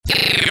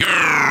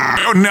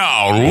You're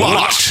now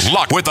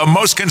locked with the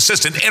most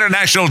consistent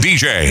international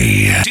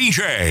DJ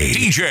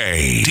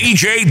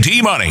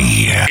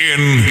D-Money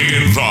in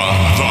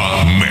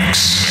the mix.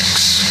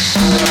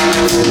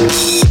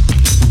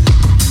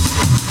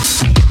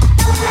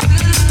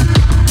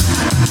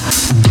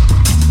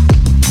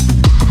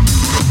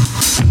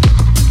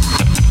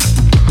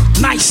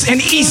 Nice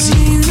and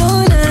easy. So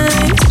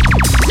nice,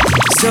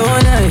 so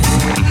nice.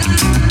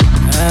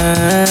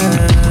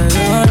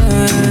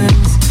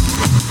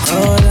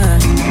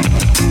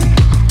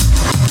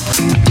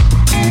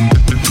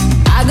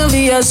 I can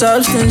be your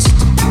substance.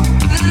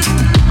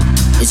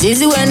 It's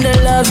easy when the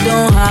love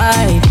don't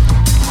hide.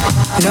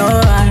 No, I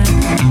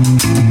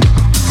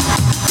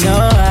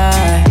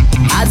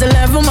had to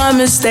learn from my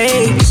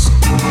mistakes.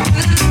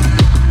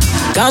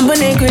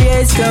 Company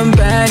creates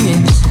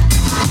companions.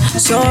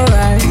 It's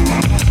alright,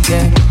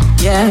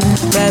 yeah,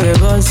 baby,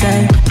 both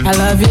say I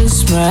love your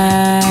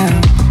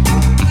smile.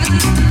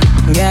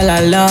 Girl, I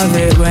love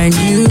it when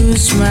you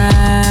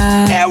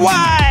smile. Hey,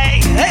 why?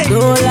 Hey.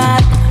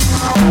 Dolan,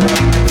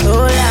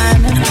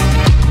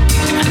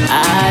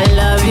 I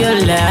love your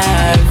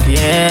laugh,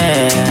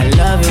 yeah. I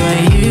love it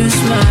when you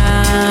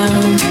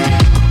smile.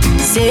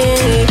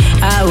 Say,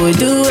 I would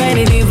do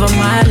anything for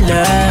my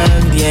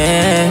love,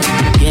 yeah.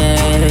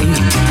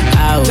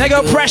 They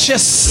go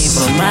Precious.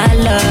 For my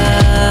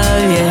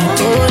love, yeah.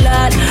 Oh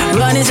Lord,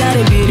 run inside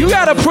the beauty. You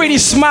got a pretty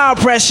smile,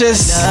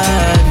 Precious.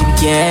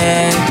 Love,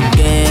 yeah.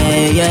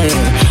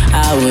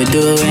 I would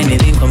do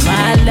anything for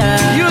my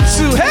love. You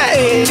too,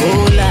 hey.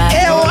 Oh Lord,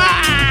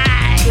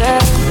 yeah.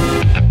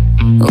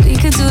 We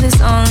could do this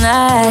all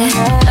night.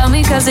 Love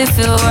me cause it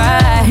feel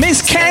right.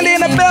 Miss Candy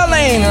in the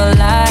building.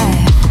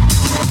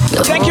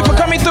 Thank you for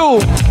coming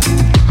through.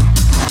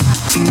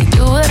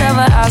 Do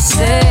whatever I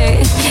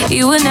say,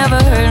 you would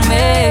never hurt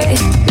me.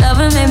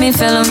 Loving made me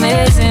feel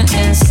amazing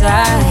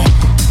inside.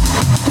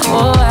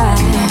 Oh,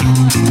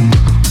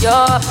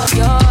 you're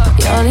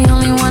the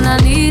only one I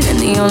need and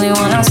the only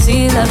one I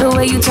see. Love the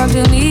way you talk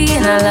to me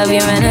and I love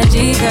your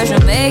energy, cause you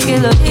make it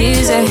look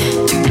easy.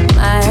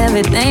 My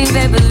everything,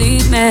 babe,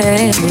 believe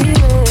me.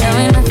 There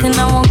ain't nothing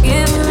I won't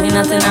give, there ain't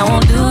nothing I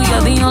won't do.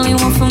 You're the only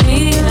one for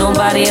me,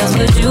 nobody else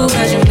but you,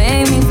 cause you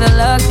made me feel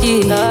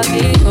lucky. You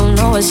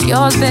know it's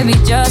yours, baby,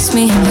 just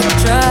me.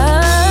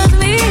 Trust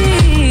me,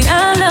 I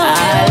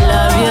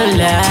love your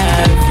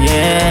laugh,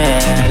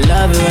 yeah. I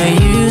love it when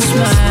you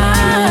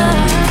smile.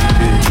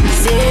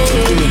 Say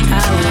I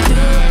would do.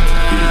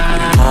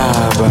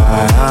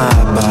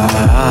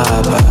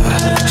 Abba,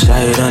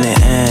 shy on the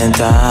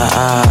enter. I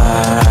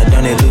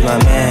don't need to lose my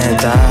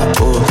mental.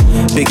 Oh,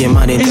 big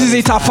money. This is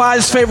the top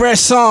 5's favorite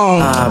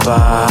song.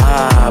 Abba,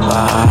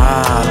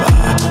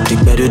 big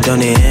better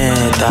don't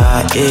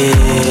enter.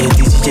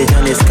 DJ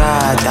don't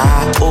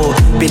scatter. Oh,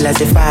 be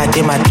like a fight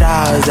in my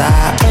trouser.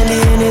 And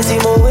the energy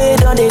my way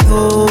don't they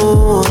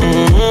go.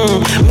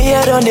 Me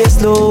I don't they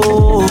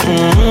slow.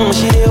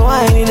 She dey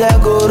whine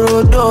like go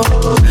rodo.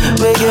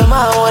 Make your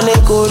man wanna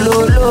go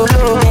low.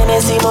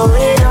 Energy my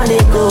way don't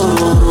they go.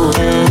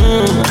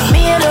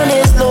 Me I don't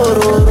they slow.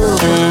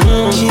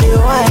 She dey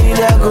whine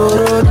like go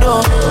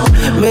rodo.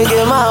 Make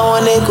your man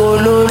wanna go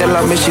low. Tell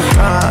her me she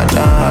calm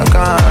down.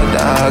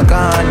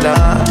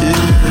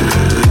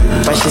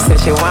 But she said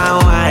she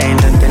want wine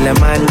until the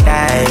man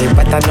die.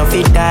 But I know if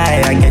he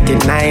die, I get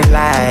it 9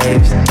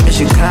 lives. But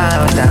she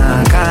calm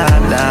down.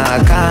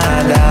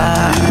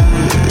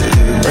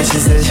 But she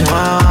said she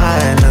want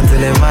wine until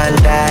the man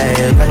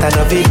die. But I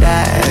know if he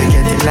die, I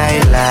get it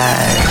 9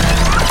 lives.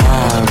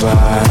 Abba,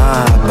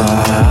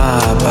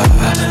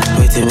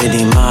 waiting with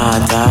the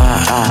matter.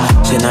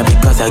 She not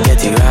because I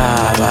get it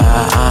rubber.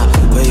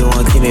 Where you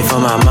won't keep me for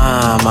my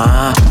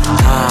mama.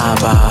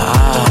 Abba,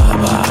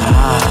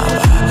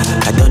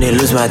 I don't need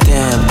lose my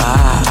temper.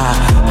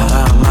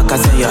 Maka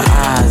say your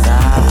eyes.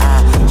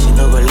 She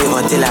no go live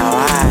until I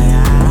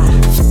wire.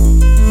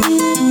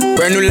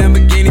 Brand new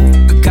Lamborghini,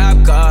 a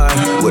cop car.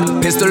 With a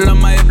pistol on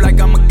my hip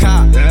like I'm a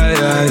cop.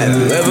 Have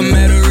you ever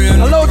met a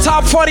real? A little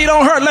top 40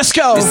 don't hurt, let's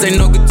go. This ain't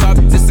no guitar,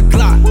 this a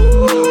clock.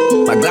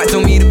 My Glock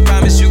told me to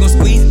promise you gon'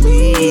 squeeze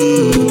me.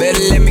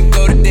 Better let me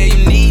go the day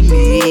you need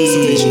me. So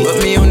bitch,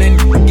 put me on that,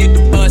 get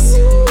the bus.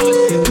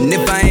 And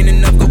if I ain't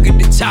enough, go get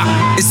the chop.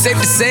 It's safe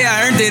to say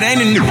I earned it,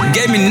 ain't a nigga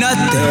gave me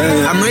nothing.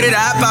 I'm ready to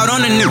hop out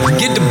on the nigga,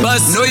 get the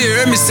bus. Know you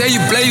heard me say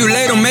you play, you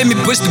late, don't make me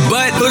push the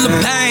butt. Full of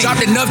pain,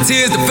 dropped enough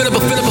tears to fill up a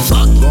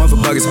fuck. Going for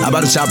buckets, I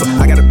bought a chopper.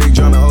 I got a big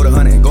drum and hold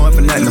 100. Going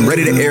for nothing, I'm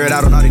ready to air it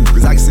out on all these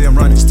niggas. I can see I'm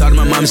running. She talked to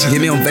my mom, she hit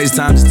me on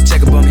FaceTime just to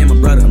check up on me and my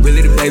brother. I'm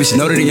really the baby, she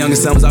know that the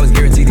youngest son was always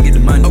guaranteed to get the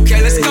money.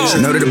 Okay, let's go. She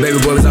know that the baby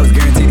boy was always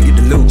guaranteed to get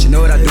the loot. She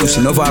know what I do, she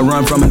know if I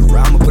run from it,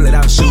 I'ma pull it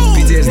out, shoot.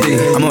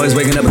 PTSD, I'm always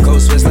waking up in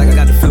cold sweats like I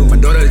got the flu. My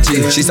daughter the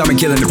G, she saw me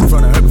killing it in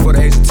front of her before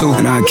the age of 2.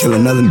 And I'd kill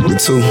another nigga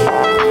too,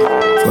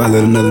 before I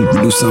let another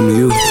nigga do something to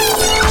you.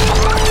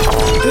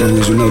 Damn,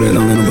 you know that,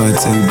 don't let nobody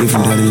tell you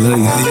different, daddy love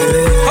you.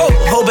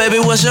 Oh baby,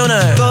 what's your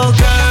name? Go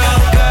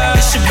girl,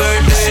 it's your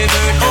birthday.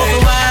 Over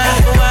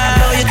wine, I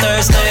know you're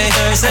thirsty.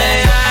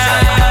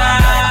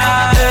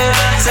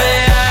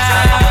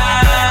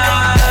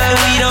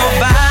 We don't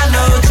buy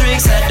no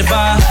tricks at the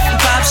bar.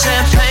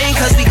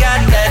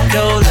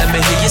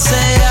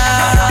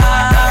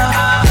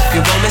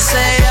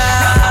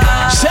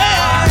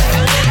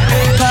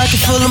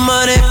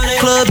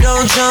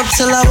 jump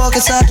till I walk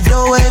inside the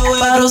doorway.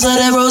 Bottles of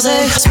that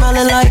rosé,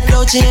 smelling like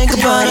Dolce &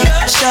 Gabbana.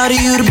 Shouty,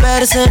 you the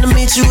baddest, and to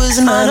meet you is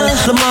an honor.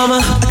 La mama,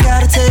 I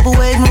got a table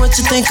waiting, what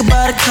you think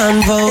about a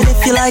convo? And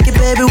if you like it,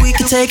 baby, we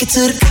can take it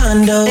to the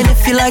condo. And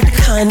if you like the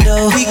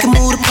condo, we can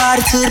move the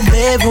party to the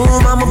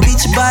bedroom. I'ma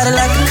beat your body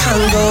like a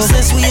Congo.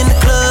 Since we in the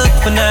club,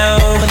 for now,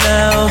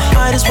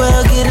 might as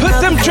well get it. Put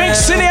them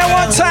drinks in there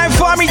one time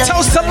for me,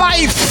 toast to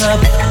life.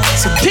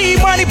 Key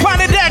money on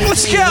the deck,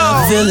 let's go.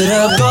 Fill it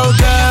up, go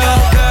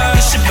girl,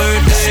 it's your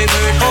birthday.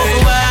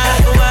 Over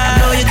wide, I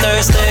know you're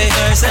thirsty.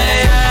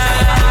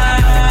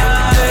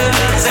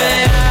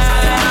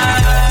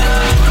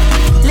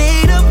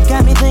 Lead up,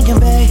 got me thinking,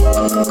 babe.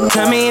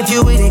 Tell me if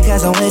you with it,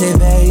 cause I'm with it,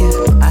 babe.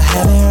 I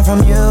haven't heard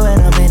from you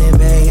and I'm in it,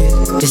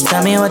 babe. Just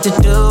tell me what to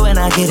do and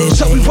I get it, babe.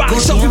 So we rock,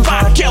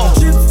 yo.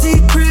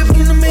 Gypsy crib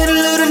in the middle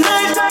of the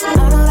night. I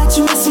don't let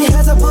you miss me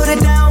cause I put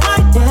it down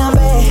right down,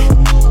 babe.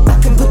 I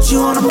can put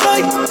you on a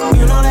flight.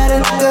 You know that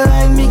a nigga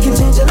like me can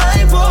change your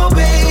life, oh,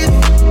 babe.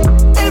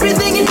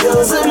 Everything you do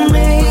is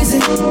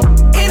amazing.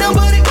 Ain't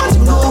nobody got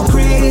you go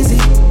crazy.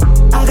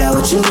 I got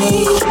what you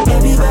need.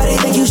 Everybody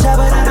think you shy,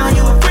 but I know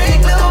you a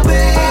freak, little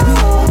baby.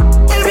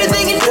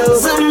 Everything you do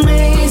is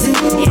amazing.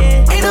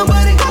 Ain't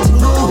nobody got you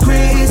go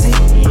crazy.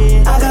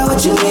 I got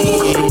what you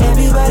need.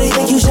 Everybody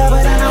think you shy,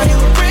 but I know you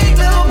a freak,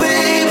 little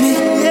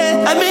baby.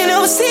 I've been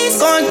overseas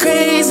going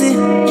crazy.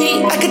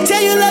 I could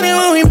tell you love me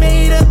when we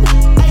made up.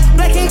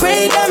 Black and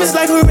gray diamonds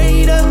like a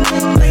radar.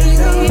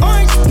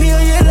 Orange peel,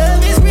 your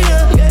love is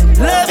real.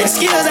 Love and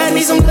skills, I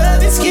need some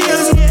love and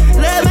skills.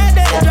 Love my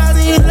daddy draws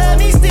and you love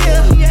me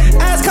still.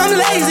 Eyes come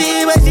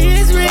lazy, but she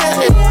is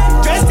real.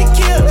 Dressed to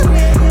kill.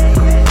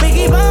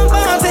 Biggie bum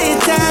bum till you're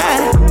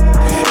tired.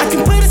 I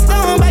can put a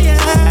stone by your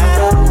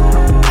eye.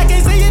 I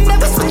can't say you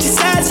never switch your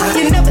sides.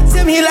 You never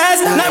tell me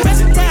lies. Not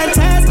resting ties,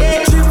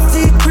 yeah.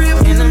 Gypsy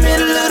crib in the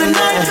middle of the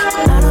night.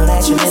 I know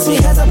that you miss me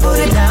cause I put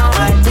it down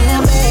right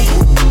there,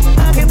 babe.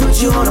 I can put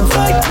you on a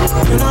flight.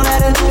 You know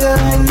that a nigga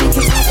like me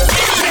can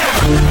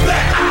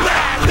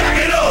Back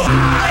it up. Back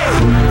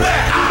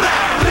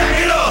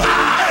it up. Back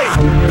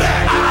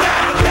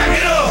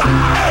it up.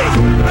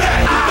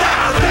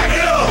 Back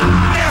it up.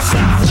 Now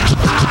stop.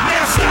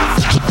 Back it up. Back it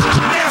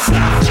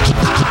up.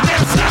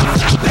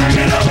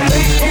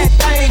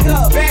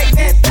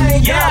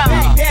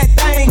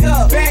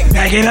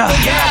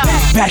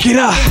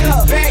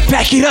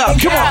 Back it up. Back it up.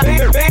 Come on.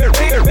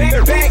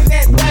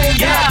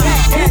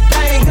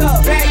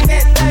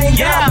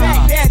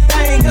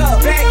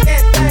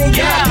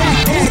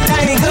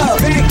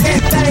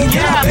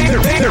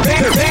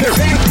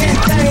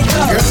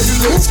 Girl, you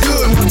looks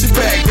good, won't you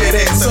back that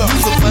ass up?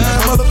 You's a fine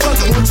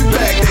motherfucker, won't you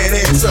back that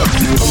ass up?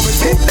 Come and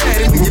get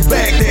daddy when you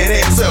back that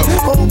ass up.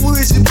 Who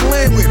is you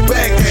playing with?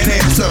 Back that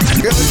ass up.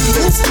 Girl,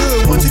 you looks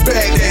good, won't you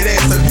back that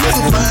ass up? You's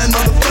a fine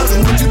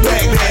motherfucker, won't you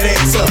back that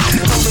ass up? Come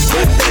and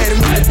get daddy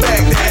when you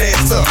back that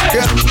ass up.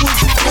 Girl, who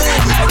is you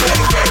playing with? Back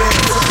that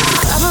ass up.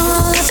 I'ma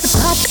roll up the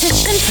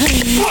partition,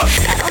 please.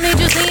 I don't need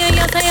you seeing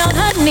your thing on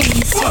her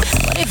knees.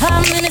 45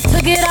 minutes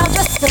to get out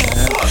the stuff.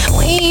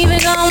 We ain't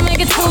even gonna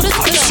make it through the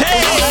club.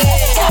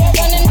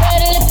 Running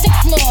red lipstick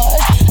smudge.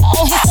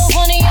 Oh, he's so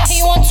honey, yeah,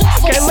 he wants to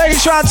fuck. Okay,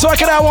 ladies, try and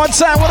talk it out one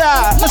time. What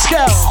up? Let's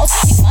go.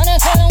 He's gonna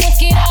tell him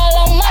whiskey all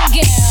on my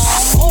gown.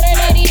 Oh, that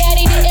daddy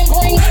didn't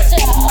bring the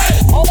child.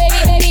 Oh,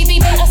 baby,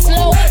 better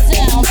slow it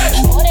down.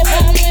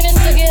 45 minutes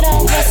to get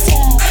out the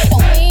stuff.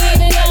 And we ain't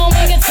even gonna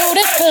make it through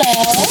the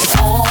club.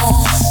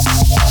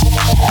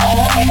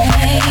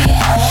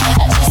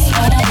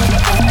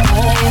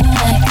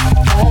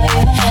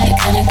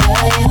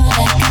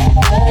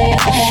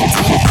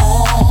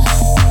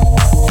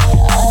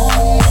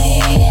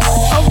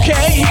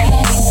 Okay.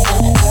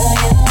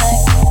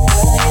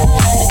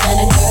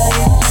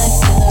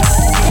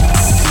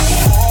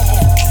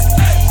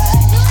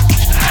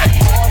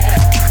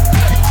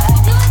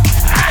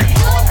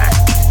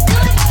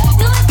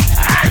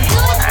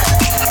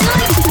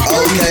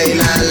 Okay,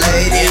 now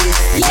ladies,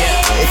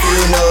 if you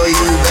know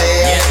you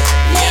bad,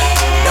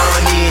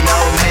 don't need no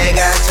man,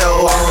 got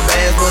your own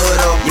bands, put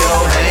up your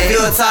hand. You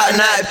a top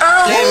knot,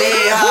 let me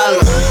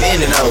holler,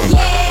 bend it over,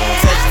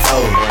 touch your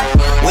toe,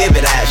 whip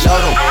it out, show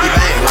them you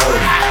bankroll,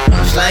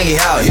 slang it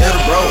out, hit the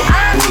bro,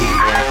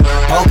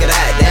 poke it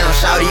out, down,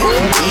 shout you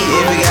can eat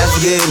if you got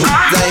some good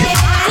play.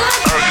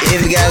 If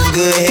you got some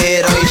good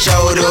head on your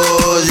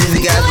shoulders, if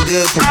you got some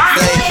good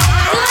play.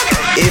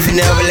 If you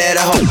never let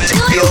a hoe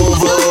be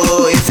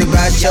over, if you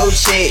bout your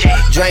shit,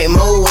 drink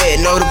more wet,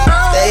 know the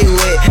stay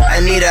wet.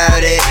 I need all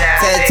that,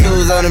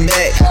 tattoos on the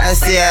back, I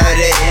see all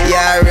that.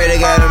 Yeah, I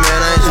really got a man,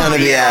 I ain't tryna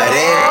be out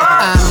there.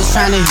 I'm just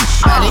tryna hit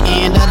by the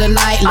end of the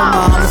night. Lil'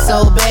 mama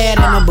so bad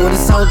and my booty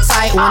so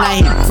tight. When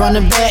I hit from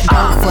the back,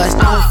 don't fuss,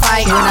 don't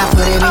fight. When I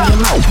put it in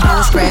your mouth,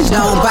 don't scratch,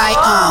 don't bite.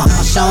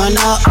 Showing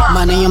up,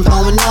 money I'm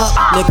blowing up,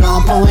 liquor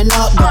I'm pouring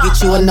up. Go get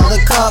you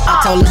another cup. I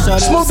told her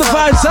shorty Smooth the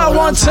vibes out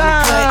one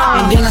time.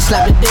 and then I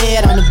slap the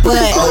dead on the butt.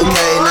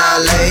 Okay, now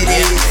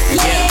ladies,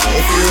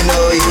 if you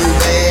know you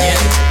bad,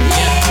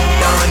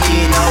 don't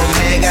need no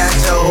man, got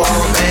your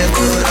own man,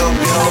 put up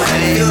your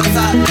hand.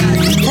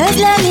 Just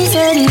let me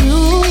say to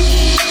you,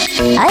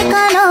 I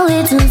cannot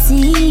wait to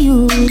see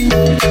you.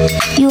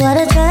 You are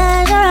the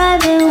treasure I've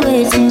been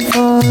waiting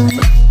for.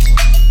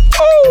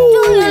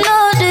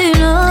 Do you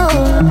know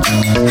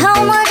how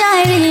much I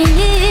really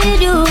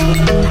need you?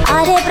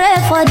 I dey pray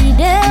for the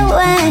day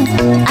when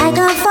I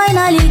can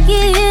finally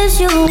kiss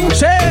you.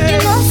 You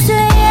know,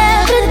 say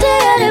every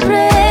day I dey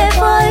pray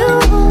for you.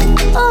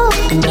 Oh,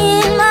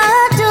 in my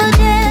heart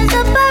today's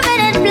a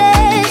permanent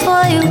place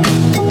for you.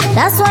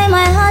 That's why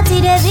my heart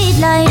is a beat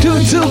like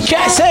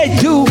can't say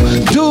do.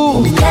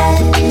 Yeah,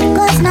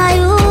 cause now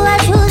you I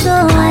choose, so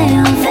I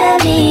am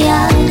very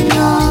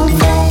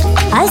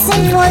I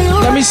sing for you.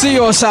 Let me see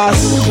your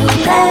sass.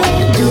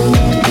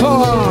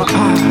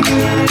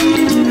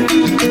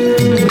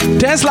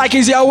 Dance like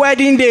it's your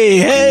wedding day.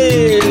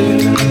 Hey.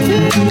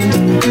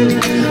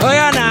 Oh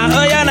yeah now,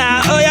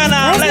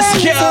 let's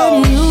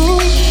go.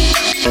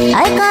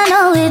 I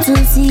cannot wait to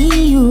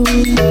see you.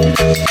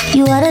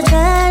 You are the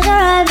treasure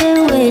I've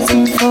been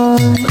waiting for.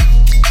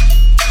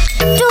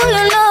 Do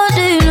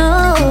you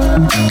know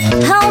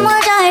how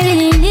much I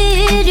really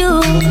need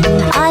you?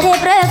 I dey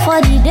pray for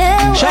the day.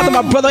 Shout out to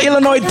my brother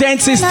Illinois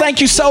Dances. Thank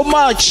you so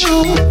much. You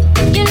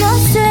know,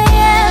 say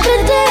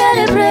every day I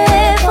dey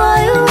pray for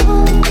you.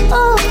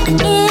 Oh,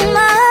 in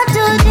my heart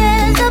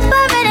today's a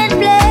permanent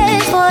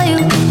place for you.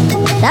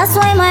 That's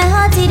why my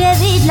heart is a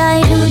beat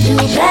like do.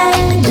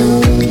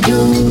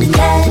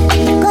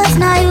 Cause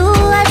now you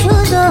I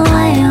choose, so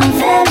I am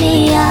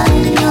very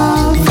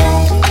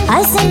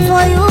I sing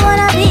for you,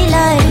 wanna be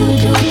like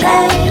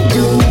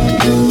do.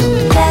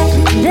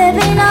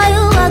 Baby, now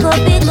you I go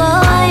big, oh,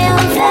 I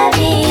am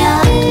very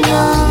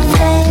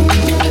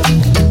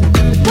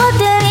But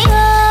there we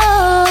go.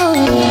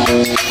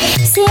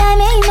 See, I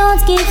may not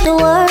give the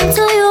world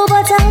to you,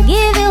 but I'll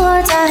give you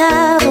what I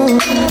have.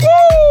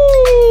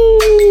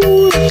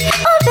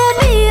 Oh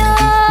baby,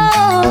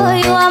 oh,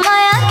 you are my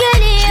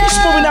angel. It's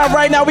moving out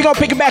right now. We're gonna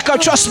pick it back up,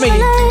 trust me.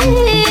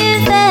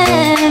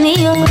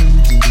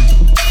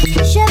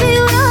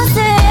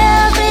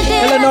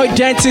 Illinois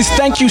Dances,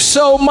 thank you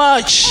so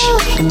much.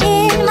 In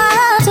my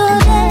heart,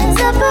 there's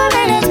a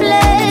permanent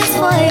place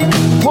for you.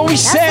 What we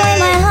say?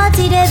 My heart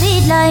is a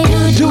beat like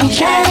do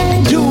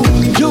can.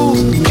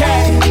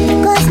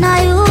 Cause now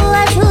you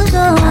I choose, so I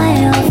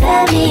am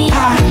very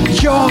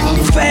your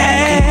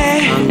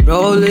fan. I'm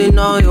rolling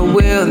on your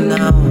wheel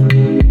now.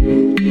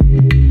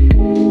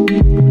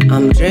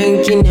 I'm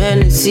drinking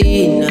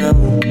Hennessy now.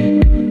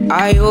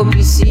 I hope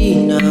you see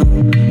now.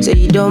 Say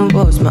you don't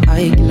bust my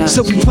eyeglass.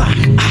 So we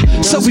vibe.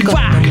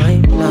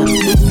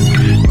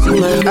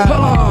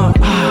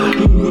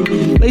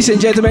 Ladies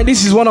and gentlemen,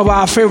 this is one of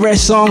our favorite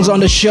songs on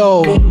the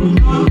show.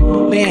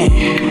 Man,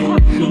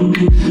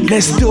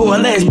 let's do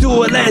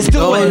it.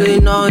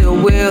 Rolling on your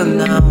wheel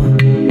now.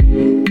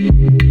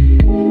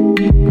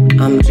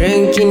 I'm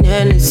drinking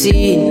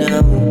Hennessy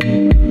now.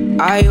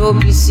 I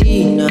hope you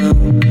see now.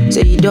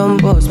 Say you don't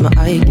bust my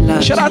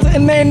eyeglass. Shout out to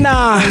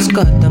Nena. Just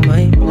got the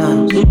my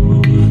plans.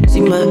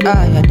 See my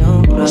eye, I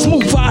don't cry.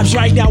 Smooth vibes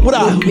right now. What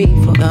up? Put me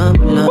for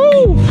ambulance.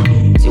 Woo.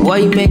 See why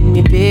you make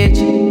me bitch.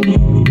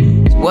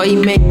 See why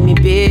you make me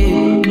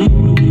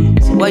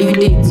bitch. See what you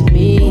did to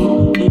me.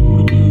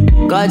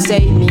 God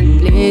save me,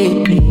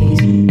 please.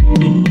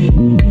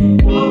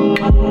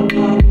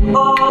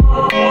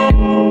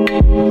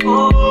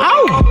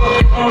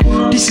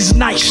 Ow! This is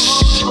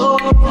nice.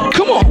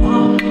 Come on.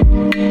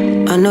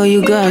 I know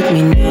you got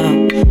me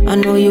now. I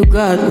know you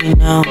got me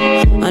now.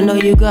 I know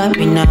you got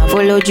me now.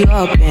 Followed you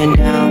up and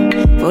down.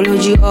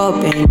 Followed you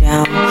up and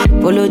down.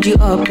 Followed you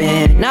up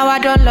and now I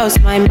don't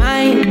lost my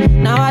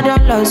mind. Now I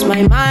don't lost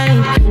my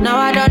mind. Now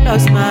I don't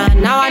lost my.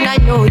 Now I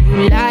know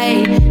you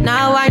lied.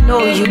 Now I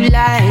know you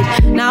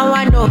lied. Now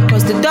I know.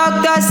 Cause the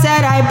doctor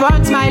said I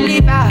burnt my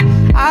liver.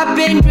 I've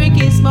been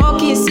drinking,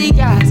 smoking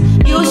cigars.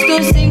 Used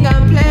to sing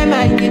and play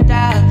my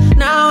guitar.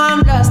 Now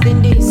I'm lost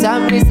in this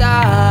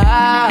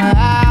bizarre.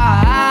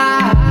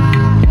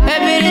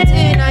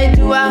 Everything I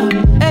do,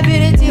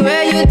 everything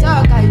where you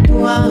talk, I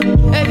do.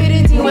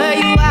 Everything where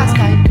you ask,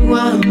 I do.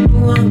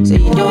 Say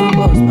you don't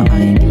bust my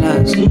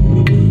eyeglass. You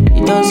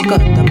don't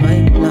scatter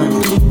my plan.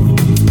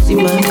 See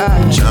my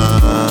eyes.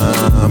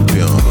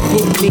 Champion.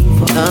 Put me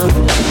for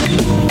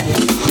ambulance.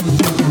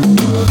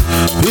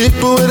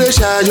 People with the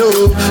shadow,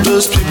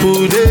 those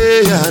people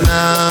they are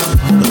now.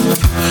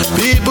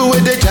 People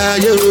with the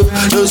shadow,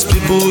 those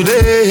people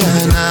they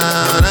are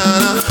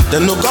now. They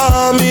no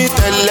call me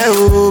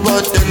tele,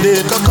 but then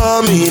they can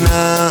call me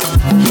now.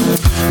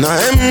 Now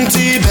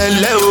empty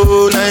belly,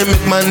 now I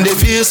make man they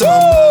feel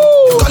some.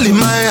 Calling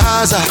my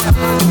house,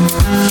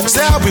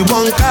 say I be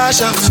one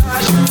cash out.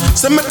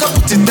 Say make up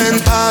put it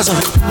 10,000,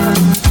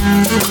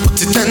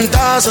 put it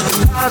 10,000.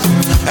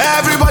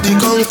 Everybody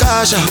come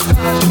cash out.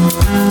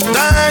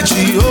 Thank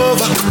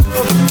Jehovah,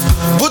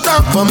 put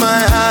up for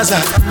my house.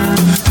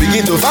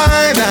 Begin to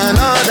find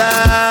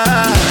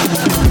another.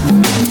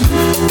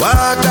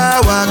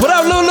 Waka waka. What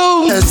up, Lulu?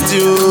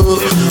 You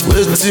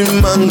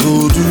waiting man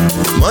go do.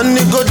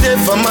 Money go there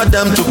for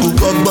madam to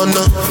cook up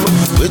bono.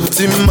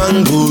 Waiting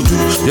man go do.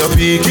 Your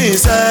picking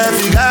self,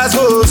 you guys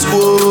go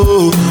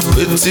school.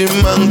 Waiting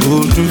man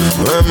go do.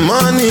 When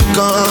money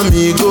come,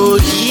 he go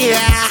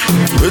yeah.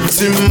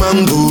 Waiting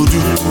man go do.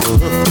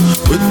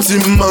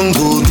 Waiting man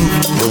go do.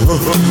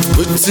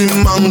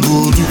 Waiting man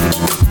go do.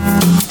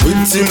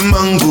 Waiting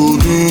man go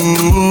do.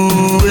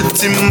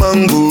 Waiting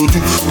man go do.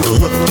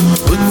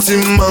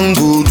 Waiting man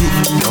go do.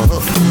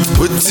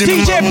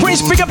 DJ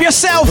Prince, pick up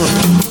yourself.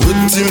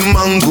 Waiting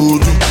man go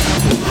do.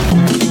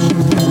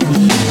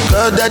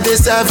 God that they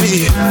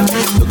savvy.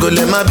 No go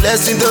let my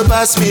blessing to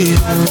pass me.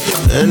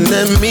 And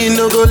then me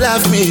no go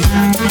laugh me.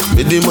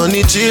 With the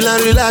money chill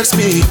and relax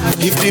me.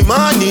 If the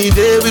money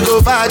there we go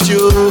fight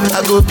you.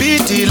 I go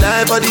beat the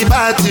life for the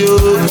party.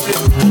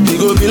 We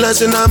go be like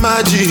a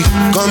magic.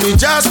 Call me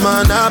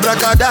Jasmine,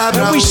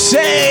 abracadabra. We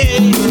say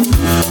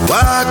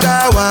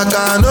waka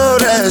waka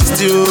no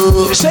rest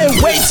you. Say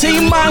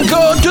waiting man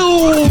go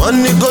do.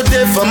 Money go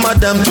there for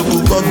madam to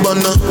cook up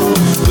bono.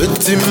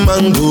 Waiting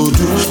man go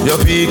do. Your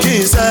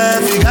picking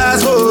self, you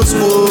guys go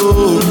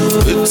school.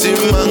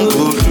 Waiting man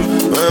go do.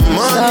 When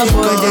money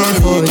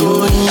come,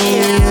 go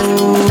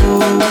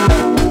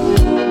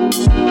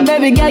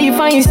Baby girl, you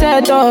find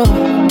yourself oh.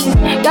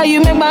 Girl,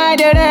 you make my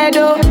head red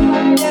oh.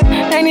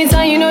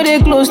 Anytime you know they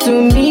close to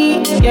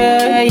me,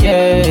 yeah,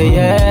 yeah,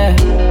 yeah.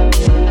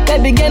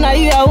 Baby girl, now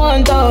you I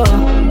want oh.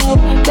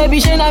 Baby,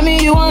 shey na me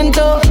you want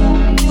oh.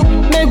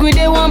 Make we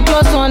day 1 +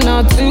 1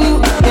 or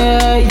 2,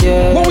 yeah,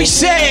 yeah. What we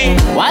say?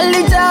 1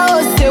 liter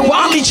oh, say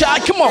 1 liter,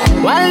 come on.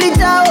 1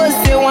 liter oh,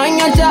 say 1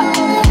 yacha.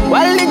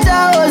 1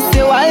 liter oh,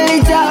 say 1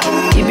 liter.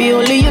 It be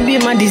only you be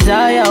my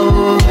desire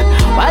oh.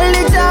 1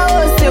 liter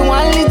oh, say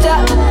 1 liter.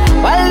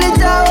 1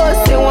 liter oh,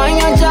 say 1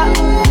 yacha.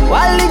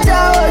 1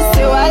 liter oh,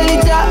 say 1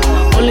 liter.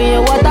 Only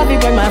your water be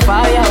burn my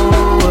fire oh.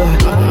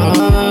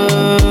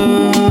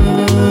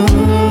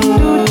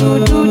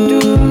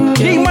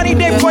 Big money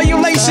day for you,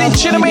 ladies and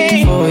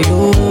gentlemen.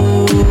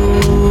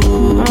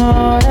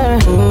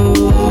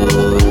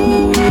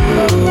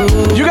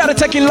 You gotta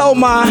take it low,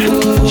 ma.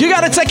 You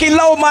gotta take it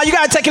low, ma. You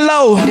gotta take it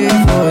low.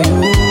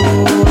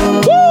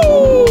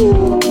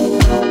 Woo!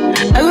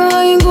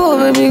 Everywhere you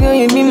go, baby girl,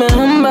 you be my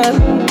handbag.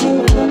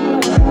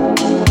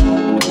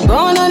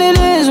 Gone on the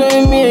days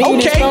when me and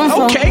you just come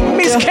from. Okay,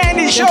 Miss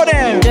Candy, show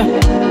them.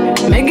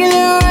 Yeah. Making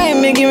it right,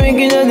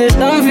 making just the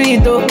stand for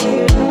it though.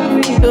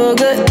 So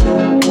good.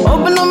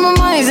 Open up my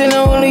mind, and I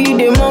only you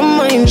did my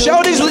mind.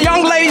 Show these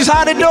young ladies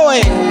how to do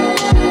it.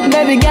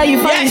 Baby girl, you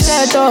find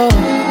yourself oh.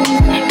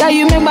 Girl,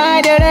 you make my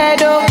head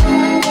red oh.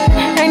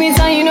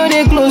 Anytime you know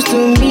they close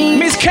to me.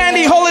 Miss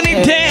Candy holding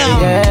it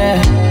down.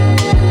 Yeah.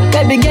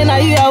 Baby girl, now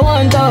you I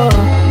want oh.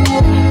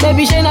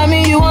 Baby, shey na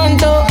me you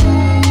want oh.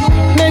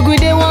 Make we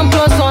day 1 +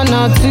 1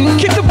 or 2.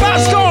 Keep the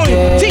box going.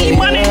 D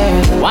money.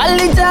 1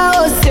 liter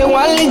oh, say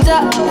 1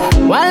 liter.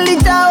 1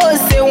 liter oh,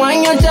 say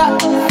 1 yacha.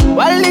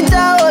 1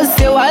 liter oh,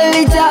 say 1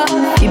 liter.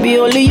 It be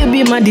only you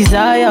be my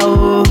desire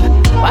oh.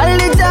 1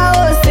 liter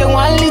oh, say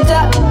 1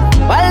 liter.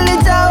 1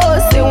 liter oh,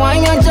 say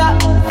 1 yacha.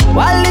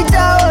 1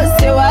 liter oh,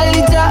 say 1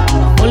 liter.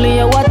 Only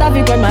your water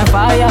fi burn my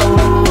fire oh.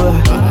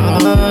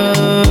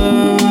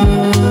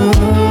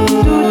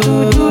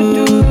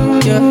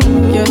 Yeah.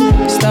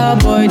 Star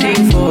boy day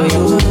for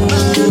you.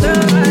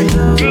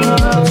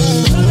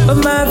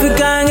 I'm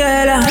African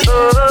girl,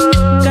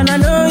 can I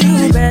know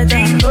you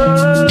better?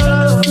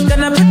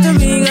 Can I put the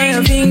ring on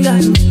your finger?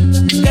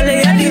 Girl,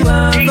 you're the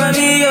one for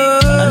me, oh.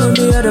 I know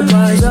the other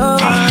boys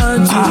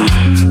want you,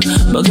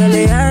 but girl,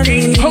 I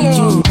need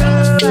you.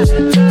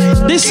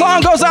 This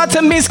song goes out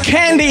to Miss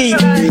Candy.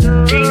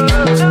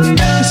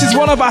 This is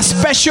one of our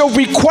special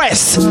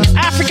requests.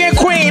 African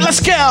Queen, let's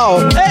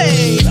go.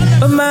 Hey,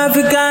 I'm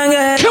African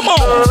girl, come on.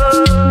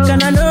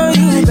 Can I know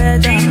you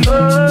better?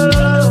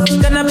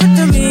 Can I put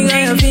the ring on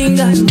your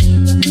finger?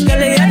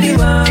 Girl, you're the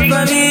one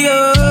for me,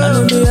 oh. I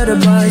know the other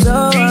boys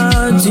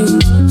want you,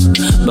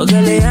 but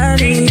girl, I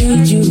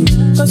need you.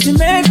 Cause you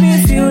make me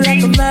feel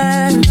like a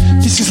man.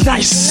 This is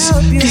nice.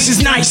 This is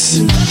nice.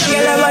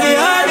 Girl, I'm on the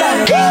other.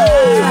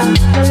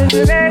 You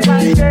make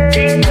my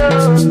day go.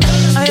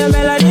 I am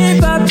melody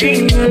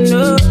popping, you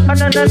know.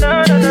 No.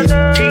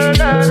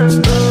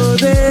 Oh,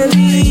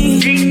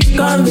 baby,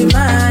 come be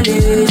my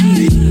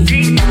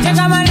lady. Check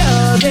out my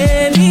love,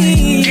 baby.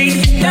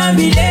 Don't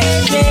be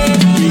late,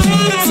 baby.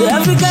 Say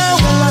African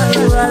woman,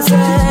 you are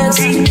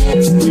sexy.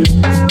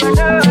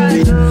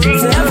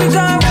 Say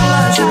African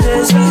woman, she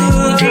is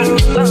sweet.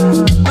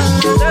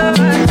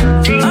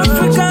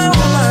 African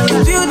woman,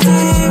 you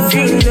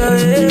beautiful,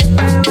 yeah.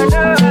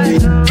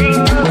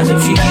 And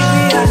if you give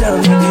me your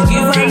love, you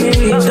give her me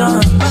return.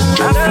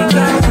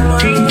 African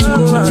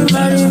woman, would you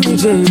marry me,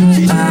 baby?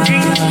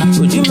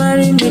 Would you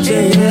marry me,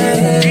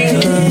 baby?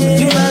 Would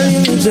you marry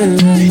me,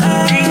 baby?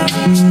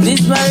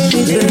 Please marry me,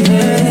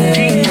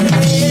 baby.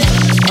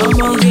 I'm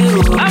on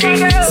girl,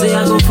 say I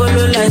go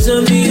follow like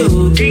zombie, oh.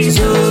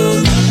 So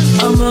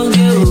I'm on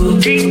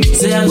girl,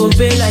 say I go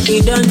pay like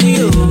he done to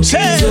you. So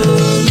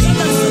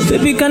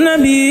Baby, can I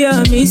be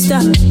a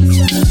mister?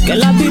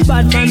 Girl, I be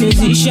bad man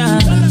musician.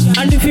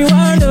 And if you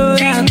wonder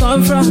where I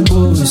come from,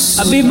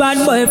 I be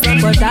bad boy from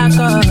Port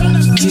Harcourt.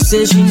 She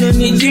says she don't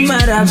need the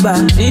maraba,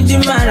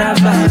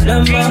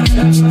 love more.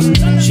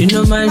 She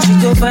know man, she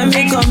go find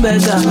me come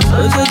better,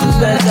 go do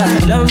better,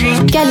 love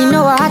more. Girl, you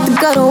know I have to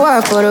go to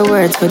work for the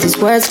words, for these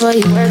words for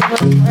you.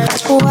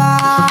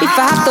 Wow. If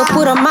I have to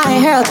put on my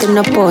health in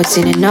the ports,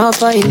 in enough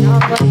for you.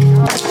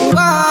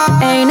 Wow.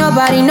 Ain't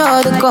nobody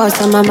know the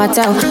cost of my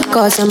matter,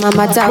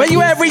 Where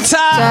you every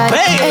time?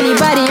 Hey.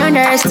 Anybody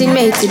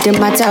underestimated the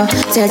matter,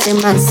 tell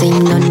them man say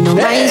no,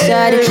 my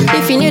shot.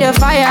 If you need a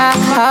fire,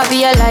 I'll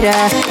be a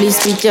ladder. Please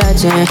be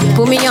judging,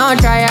 put me on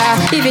trial.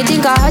 If you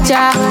think I hurt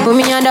ya, put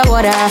me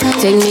underwater.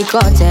 Take me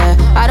caught,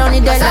 I don't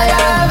need the ladder.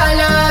 I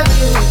love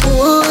you.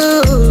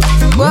 Ooh,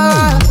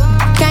 whoa.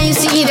 Can you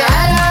see that?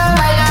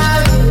 I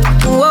love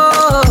you.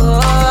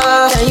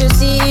 Whoa. Can you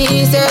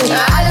see? Say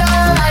I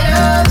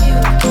love you.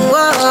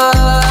 Whoa.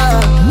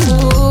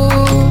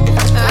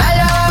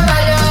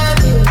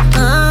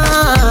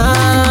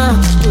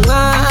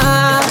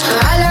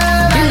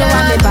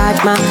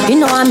 You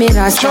know I'm a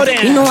rasta,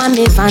 you know I'm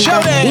a fanta.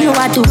 You know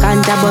what to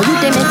canta, but you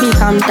they make me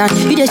calm down.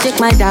 You they shake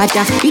my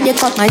data, you they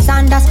cut my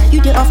sandals,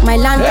 you they off my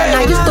land.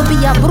 I used to be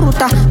a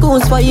bruta,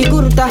 goons for you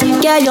guruta.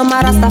 Girl, you're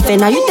my rasta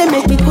fena, you they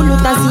make me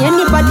kuluta. See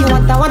anybody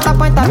want a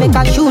point, I make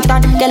a shoot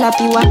and girl up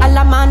you a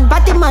alla man,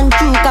 batty man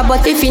chuka.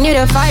 But if you need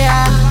a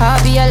fire,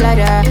 I'll be a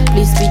ladder.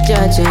 Please be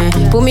judging,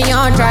 put me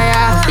on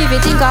trial. If you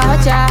think I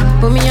hurt ya,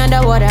 put me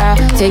underwater.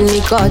 Take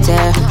me caught,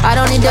 I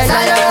don't need the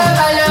ladder.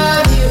 I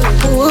love you.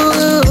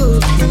 Ooh.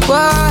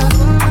 Whoa,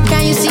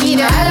 can you see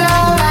that?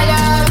 I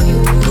love you.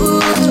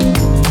 Ooh.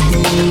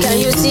 Can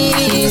you see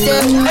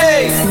that?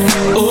 Hey.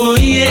 Oh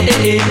yeah,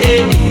 oh yeah,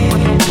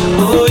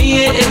 oh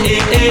yeah,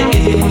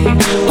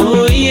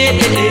 oh yeah,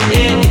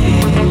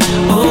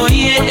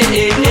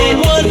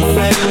 one,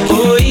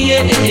 oh yeah,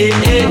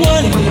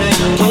 one,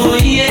 oh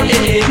yeah,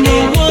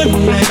 one,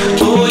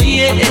 oh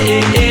yeah,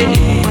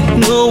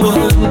 no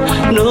one.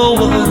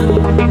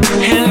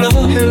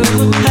 Hello,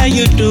 how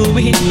you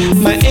doing?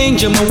 My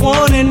angel, my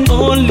one and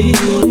only.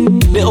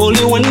 The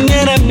only one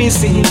that I'm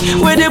missing.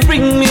 Where they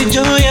bring me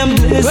joy and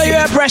blessing. Where you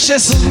at,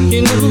 precious?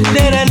 You know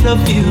that I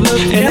love you.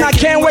 And I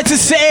can't wait to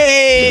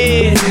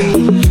say.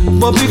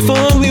 But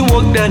before we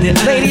walk down the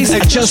aisle, ladies, I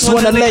just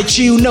wanna let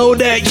you know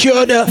that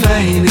you're the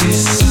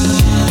finest.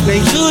 May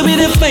you be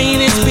the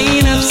finest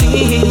being I've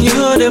seen.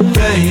 You're the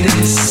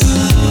brightest.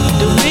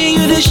 The way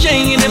you the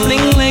shine, you the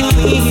bling like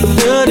me.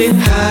 You're the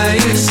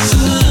highest.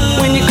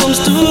 When it comes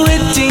to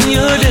rating,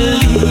 you're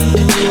the lead.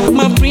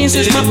 My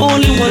princess, my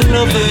only one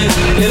lover.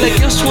 Girl, I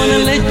just wanna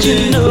let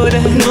you know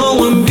that no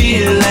one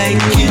be like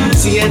you.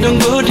 See, I don't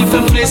go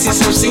different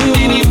places, I've seen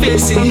many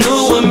faces.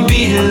 No one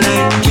be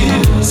like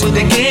you. See,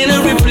 they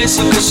cannot replace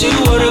you, cause you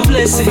are a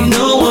blessing.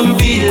 No one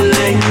be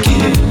like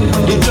you.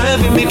 You're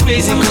driving me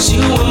crazy, cause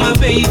you are my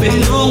baby.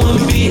 No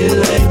one be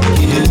like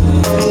you.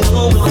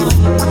 No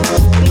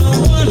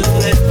one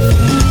like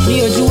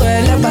you.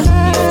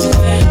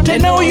 They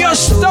know your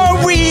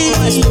story.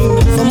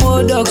 From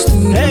old dogs to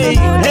hey.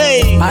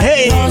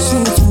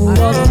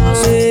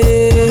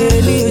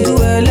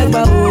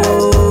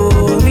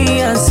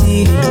 Me and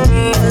see.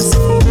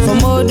 From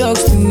old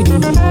dogs to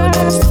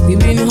we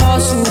been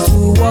hustle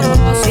to walk.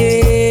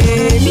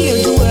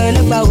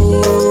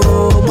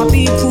 My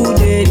people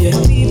dead,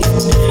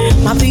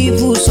 my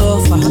people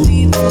suffer.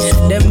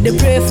 Them they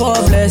pray for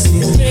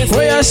blessings.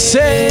 Where you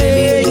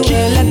say?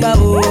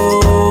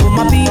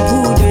 My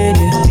people dead.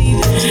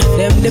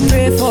 Them they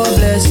pray for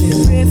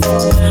blessings,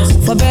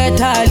 for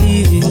better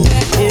living.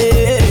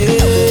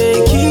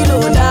 Kilo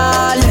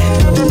dale,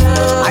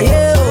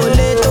 aye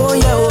ole to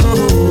yo,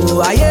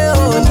 aye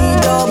oni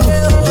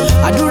double,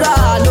 adura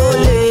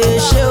lole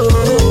show,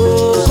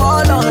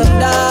 call on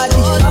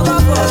daddy,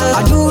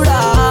 adura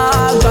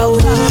bow,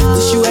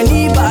 tissue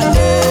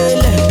anybody,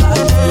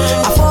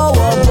 I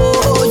forward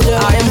boja.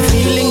 I am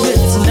feeling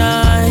good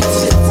tonight.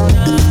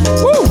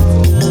 Woo!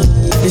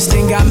 This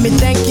thing got me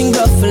thanking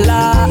God for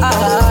life.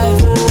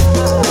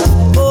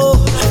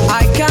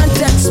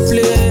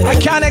 I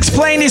can't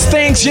explain these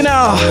things, you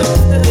know.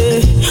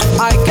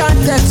 I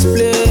can't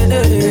explain,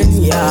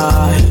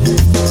 yeah.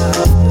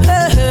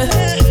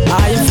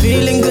 I am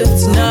feeling good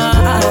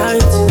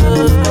tonight.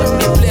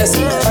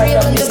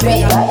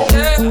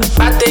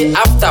 Party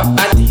after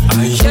party.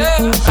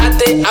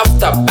 Party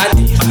after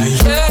party.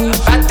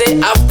 Party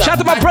after. Shout out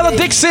to my brother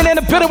Dixon in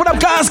the building. What up,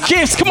 guys?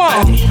 Gifts, come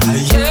on.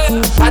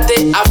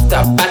 Party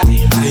after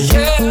party.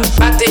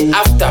 Party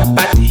after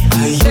party.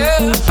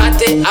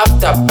 Party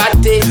after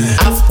party.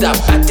 After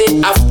party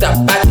after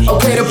party.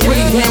 Okay, the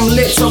pregame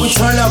lit, so we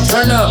turn up.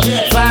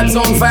 Vibes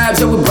on vibes,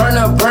 yeah, we burn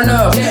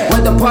up.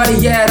 Whether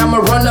party at? I'ma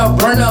run up,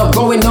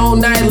 going all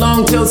night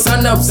long till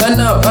sun up.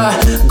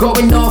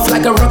 Going off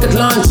like a rocket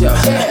launcher.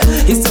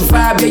 It's the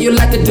vibe, yeah, you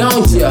like it,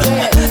 don't ya?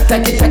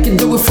 Take it,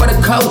 do it for the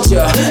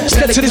culture. Let's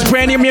get to this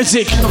brand new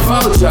music. I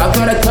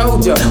thought I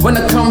told ya, when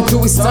I come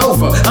through it's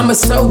over. I'm a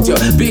soldier,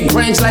 big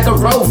range like a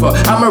rover.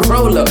 I'm a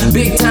roller,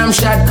 big time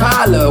shot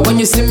caller. When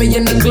you see me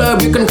in the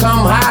club, you can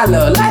come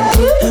holler. Like,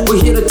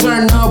 we're here to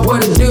turn up,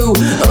 what to do?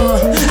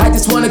 I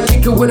just wanna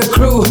kick it with a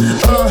crew.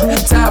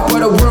 Top of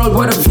the world,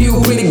 what a view.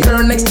 Pretty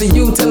girl next to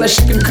you, tell her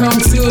she can come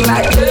too.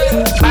 Like,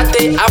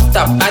 party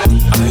after party,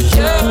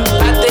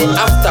 party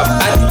after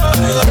party,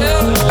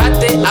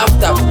 party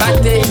after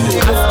party,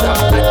 after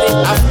party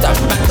after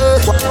party.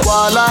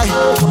 Walai,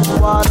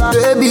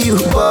 baby you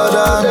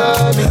bother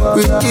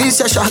with this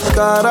your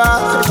shakara.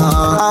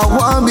 I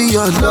wanna be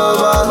your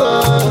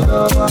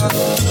lover.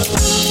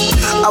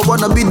 I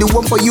wanna be the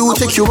one for you,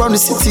 take you around the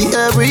city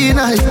every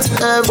night.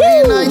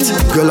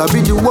 Girl, I'll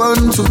be the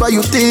one to buy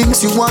you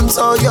things you want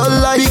all your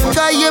life.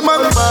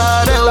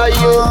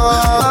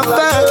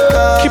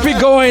 Keep it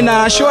going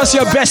now. Show us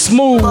your best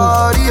move.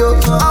 I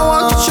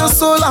want your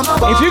soul and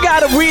body. If you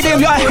gotta read in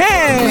your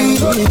hand,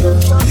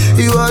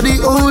 you are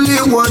the only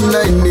one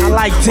I need. I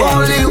like that.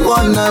 Only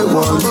one I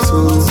want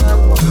to.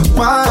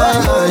 My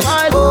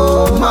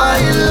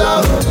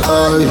love.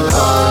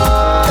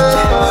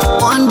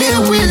 One day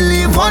we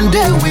live, one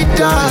day we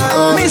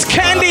die. Miss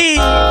Candy.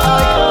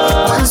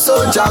 When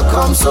soldier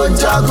come,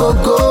 soldier go.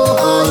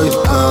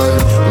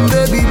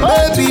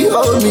 Baby,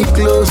 hold me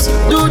close.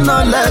 Do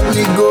not let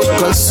me go,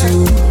 'cause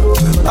you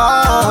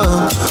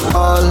are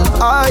all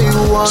I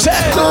want.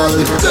 Call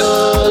me,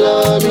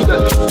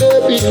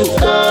 baby, you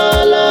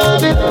call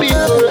me, baby,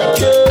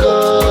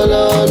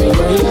 call me,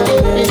 baby, you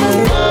call me.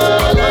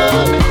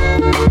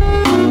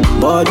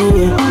 Body,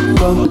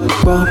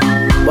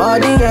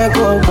 body,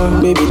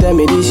 baby, tell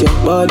me this your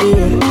body,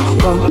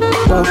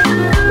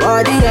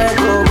 body,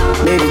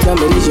 baby, tell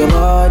me this your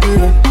body,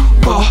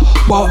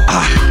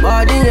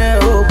 body,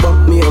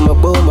 me and my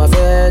boy, my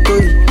fat,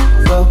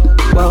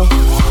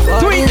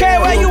 3K,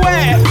 where you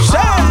at?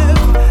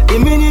 The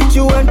minute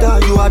you enter,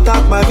 you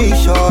attack my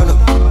vision.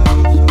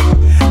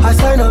 I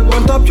sign up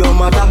on top your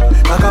mother,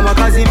 like I'm a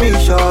Kazi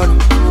mission.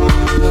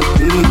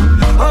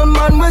 All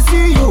man will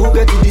see you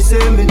get to the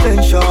same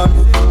intention.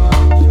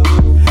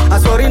 I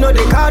sorry no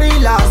they carry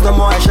last, no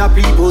more I sharp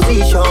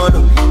reposition.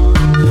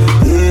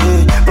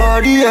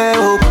 Body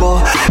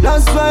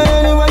that's why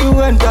anywhere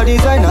you enter,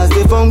 designers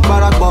they funk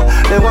barakba.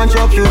 They want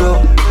chop you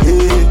up.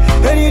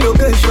 Any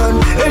location,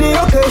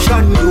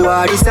 you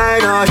are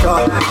designer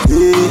shop.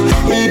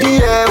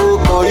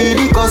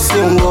 Idi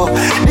costume.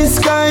 This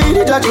kind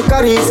that you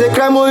carry is a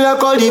crime. You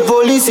call the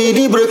police,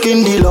 the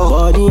breaking the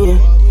law.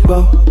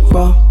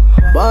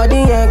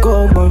 Body,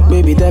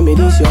 baby, tell me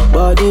this your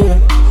body,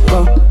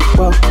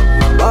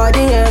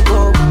 body, baby,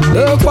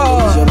 tell me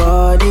this your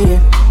body,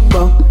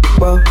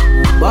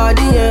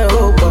 body,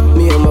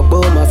 me and my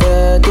boy, my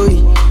fat,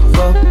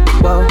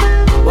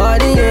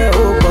 body,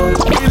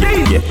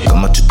 yeah,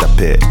 comment tu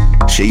t'appelles?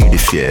 J'ai eu des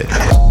fiers.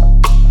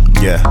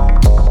 Yeah,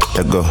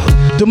 let's go.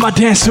 Do my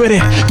dance with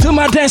it.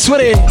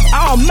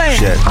 Oh man.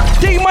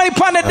 D-Money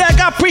on the deck.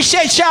 I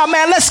appreciate y'all,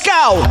 man. Let's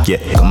go. Yeah,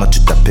 comment tu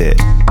t'appelles?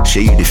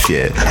 J'ai eu des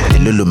fiers. Et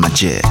Lolo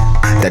Majet.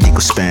 Daddy go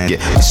spend. Yeah,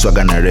 the swag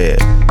on a rare.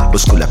 Au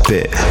school la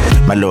paix.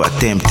 Malo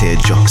attempted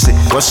joke. Say,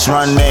 what's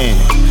my name?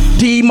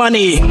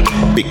 D-Money.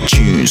 Big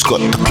tunes, got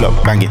the club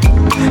banging.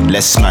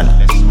 Less man,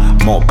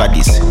 more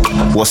baddies.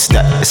 What's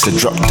that? It's a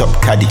drop top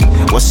caddy.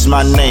 What's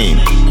my name?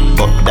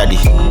 Bob Daddy.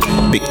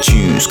 Big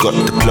tunes, got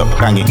the club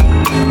banging.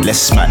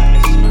 Less man,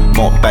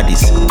 more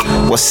baddies.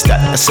 What's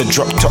that? It's a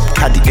drop top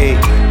caddy. Hey,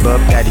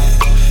 Bob Daddy.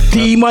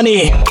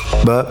 D-Money.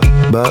 Bob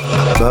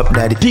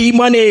Daddy.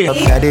 D-Money. Bob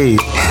Daddy.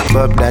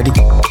 Bob Daddy.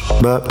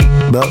 Bob Daddy.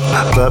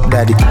 Bob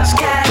Daddy.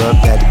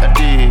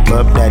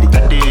 Bob Daddy.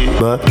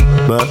 Bob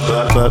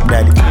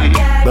Daddy.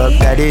 Bob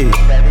Daddy.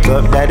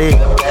 Bob Daddy.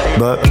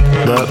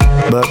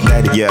 Bob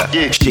Daddy. Yeah.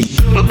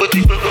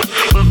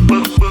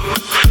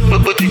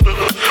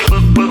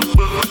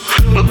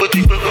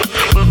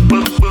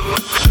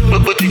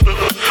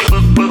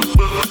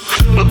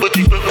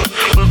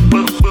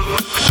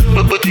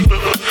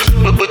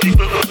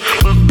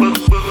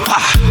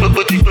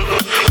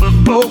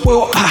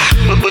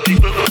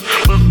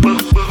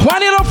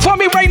 Wind it up for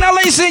me right now,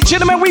 ladies and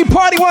gentlemen. We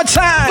party one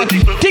time.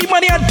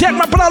 D-Money on deck,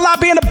 my brother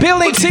Lobby in the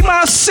building. Team,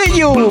 I see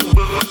you.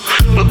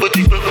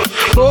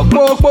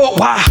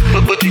 Wow.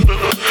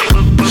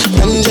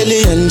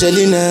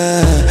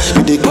 Angelina,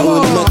 you the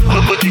good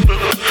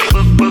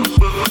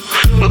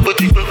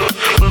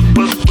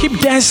Keep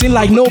dancing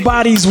like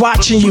nobody's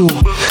watching you.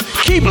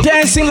 Keep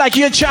dancing like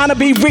you're trying to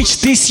be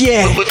rich this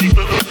year.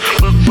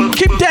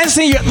 Keep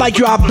dancing like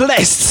you are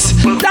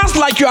blessed. Dance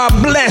like you are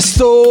blessed.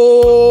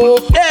 Oh,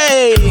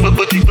 hey.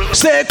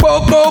 Say,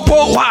 po, po,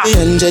 po, wah.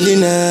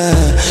 Angelina,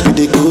 you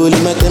dey cool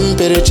in my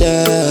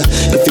temperature.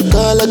 If you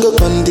call, I go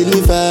come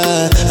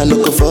deliver. I no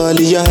go fall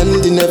in your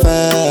hand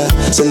never.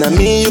 So now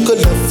me you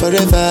could love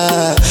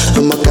forever.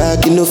 I'm a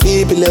cocky no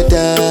feeble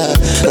letter.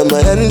 I'm a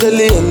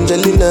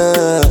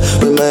Angelina,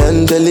 with my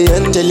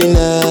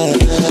Angelina.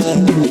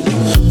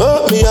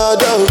 Oh me all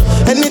down.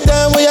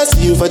 Anytime when I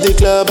see you for the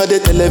club or the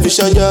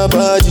television, your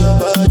body.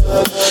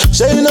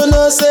 Sure you know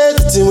no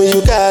safety when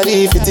you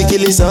carry 50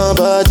 kill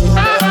somebody.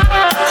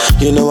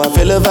 You know I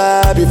feel a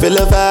vibe, you feel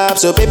a vibe,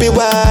 so baby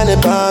whine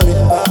about me.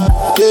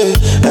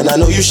 Yeah, and I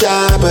know you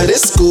shy, but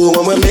it's cool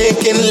when we're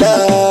making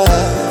love.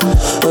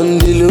 On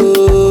the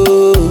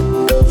low,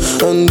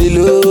 on the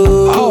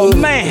low. Oh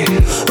man,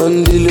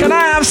 on the low. Can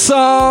I have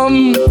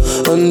some?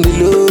 On the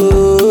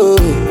low,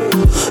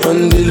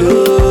 on the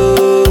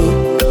low,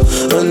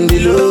 on the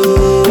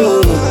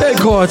low. Hey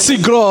God,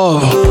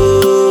 Sigro.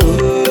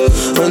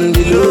 On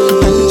the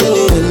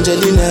low,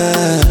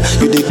 Angelina,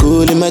 you dey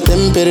cool in my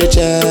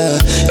temperature.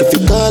 If you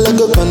call, I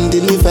go come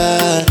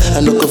deliver. I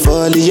no go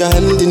fall in your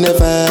hand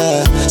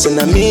never. So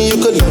now me you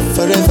could love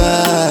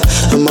forever.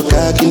 I'm a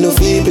cocky no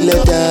feeble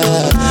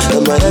letter.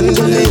 I'm a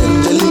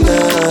Angelina,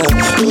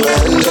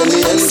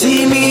 Angelina.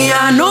 See me,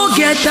 I no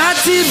get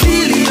 30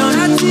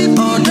 billion.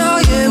 Oh no,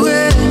 yeah,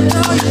 way.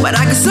 But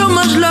I got so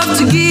much love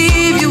to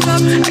give you.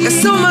 I got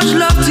so much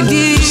love to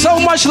give. So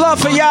much love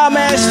for y'all,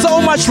 man.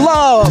 So much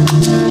love.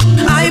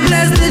 I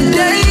bless the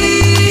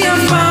day I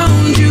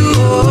found you.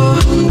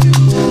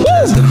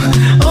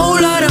 Oh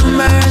Lord of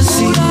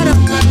mercy.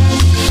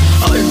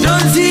 Oh,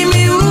 don't see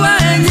me who I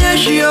am.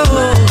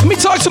 Let me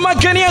talk to my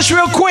Ghanaians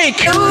real quick.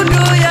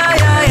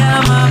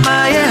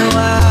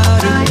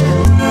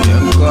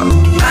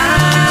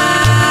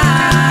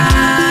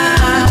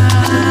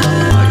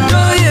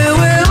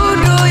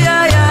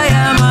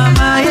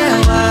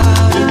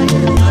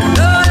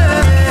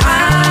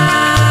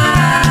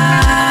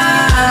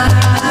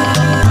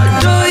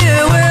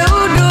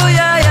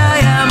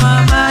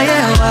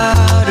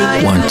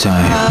 One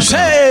time.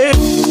 Say.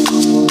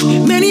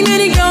 Many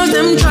girls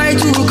them try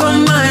to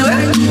come my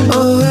way.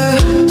 Oh,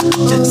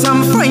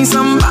 some fine,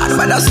 some bad,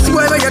 but that's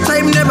why your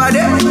time never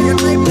there.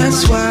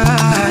 That's why.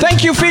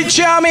 Thank you, Fit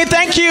Charmy.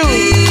 Thank you. I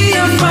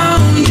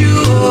found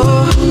you.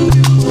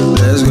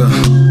 Let's go.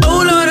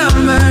 Oh Lord of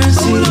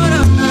mercy.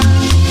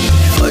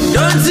 Oh,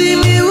 don't see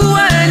me who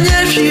I am.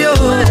 Yes, you.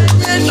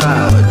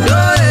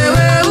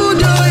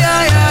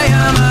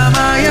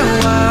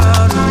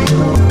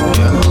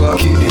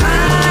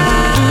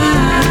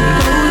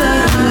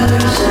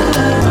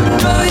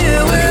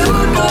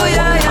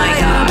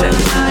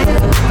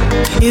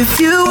 If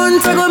you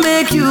want, I go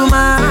make you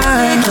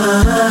mine.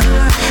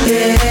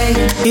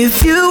 Yeah.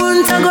 If you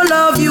want, I go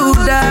love you,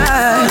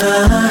 die.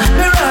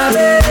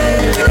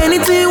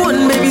 Anything you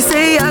want, baby,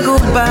 say I go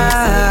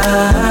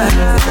buy.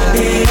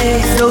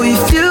 Yeah. So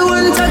if you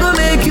want, I go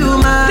make you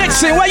mine.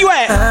 Dixon, where you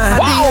at?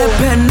 Wow.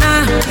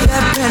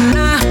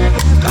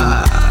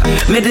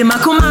 Mede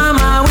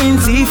makumama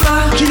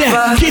wintifa.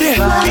 Get it.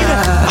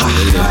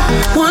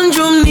 One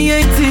drum ni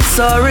eti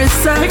sorry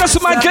sir. Pick up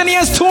some of my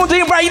Ghanaians tuned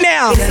in right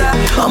now.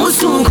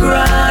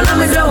 Amusunkura na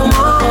me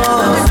domo.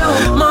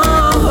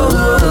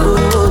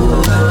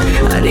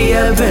 Adi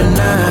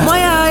ebena.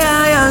 Moya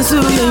ya ansu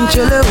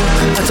yenchele.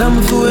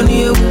 Atamfu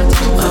eni ewu.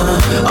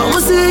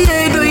 Amusi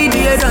ye do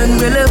idi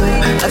edanbele.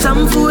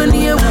 Atamfu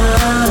eni ewu.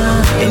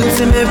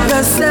 Into me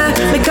pesa,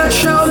 me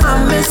catch all my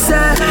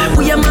messa.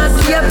 We are my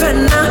dear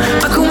penna.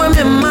 I come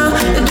with ma.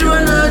 The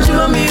drone, you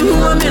want me who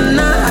I'm in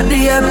now. I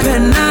dear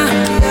penna.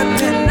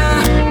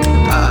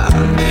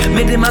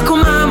 Me de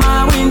makuma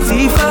ma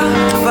wintifa.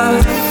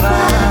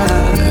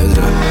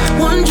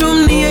 One drum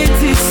ni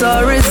eti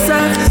sorry sa.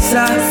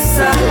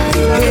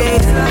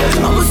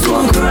 I'm a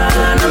swan cry,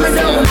 I'm a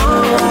down mo.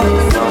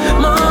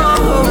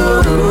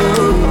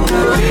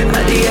 I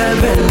dear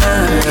penna.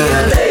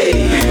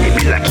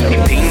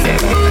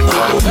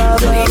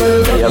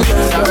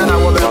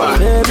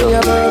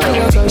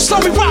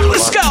 Stop it, rock,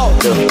 let's go.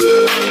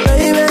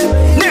 Baby,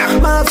 now,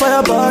 mad for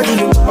your body,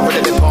 yo.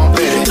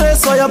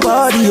 Dress for your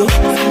body, yo.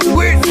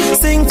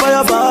 Sing for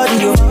your body,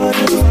 yo.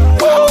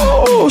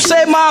 Oh,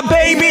 say my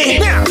baby.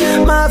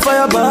 Mad for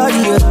your body,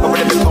 yo.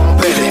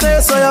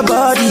 Dress for your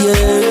body,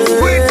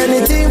 yeah.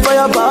 Anything for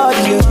your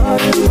body, yo.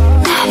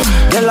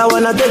 Girl, I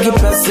wanna take you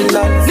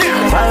personal.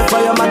 Fight for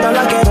your mother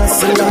like a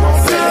wrestler.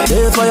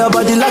 Stay for your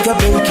body like a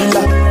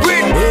painkiller.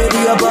 Baby,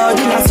 your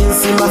body na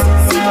sinsima.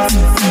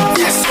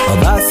 Yes,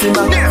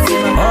 Obasima.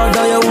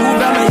 Order your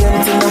wood and my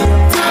yentina.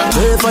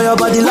 Stay for your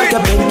body like a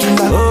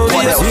painkiller. Oh,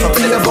 sweet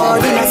to your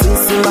body na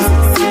sinsima.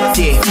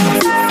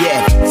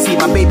 Yeah, see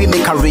my baby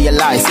make a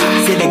realize.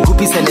 Say the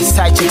groupies and the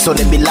side chicks or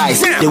they be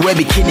lies. They wear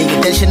bikini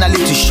intentionally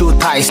to show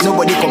ties.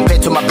 Nobody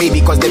compared to my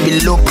baby cause they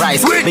be low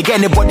price. They get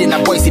anybody in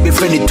a boys, they be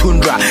friendly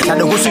tundra. Now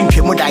the goes in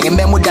Kemuda and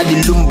memo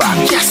daddy lumba.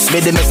 Yes,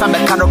 made them some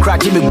cano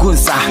crack Jimmy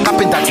Gunsa.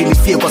 Carpenter to me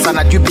fear cause I'm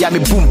a dubia me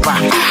boompa.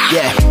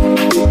 Yeah,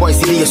 boys,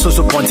 see the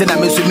social content.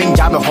 I'm assuming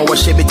jam and how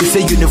she be to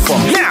say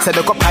uniform. Said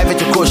the private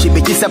to coach, she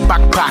be just a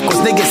backpack. Cause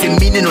niggas in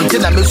meaning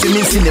until I'm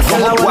assuming in the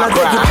form of work.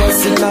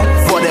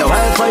 For the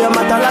wife for your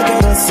matter like a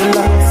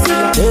wrestler.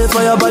 Pay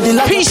for your body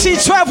like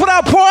PC12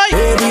 without point.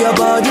 Baby, your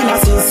body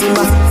like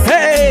Sima.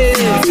 Hey,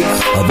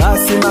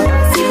 Obasima.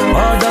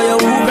 Order your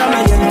Uber,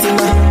 my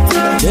Yentima.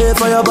 Pay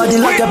for your body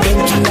like a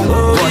Benchina.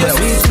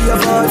 Sweet for your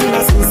body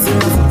like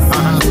Sima.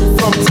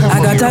 I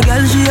got a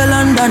girl, she a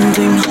London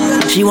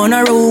thing. She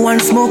wanna roll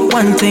and smoke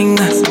one thing.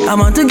 I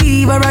want to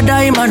give her a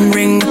diamond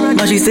ring,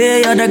 but she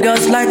say other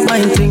girls like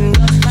my thing.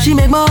 She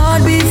make my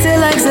heart beat say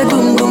like say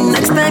boom boom.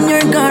 Next time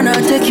you're gonna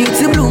take you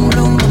to bloom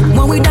bloom.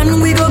 When we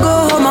done we go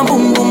home and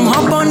boom boom.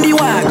 Hop on the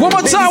wagon. One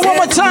more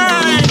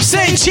time.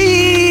 Say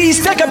cheese,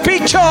 take a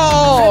picture.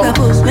 Take a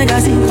post, make a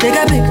see, take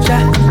a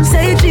picture.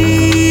 Say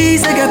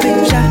cheese, take a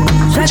picture.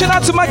 Reaching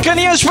out to my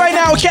Ghanaians right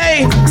now,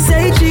 okay?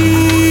 Say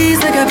cheese,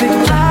 take a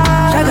picture.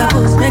 Take a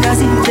post, make a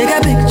see, take a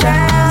picture.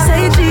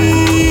 Say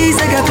cheese,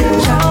 take a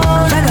picture.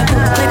 Take a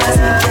post, make a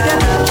see, take a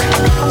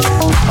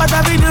picture. What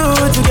have we do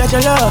to get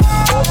your love?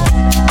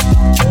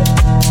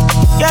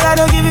 Girl, I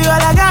don't give you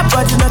all I got,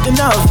 but it's not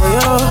enough for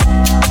you.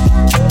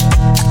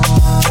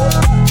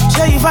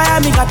 Show you fire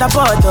me, got a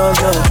pot of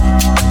you.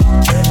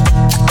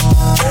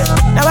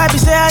 Now I be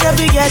say I don't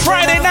be get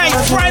Friday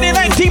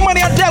night,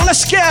 D-Money out there,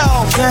 let's go.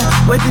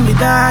 Yeah, waiting me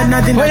down,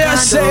 nothing what I you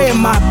say, do.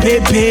 my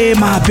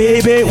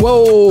baby,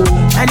 whoa.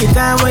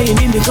 Anytime when you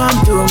need me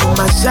come through,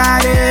 my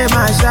shawty,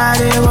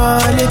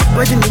 wallet.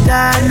 Waiting me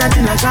down,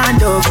 nothing I can't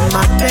do.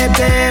 My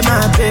baby,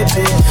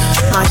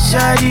 my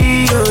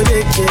shawty,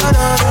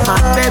 my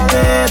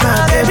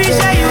baby,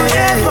 say you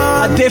there for.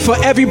 I did for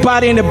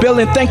everybody in the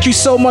building. Thank you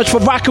so much for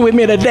rocking with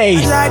me today.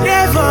 I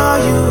there for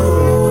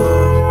you.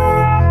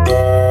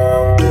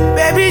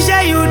 Baby,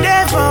 say you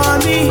there for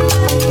me.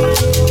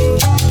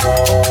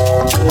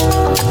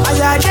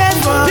 I there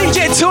for DJ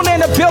Tuna in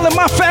the building,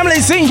 my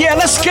family's in here,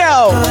 let's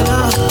go.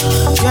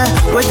 Yeah,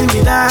 waiting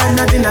me down,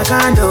 nothing I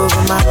can't do.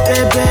 My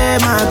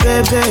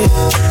baby.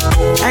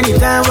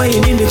 Anytime when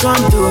you need me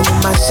come through.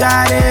 My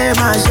shawty,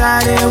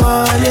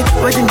 wallet.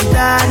 Waiting me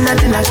down,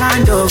 nothing I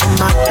can't do.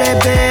 My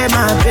baby.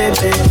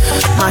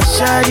 My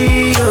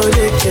shawty,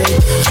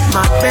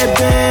 my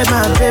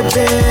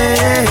baby.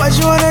 What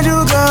you wanna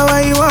do, girl?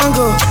 Where you wanna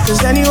go?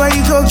 Cause anywhere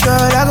you go,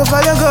 girl, I go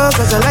follow, go.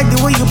 Cause I like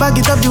the way you back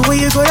it up, the way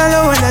you go down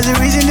low. And that's the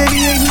reason they be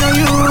hating on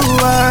you.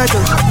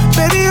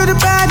 Baby, you the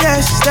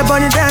baddest. Step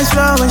on the dance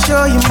floor and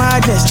show you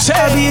madness.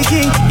 I be a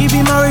king, you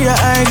be Maria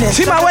Ernest.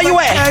 See my where you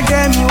at?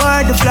 Damn, you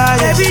are the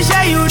flyest. Baby,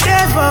 say you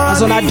there for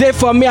As on I did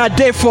for me, I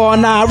did for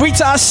now.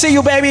 Rita, I see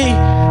you, baby.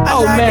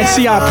 Oh man,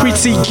 see how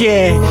pretty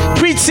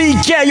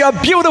girl, you're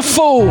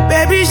beautiful.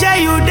 Baby,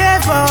 say you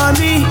there for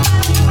me.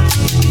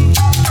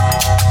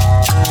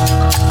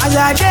 As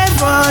I there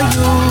for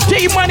you.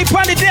 D-Money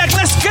on the deck,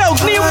 let's go.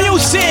 New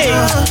music.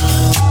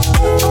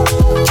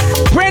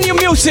 Brand new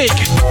music.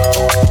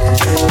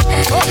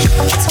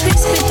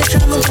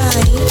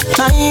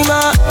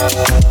 Naima,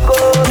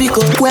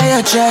 Rico, wear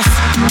your dress,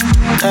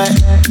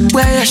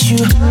 wear your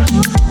shoe,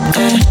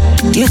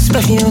 use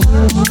perfume.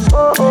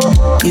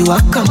 You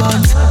walk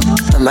about,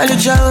 I'm a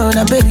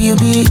little baby you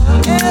be.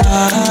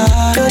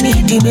 Don't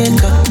need the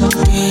makeup,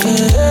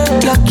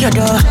 lock your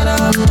door.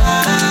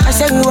 I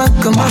said we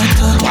walk about.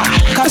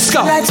 Let's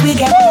go. Let's we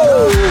get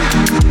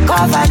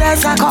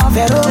confidence and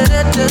cover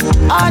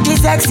all the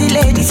sexy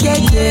ladies, yeah.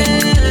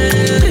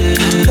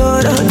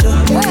 No.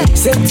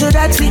 Say to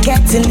that we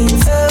get to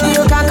leave.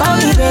 You can call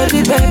me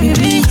baby,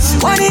 please.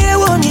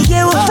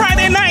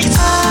 Friday night.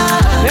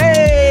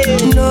 Hey.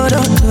 No.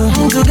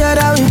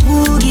 Together we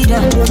boogie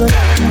down.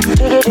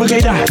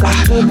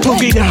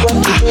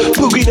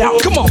 Boogie down.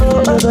 Come on.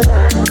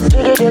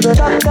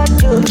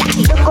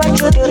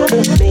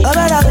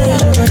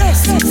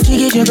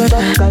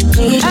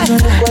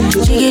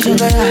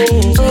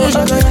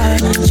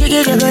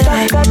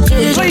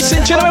 Ladies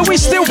and gentlemen, we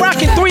still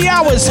rocking 3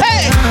 hours.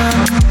 Hey.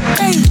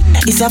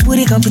 It's a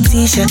putty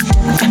competition.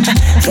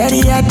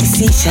 Very hard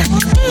decision.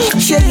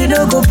 Sure you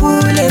don't go pull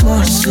a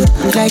muscle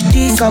like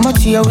this. Come out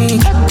to your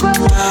week.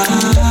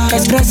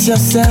 Express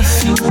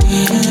yourself.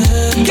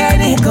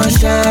 Get it, go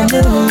shine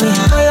on me.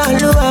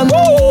 Come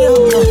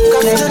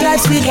to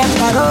last weekend,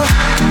 paro.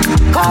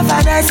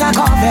 Confidence and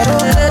cover.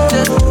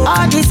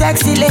 All the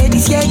sexy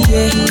ladies, yeah.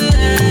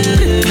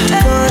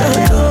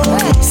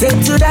 Say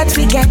to that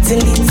we get to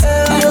lit.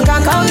 You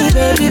can call me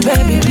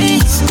baby,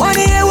 please. One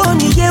year.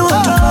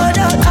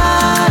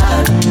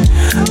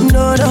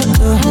 No.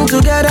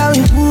 Together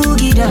we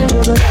boogie down.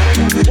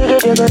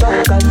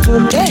 Look what you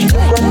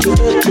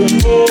do to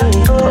me.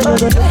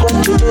 Look what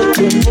you do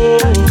to me. Look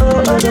what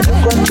you do to me.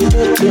 Look what you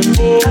do to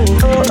me.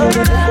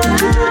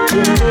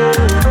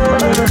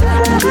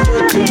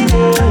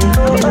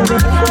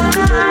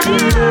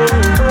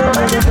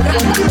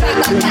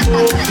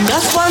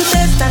 Just one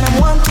taste and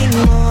I'm wanting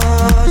more.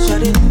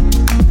 Shut it.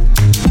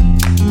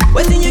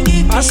 Waiting you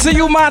give me. I see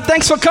you, man.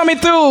 Thanks for coming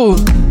through.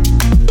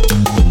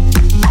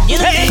 You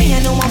know me, I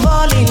know I'm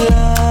all in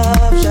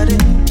love. Shut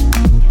it.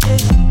 Yeah.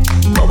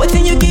 But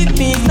waiting you give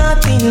me is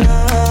not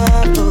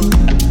enough.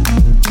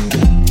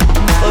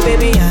 Oh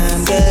baby,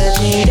 I'm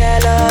getting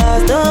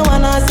jealous. Don't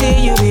wanna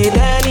see you with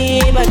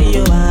anybody.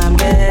 Oh, I'm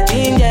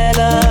getting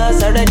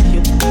jealous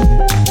already.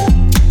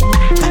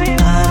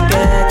 I'm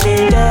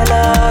getting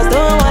jealous.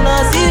 Don't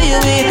wanna see you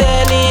with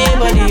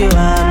anybody. Oh,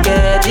 I'm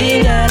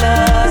getting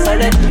jealous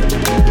already.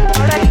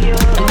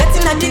 I'm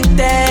getting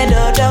addicted,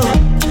 oh, oh.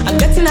 I'm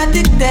getting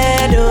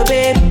addicted, oh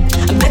babe.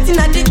 I'm getting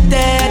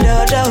addicted,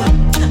 oh, oh.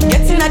 I'm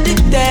getting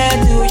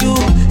addicted to you.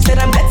 Said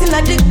I'm getting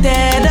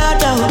addicted, oh,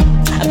 oh.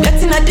 I'm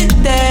getting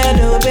addicted,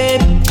 oh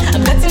babe.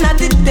 I'm getting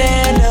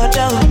addicted, oh,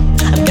 oh.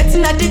 I'm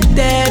getting addicted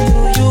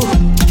to you.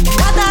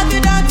 What have you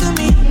done to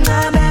me?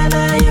 Nah, nah,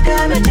 nah, you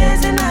got me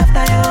chasing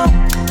after you.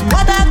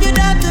 What have you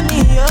done to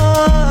me?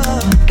 Oh,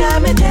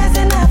 got me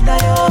chasing after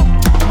you.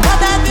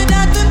 What have you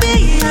done to me?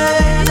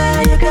 Yeah,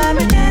 nah, you got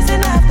me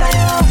chasing after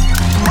you.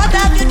 What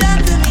have you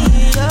done to me?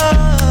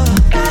 Oh,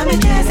 got me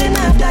chasing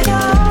after you.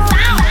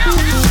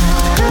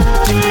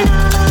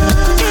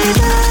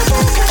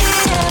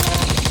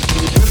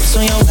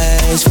 On your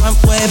ways, front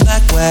way,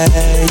 back way.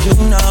 You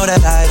know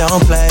that I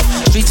don't play.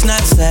 Streets not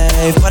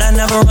safe, but I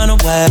never run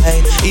away,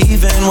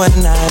 even when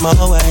I'm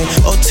away.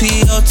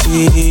 OT,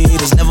 OT,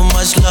 there's never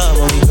much love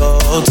when we go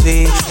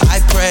OT. I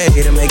pray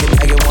to make it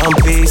back in one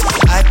piece.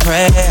 I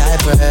pray, I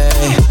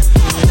pray.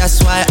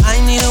 That's why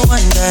I need a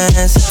one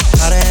dance.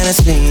 Got a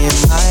Hennessy in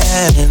my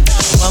hand.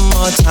 One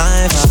more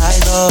time before I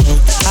go.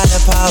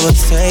 Higher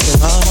powers taking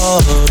a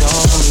hold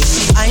on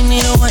me. I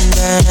need a one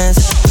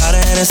dance. Got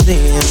a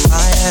Hennessy in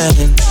my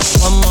hand.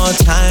 One more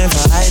time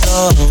before I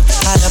go.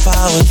 Higher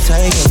powers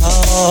taking a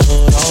hold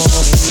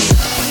on me.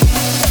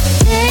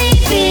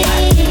 Baby.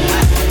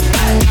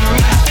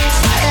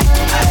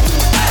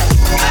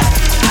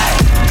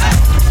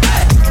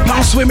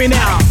 Bounce with me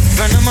now.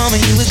 From the moment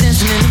you was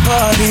dancing in the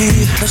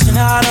party, pushing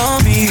out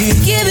on me,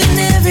 giving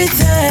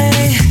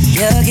everything,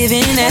 you're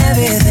giving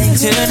everything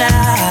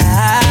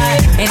tonight.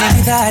 And if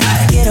you thought you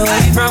could get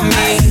away from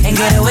me, and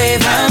get away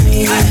from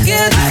me, you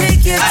can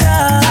take your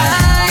time.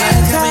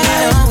 You're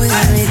coming on with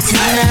me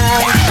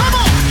tonight.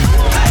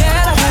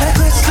 Girl, I got a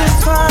question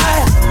for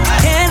you.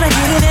 Can I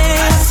get an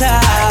answer?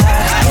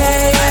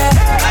 Yeah, yeah,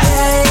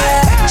 yeah,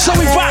 yeah. So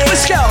we rock,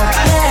 let's go.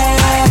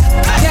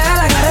 Girl,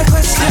 I got a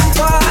question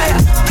for you.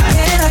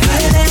 Can I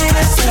get an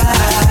answer?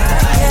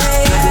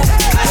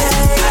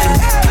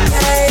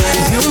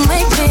 You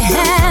make me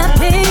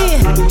happy.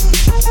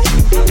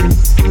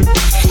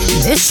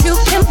 This you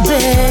can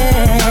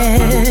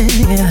bear.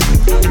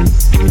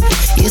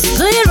 You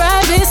stood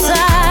right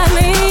beside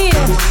me,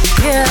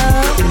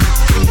 yeah,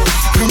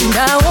 and I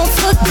won't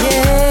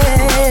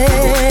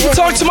forget.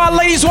 Talk to my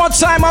ladies one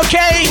time,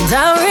 okay?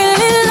 I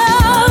really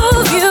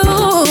love you.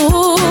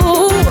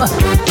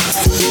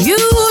 You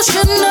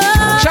should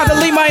know. Shout out to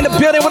Lima in the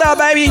building. What up,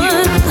 baby?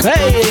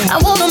 Hey. I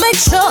wanna make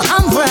sure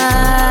I'm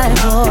right,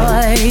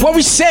 boy. What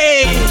we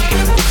say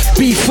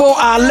before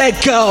I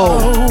let go?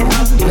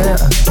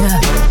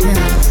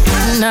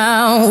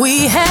 Now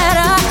we had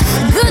a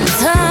good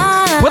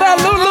time. What up,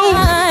 Lulu?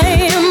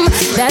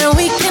 That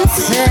we can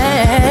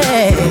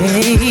say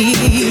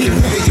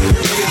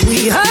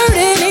we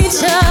hurting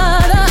each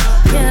other,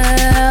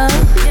 yeah.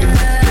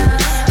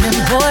 And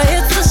boy,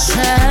 it's a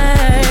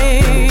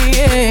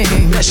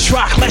shame. Let's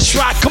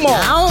rock, come on. I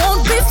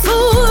won't be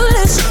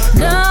foolish,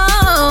 no.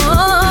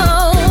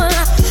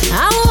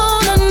 I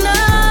wanna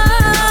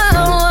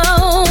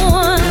know.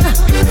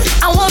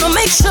 I wanna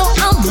make sure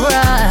I'm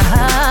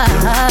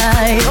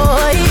right,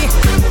 boy,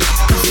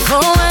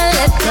 before I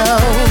let go.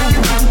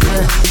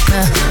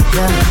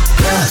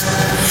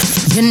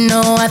 You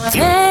know I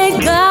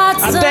thank God.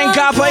 I thank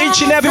God for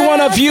each and every one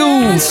of you.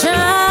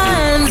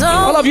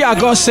 All of you are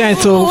God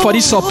sent to for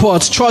this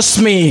support. Trust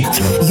me.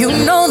 You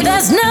know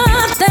there's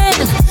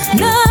nothing.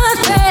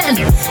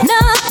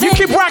 You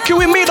keep rocking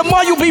with me, the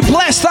more you'll be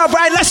blessed. All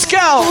right, let's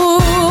go.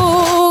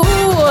 Ooh.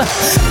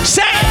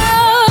 Say.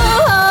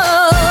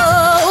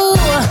 Oh,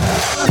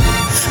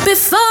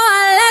 before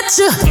I let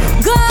you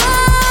go.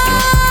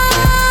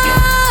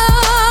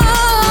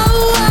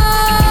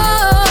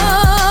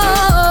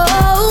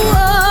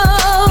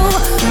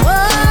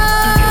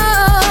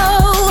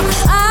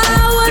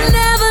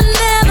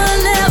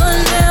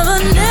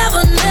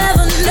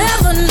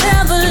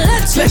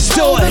 Let's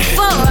do it.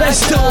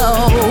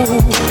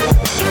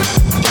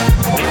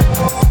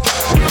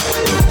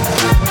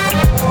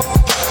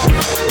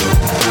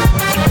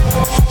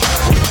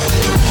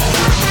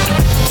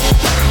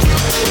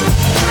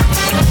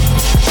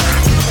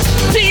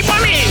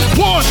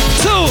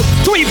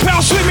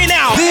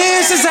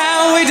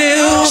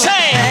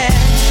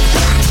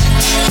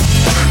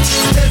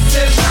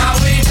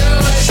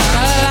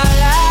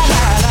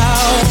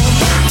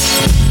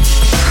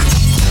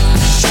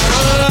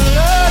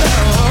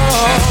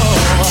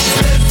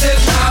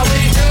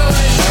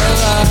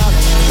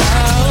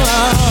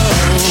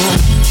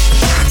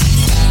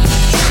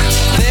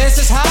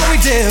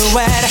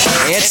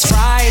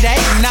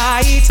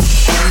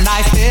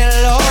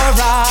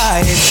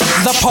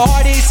 The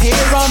party's here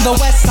on the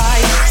west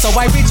side, so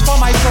I reach for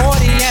my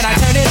 40 and I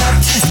turn it up.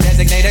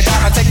 Designated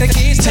driver, take the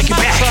keys, take it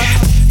back,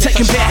 take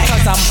it back,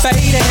 cause I'm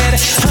faded.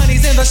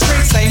 Honey's in the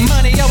streets, say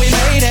money, yo, we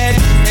made it.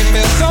 It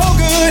feels so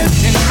good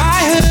in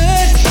my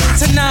hood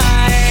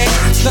tonight.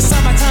 The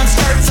summertime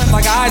skirts and the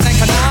guys ain't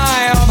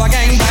canine. All the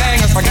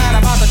gangbangers forgot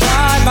about the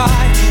drive-by.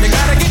 You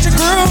gotta get your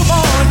groove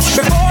on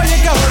before you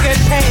go get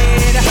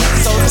paid.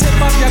 So tip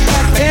up your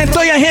cup and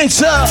throw your hands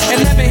up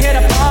and let me hear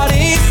the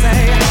party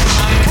say,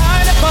 I'm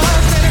kinda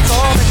buzzed and it's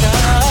all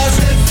because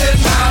this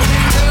is how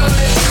we do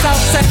it.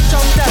 South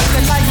Central does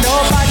it like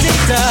nobody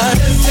does.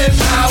 This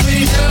is how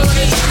we do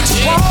it.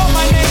 To all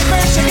my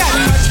neighbors, you got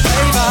much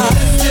flavor.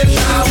 This is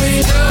how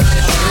we do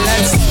it.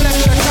 Let's flip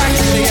the track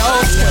to the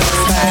old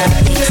school back.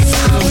 This is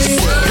how we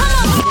do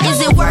it. Is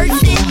it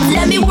worth it?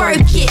 Let me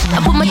work it. I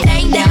put my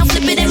thing down,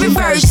 flip it and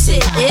reverse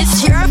it.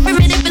 It's your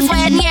primitive, it's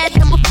why I need.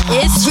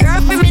 It's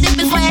your primitive,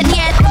 it's why I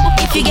need.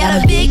 If you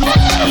got a big,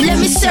 let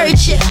me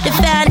search it to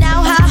find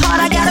out how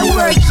hard I gotta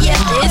work. Yeah,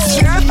 it's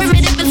your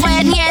primitive, it's why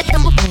I need.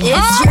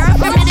 It's your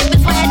primitive,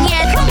 it's why I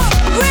need.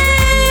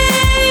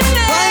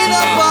 Wind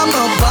up on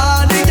my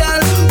body,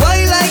 girl.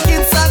 Why like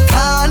it's a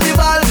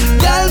carnival?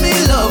 Girl, me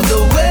love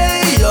the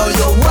way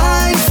you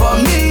wine for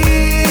me.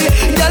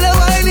 Girl, your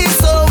wine is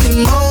so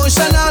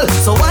emotional.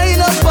 So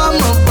wind up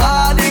on my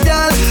body,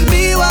 girl.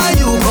 Me why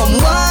you come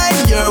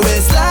wine your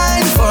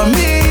waistline for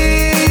me.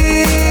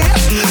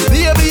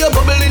 Baby, you're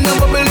bubbling, baby.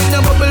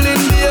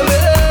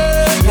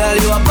 Girl,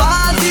 you a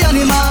party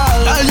animal.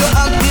 Girl, you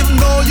active,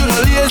 no, you no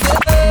lazy.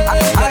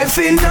 I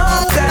feel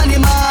not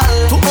animal.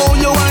 To own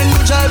your wine, you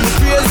drive me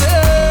crazy.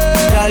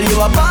 Girl, you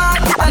a bad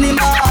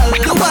animal.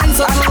 You want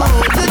so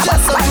good, you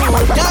just so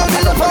good. Girl, me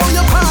love how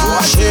you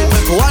pass. Shit,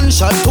 make 1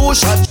 shot, 2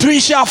 shot, 3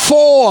 shot,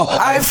 4.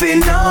 I've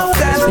seen enough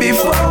dance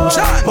before,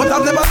 but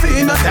I've never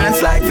seen a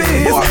dance like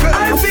this.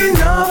 I've seen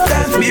enough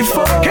dance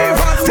before, but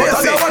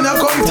I don't wanna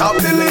come top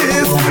the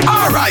list.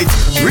 Alright,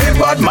 real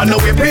bad man, no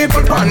we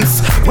people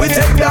pants. We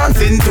take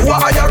dancing to a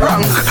higher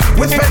rank.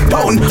 We spend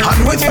pound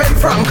and we spend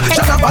franc.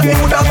 Shut up and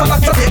you dance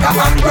like Jamaica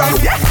and Grand.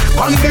 Yeah,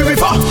 on the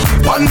river,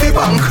 on the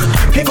bank.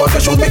 Pick out the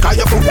shoes because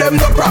you put them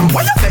the cramp.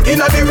 What you say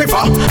in the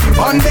river,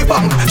 on the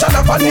bank. Shut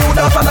up and you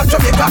dance like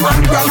Jamaica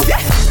and Grand.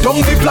 Yeah, down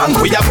the flank,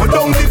 we a go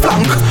down the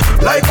flank.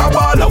 Like a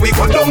baller, we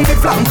go down the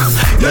flank.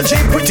 You're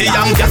cheap, pretty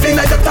young, just in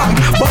the tank.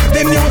 But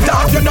the new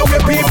dance, you know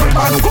where people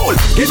are cool.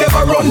 Give them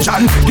a run,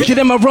 John. Give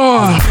them a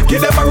run.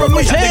 Give them a run,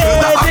 we hey,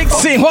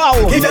 Dixie, wow.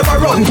 Give them a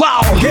run.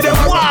 Wow. Give them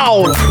a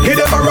wow. Give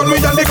them a run, we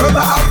done the girls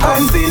that have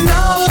fun. I've seen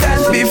enough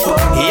dance before.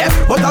 Yeah,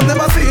 but I've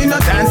never seen a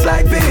dance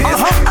like this.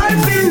 I've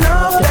seen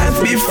enough dance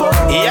before.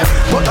 Yeah,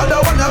 but I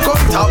don't wanna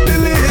come top the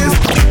list.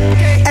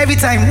 Every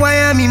time, why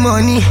am I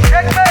money?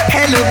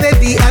 Hello,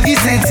 baby, have you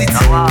sent it?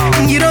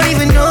 You don't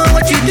even know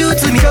what you do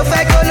to me. If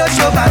I go no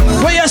show back.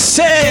 What you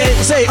say?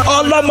 Say,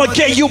 all I'ma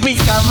get you be.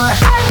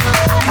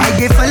 I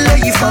get follow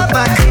you for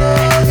back.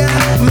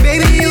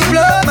 Baby, you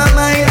blow my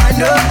mind, I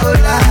know go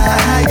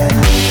lie.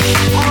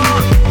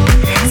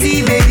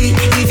 See, baby,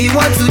 if you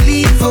want to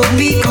leave for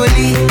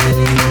Piccoli,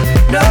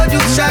 no do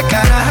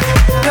shakara,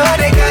 no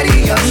they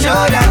carry your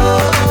shoulder.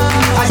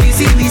 Oh, as you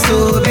see me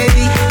so,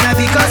 baby, now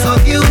because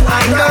of you,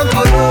 I don't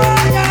go.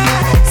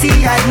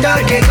 See, I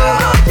don't they go.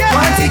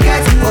 Want to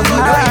get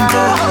over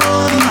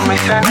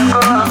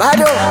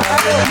Bado,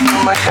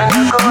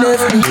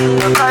 left me.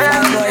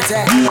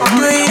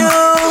 Do you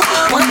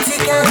want to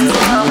get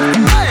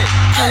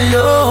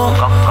hello?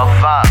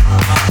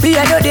 Me, I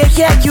know they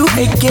hear you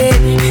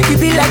again. You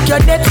be like your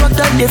network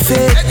on the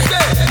fade.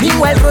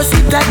 Meanwhile,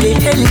 Rosita, they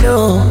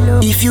hello.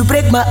 If you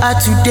break my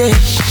heart today,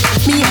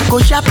 me, I go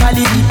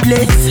sharply the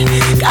place.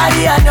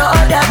 Carry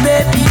another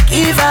baby,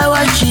 give her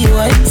what she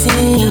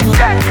wanting.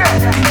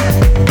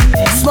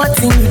 Smart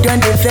thing, you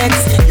done the vex,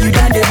 you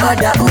done the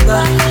mother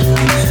Uber.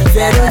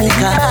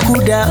 Veronica,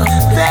 cool down,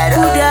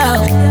 cool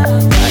down.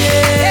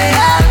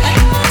 Yeah.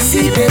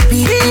 See,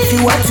 baby, if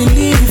you want to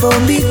leave, oh,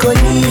 me go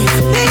leave.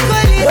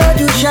 Don't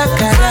do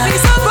shakara,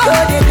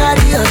 don't they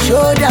carry your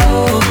shoulder,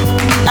 oh.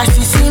 As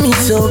you see me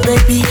so,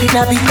 baby,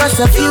 now because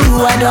of you,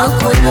 I don't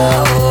go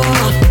low.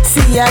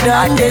 See, I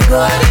don't they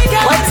go.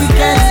 What you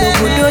can so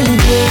good, don't you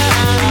go?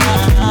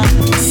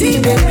 See,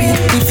 baby,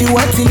 if you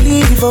want to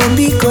leave, oh,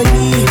 me go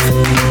leave.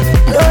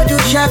 Don't do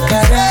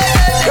shakara,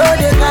 don't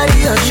they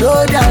carry your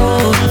shoulder,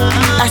 oh.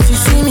 As you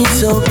see me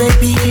so,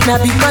 baby, now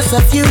because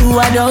of you,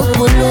 I don't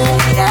go low.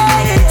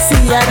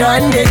 See, I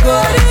don't they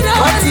go.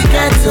 What you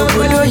can so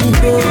good, don't you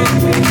go?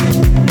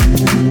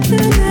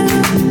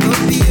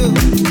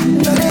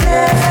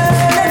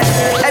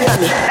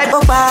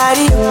 Oh,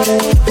 body,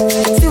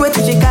 see what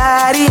you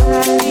carry.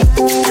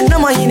 No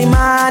more any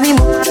money,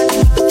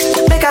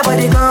 make a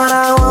body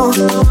gonna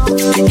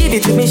give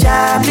it to me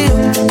sharply.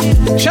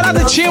 Shout out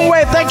to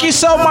Chinwe, thank you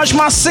so much,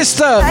 my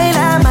sister. I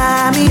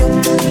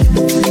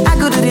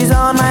could do this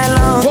all night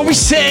long. What we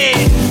say?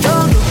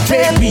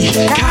 Baby,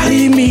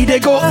 carry me, they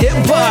go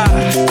ever.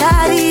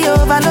 Carry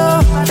over,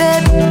 no,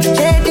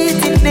 baby,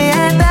 think they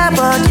end up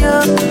on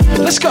you.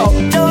 Let's go.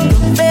 Don't,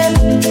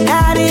 baby,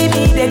 carry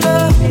me, they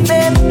go,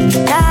 baby,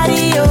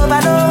 carry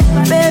over, no,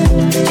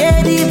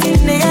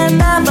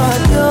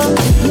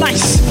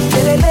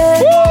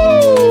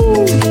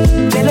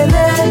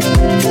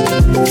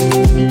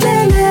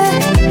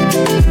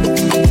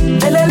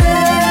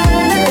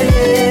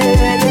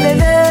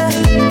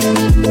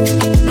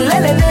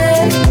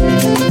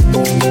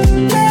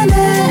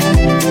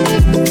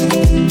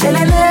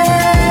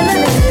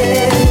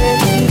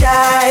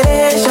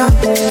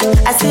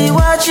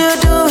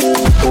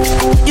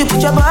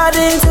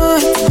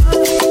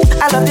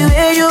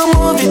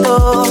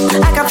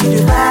 I can feel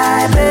the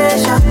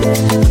vibration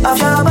of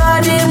your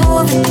body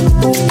moving.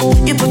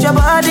 You put your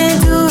body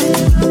into it.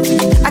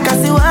 I can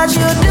see what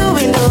you're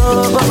doing. Oh,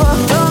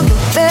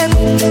 babe,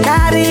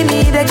 carry me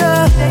the go,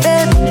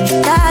 babe,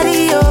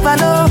 carry over,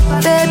 no,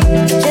 babe,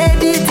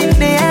 shade it in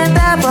the end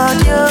about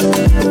you.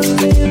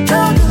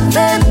 Oh,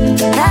 babe,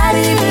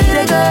 carry me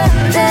the go,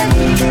 babe,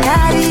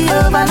 carry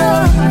over, no,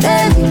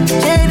 babe,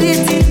 shade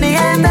it in the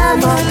end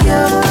about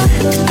you.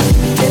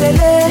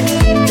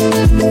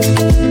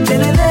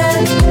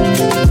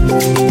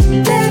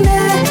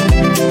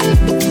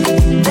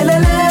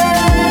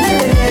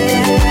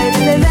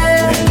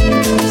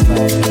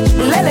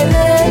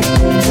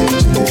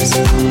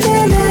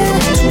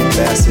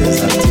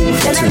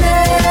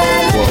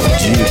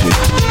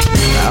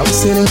 I was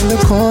sitting in the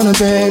corner,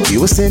 babe. You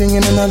were sitting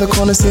in another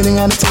corner, sitting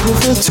at a table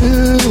for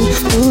two.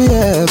 Ooh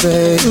yeah,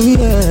 babe. Ooh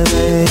yeah,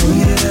 babe. Ooh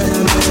yeah,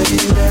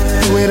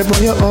 babe. Wait up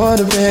on your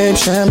order, babe.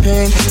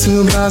 Champagne,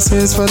 2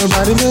 glasses for the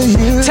body to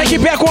you. Take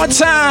it back one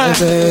time.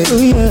 Ooh yeah, babe.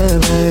 Ooh yeah,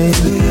 babe.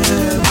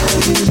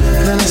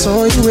 Then I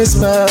saw you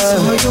whisper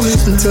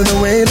into the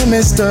way to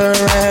Mr.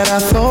 And I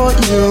thought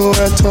you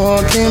were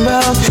talking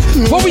about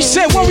me. What we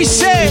say? What we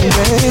say?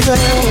 Baby,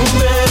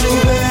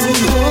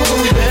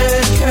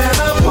 can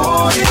I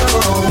pour you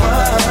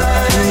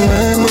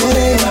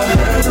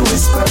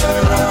whisper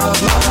of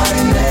my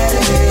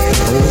name.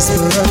 Whisper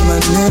of my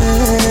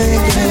name.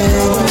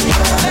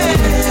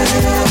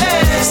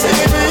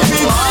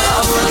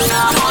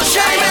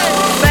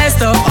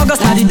 First of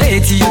August, not the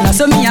date to you. Now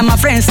so me and my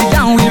friends sit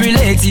down, we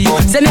relate to you.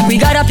 Say make we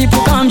gather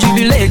people come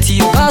jubilate to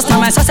you. Cause now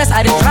my success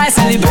I dey try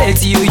celebrate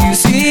to you. You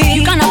see,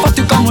 you can't afford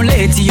to come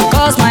late to you.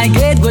 Cause my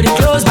gate go dey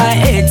close by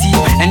 80.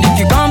 And if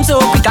you come so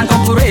quick and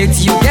cooperate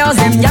to you, girls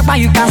them yakpa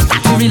you can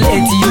start to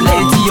relate to you,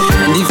 late to you.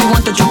 And if you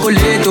want to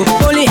chocolate,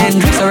 Holy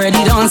Hendrix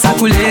already done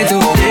circulate,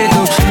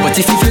 but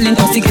if you feel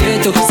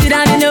intoxicated, sit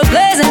down in your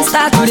place and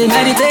start to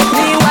meditate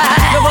me. Why?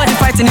 Nobody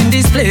fighting in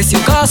this place, you.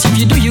 Cause if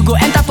you do, you go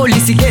enter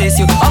police case,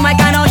 you. All my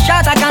kind of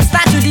shot, I can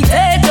start to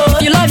dictate,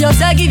 You love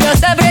yourself, give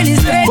yourself brain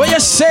straight. What you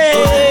say?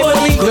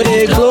 We go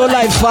they glow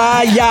like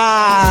fire.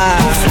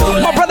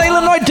 My brother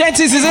Illinois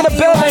Dentist is in the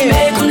building.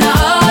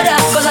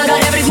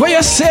 What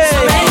you say?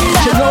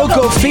 You know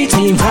go fit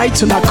invite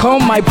to not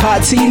come my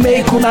party.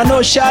 Make una no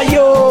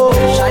shayo.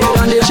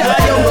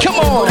 Shayo, come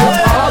on.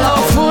 All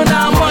of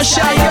una mo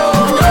shayo.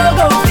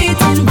 No go fit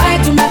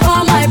invite to not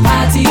come my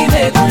party.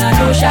 Make una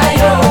no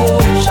shayo.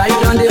 Shayo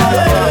on the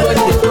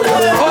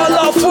all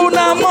of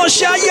una mo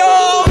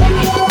shayo.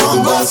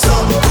 Bongo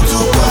song,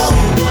 kutuba.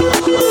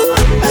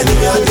 Any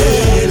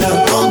day,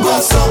 bongo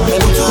song,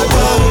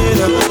 kutuba.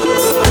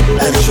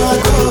 And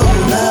shako,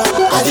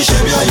 I just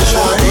should be a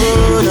shari.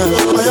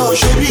 I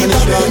should be a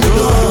shari.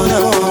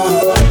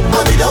 I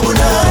be the one.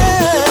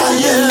 I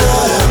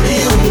love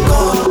you.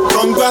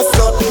 Bongo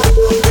song,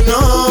 you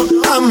know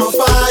I'm a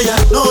fire.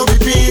 No be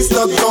peace,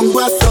 no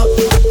bongo song.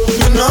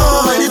 You know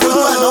I need to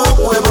know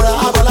where but I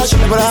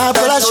have a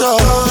show.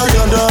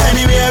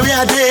 Anywhere we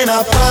are doing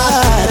a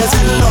fight, it's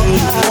in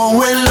love. One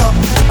way love,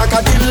 I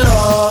got in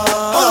love.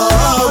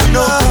 Oh, we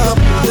know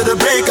to the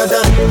break of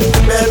dawn,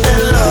 baby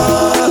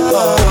love.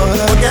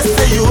 Guess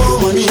say you owe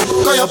money,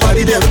 call your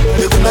party them.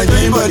 They could like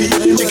anybody.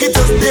 Check it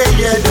just stay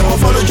here, they won't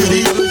follow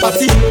Judy.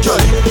 Party,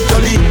 jolly,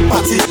 jolly,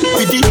 party,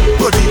 with the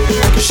body.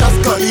 Make your shots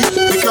curry,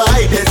 make your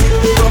eye dirty.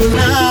 From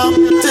now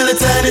till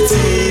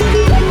eternity.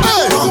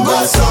 Hey, don't go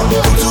so,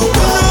 to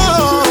go.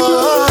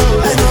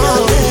 And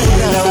you're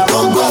there,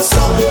 don't go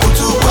so,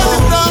 to go.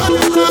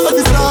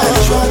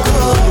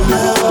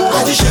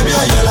 I just should be a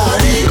yellow.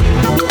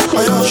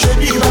 I should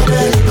be my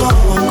belly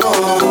gone.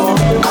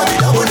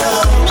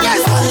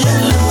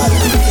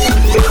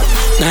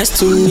 Nice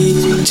to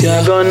meet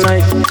ya.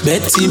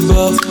 Betty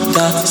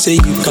Buffta, say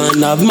you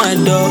can have my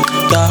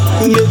daughter.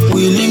 Make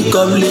we link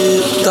up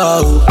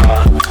later.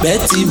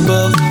 Betty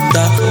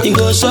Buffta, it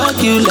go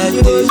shock you like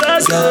this,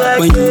 yeah.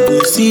 When you go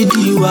see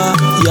the wire,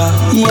 yeah.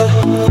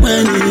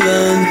 When you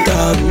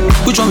enter,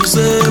 which one we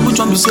say?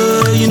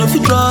 You know if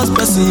you trust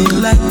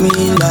person like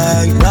me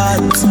like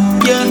that,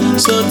 yeah.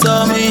 So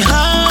tell me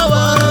how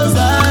was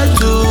I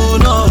to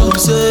know?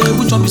 Say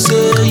which one we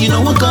say? You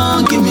know what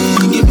can give me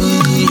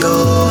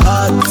your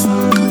heart,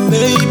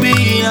 baby.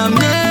 I'm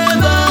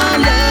never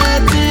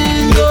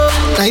letting go.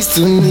 Nice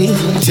to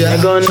meet ya.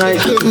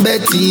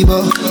 Betty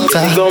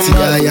Buffta. See,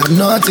 I am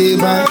not a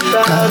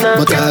banker,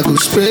 but I go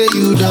spray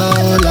you $.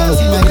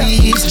 See my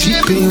leaves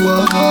dripping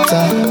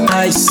water.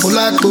 Nice.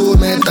 Mulako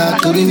meta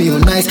to me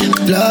nice.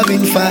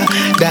 Loving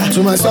father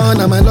to my son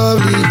and my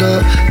lovely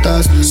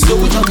daughters. So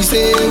which one we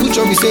say?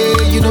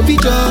 You know be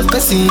just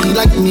person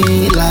like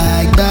me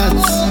like that.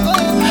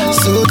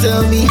 So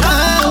tell me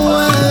how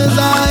was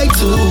I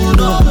to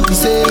know?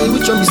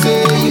 Which one we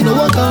say? You know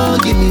what can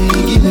give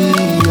me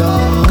your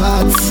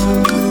heart.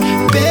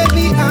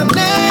 Baby, I'm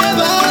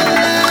never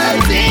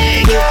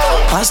letting go.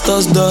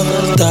 pastor's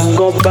daughter,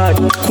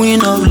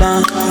 queen of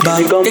land,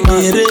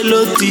 Ekere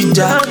lo ti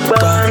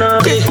japa,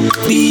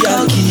 bí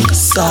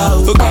Akisa,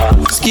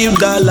 skip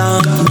that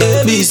line,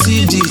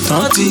 ABCD,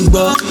 nothing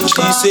but.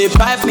 She say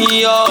pipe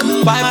me up,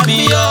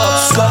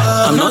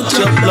 I'm not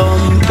your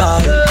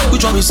plumber.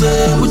 Which one be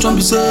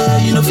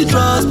say, you know if you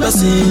trust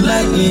person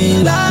like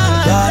me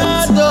like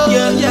that,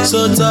 yeah.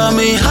 So tell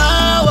me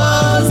how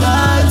was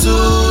I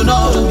to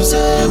know?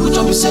 Which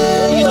one be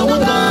say, you know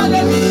what can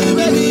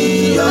give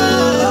me your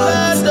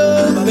heart,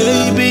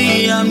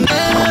 baby, I'm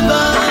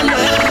never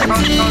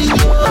letting you.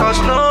 Cause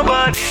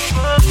nobody's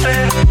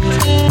perfect,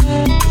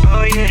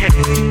 oh yeah.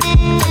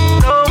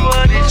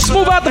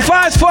 Smooth out the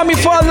vibes for me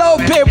for a little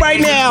bit right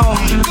now.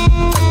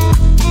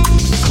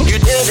 You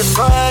did it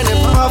find a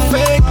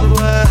perfect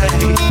way.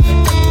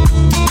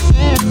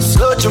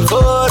 Searching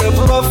for the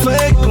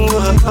perfect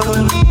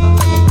one.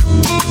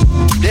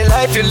 The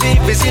life you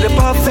live is the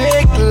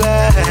perfect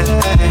life.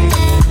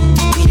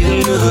 You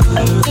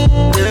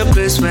know the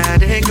place where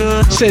they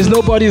go. Says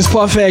nobody is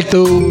perfect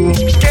though.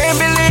 Can't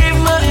believe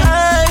my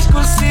eyes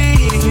could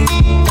see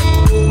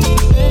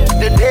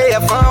the day I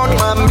found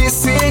my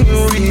missing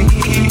ring.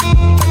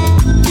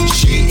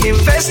 She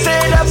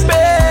invested her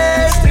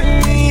best in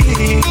me.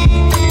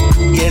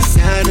 Yes,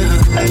 I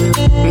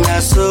know.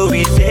 That's so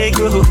we they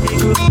go.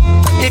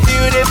 If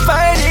you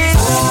define it,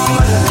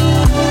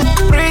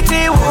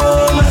 pretty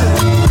woman,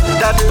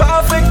 that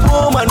perfect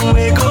woman,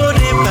 we go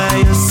there by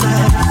your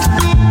side.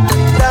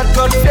 That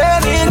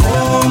God-fearing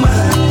woman,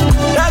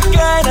 that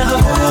kind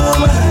of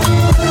woman.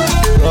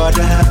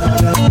 Brother,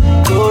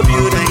 go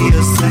build it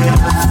yourself.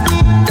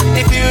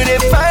 If you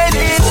define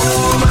it,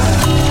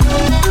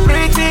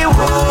 pretty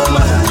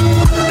woman,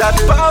 that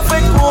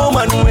perfect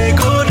woman, we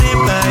go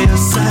there by your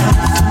side.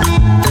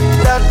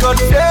 That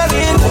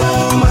God-fearing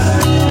woman,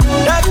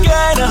 that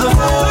kind of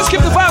woman. Let's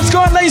keep the vibes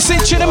going, ladies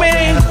and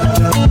gentlemen.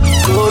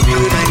 Go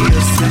build it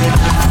yourself,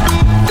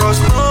 cause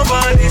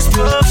nobody's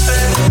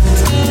perfect.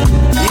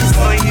 It's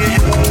for you.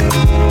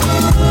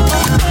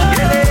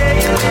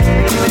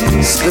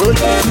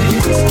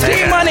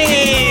 D-Money.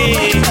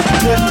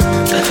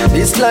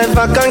 This life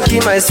I can't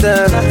keep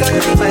myself.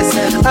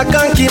 I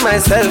can't keep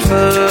myself.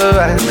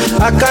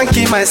 I can't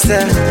keep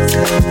myself.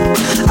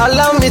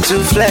 Allow me to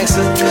flex.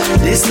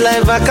 This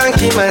life I can't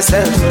keep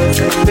myself.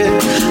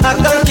 I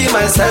can't keep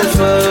myself.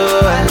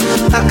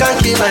 I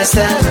can't keep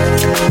myself.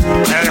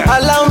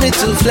 Allow me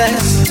to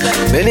flex.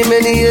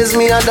 Many years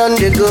me I done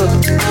the go.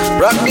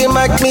 Rock the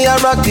mic, me I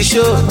rock the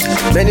show.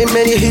 Many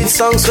hit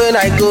songs when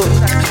I go.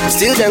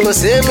 Still them go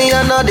say me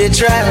I know they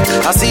try.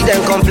 I see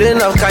them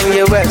complain of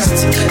Kanye West.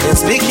 And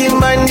speaking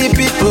mind the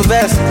people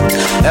best.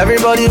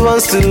 Everybody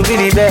wants to be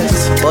the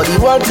best, but the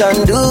world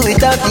can do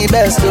without the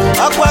best.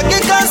 Nobody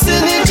did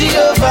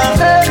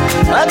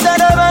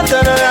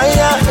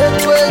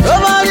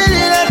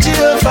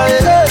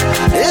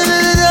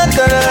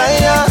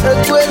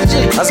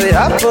I say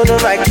I put the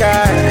right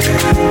guy.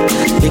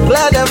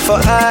 Declare them for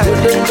I.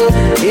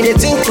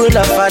 Anything could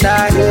have for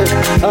that.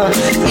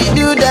 He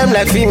do them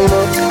like Fimo.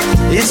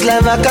 This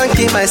life I can't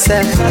keep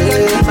myself.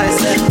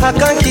 I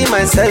can't keep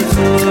myself.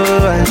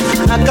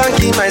 I can't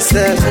keep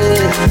myself.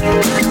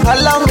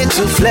 Allow me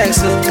to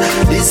flex.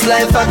 This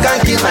life I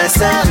can't keep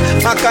myself.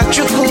 I can't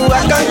keep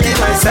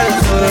myself.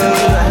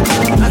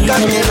 I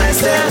can't keep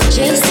myself.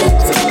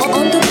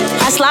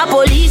 I slap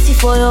police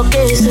for your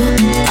case.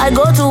 I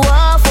go to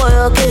war for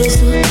your case.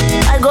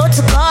 I go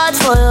to court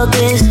for your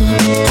case.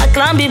 I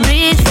climb the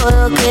bridge for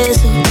your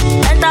case.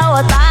 Enter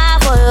water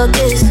for your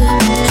case.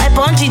 I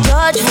punch the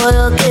judge for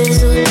your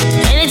case.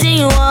 Anything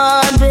you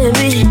want,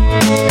 baby,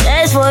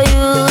 that's for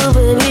you,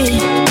 baby.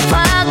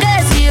 For your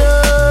case, yo.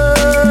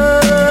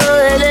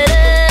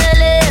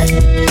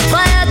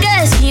 For your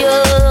case, yo.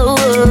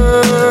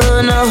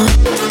 No.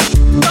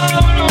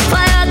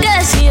 For your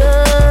case, yo.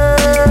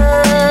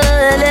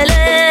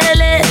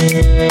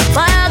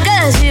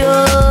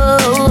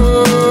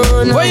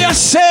 What you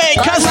say?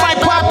 Cause my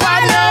papa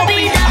know me.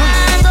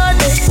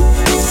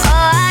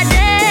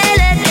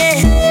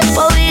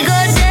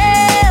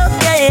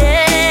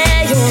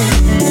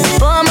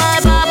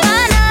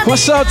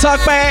 What's up,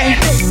 talk man?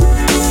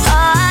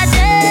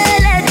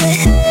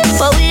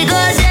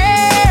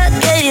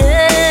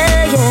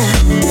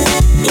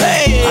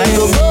 Hey.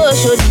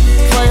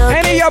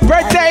 Any your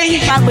birthday?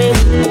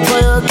 For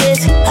your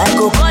case, I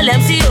go call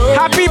MCO.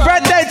 Happy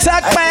birthday,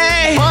 talk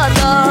man. All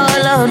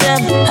of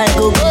them, I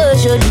go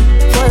show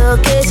for your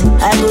case.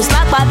 I go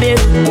slap my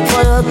baby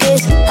for your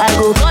case. I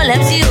go call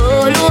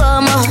MCO.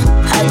 Luama.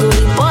 I go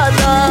report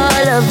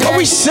all of them. What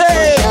we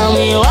say? Tell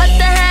me what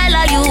the hell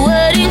are you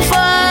waiting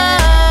for?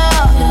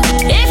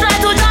 If not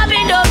to drop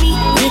into me,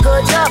 we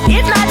go drop.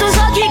 If not to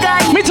suck you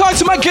guys. Let me talk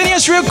to my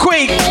Guineans real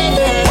quick.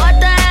 What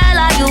the hell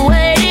are you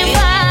waiting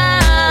for?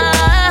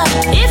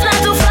 If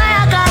not to fly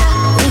a car,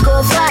 we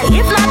go fly.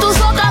 If not to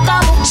suck a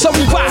car, so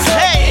we pass.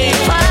 Hey.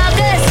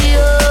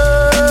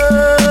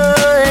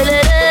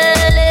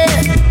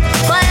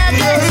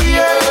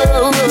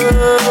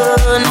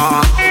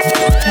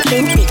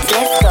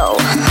 Let's go.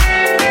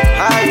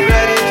 Are you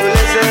ready to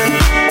listen?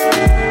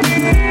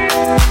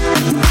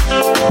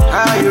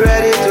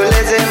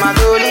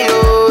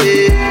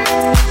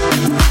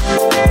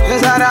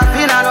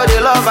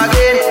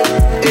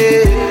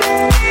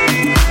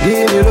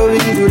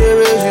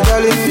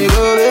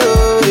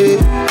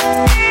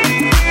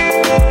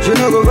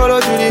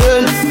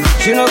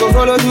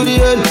 to the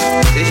end.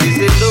 Say she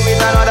said no with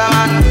another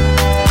man.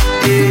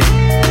 Yeah.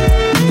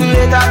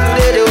 Later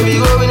today they will be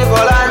going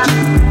for lunch.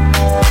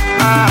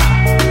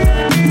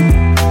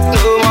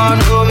 No more,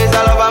 no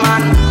Mr.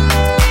 Loverman.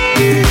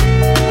 Yeah.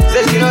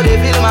 Say she know they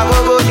feel my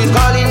go-go, she's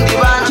calling the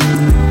bunch.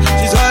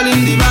 She's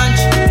calling the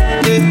bunch.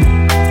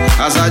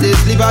 Yeah. As I dey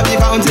sleep, I be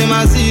counting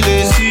my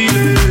ceiling.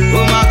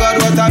 Oh my God,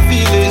 what a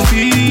feeling.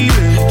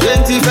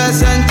 21st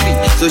century,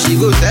 so she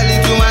go tell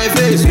it to my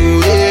face.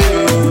 Oh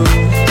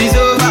yeah, it's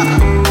over.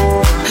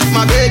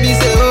 My baby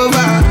say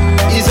over.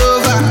 It's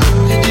over,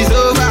 it's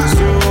over.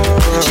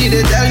 She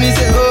dey tell me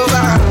say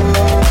over.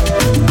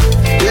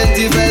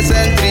 21st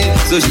century,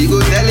 so she go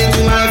tell it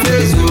to my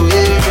face. Oh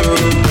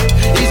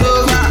yeah, it's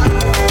over.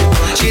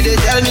 She dey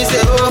tell me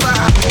say over.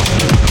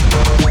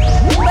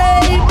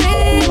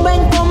 Baby,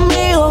 ven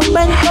conmigo,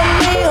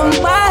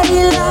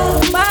 baila.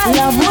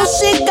 La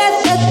música es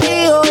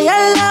testigo, ya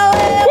la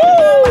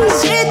veo.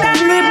 Mamacita,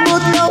 Luis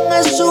Butón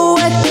es su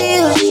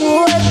vestido.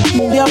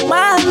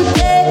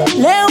 Diamante,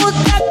 le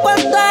gusta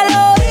cuando al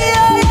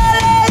oído yo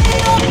le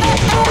digo.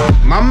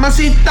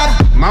 Mamacita,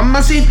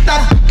 mamacita,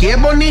 qué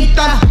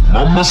bonita.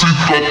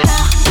 Mamacita.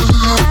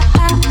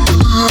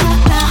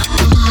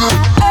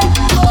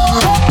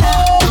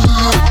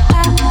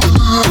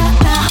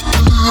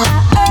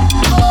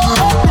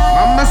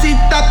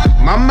 Mamacita,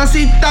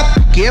 mamacita,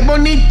 qué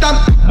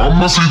bonita.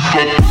 Mamacita.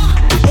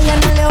 Ella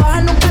no le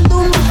baja nunca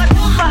tumba.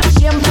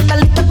 Siempre está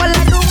lista para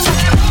la rumba.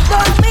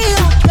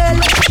 Dormido que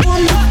lo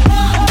funda.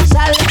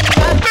 Sale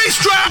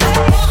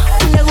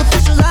le gusta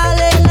sudar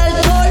el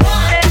alcohol.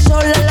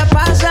 Sola la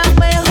pasa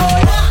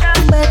mejor.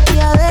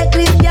 Vestida de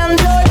Christian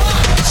Dior.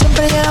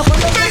 Siempre llega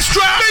cuando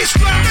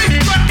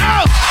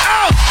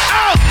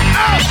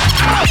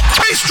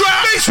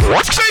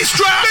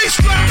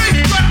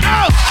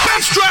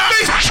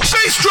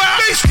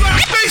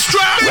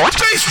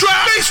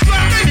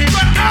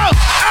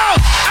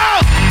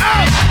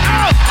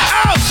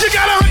You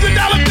got $100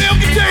 bill,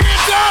 get your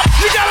hands up.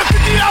 You got a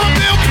 $50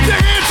 bill, get your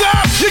hands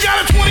up. You got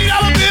a $20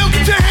 bill,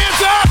 get your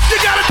hands up. You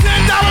got a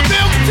 $10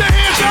 bill, get your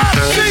hands up.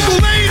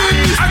 Single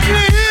ladies, I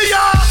can't hear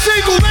y'all.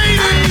 Single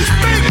ladies,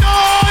 make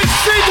noise.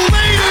 Single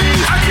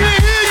ladies, I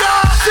can't hear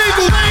y'all.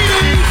 Single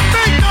ladies,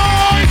 make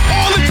noise.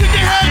 All the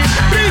chicken heads,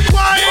 be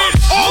quiet.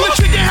 All the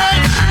chicken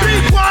heads,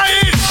 be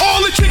quiet. All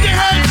the chicken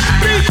heads,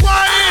 be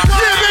quiet.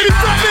 Yeah, baby,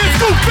 stop this.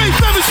 Scoop, face,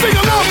 seven, sing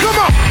along, come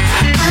on.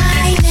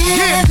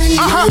 Yeah,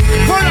 turn up.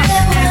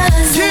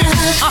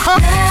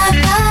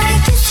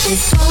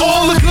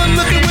 All the good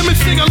looking women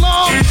sing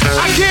along. I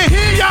can't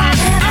hear y'all.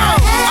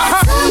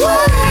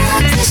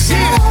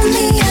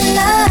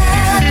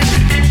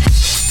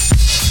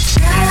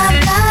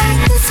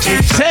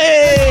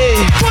 Hey!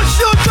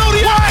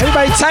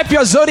 Everybody type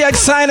your zodiac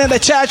sign in the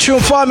chat room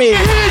for me.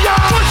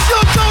 What's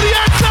your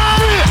zodiac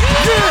sign?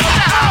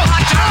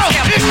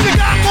 If you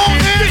got long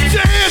hair, get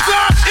your hands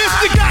up.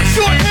 If you got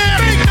short hair,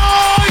 make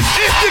noise.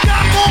 If you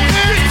got long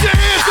hair, get your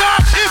hands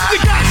up. If you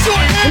got short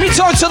hair. Let me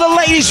talk to the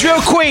ladies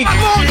real quick.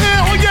 Long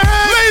hair on your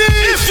head.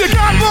 Ladies, if you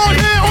got long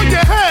hair on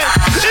your head.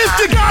 If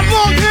you got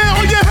long hair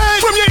on your head.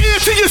 From your ear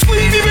to your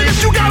sleeve, even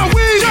if you got a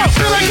weave.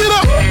 Can I get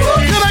up?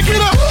 Can I get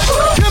up?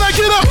 Can I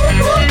get up?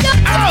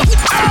 Ow!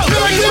 Ow!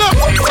 Can I get up?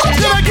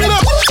 Can I get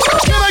up?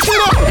 Can I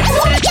get up?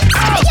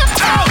 Ow!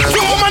 Ow!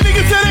 Yo, all my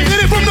niggas that ain't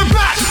hit it from the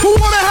back. Who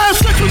wanna have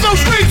sex with no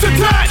strings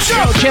attached?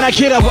 Yo, can I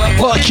get up?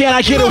 What? Can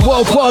I get up?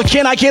 What?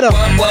 Can I get up?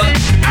 Ow! Ow!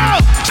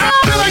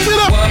 Can I get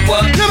up?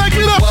 Can I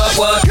get up?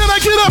 Can I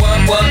get up?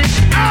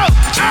 Ow!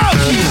 Ow!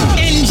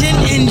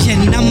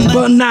 Engine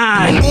number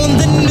 9 on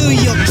the New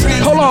York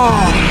train. Hold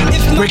on.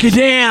 Break it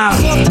down.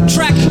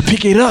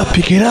 Pick it up,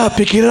 pick it up,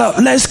 pick it up.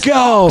 Let's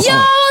go. Yo,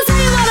 I'll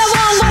tell you what I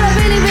want, what I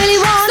really, really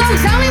want. Don't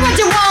tell me what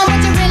you want,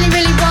 what you really,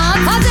 really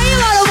want. I'll tell you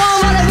what I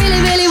want, what I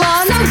really, really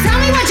want. Don't tell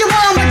me what you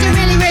want, what you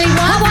really, really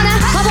want. I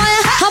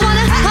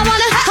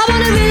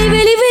wanna really,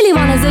 really, really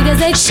wanna zig a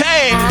zig.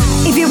 Say.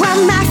 If you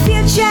want my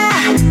future,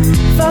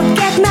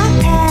 forget my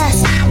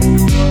past.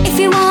 If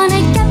you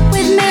wanna get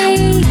with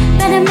me,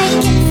 better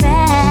make it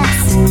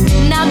fast.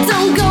 Now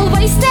don't go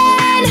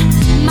wasting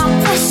my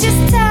precious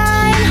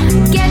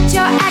time. Get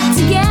your act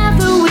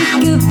together, we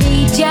could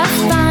be just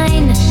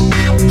fine.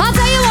 I'll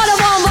tell you what I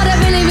want, what I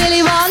really,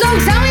 really want. Don't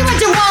tell me what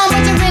you want,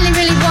 what you really,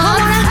 really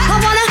want. I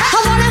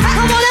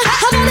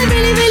wanna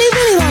really, really,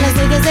 really wanna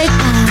zig a zig.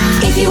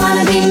 If you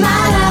wanna be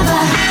my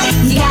lover,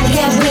 you gotta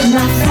get with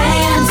my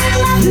friends.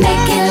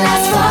 Make it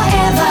last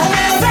forever.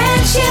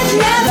 Friendship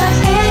never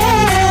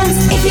ends.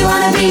 If you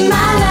wanna be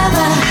my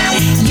lover,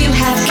 you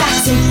have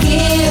got to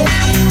give.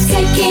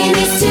 Taking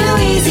is too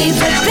easy,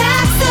 but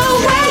that's the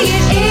way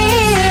it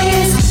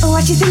is.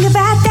 What you think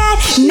about that?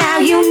 Now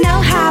you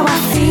know how I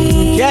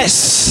feel. Yes.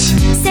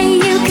 Say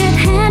you could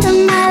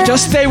handle my love.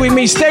 Just stay with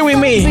me, stay with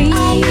me.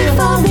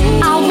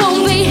 I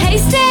won't be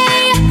hasty.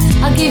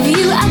 I'll give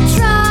you a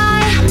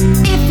try.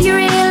 If you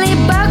really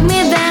bug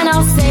me, then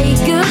I'll say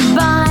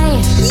goodbye.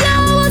 Yo,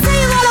 I'll tell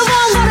you what I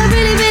want, what I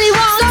really, really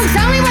want. Don't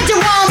tell me what you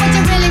want, what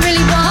you really,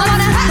 really want.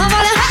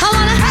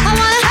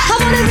 I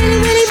wanna really,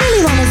 really,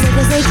 really wanna zig a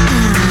zig.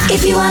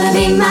 If you wanna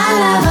be my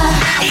lover,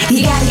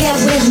 you gotta get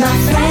with my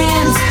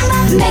friends.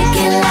 Make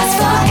it last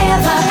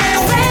forever.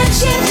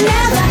 Friendship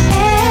never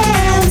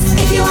ends.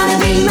 If you wanna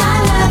be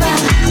my lover,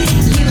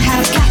 you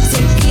have got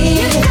to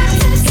give.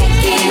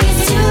 Taking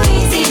is too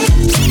easy.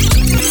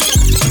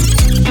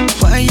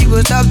 When you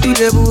go stop to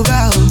the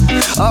buga,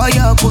 oh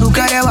your kuru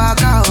kare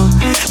waka,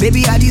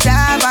 baby I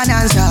deserve an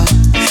answer.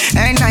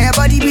 And now your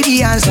body be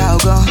the answer,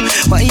 girl.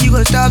 When you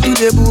go stop to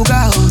the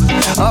buga,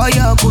 oh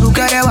your kuru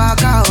kare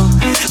waka,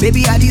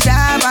 baby I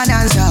deserve an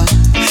answer.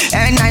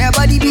 And now your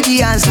body be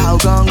the answer,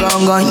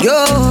 gone,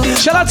 yo.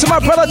 Shout out to my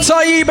brother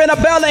Tayyib in the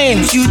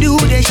building. You do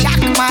the shock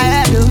my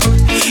head,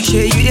 show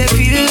you the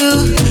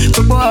feel.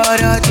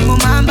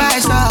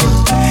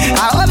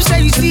 I hope so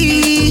you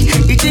see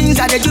the things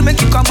that they do make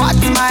you come out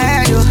my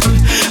head,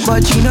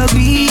 but you know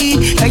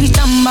be, and you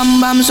stand bam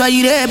bam, so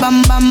you there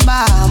bam bam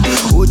bam.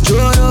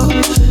 Ojoro,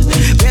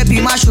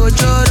 baby mash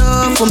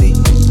ojoro for me.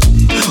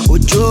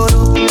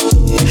 Ojoro,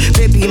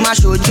 baby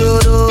mash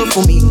ojoro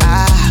for me.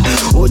 Ah,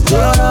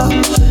 ojoro,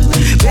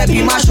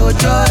 baby mash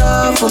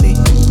ojoro for me.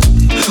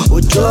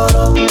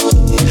 Ojoro,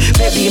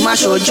 baby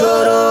mash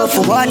ojoro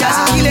for me.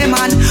 That's kill a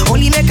man,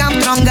 only make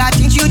him stronger.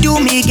 Things you do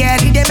me, girl,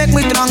 they make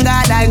me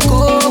stronger. Like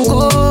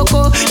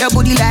coco, your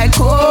booty like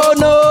coco.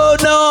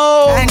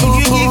 No. And if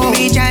you give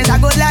me chance, I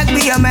go like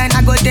be your man.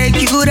 I go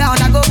take you down,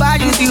 I go buy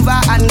you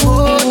silver and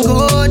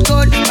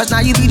gold. Cause now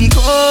you be the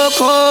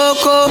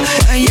coco.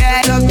 And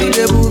yeah, love to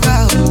the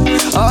buga.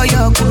 Oh,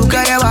 your kuru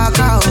kare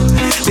waka.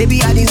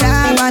 Baby, I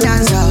deserve an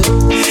answer.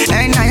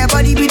 And now your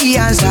body be the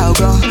answer,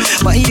 girl.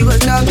 But you go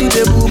stop to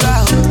the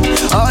buga.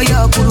 Oh,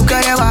 your kuru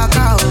kare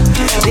waka.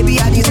 Baby,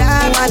 I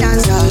deserve an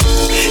answer.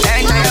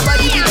 And now your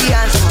body be the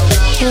answer.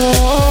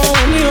 Oh,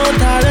 mi o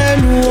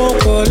talenu o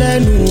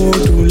kolenu o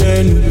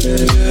tulenu.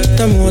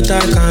 Tell me what I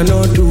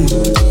cannot do.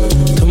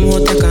 Tell me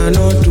what I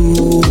cannot do.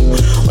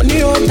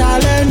 Oni o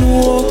talenu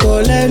o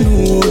kolenu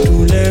o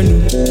tulenu.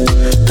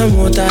 Tell me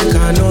what I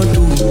cannot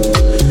do.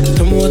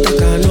 Tell me what I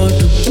cannot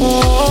do.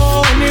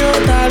 Oh, oni o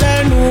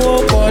talenu o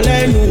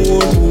kolenu o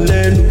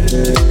tulenu.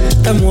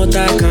 Tell me what I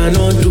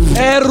cannot do.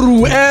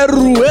 Eru,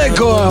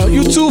 ego,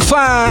 you too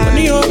fine.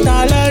 Oni o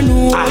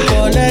talenu o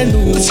kolenu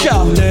o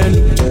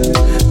tulenu.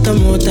 Tell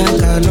me what I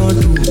cannot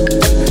do.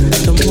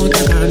 Tell me what I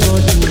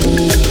cannot do.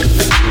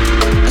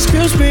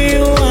 Excuse me,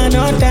 you are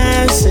not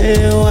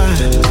dancing. Why?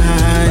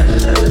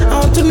 I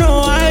want to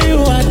know why you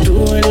are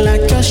doing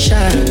like you're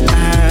shy.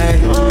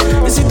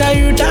 Is it that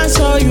you dance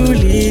or you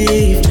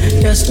leave?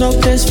 There's no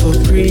place for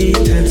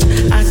pretense.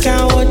 I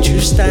can't watch you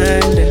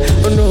standing.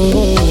 Oh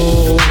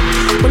no.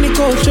 When you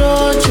go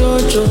Joe,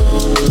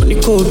 when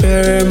you go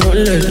very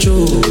much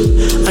Joe,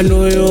 I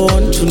know you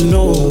want to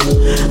know.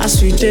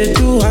 As we did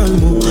do, I'm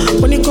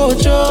when you go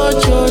Joe,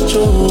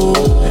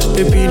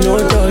 baby, no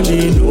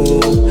darling, no.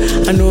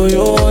 I know you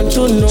want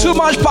to know. Too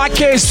much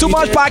package. Tell me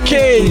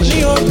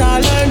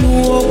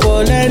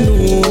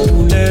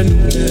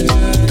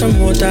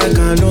what I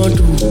cannot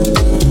do.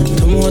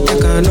 Tell me what I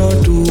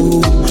cannot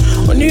do.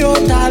 Only your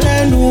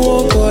talent,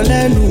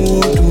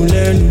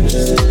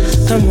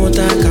 tell me what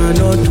I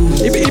cannot do.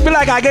 It be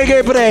like I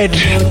get bread.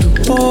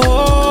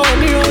 Oh,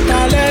 only your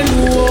talent,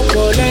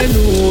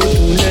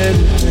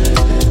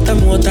 tell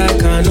me what I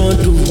cannot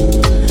do.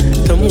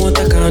 Tell me what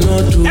I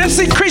cannot do.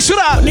 MC Chris, what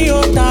up? Only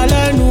your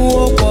talent,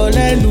 tell me what I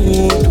cannot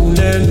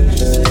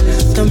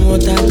do. Tell me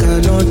what I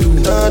cannot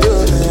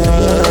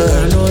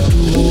do.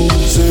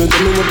 So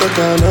tell me what I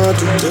cannot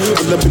do.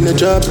 Pull up in the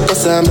job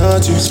because I'm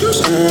not you.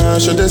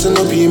 Sure there's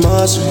no be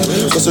muscle.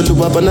 Cause I look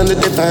up and the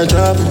dip I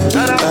drop.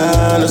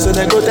 No say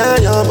they go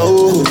down young,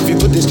 oh. If you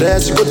put the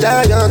stress, you go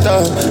down young,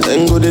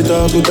 then go they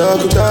talk.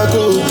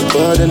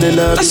 But then they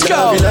love you,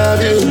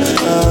 love you.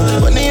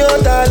 When you're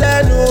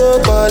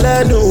talenu,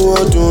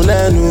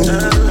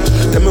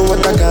 tell me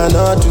what I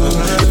cannot do.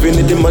 If you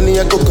need the money,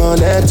 I go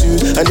connect you.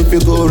 And if you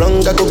go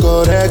wrong, I go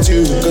correct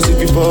you. Cause if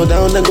you fall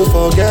down, I go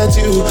forget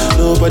you.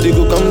 Nobody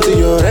go come to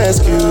your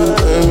rescue.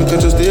 We can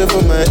just stay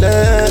for my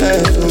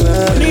life.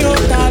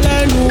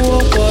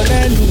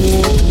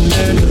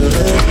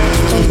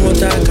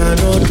 What I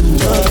cannot do.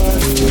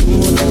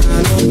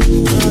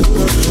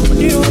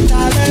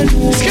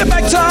 Let's get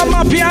back to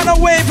my piano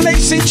wave,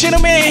 ladies and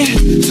gentlemen.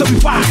 So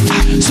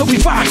we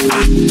vibe.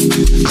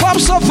 Club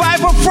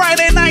Survivor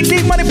Friday night,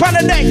 deep money on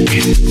the neck.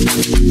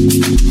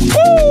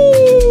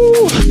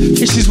 Woo!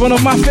 This is one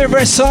of my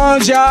favorite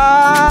songs, y'all.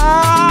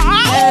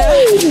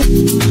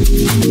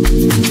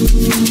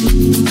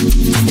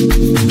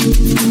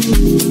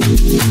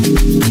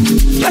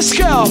 Let's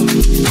go.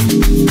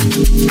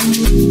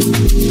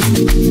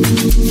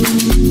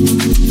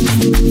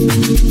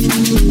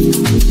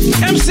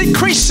 MC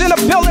Chris in the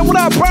building, what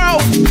up, bro?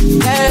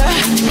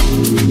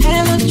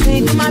 Had a little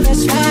drink with my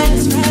best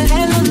friend.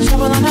 Had a little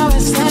trouble on the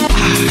west side.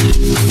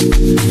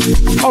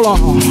 I Hold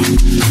on.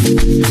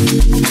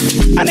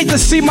 I need to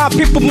see my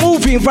people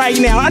moving right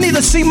now. I need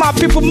to see my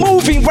people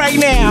moving right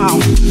now.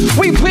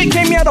 We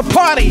came here to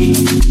party.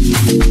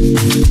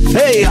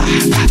 Hey,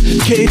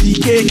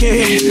 KDKK.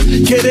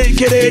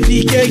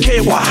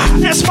 Wow.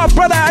 That's my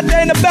brother out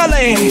there in the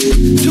belly.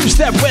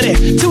 Two-step with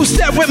it.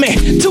 Two-step with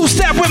me.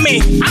 Two-step with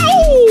me.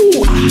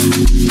 Ow!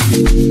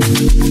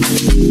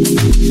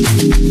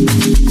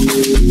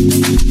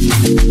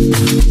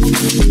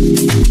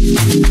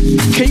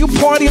 Can you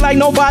party like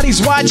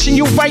nobody's watching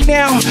you right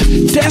now?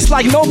 Dance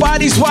like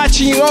nobody's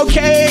watching you,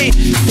 okay?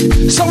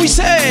 So we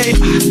say,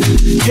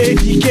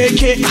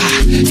 KDKK,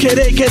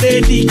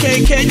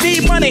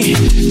 D Money,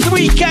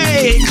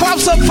 3K, Club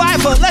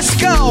Survivor, let's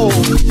go.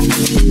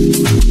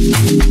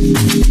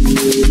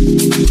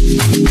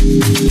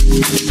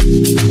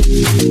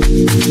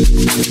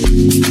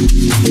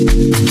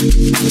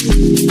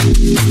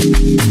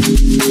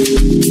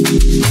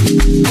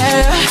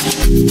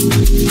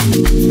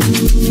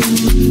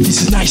 This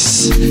is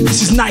nice.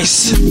 This is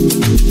nice.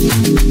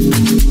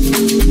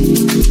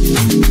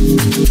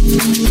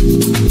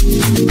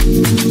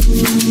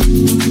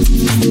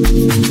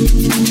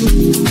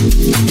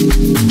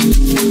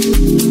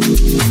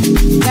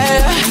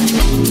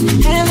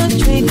 Had a little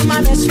drink with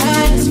my best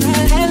friends.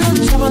 Had a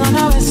little trouble on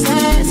our west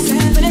end.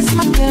 But it's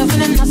my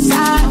girlfriend and my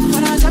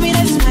side. Tell me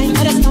that's mine,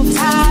 but there's no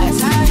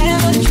ties.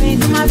 Had a little drink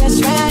with my best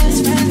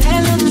friends.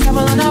 Had a little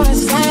trouble on our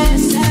west end.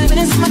 But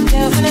it's my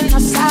girlfriend and my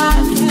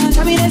side.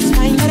 Tell me that's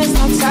mine, but there's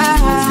no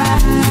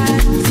ties.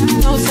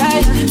 No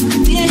ties.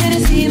 We ain't here to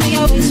see me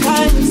always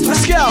fine.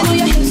 Let's go. Where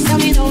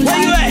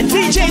you at?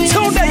 DJ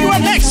Tuna, you are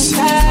next.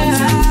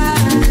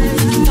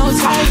 No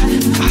ties.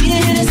 We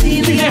ain't here to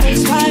see me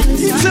always fine.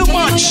 Too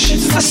much.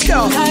 Let's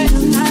go.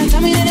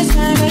 Tell me that it's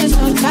mine, but there's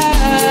no ties.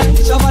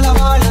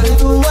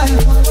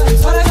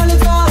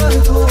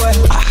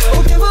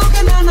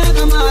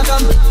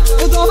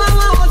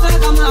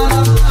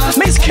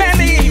 Miss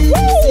Candy. Woo.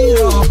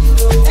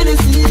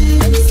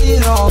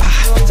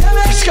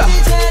 Let's go.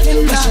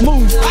 Let's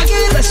move.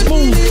 Let's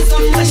move.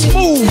 Let's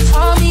move.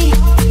 On me,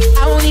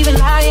 I won't even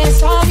lie,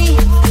 it's on me.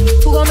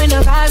 Who gon' make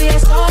the vibe,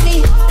 it's on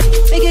me.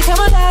 Make it come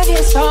alive,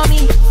 it's on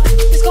me.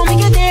 It's gon' make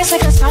her dance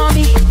like a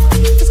zombie.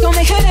 It's gon'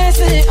 make her dance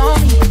with it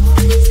on me.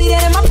 See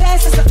that in my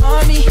past, it's the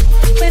army.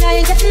 When I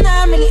ain't got the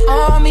nine really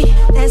on me.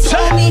 That's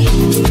on me,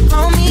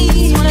 on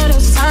me. One of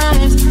those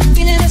times,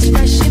 feeling this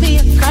fresh, it be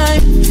a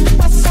crime.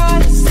 What's all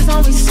this is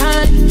always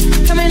time.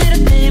 Come a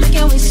little bit, make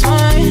your waist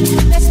fine.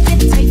 Let's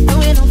get tight, but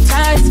with no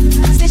ties.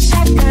 Sit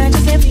shotgun,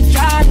 just let me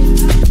drive it.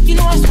 You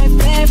know I swipe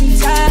every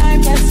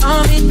time. That's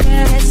on me,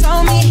 yeah, that's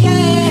on me,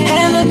 yeah.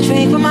 Had a little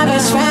drink with my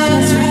best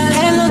friends.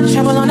 Had a little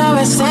trouble on our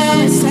west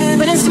end.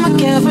 But it's my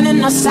girlfriend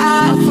and our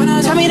side.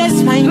 Tell me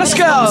that's mine. Let's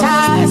go.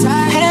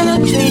 Had a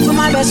little drink with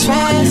my best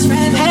friends.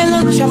 Had a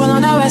little trouble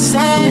on our west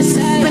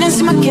end. But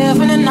it's my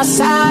girlfriend and our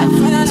side.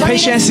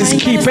 Patience is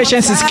key.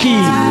 Patience is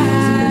key.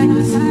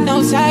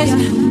 No ties.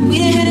 We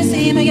didn't hit a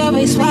scene, make your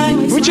waist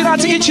fine. Reaching out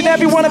to each and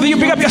every one of you.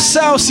 Big up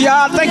yourselves,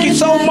 y'all. Thank you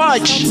so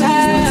much.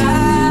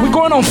 We're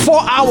going on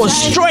 4 hours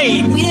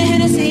straight. We didn't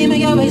hit a scene,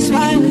 make your waist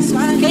fine.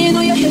 Can you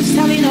know your hips?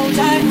 Tell me no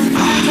time.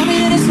 Tell me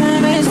that it's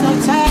fine, but it's no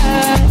time.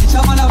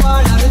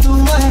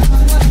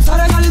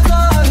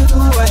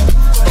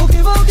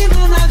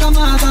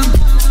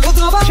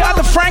 Shout out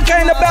to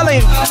Franca in the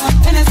belly.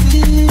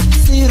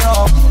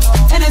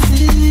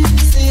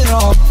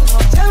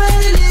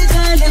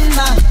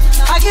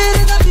 I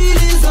get the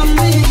feelings on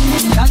me.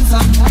 Dance,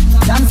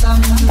 dance,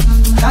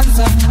 dance,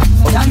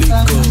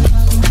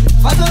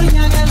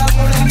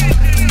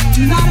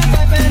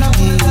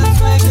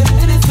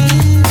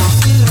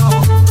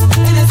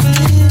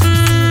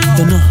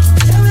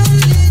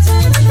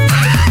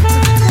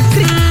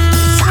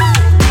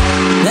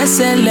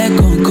 Laissez-les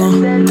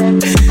concons.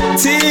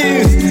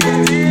 Team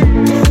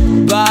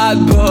Bad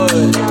boy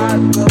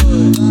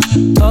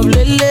Of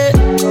Lily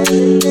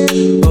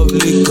Of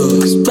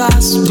Lagos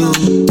Basco.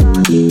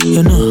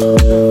 You know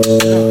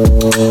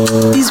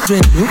this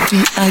bread no be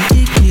a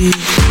kiki.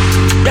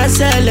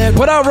 Laissez-les.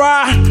 What up,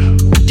 Ra?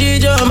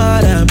 Jijo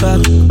Maraba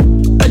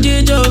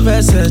Jijo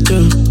Versato.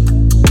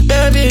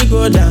 Baby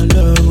go down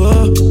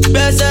low.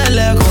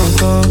 Laissez-les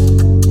concons.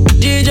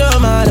 Jijo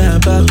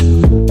Maraba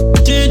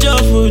Jijo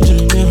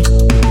Fuji.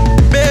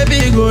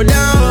 Baby go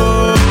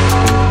down.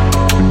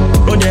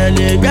 Oh,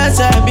 the grass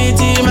I beat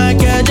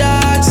Michael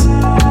Jackson.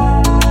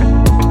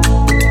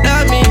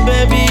 Not me,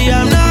 baby,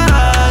 I'm not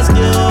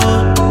asking.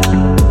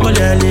 Oh,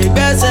 the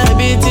grass I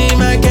beat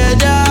Michael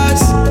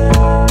Jackson.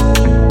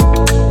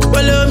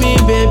 Follow me,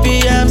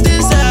 baby, I'm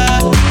still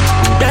sad.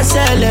 That's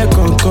a le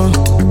concon.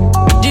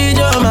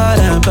 Jijo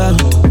Maraba,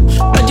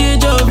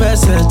 Jijo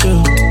Versato.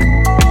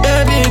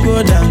 Baby go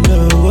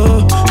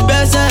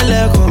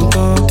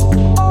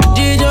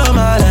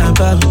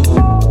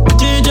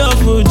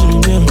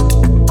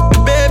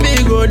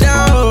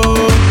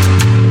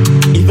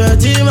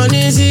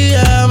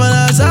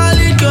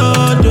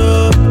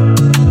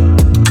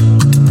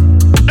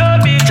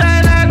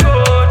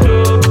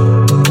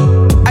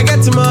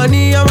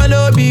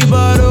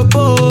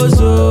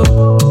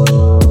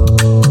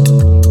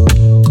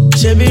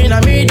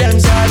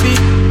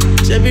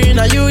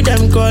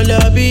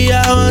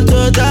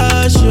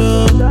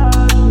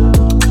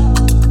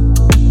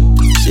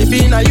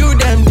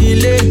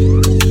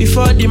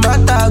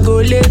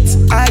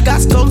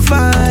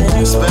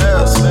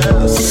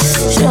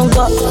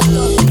Shunko,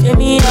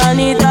 Emi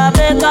Anita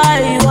Beka,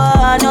 Iwa,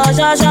 no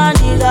Shasha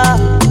Nida.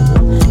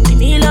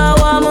 Mila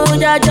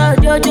Wamuja,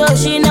 Jojo,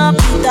 Shina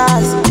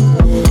Pitas.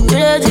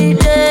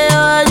 Today,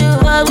 you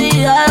have me,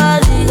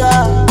 Araziga.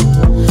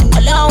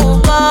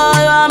 Along God,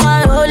 you are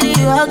my holy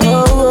Waka.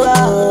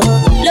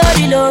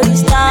 Lodi,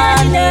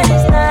 standing.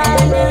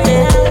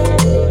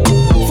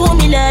 For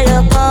me, let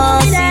your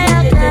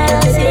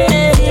conscience.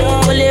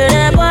 Only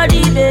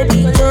body, baby.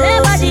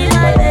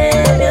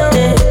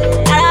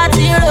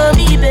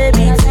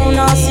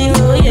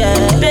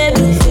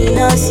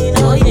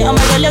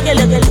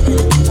 Look at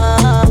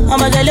oh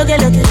my God, look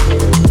at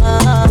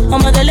oh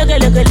my God, look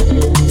at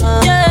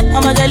yeah,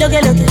 oh my God, look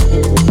at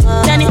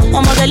Danny,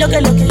 oh my God, look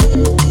at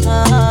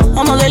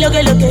oh my God, look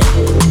at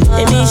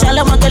Amy,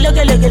 inshallah, oh my God, look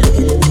at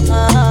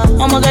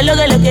oh my God, look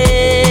at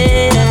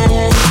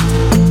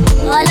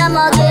all I'm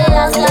okay,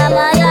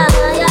 Aslamaya,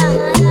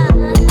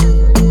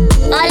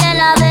 all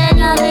in a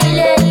venue,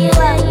 Millie,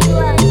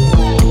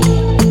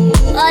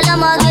 all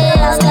I'm okay,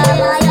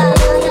 Aslamaya,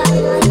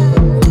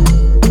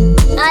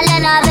 all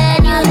in a venue.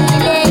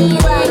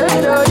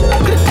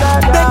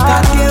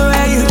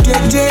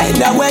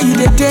 That way you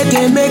did,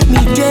 they make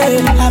me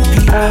dead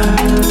happy.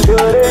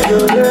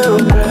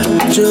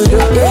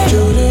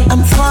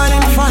 I'm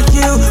falling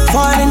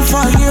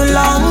for you,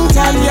 long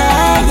time,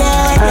 yeah.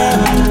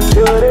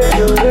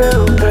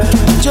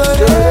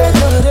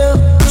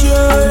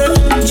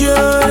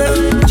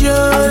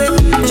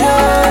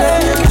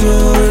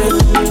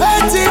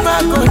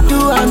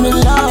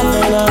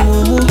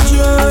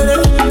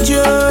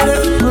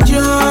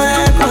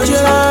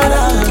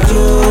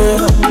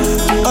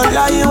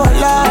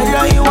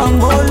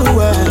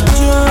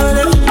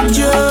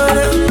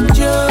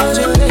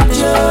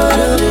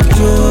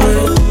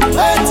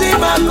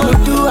 What I go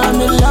do? I'm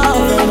in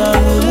love and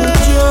I'm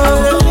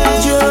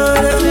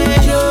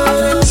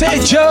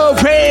Joe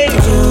Pray.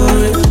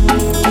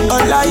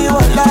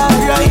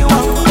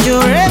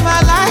 You're my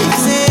life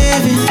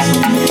saving.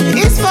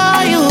 It's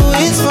for you,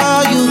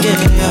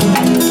 yeah.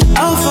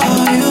 Oh, for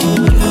you.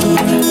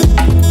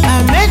 I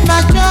made my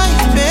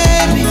choice,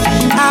 baby.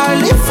 I'll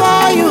live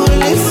for you,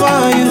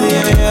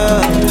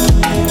 yeah.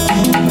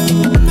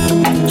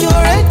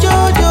 You're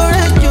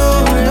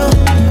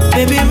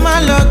baby, my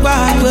luck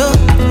back will.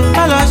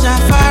 My loss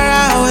are far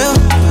away.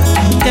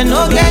 Then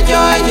no get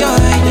joy.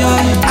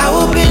 I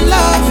will be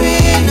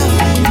loving.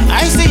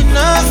 I see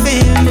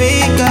nothing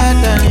bigger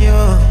than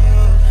you,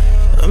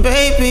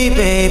 baby.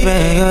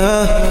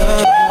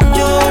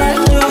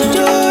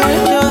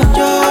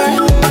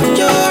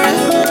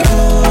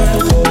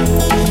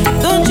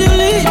 Don't you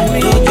leave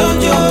me,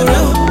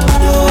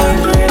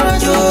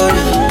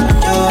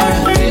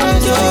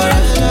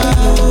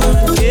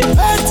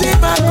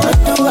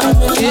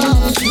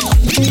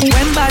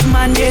 When bad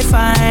man they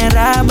find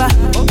rabba,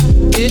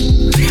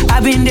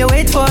 I've been the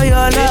wait for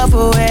your love,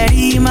 oh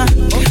Erima.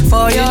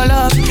 For your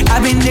love,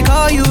 I've been the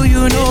call you,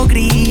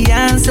 green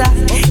answer.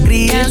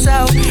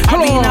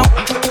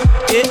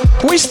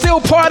 We still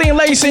partying,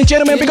 ladies and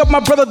gentlemen. Pick up my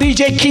brother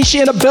DJ Kishi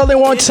in the building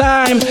one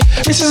time.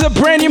 This is a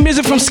brand new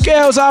music from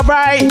Scales,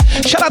 alright?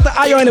 Shout out to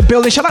Ayo in the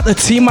building. Shout out to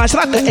T-Man.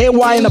 Shout out to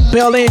AY in the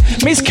building.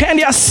 Miss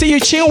Candy, I see you.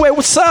 Chinwe,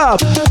 what's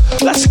up?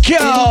 Let's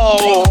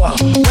go.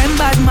 When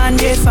bad man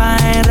they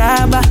find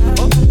rabba,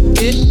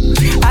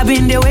 I've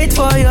been the wait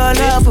for your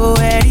love, oh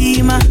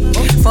Erima.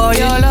 For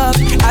your love,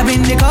 I've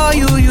been the call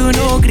you,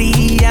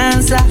 green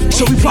answer.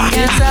 So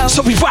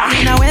we rock.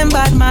 Now when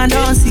bad man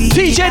don't see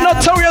DJ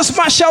Notorious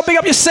Marshall, big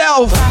up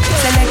yourself.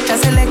 Selector,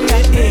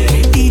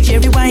 DJ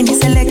rewind the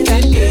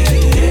selector.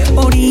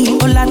 Ori,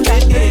 olata.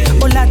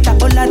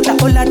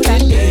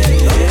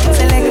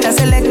 Selector,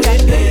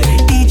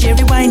 DJ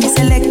rewind the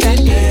selector.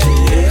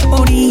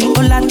 Ori,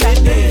 olata.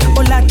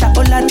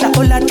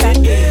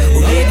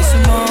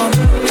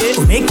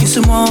 Make you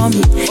some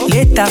mommy.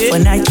 Later for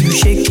night you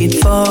shake it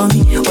for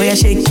me. Oh yeah,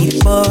 shake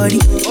it body.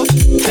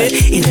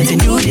 It is a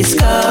new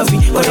discovery,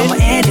 but I'ma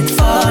end it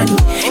funny.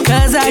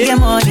 Cause I get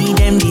money,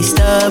 them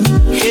disturb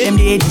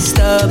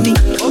me.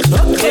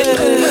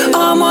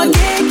 I'ma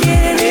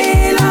get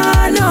it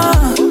no.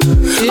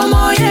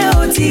 I'ma get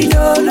oti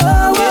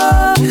dolowo.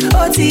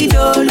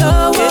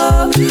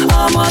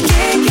 I'ma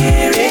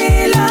get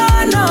it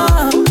no.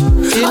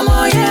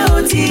 I'ma get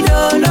oti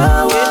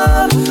dolowo.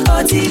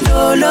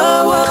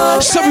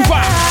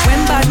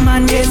 When bad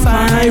man they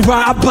find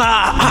rabba,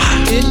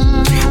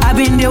 I've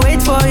been the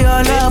wait for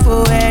your love,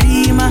 oh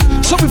Erima.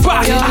 So we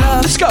rock.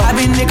 Let's go. I've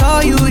been the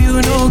call you,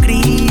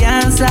 green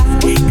answer.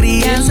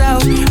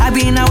 I've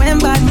been a when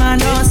bad man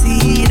don't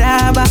see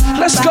rabba.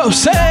 Let's go,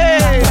 say.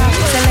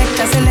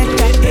 Selector,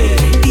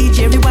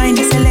 DJ rewind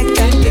the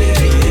selector.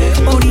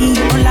 Ori,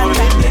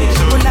 olata.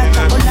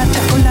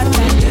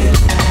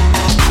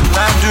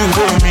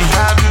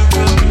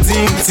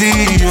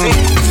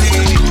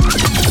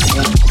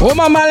 All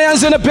my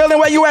Malians in the building,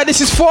 where you at? This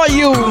is for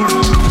you.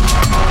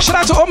 Shout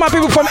out to all my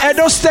people from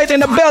Edo State in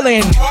the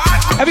building.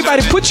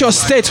 Everybody put your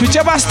state,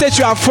 whichever state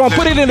you are from,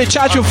 put it in the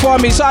chat room for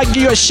me so I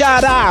give you a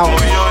shout out.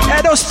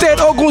 Edo State,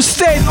 Ogun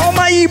State, oh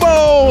my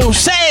Igbo,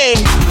 say.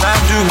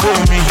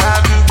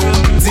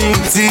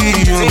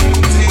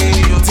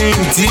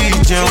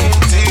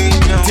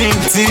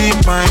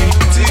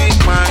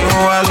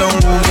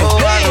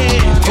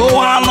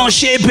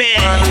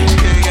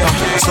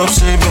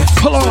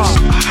 Hold on.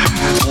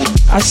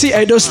 I see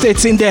Edo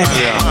States in there.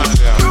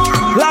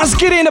 Let's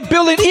get in the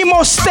building.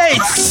 Imo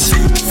States.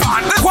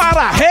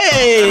 Kwara,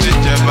 hey.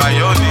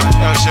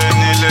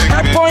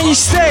 Ebonyi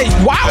State.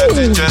 Wow.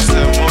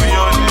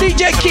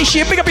 DJ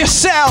Kishi, pick up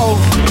yourself.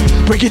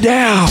 Break it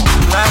down.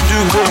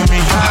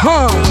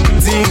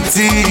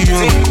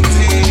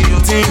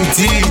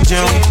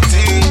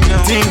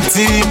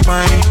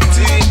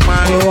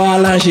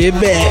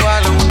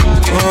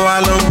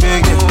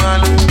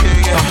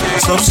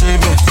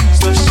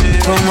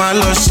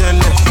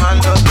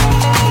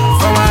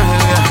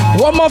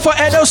 One more for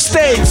Edo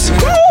State.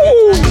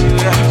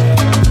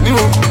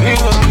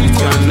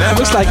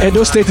 Looks like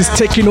Edo State is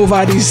taking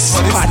over this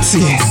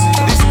party.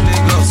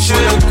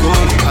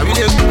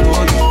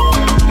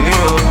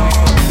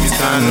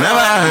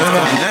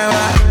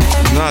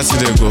 Now see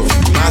they go.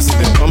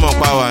 I'm a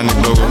power and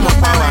go.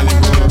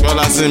 Y'all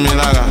are seeing me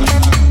like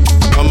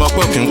I'm a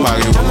fucking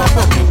party.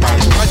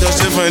 I just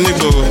say for any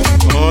go.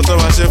 I'm to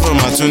my chef for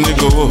my tuni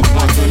go.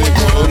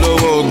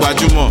 Polo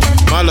Bajumo.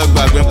 Malak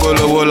back and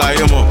polo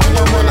Layemo.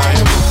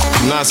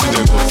 Now see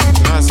they go.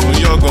 Now see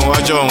you're going to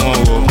watch on.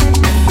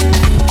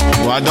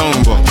 I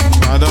don't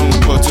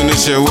go to the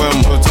show. We're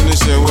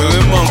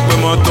monk,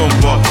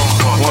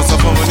 once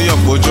upon a year,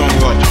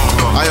 Bojongo.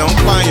 I am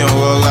fine,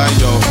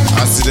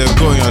 I see them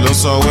going, I don't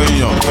saw when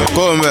you're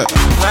going back.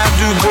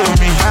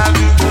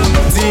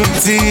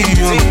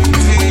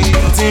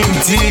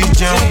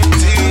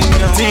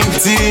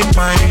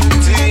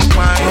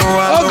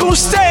 Ogun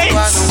State.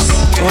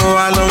 Oh,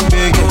 I love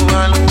big.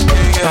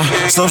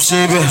 Stop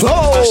shaving. Oh,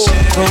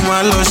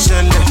 my love,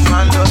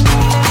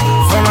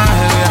 for my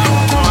hair.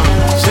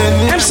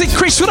 MC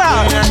Chris, what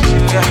up?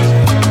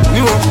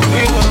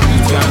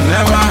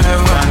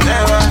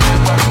 Never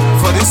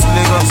for this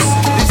Lagos.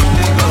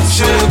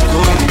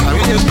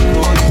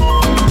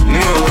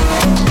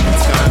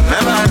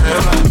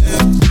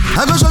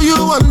 I go show you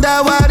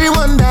wonder what it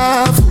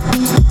wonderful.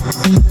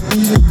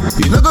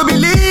 You no go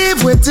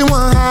believe what you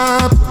want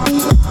happen.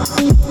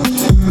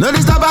 No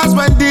disturbance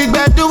when dig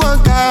bed do one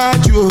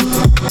catch you.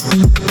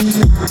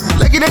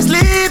 Like it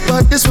sleep,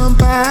 but this one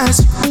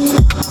pass.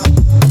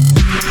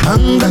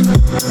 Hunger.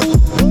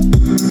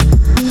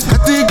 I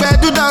think bed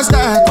do dance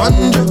that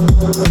conjure.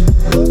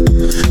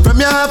 From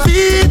your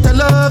feet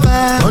all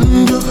over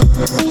conjure.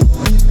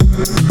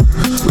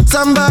 With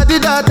somebody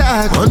that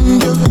I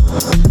conjure.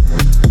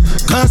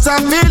 Cause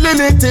I'm feeling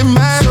it in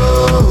my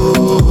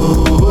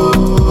soul.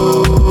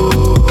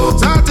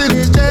 Something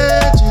is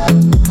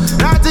changing.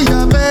 Right in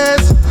your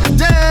face.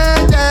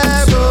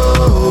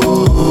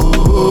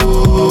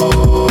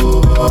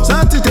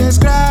 Something they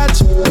scratch.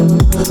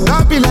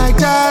 Don't be like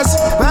jazz.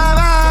 Bye,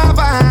 bye,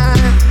 bye.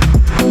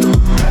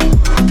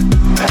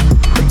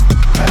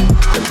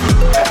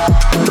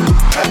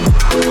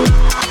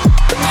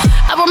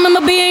 I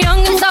remember being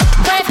young and tough,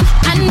 but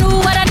I knew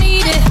what I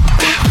needed.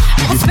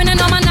 I was spending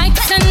all my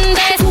nights and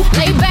days,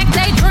 lay back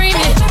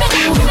daydreaming.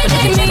 Look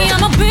at me,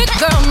 I'm a big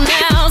girl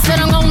now. Said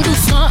I'm gonna do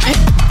something.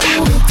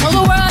 Told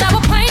the world I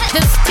would paint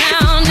this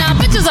town. Now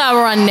bitches, I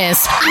run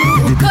this.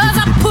 Cause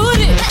I put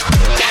it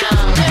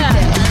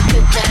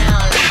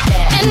down,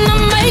 and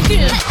I'm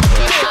making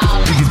all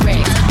these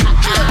bricks,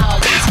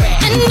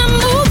 and I'm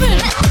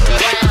moving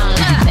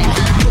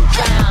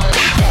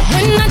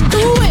when I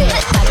do it.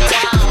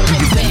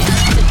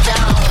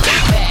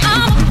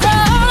 I'm a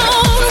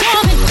grown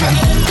woman. I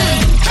can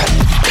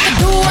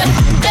do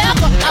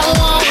whatever I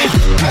want.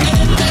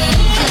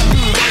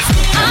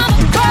 I'm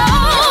a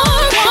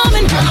grown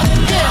woman. I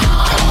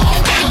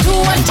can do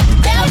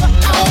whatever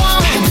I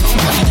want.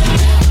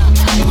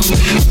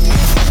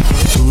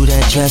 Ooh,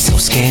 that dress so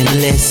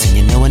scandalous, and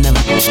you know I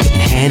never couldn't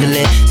handle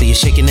it. So you're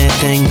shaking that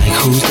thing like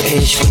who's the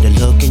ish? With a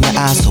look in your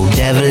eyes so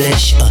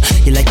devilish.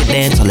 You like to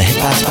dance on the hip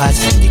hop spots,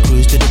 and you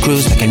cruise to the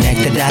cruise like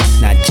connect the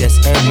dots. Not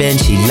just urban,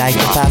 she liked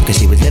the pop, cause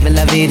she was living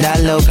la vida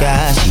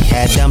loca. She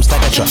had dumps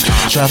like a truck.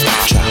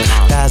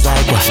 Guys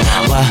like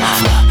what?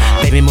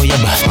 Baby, move your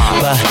butt.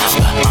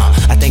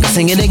 I think I'll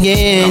sing it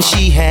again.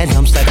 She had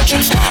dumps like a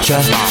truck.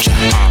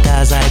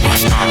 Guys like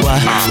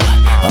what?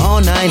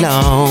 All night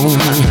long.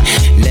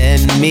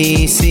 Let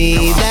me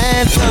see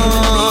that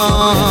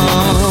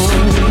thong.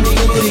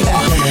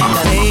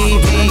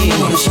 Baby,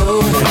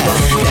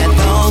 that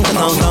thong.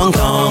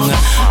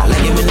 I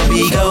like it when the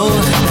beat go.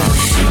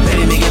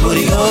 Baby, make your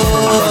booty go.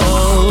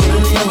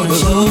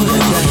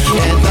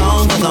 That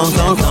thong.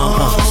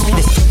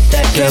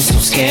 That girl so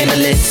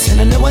scandalous,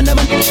 and I know I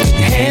never can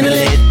handle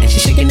it. And she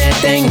shaking that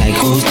thing like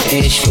who's the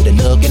ish? With a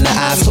look in the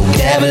eyes so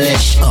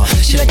devilish.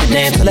 She like to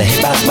dance on the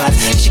hip hop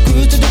spots. She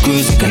cruise to the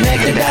cruise and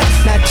connect the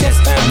dots. Not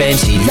just her Ben,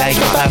 she liked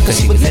the pop cause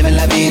she was living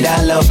la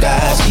vida loca.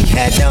 She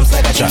had dumps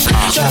like a truck.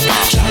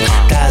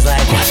 Guys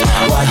like what?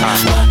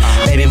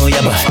 Baby, move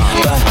your butt.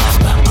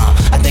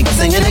 I think I'm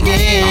singing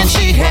again.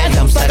 She had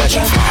dumps like a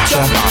truck.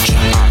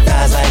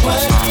 Guys like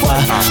what?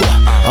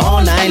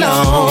 All night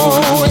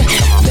long.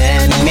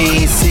 Let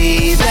me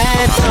see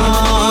that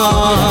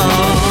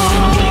song.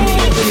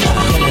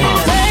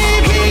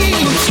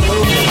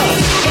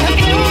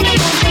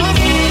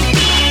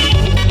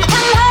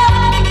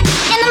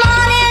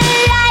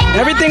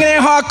 Everything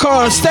ain't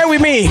hardcore. Stay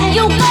with me.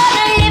 You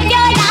gotta live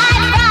your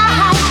life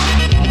right.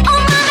 Oh,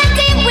 mama,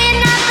 dear, we're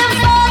not the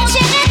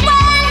fortunate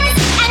ones.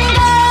 And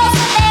girls,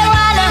 they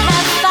wanna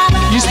have fun.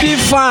 You still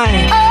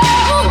fine.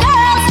 Oh,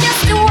 girls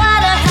just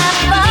wanna have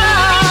fun.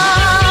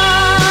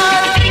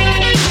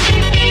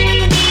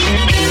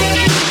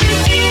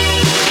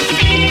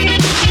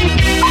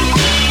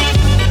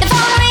 The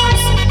phone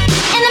rings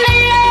in the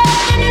middle of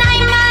the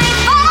night. My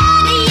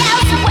body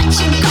yells, what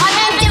you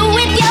gonna do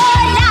with your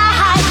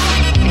life?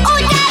 Oh,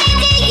 daddy,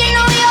 dear, you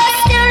know you're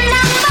still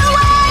number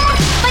one.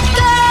 But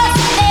girls,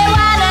 they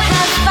wanna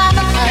have fun.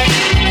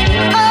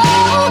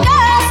 Oh,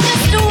 girls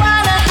just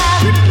wanna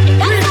have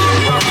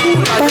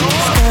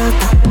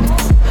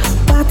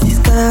Party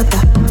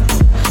scatter,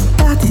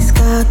 party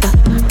scatter,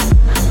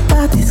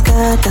 party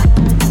scatter,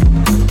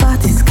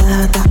 party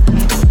scatter,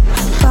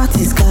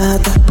 party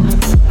scatter,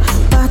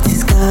 party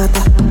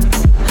scatter,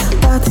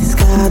 party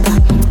scatter.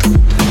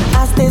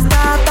 As they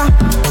scatter,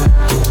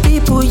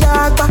 people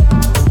yagba,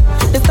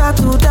 they start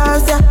to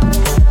dance, yeah.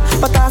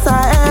 But as I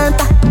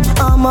enter,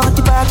 I'm on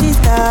the party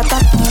scatter,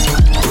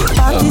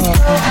 party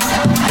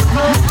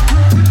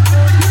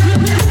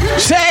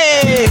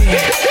Say,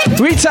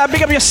 Rita,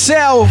 big up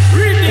yourself.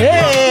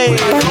 Hey.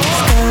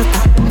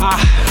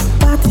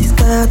 Party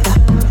scatter,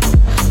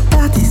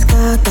 party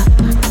scatter,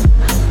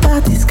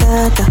 party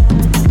scatter,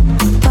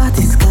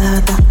 party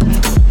scatter,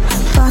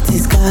 party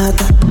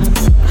scatter,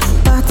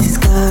 party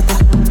scatter,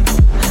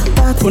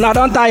 party. Una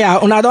don't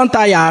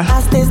tire.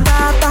 As they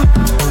start,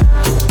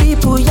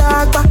 people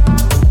yagba,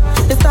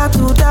 they start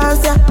to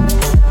dance, yeah.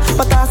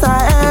 But as I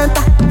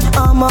enter,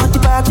 I'm on the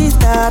party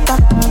scatter,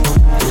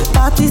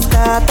 party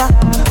scatter,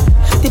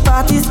 the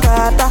party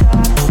scatter,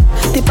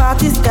 the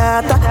party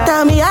scatter.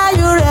 Tell me, are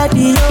you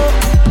ready, yo?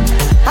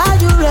 Are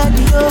you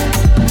ready, yo?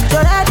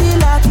 You're ready,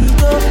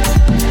 latido.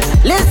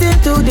 Listen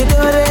to the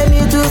do re mi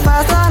do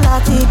paso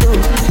latido,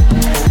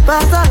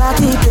 paso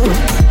latido.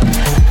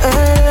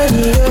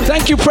 Hey, yo.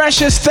 Thank you,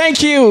 Precious.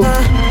 Thank you.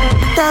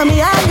 Tell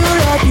me, are you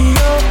ready,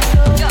 yo?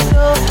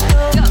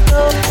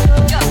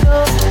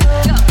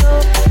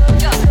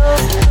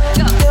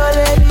 You're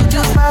ready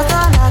to paso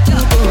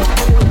latido.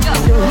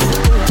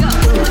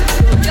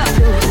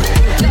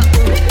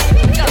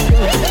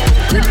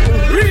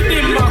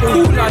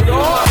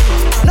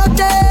 No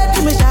day to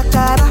me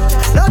shakara,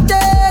 no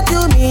day to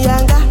me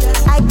yanga.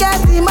 I get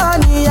the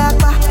money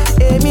yakpa,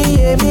 emi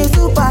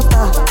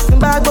superstar.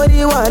 Simba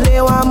body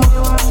wale wamu,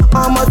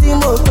 ọmọ tí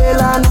mo pè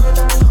lánàá.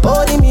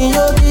 Orí mi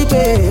yóò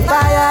gbígbé,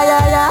 fire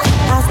ya.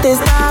 As they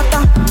start,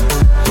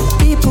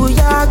 people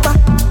yagba,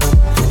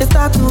 they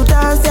start to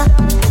dance ya.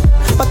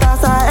 But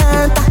as I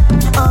enter,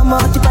 I'm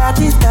on the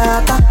party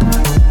scatter,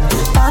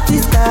 party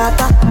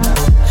scatter,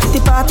 the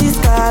party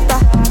scatter.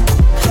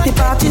 The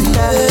party's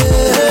done.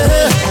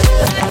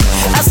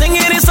 I sing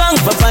it a song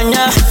for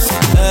Panya,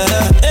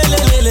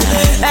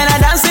 and I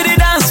dance to the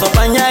dance for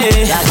Panya.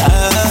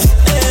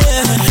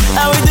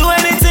 I will do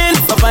anything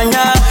for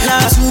Panya.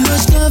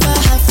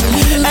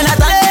 And I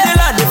thank the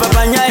Lord for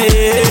Panya.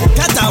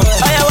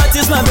 Aya, what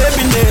is my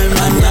baby name?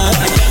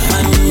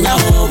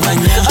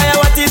 Aya,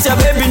 what is your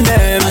baby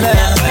name?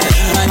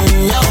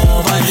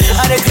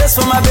 I request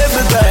for my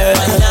baby girl.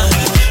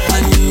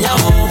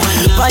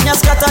 Panya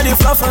scatter the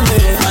floor from me.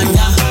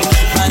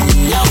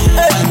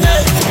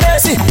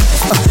 See,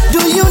 do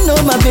you know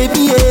my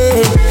baby?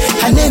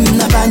 Her name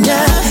is Panya,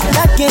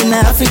 that kind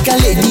of African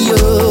lady, yo.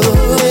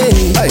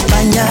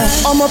 Panya,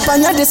 Omo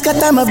Panya, they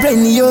scatter my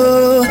brain,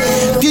 yo.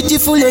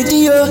 Beautiful lady,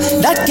 yo,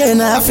 that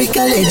kind of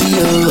African lady,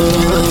 yo.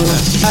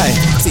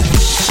 See,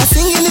 I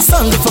sing in the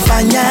song for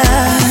Panya,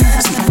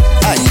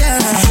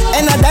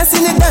 and I dance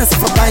in the dance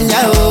for Panya,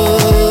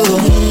 oh.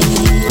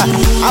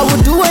 I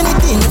would do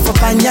anything for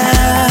Panya,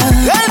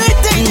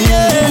 anything,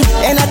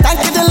 yeah. And I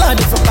thank you the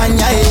Lord for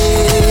Panya,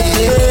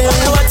 yeah.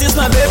 What is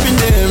my baby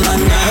name?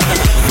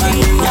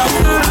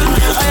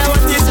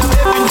 What is your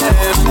baby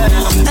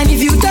name? And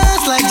if you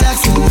dance like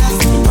Jackson,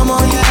 I'm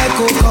on your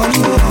echo, come.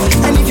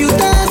 And if you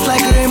dance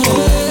like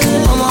Rainbow,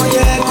 I'm on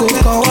your echo,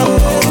 come.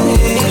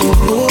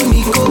 Oh,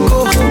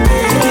 Nico,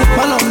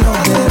 man, I'm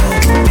not there.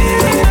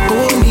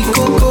 Oh,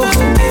 Nico,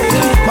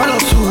 man, I'm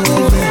too.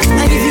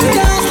 And if you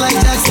dance like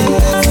Jackson,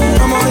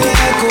 I'm on your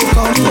echo,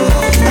 come.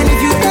 And if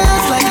you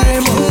dance like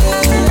Rainbow,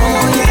 I'm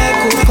on your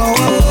echo, come.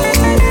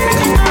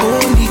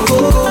 Oh, Nico,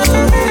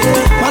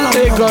 man, I'm not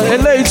there.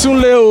 Eléyìí tún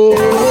lé o.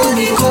 Oh,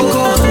 Nico,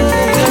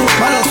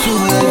 man, I'm too.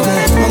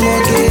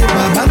 Ọmọge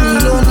bàbá mi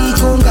ló ní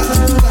kóńgà.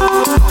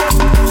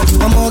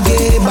 Ọmọge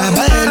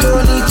bàbá ẹ ló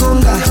ní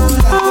kóńgà.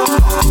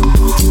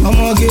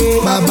 Ọmọge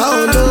bàbá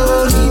olórí.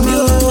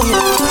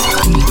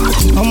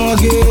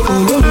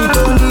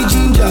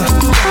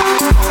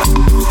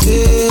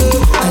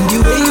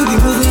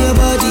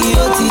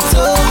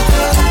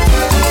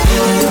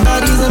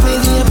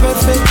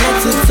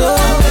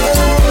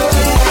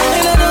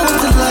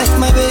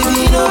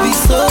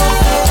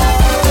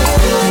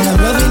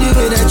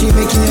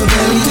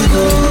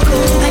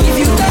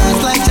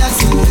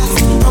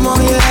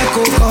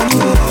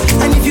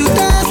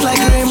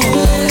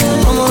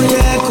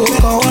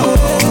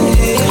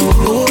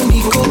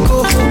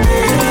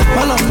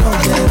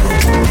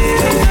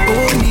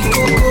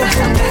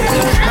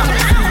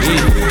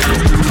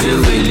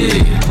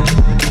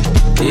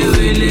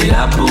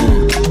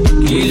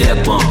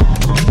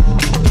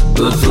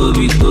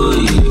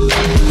 yìí,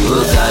 ó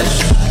ga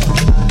jù,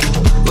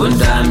 ó ń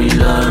dá mi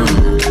lọ́rùn,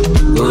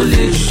 ó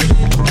le jù,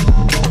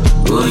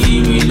 ó yí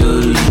mi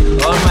lórí.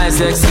 All my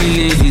sexy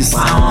ladies,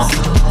 pàwọn,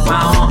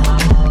 pàwọn,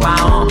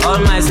 pàwọn. All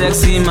my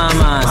sexy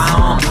mamas,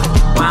 pàwọn,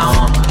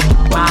 pàwọn,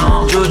 pàwọn.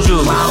 Jojo,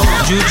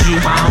 Juju,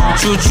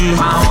 Chuchu,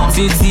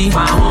 Titi, Kiki,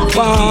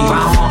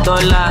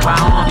 Tola,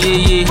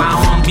 Yeye,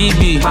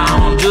 Bibi,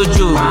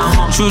 Jojo,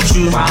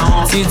 Chuchu,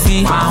 Titi,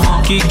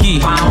 Kiki,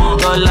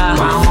 Tola,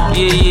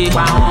 Yeye,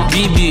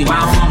 Bibi,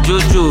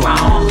 Jojo.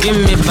 Give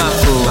me back,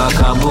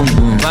 baka boom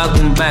boom, back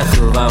back,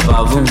 baba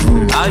boom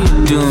boom. How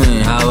you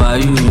doing? How are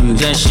you?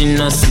 Jenshi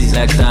Nasi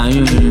like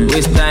you.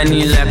 Waist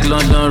tiny like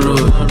London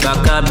Road,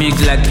 baka big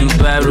like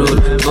Dubai Road.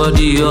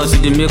 Body hot,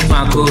 you make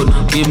my code.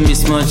 Give me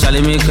small,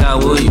 Charlie, make a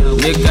way.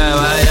 Make a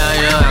wire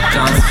your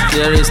account.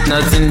 There is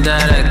nothing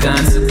that I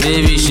can't.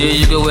 Baby, sure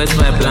you go wet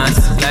my plants.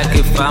 Like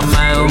if I'm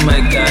my, oh my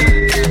God.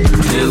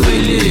 They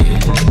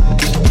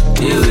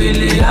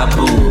will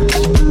happen.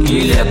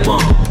 Kill a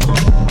pump.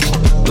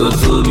 Go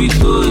to be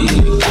toy.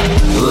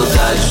 Go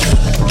catch.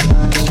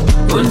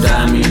 Go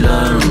down me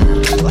long.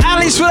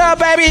 Alice, what up,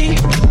 baby?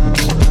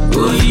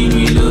 Go give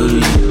me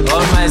lorry.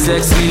 All my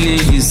sexy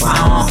ladies.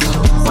 Pow,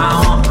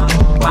 pow.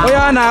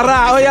 Oyana ra,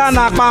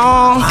 oyana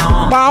paon,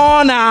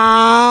 paon na.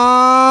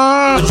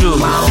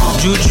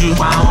 Juju,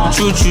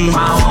 Chuchu,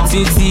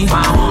 Titi,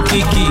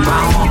 Kiki,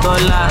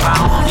 Tola,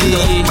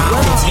 Yeye.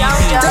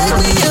 Take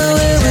me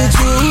away with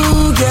you,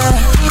 girl.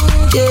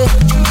 Yeah.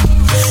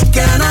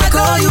 Can I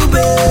call you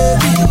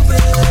baby?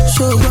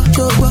 Sugar.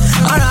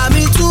 Ara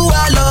mi tu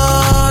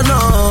alone.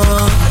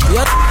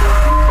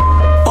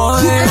 Oh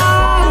yeah.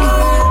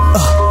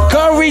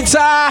 Call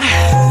Rita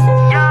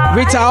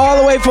all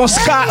the way from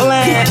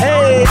Scotland.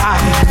 Hey,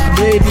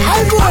 baby.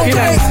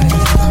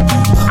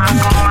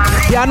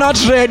 They are not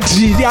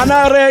ready. They are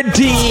not ready.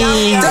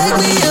 Take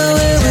me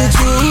away with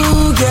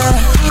you, girl.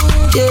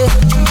 Yeah.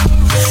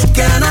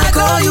 Can I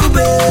call you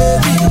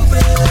baby?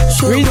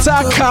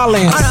 Rita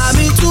Collins.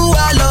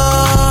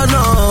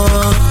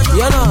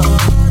 You know,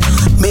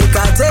 make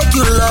I take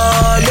you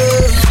lolly.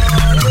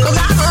 I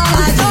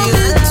don't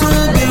need to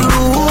be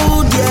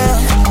rude, yeah,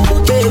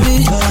 baby.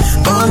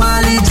 Oh my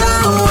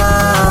little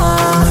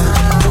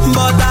one,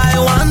 but I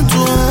want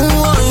to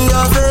on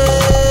your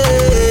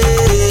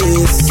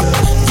face.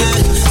 Yeah,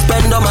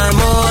 spend all my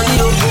money,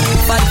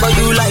 fight for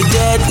you like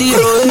daddy.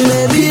 Oh,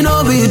 maybe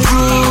no be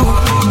true.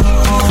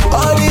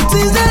 All the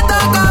things they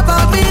talk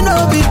about me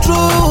no be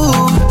true.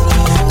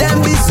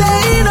 Them be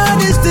saying all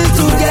these things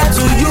to get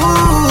to you.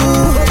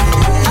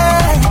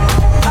 Hey,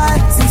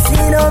 but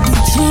see no be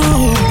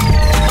true.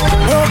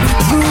 No be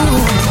true.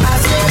 I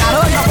said, I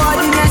know your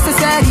body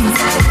necessary.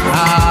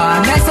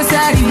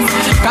 Necessary.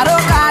 Caro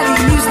carry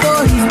new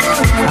story.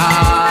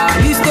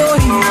 New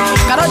story.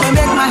 Caro they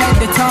make my head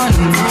the turn.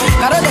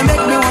 Caro they make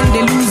me want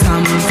to lose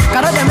them.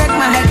 Caro they make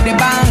my head the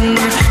bang.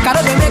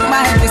 Caro they make my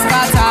head the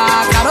scatter.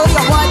 Caro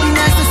your body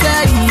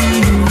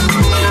necessary.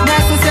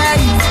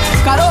 Necessary.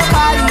 Caro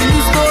carry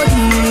new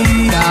story.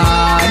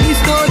 New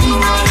story.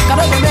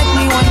 Caro they make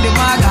me want the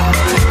maga.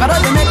 Caro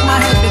they make my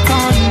head the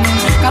turn.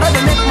 Caro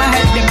they make my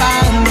head the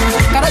bang.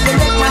 Caro they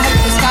make my head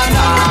the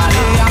scatter.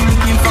 I'm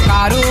looking for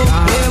Caro.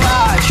 Eva,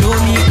 show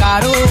me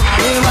Caro.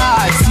 Eva,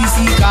 CC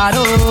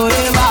Caro.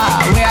 Eva,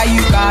 where are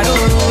you Caro?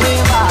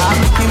 Eva, I'm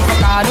looking for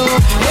Caro.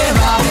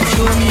 Eva,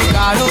 show me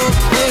Caro.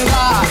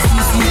 Eva,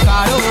 CC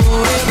Caro.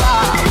 Eva,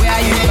 where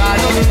are you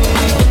Caro?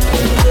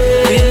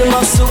 Feeling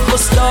my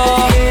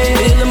superstar,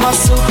 feeling my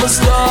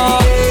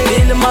superstar,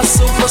 feeling my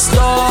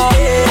superstar,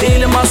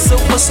 feeling my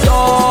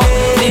superstar,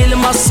 feeling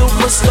my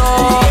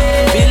superstar,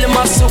 feeling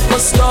my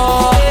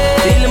superstar,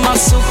 feeling my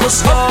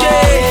superstar,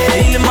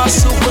 feeling my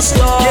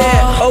superstar.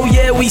 Yeah, oh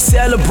yeah, we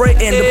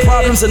celebrating. The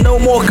problems are no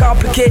more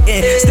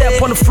complicating.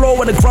 Step on the floor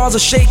when the grounds are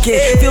shaking.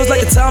 Feels like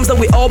the times that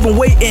we all been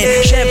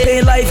waiting.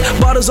 Champagne life,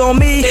 bottles on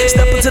me.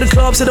 Step into the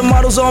club, see the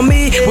models on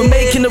me. We're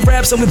making the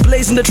raps and we're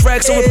blazing the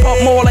tracks, so we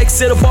pop more like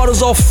say the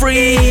bottles all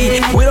free.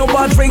 We don't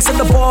buy drinks at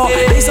the bar.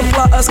 They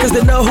supply us cause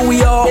they know who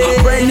we are.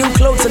 Brand new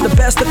clothes and the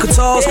best of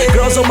guitars.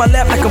 Girls on my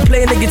lap like I'm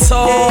playing the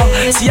guitar.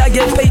 See, I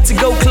get paid to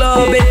go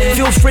clubbing.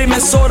 Feel free,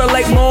 man, sorta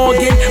like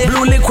Morgan.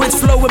 Blue liquids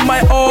flow with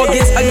my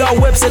organs. I got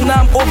whips and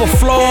I'm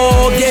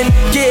overflowing.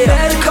 Yeah.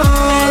 Better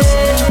cars,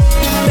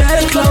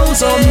 better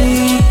clothes on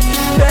me.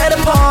 Better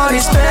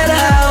parties, better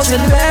house,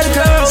 and better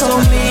girls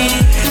on me.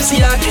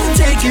 See, I can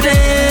take you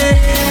there.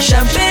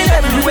 Champagne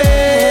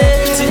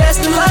everywhere. See, that's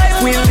the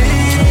life we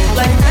live,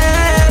 like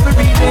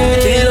every day.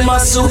 Feeling my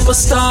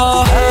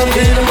superstar,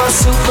 feeling my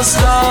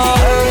superstar,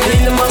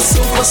 feeling my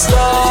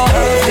superstar,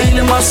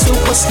 feeling my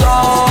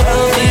superstar,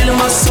 feeling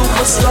my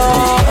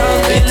superstar,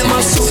 feeling my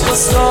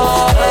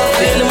superstar,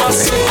 feeling my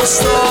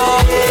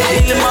superstar,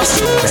 feeling my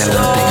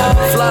superstar.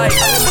 Fly.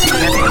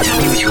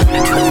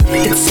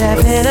 It's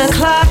 7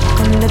 o'clock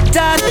on the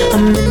dot.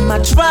 I'm in my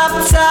drop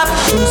top,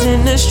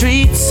 cruising the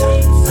streets.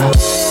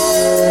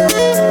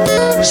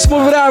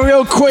 Smooth it out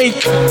real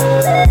quick.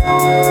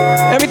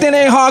 Everything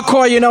ain't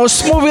hardcore, you know.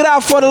 Smooth it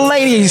out for the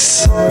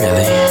ladies.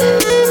 Really?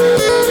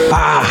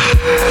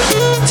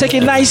 Take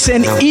it nice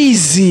and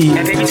easy.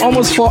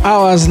 Almost 4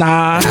 hours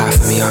now.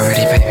 For me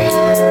already, baby.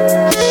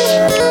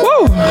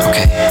 Woo!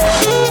 Okay.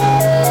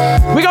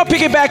 We gonna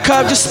pick it back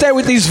up. Just stay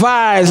with these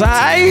vibes,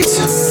 alright?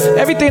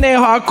 Everything ain't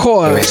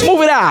hardcore.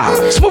 Smooth it out.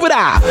 Smooth it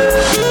out.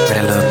 With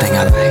that little thing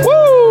I like.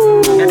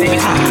 Woo!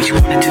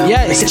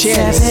 Yes,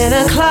 cheers.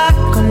 7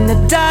 o'clock on the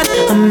dot.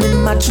 I'm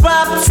in my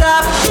drop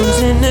top,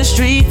 cruising the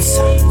streets.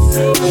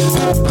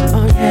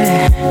 Oh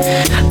yeah,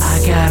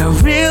 I got a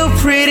real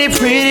pretty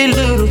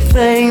little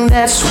thing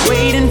that's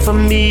waiting for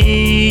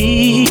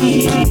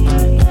me.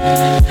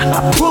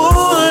 I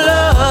pull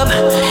up,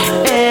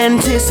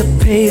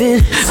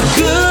 anticipating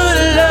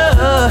good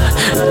love.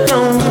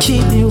 Don't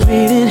keep me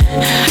waiting.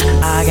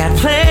 I got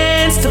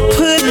plans to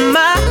put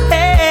my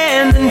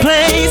hand in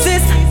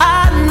places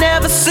I've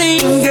never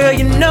seen. Girl,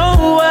 you know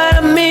what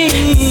I mean.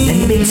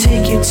 Let me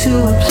take you to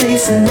a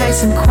place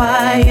nice and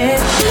quiet.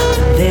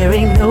 There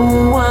ain't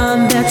no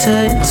one there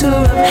to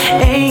interrupt.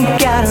 Ain't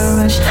gotta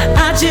rush.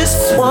 I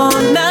just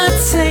wanna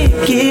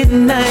take it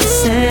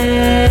nice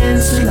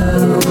and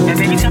slow. And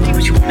baby, tell me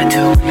what you wanna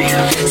do with me.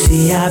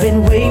 See, I've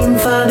been waiting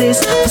for this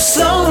for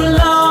so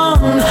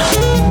long.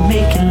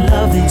 Making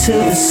love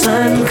until the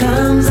sun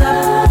comes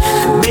up.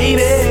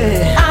 Baby,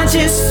 I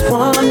just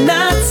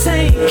wanna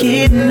take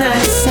it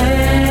nice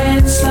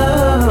and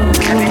slow.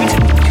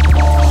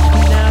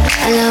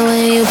 I love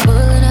when you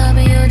pulling up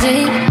in your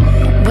Jeep,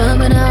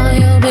 bumping all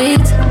your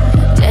beats.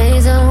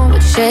 Days on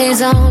with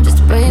shades on,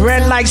 just bring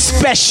Red Light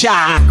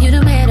Special. You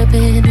done made up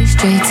in the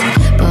streets,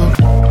 but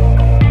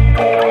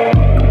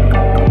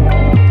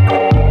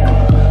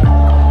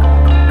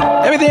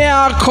everything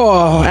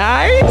hardcore,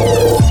 alright?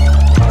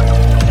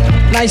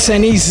 Nice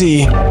and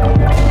easy.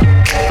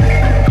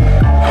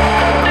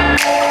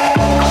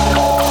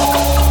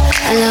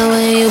 I love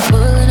when you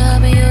pulling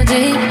up in your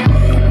Jeep,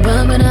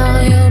 bumping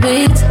all your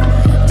beats.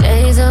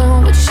 Days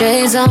on with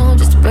shades on,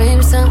 just bring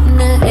me something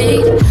to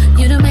eat.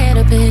 You done made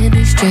up in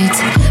the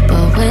streets,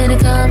 but when it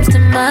comes to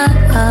my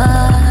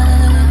heart,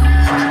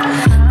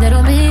 that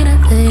don't mean a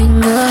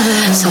thing.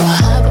 So I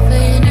hop up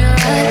in your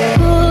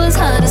ride. Ooh, it's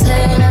hot as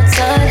hell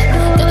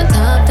outside. Got the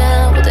top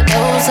down with the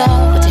doors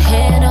off, put your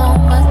hand on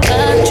my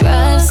thigh.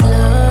 Drive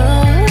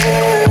slow,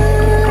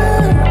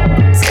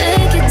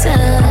 take your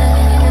time.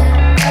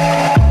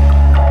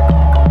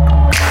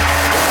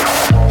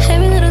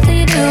 Every little thing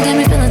you do got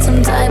me feeling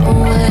some type of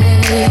way.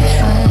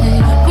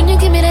 When you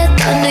give me that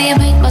thunder, you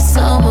make my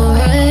soul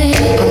ray.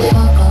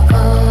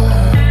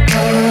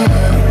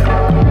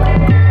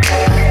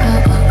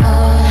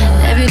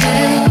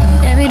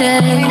 Every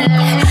day,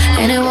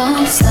 and it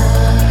won't stop.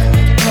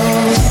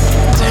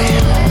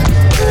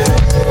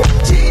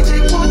 DJ,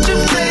 won't you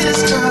play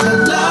this girl a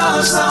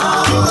love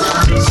song?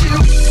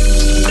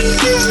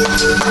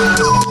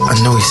 I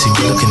know he see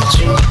me looking at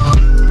you.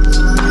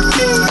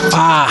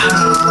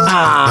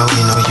 No,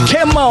 you know you.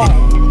 Come on.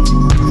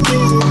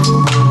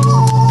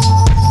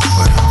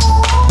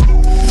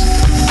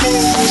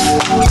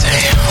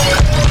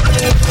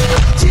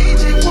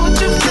 DJ, won't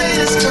you play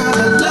this girl a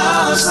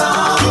love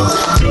song?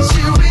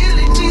 She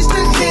really needs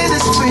to hear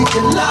this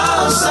freaking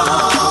love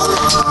song.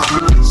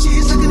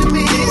 She's looking at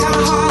me kinda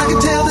hard, I can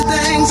tell the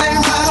things ain't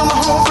right on my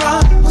home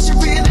front. What she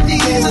really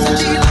needs is a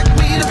G like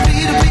me to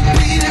beat it.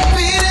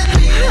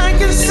 I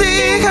can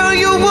see how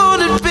you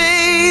want it,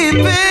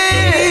 baby.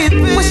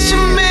 Wish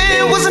your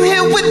man wasn't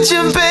here with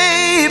you,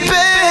 baby.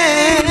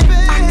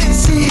 I can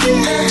see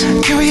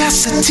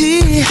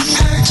curiosity.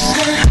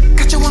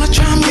 Got you wanna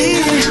try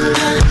me.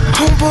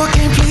 Homeboy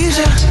can't please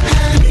ya.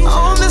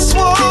 On this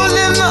wall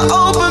in the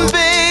open,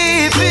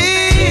 baby.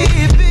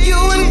 You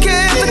and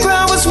Kat, the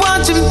crowd was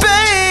watching,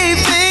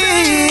 baby.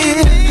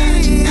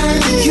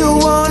 You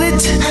want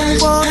it,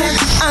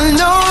 I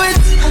know it.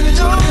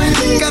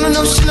 Got a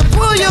notion to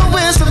pull your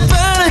wings from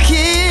back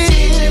here.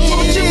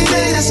 Won't you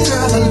play this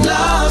girl a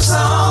love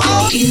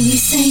song? You be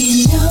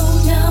saying no,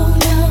 no,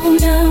 no,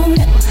 no,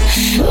 no.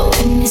 But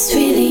when it's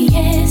really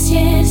yes,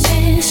 yes,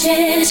 yes,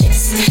 yes, yes.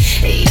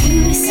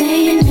 You be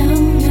saying no,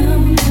 no,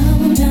 no,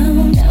 no,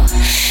 no.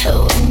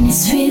 But when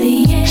it's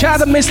really yes.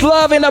 Shout out to Miss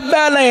Love in the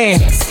belly. You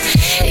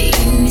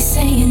be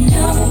saying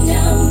no,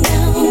 no,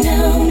 no,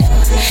 no, no.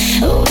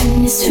 But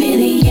when it's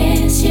really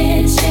yes,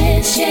 yes,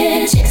 yes,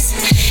 yes, yes.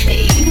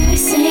 You be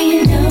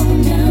saying no,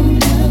 no,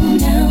 no,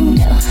 no,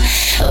 no.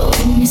 But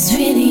when it's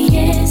really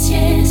yes,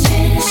 yes,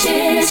 yes,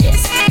 yes,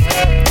 yes.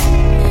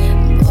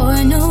 Boy,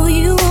 I know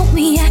you want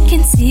me, I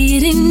can see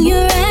it in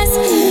your eyes.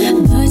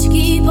 But you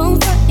keep on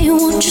fronting,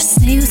 won't you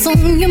say what's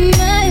on your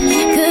mind?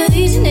 'Cause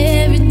each and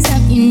every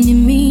time you need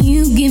me,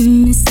 you give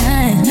me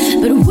signs.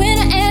 But when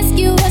I ask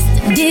you what's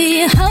the deal,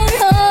 you hold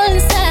it all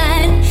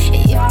inside.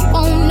 If you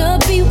wanna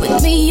be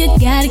with me, you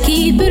gotta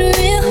keep it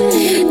real.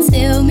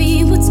 Tell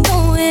me what's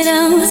going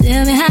on,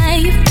 tell me how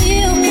you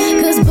feel.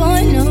 'Cause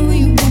boy, I know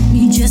you want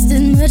me just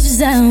as much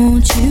as I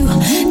want you.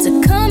 So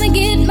come and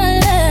get my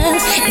love,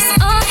 it's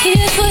all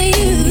here for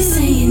you. You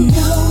saying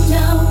no,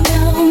 no,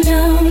 no,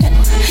 no, no,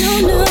 no,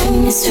 no.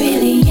 It's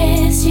really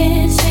yes,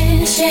 yes,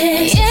 yes,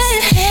 yes,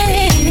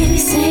 yes. You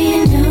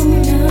saying no,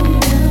 no,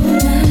 no,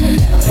 no,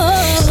 no.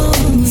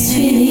 Oh, it's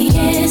really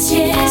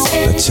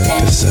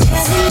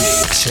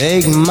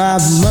Take my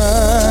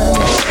money,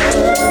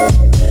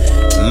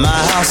 my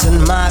house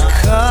and my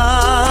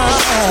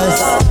cars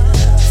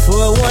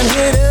for one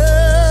hit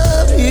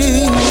of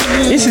you.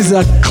 This is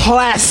a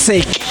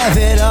classic. Have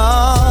it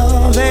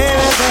all,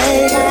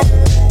 baby.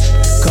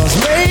 Cause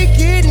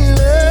making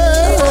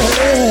love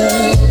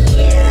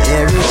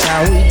every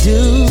time we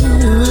do,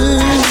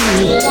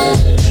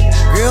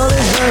 girl,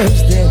 it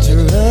hurts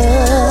dangerous.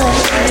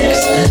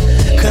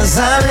 Cause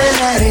I'm an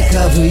addict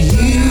of you,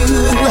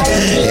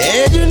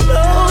 and you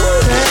know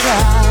that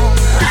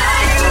I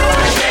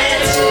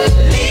can't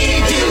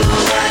leave you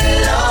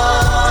alone.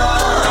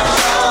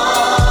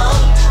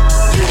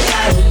 You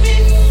got me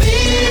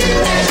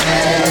feeling,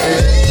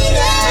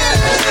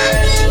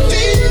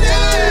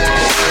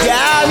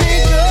 got me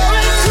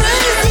going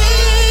crazy.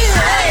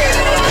 I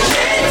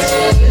can't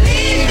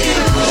leave you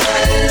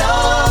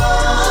alone.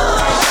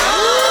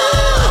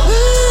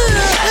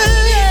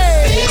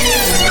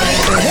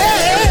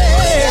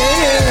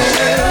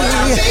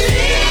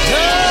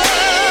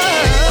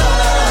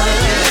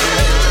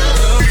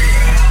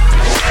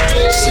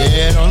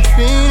 Said I'm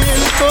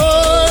feeling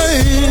for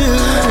you.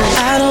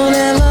 I don't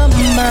ever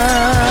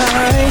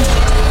mind.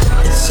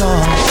 It's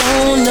all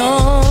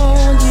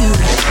on you,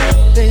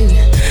 baby.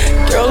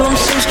 Girl, I'm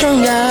so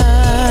strung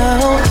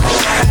out.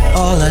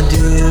 All I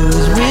do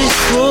is wish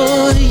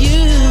for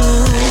you.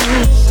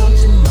 So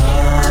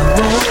tomorrow,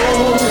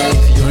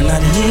 if you're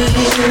not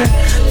here,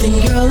 then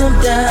girl, I'm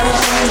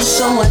down.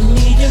 So I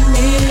need you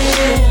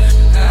near.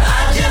 I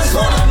just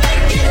wanna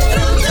make it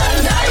through the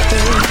night,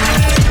 baby.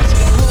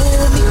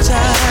 Hold me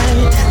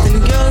tight, then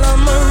girl,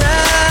 I'm around.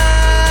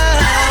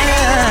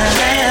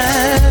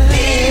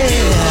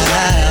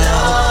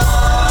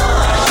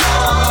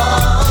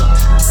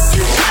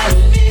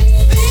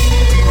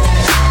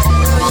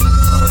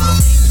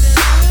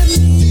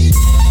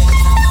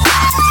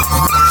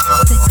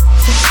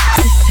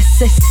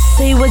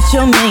 Say what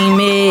your name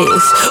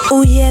is.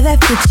 Oh yeah, that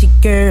pretty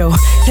girl.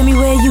 Tell me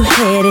where you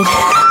headed.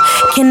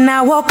 Can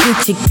I walk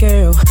with you,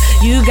 girl?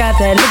 You got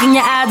that look in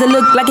your eyes that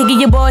look like it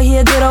give your boy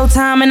here a good old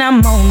time, and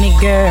I'm on it,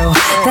 girl.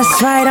 That's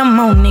right, I'm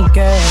on it,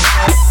 girl.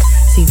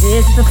 See,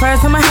 this is the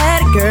first time I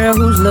had a girl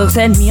whose looks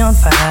set me on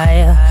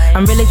fire.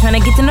 I'm really trying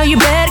to get to know you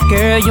better,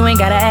 girl. You ain't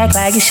gotta act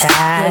like you're shy.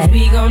 'Cause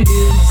we gon'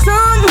 do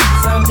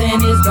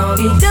something is gon'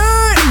 get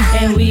done,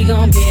 and we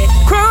gon' get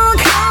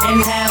crunk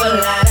and have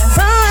a lot of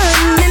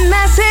fun. And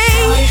I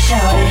say,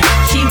 shawty,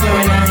 she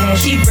wearing her hair,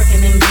 she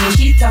breaking in me,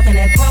 she talking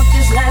that talk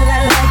just like I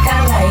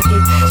like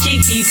it. She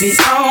keep it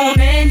on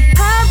and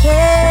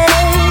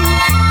poppin'.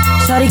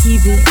 Shawty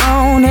keep it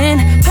on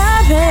and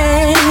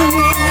poppin'.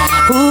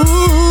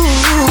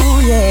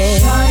 Ooh, yeah.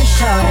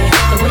 Shawty,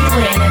 the way you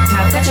wearing that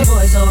top got your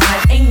boy so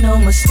hot. Ain't no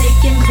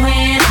mistaken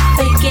plan,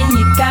 faking.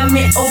 You got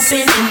me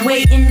open and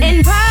waiting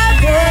and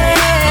poppin'.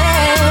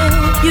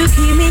 You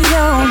keep me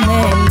on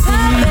and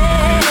poppin'.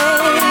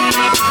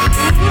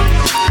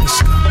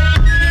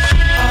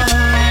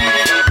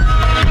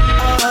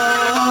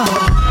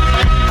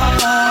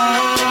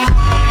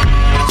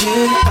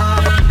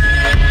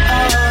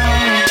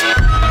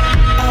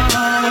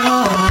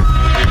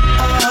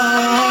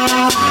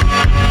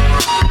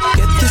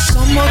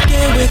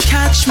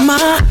 Catch my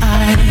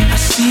eye, I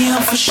see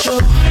him for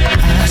sure.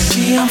 I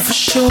see him for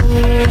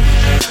sure.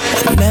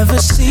 I've never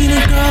seen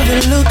a girl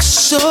that looks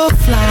so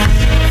fly.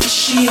 Is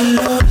she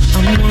alone?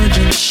 I'm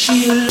wondering, is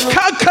she alone?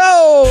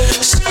 Coco!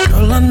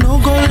 Girl, I know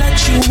gon' let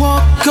you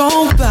walk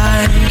on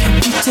by. Can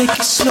we take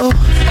it slow?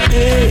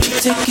 Hey,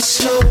 take it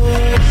slow.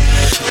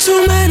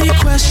 Too many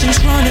questions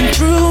running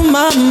through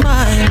my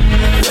mind.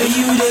 Where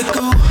you they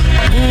go?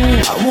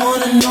 I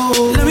wanna know.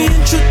 Let me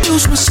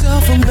introduce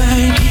myself. I'm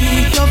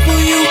Banky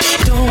W.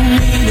 Don't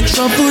mean to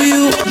trouble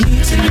you.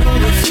 Need to know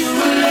if you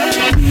will let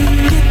me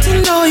get to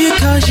know you,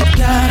 'cause you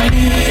got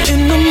me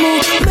in the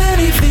mood.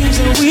 Many things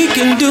that we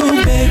can do,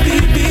 baby.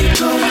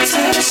 Go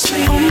test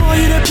me. I'm more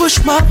you that push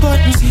my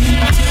buttons,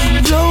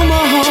 blow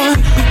my heart,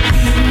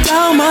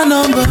 dial my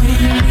number.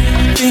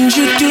 Things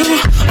you do,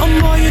 I'm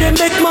more you that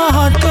make my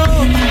heart go,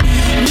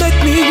 make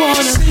me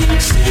wanna,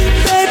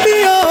 baby,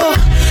 oh.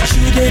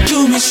 You they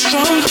do me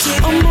strong.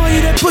 I'm more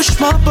you that push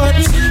my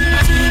buttons,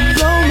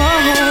 blow my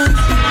heart,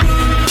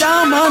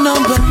 dial my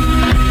number.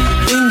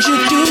 Things you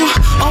do,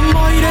 I'm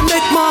more you that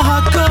make my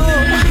heart go,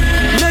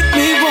 make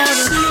me wanna,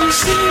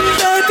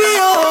 baby,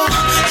 oh.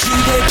 You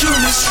they do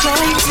me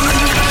strong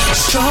thing,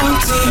 strong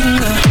thing.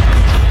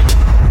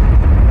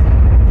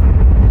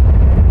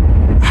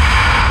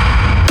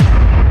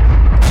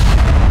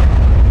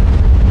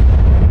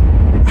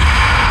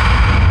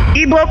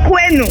 Ibo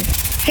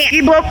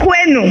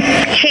Kwenu.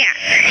 Here.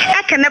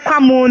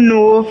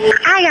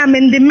 I am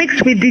in the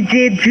mix with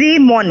DJ D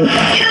Money.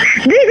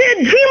 DJ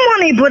D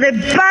Money, but the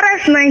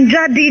baddest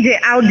Ninja DJ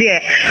out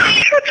there.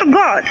 True to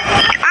God.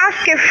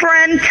 Ask a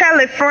friend, tell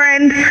a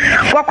friend.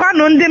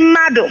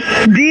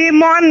 D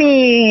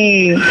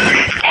Money.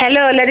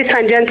 Hello, ladies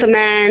and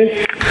gentlemen.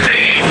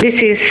 This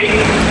is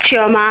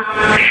Chioma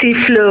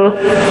C-Flow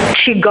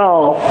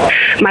Chigo.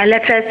 My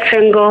latest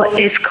single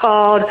is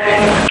called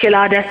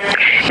Kilode.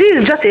 This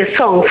is just a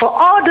song for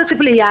all those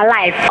people in your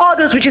life, all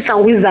those witches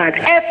and wizards,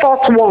 Air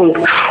Force Ones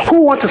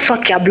who want to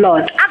suck your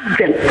blood. Ask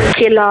them,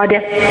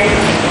 Kilode.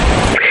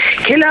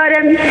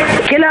 Kilode,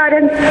 Kilode,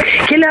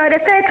 Kilode,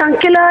 Satan,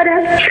 Kilode,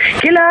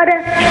 Kilode,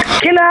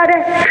 Kilode,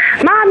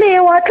 Mommy,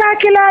 water,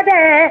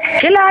 Kilode,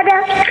 Kilode,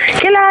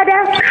 Kilode,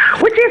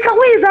 witches and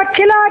wizards,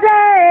 Kilode,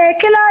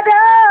 Kilode,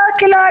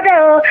 Kilode,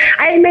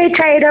 I'm a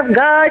child of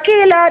God,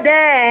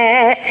 Kilode,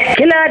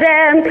 Kilode,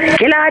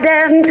 Kilode,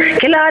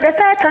 Kilode,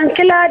 Satan,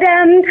 Kilode,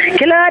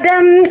 Kilode,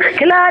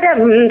 Kilode,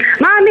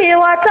 Mommy,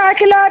 water,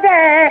 Kilode,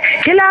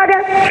 Kilode,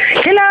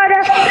 Kilode,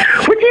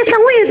 witches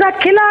and wizards,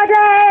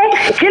 Kilode,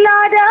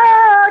 Kilode,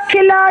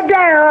 Kilode,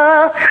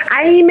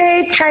 I'm a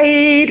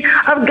child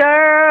of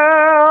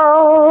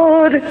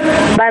God.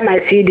 Buy my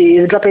CD,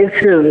 it's dropping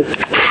soon.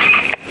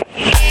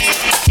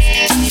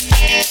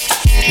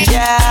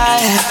 Yeah,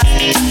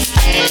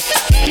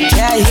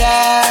 yeah,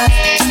 yeah.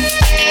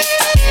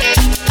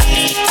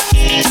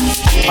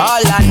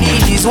 All I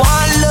need is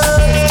one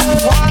love,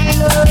 one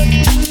love.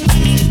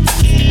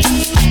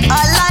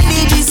 All I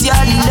need is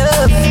your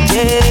love,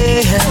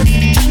 yeah.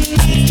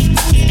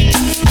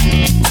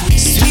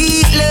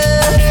 Sweet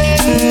love,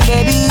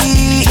 baby,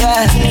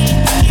 yeah.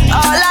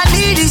 All I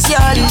need is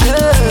your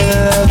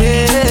love,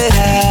 yeah.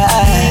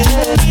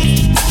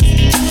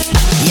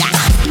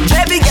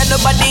 Baby girl,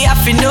 nobody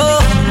have to know.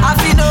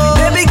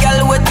 Baby girl,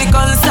 what we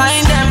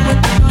consign them.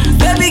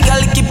 Baby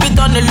girl, keep it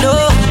on the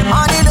low,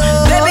 on the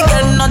low. Baby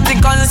girl, nothing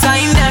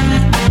consign them.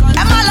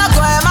 Am I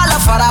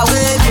far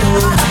away, me?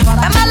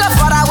 Am I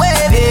far away,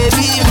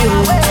 baby, me?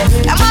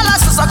 Am I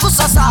so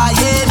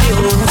yeah, me?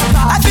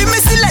 I feel me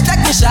still like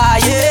that shy,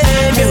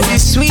 yeah, me.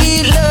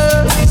 Sweet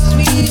love,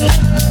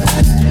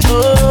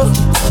 oh,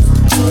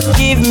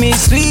 give me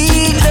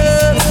sweet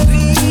love,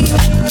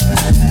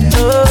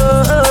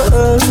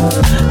 oh,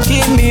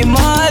 give me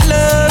more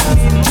love,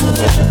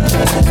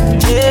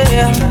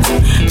 yeah.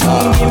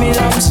 Give me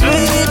some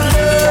sweet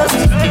love,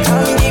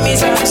 give me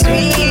some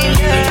sweet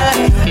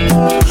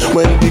love.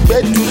 When the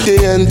bed to the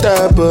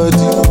enter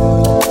body,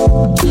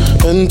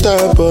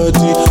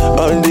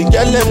 all the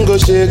girl them go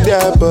shake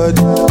their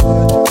body,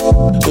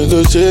 they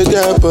go shake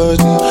their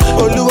body.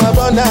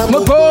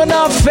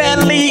 Mabona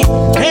family,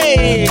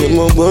 hey.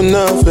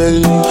 Mabona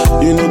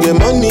family, you know get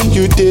money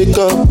you take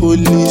up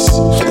police.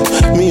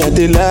 Me I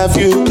they love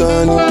you,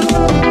 Connie.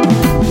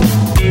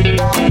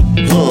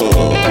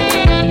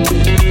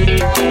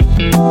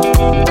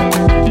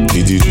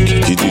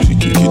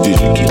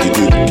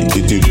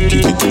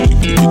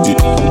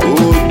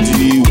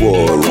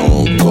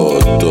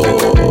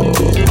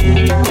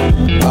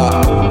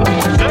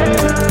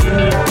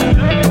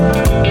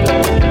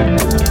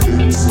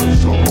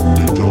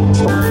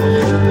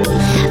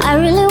 I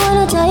really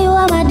wanna tell you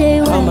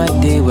how my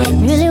day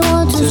went. Really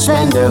want to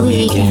spend the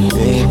weekend,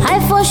 babe. I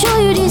for sure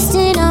you this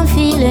thing I'm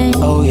feeling.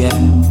 Oh yeah,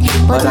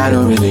 but I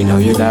don't really know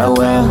you that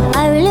well.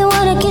 I really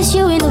wanna kiss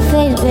you in the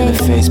face, baby. In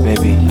the face,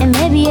 baby. And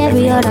maybe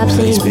every other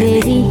place,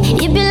 baby.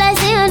 You be like,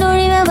 say I don't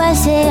remember,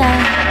 say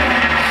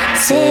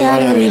I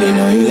don't really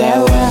know you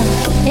that well.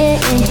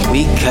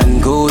 We can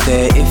go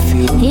there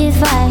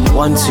if I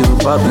want to,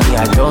 but me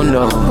I don't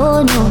know.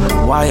 Oh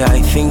no, why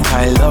I think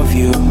I love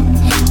you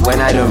when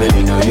I don't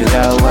really know you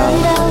that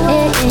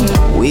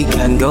well. We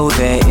can go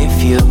there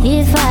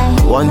if I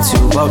want to,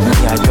 but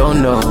me I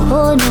don't know.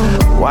 Oh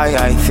no, why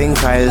I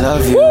think I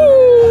love you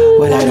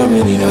when I don't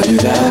really know you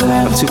that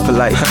well. I'm too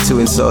polite to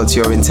insult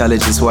your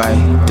intelligence. Why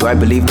do I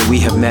believe that we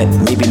have met?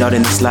 Maybe not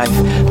in this life.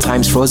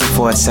 Time's frozen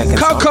for a second.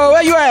 Coco,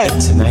 where you at?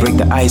 Tonight, break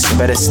the ice, or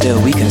better still,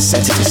 we can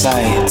set it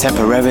aside.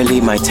 Temporarily,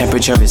 my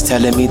temperature is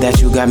telling me that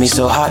you got me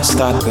so hot.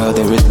 Stop, girl,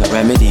 there is no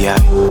remedy.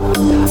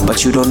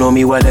 But you don't know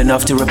me well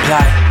enough to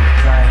reply.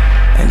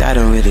 And I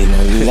don't really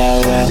know you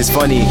that well. It's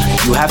funny,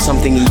 you have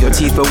something in your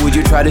teeth, but would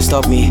you try to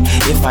stop me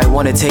if I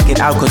wanna take it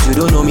out? Cause you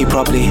don't know me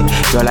properly.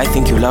 Girl, I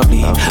think you're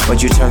lovely,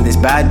 but you turn this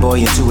bad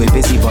boy into a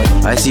busybody.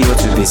 I see you're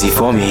too busy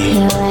for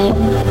me.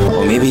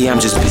 Or maybe I'm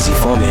just busy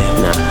for me.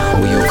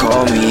 Will you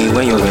call me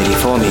when you're ready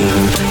for me?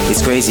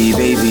 It's crazy,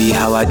 baby,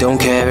 how I don't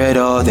care at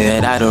all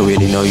that I don't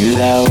really know you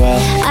that well.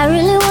 I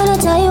really wanna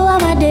tell you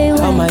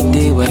how my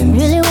day went.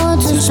 Really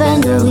want to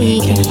spend the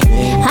weekend.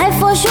 I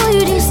for sure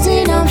you this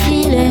thing I'm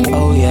feeling.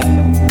 Oh yeah,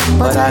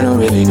 but I don't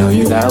really know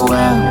you that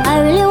well. I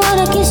really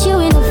wanna kiss you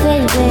in the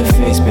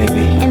face,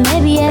 baby. And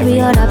maybe every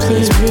other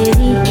place,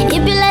 baby.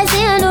 You be like,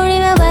 say I don't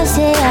remember,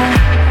 say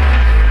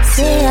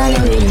I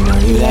don't really know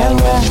you that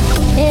well.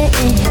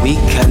 We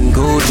can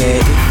go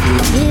there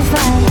if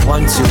I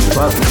want to,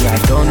 but me I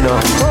don't know.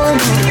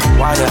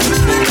 Why do I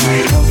think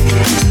I love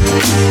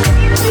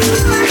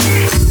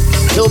you?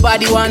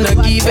 Nobody wanna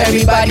give,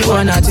 everybody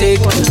wanna take.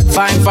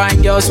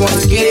 Fine girls want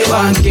to get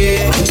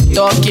 1K.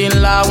 Talking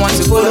loud want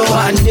to follow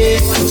one day.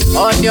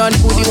 Onion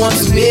booty want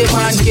to make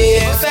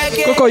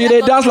 1K. Coco, you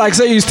dey dance like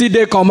say you still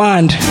dey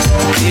command.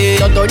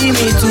 Toto me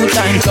 2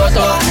 times,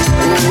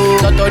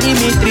 Toto Totori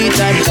me 3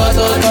 times,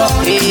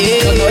 Totori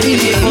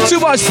me. Too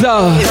much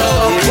though.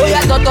 Oh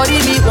yeah, Totori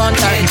me 1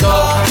 time,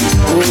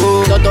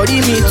 Totori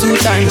me 2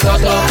 times,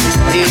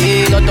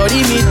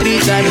 Totori me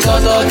 3 times,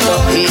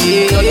 Totori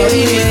me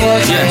 4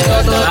 times.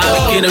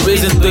 I'm getting a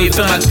reason to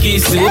feel my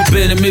kissing. Who've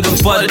been to me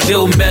before the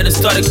deal, man, and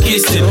started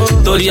kissing.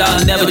 Thought y'all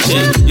never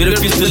change, you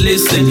refuse to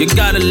listen. You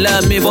gotta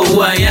love me for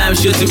who I am,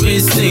 should you be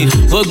seen.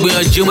 Work with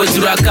your gym, with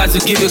your to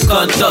give you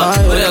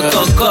contact. But I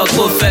can't cock,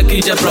 go fake,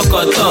 you just broke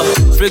out.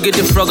 Frigate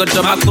the frog,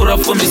 I'm a cura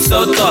for me,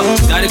 so talk.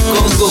 Got it, go,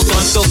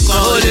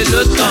 hold it,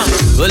 look on.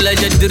 Well, I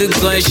just did it,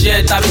 go and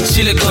share, I've been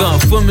chilling, gone.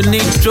 For me,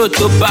 need to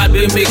bad,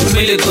 we make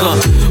milligon.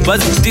 But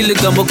the deal,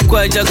 I'm a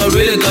quiet, I got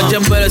really gone.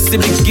 Jump by a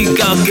sipping geek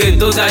out, get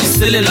those guys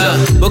selling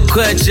love. But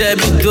quiet, jab,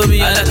 do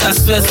me, I like that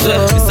sweat.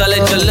 It's all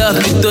like your love,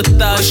 me to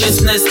touch,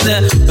 she's nice.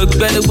 Look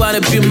better,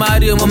 wanna be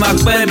Mario, with my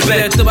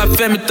baby. To my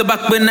family, to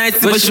back when night,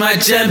 push my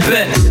jab.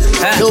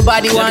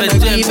 Nobody wanna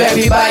give,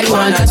 everybody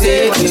wanna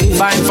take.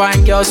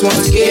 Fine girls want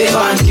to get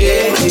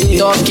 1K.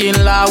 Talking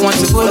loud, want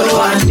to follow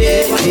 1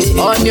 day.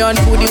 Onion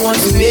foodie want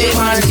to make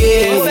 1K.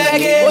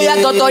 Oh yeah,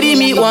 Totori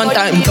me 1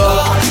 time,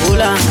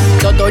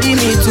 Totori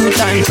me 2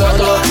 times,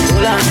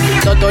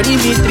 Totori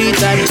me 3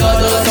 times,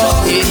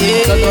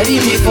 Totori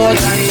me 4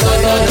 times,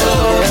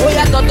 oh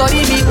yeah,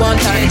 Totori me 1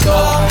 time,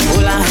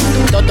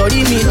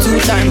 Totori me 2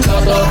 times,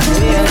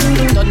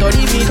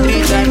 Totori me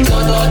 3 times,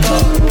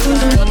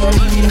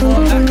 Totori me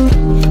 4 times.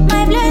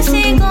 My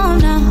blessing come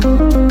now.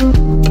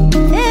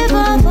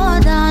 Favor for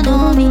down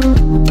on me.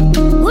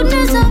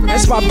 Goodness of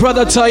That's my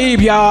brother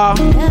Taib, y'all.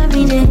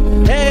 every day.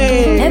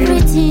 Hey.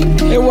 Everything.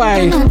 Hey,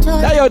 why?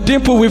 That your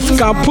dimple, we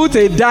can put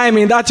a dime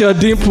in that your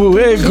dimple.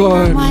 Hey,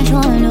 God.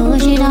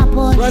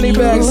 Run it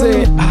back,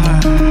 say.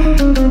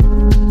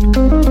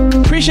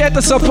 Appreciate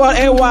the support,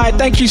 AY.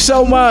 Thank you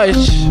so much.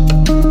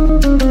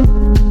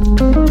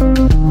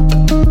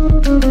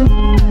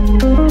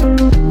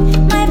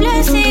 My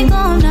blessing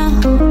come now.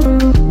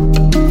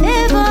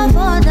 Favor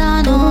for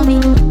down on me.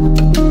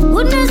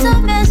 Goodness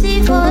of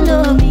mercy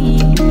follow me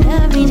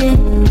every day.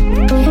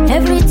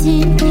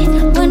 Everything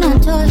when I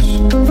touch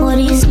for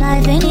this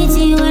life,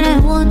 anything when I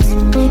want.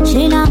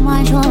 She not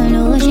my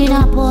no, she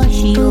not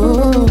Porsche,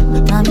 oh.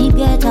 Now me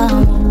get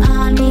her.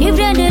 If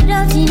they're the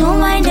dirty, don't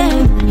mind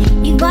them.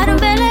 If bottom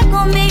belly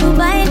come me, you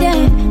buy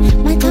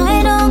them. My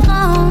time don't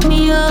come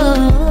me,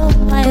 oh.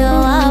 I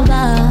oh,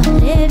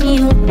 leave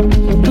you.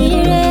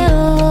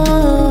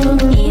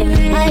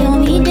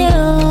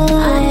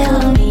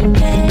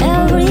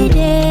 Every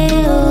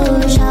day,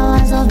 oh.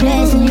 Showers of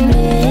blessing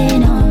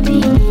rain on me.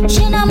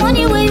 She not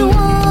money where you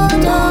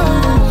want,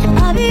 oh.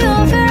 I be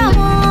on fair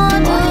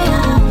amount, oh.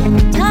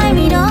 Time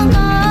me don't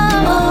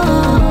come,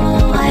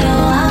 oh. I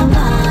oh,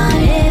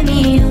 leave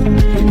you.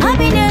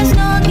 Happiness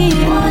no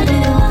give,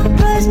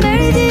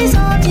 prosperity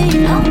something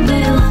long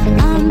way.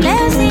 I'm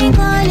blessing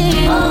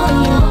calling, oh.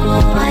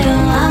 I oh,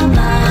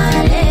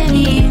 leave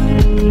you.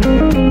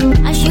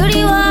 I should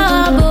you go,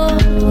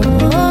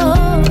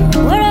 oh.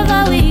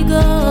 Wherever we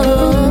go.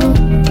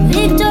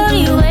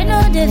 Victory when no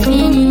the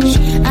finish.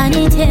 I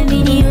need to be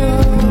you.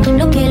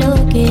 Look,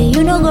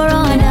 you know go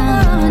run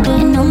down.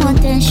 No more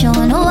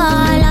tension, no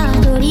wala.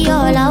 Tori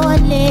all I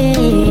want lay.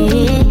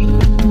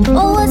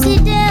 Oh, what's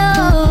it there?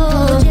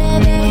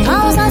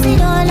 House has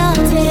it all out.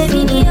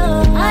 Video.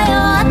 I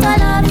want to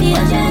love you. I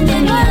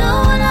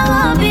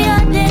want to be a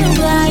day.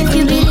 If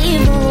you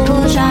believe,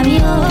 oh, Shami,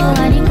 oh, I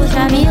need to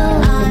Shami, oh.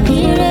 I'm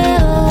here,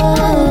 oh.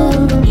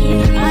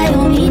 I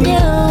don't need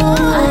it,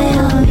 oh.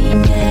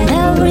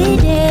 Every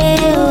day,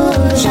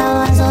 oh.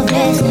 Showers of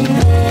blessing.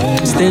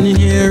 Standing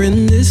here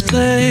in this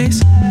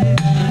place,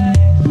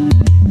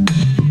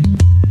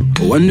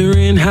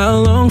 wondering how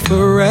long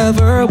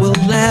forever will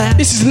last.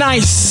 This is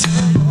nice.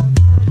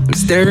 I'm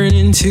staring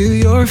into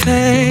your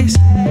face.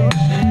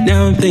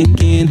 Now I'm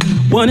thinking,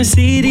 wanna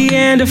see the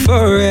end of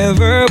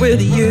forever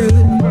with you.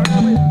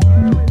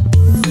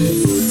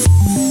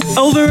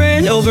 Over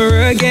and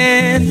over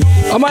again.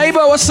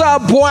 Amaiba, what's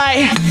up,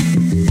 boy?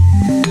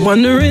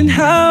 Wondering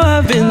how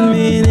I've been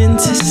meaning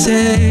to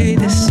say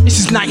this. This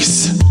is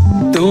nice.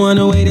 Don't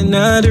wanna wait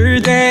another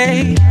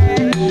day.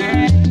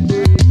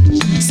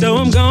 So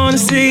I'm gonna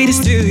say this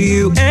to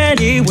you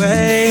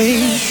anyway.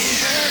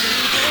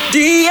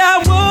 Dia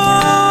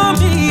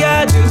me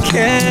I do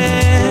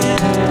care.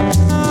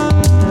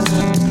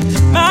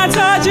 My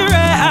tajere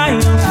I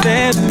am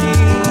fed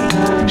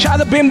me. Shout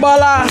out to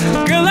Bimbala.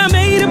 Girl, I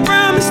made a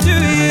promise to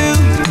you,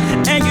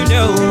 and you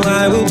know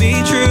I will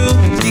be true.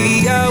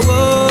 Dia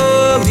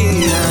me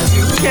I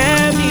do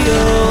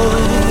cameo.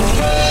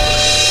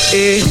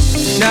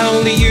 Not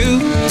only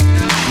you,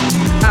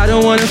 I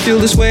don't wanna feel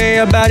this way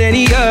about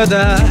any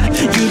other.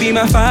 You be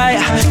my fire,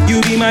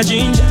 you be my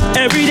ginger.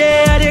 Every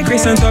day I dey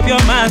grace on top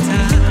your matter.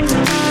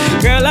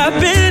 Girl, I've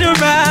been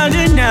around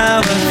and now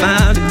I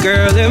found a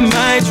girl in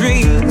my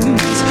dreams.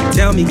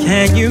 Tell me,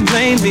 can you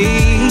blame me?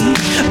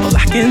 All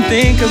I can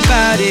think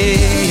about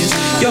is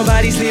your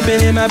body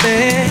sleeping in my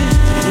bed.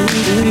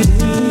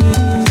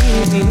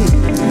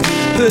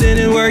 putting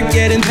in work,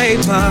 getting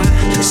paper,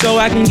 so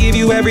I can give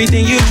you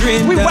everything you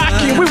dreamed of. We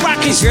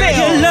rocking still. Girl,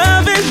 your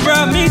love has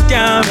brought me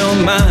down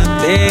on my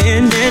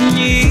bending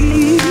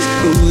knees.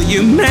 Will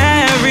you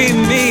marry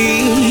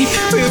me?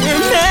 We were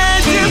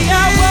meant to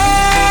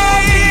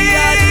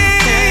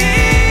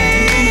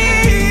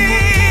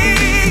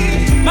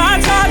my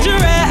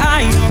Tangerine,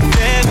 I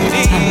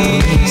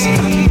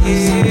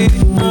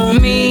know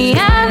me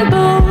and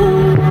Boo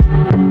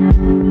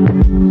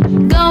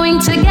going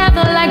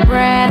together like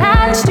bread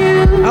and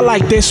stew. I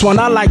like this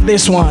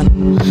one.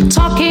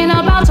 Talking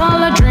about all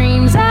the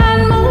dreams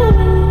and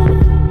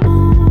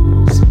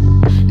moves.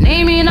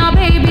 Naming our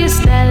baby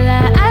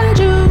Stella and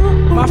Ju.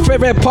 My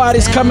favorite part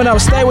is coming up.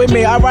 Stay with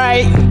me,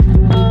 alright?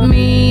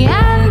 Me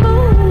and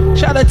Boo.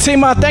 Shout out to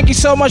Tima. Thank you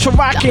so much for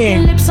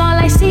rocking.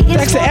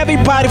 Thanks to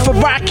everybody for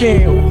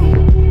rocking.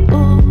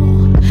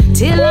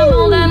 Till I'm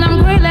old and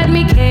I'm great, let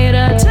me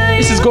cater to you.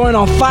 This is going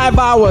on 5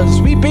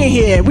 hours. We been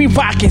here. We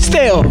rocking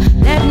still.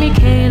 Let me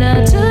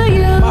cater to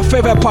you. My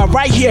favorite part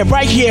right here.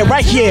 Papa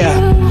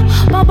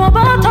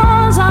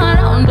turns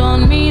around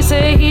on me,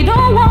 say he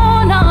don't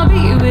wanna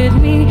be with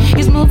me.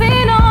 He's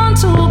moving on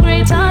to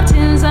greater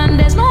things and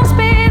there's no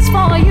space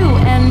for you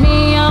and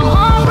me. I'm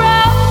heartbroken.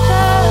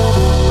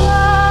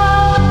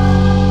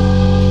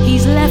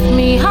 He's left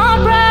me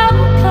heartbroken.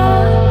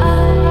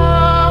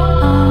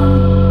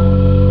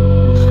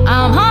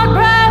 I'm heartbroken.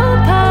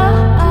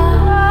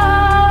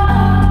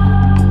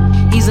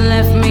 He's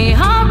left me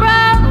heartbroken.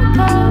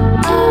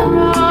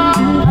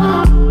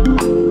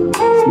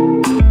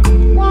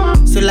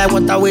 Like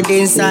water with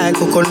inside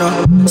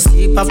coconut.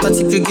 Sleep after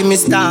sleep, you give me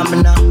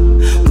stamina.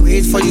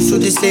 Wait for you through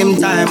the same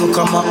time,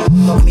 come up.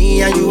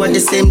 Me and you at the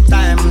same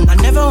time. I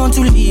never want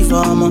to leave,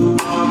 so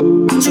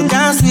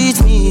dance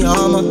with me,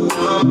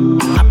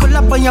 I pull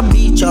up on your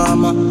beach,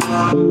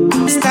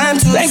 It's time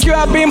to. Thank you,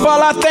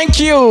 Abimbola. Thank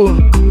you.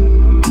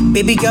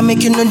 Baby girl,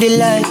 make you know the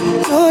lie.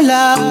 No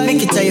lie.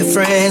 Make it tell your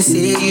friends,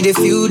 say you the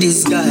feel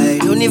this guy.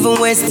 Don't even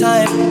waste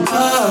time.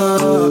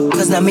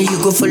 Cause now me you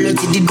go follow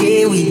till the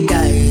day we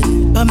die.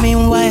 But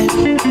meanwhile,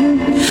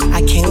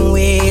 I can't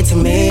wait to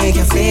make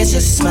your face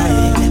just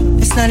smile.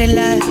 It's not a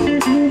lie.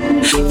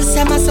 You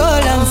set my soul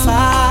on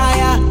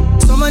fire.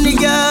 So many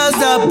girls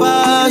that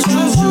pass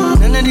through,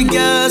 none of the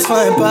girls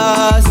find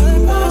pass.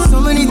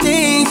 So many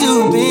things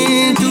you've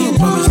been through.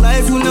 Promise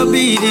life will not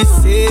be the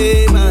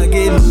same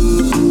again.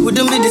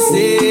 Wouldn't be the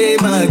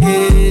same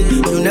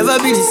again. You'll never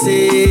be the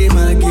same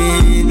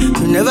again.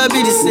 You'll never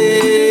be the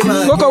same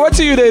again. Coco, what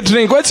do you they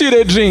drink?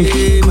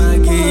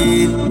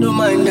 Don't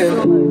mind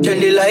them. Tell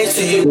the lies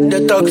to you. The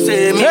talk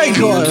say me I'm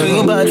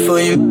too bad for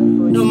you.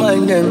 Don't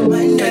mind them.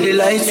 Tell the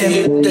lies to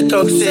you. The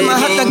talk say my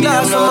heart a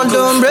glass, someone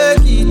don't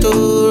break it,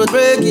 oh,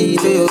 break it,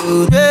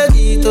 oh, break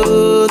it,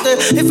 oh.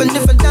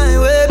 Different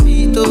time, we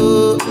beat,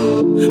 oh.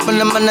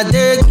 When I'm gonna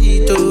take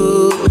it,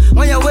 oh.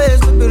 When your ways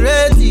to be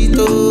ready,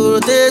 to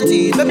rotate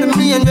it. Baby,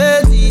 me and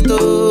ready,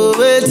 to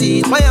wait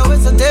it. When your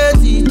ways to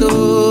take it,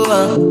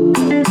 oh.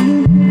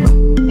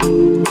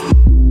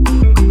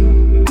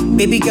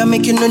 Baby girl,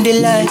 make you know the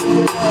lie.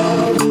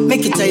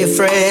 Make it tell your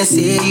friends,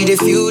 say you the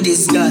feel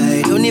this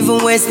guy. Don't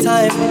even waste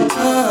time.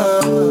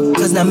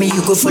 Cause now me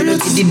you go follow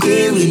till the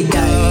day we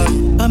die.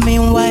 But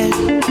meanwhile,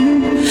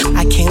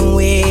 I can't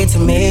wait to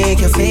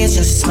make your face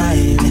just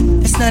smile.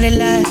 It's not a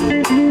lie.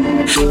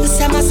 You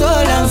set my soul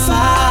on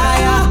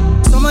fire.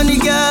 So many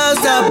girls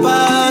that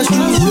pass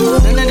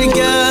through, none of the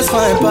girls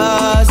find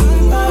pass.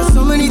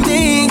 So many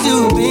things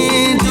you've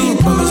been through.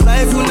 Promise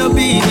life will not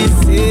be the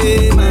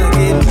same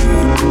again.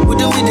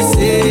 Wouldn't be the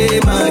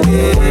same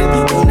again.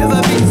 You'll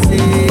never be the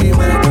same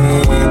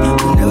again.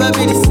 You'll never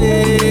be the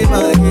same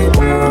again.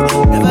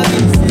 Never be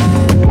the same.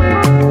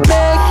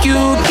 Make you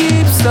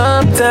keep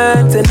some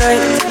time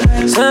tonight.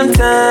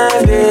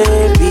 Sometime,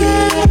 baby.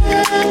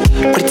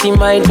 Pretty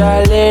my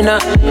darling.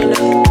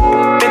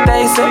 But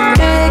I said,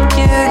 make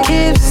you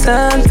keep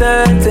some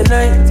time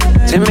tonight.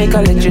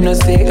 Jamaica let you know,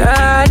 say,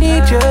 I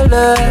need your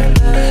love.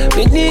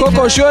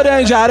 Coco, show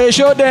them, Jare,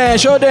 show them.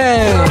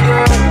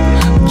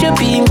 Would you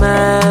be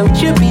mine?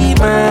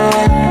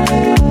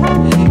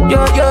 Yo,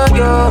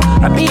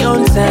 I be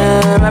on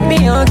time.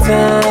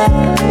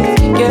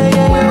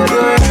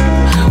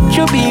 Yeah. Would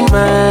you be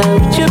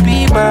mine? Yo,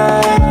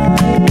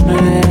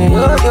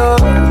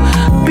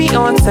 be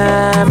on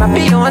time.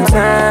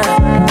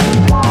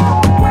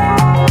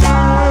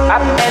 I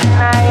bet I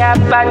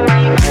have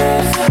body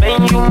grace. When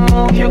you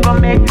move, you gon'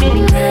 make me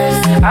grace.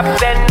 I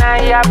bet I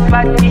have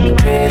body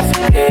grace.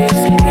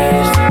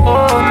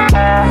 Oh,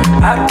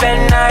 I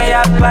bet I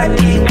have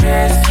body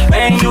grace.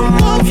 When you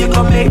move, you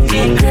gon' make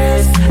me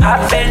grace. I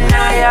bet I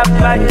have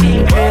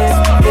body grace.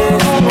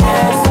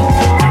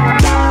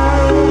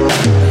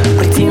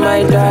 Pretty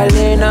my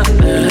darling,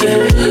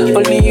 yeah.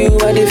 Only you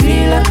are the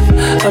feeler.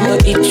 I'ma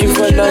eat you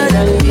for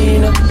London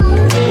dinner.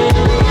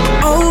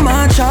 Oh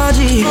my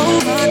chargy,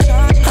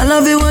 I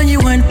love it when you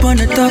went on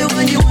the top. I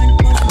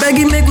beg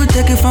you, make we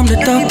take it from the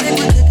top.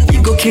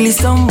 You go kill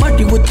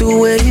somebody with the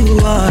way you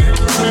are.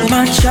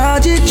 My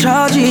chargy,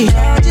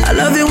 I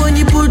love it when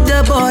you put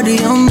that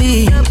body on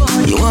me.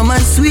 You are my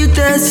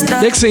sweetest.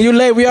 Dixon, you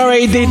late. We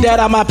already did that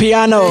on my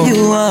piano.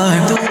 You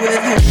are.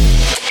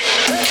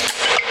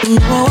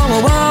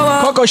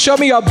 Coco, show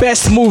me your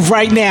best move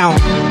right now.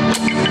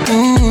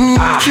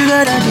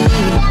 Sugar daddy.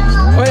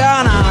 Oh,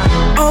 yeah, nah.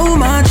 Oh,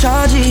 my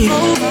chargy.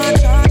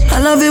 I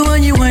love it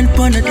when you went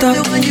on the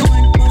top. I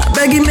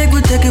beg you, make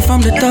we take it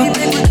from the top.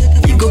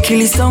 You go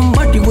kill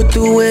somebody with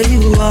the way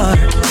you are.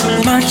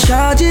 My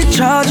chargy.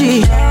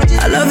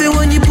 I love it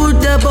when you put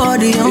that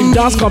body on me.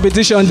 Dance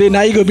competition day,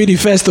 now you go be the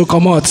first to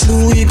come out.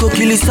 You go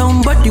kill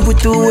somebody with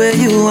the way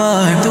you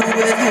are.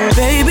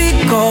 Baby,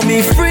 call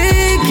me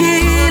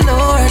freaky,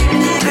 Lord.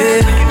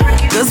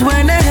 Yeah. Cause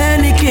when the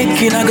Henny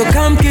kicking, I go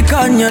come kick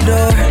on your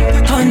door.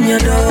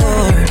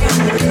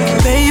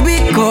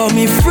 Baby, call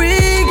me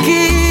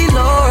freaky,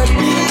 Lord.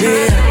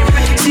 Yeah.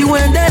 See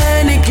when the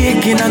Henny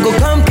kicking, I go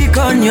come kick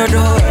on your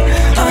door.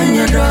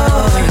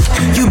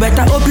 You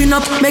better open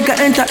up, make her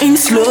enter in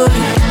slow.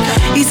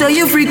 He say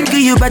you freaky,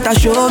 you better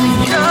show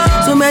me.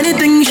 So many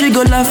things she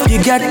go love,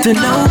 you get to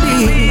know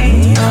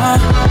me.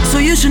 So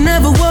you should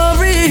never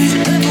worry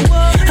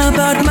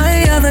about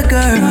my other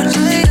girls.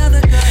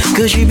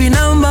 Cause you be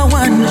number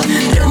one.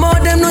 The more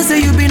them know say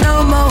you be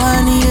number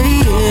one,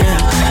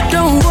 yeah.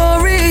 Don't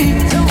worry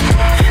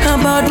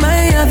about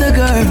my other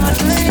girl.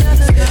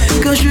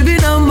 Cause you be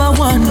number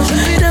one.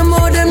 The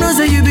more them know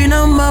say you be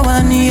number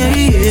one,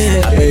 yeah.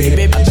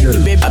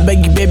 I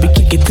beg you, baby,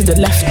 kick it to the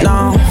left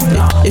now.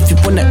 If you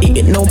wanna eat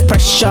it, no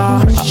pressure.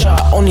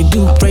 I only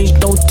do range,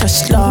 no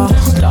Tesla.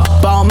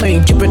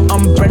 Balmain, drippin'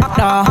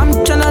 umbrella. I'm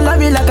tryna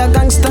love you like a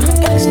gangster.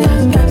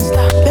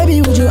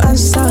 Baby, would you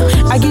answer?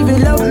 I give you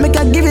love, make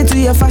I give it to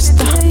you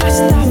faster.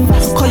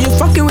 Cause you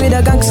fucking with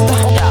a gangster.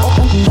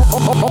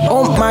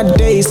 Oh my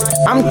days,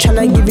 I'm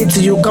tryna give it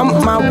to you,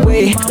 come my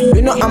way.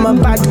 You know I'm a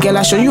bad girl,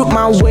 I show you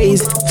my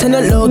ways. Send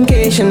a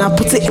location, I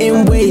put it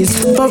in ways.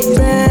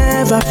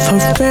 Forever.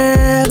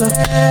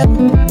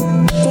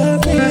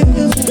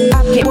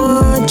 I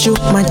want you,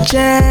 my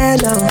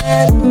channel.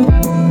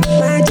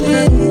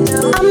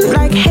 I'm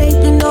like, hey,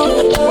 you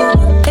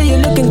know, hey, you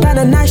looking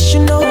kinda nice,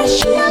 you know.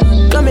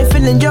 Got me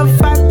feeling your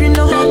vibe, you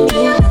know.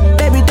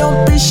 Baby,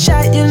 don't be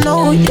shy, you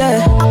know,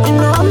 yeah. You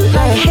know, I'm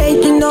like, hey,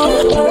 you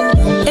know,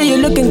 hey, you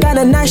looking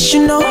kinda nice,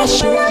 you know.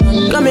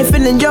 Got me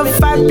feeling your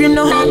vibe, you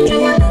know.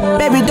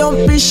 Baby,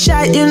 don't be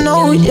shy, you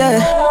know,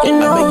 yeah. You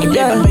know,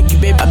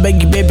 I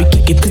beg you, baby,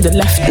 kick it to the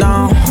left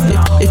now.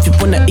 If you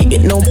wanna eat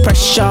it, no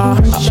pressure.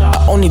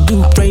 I only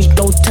do range,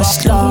 no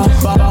Tesla.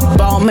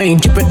 Balmain,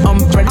 drippin'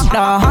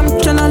 umbrella. I'm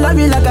tryna love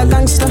you like a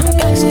gangster.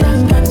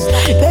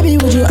 Baby,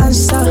 would you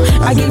answer?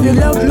 I give you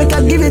love, make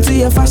I give it to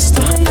you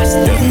faster.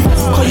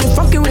 Cause you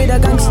fucking with a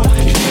gangster.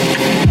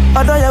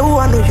 Although you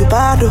I know you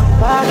bad, oh.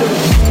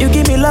 You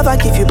give me love, I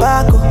give you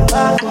back,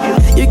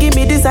 oh. You give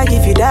me this, I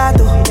give you that,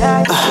 oh.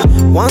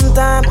 One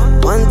time,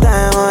 oh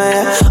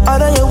yeah.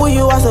 Although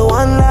you are so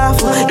one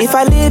laugh, oh. If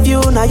I leave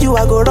you, now you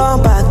I go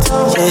run back to,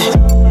 yeah.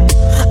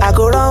 I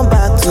go run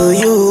back to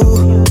you.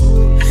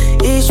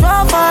 It's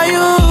wrong for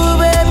you,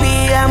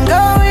 baby, I'm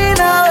going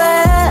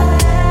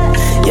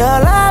away. Your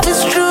love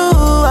is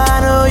true, I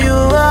know you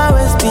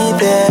always be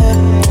there.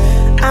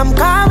 I'm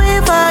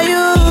coming for you.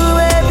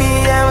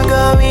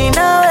 Going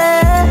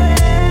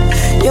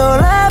away. Your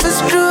love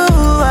is true,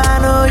 I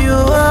know you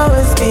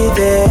always be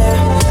there.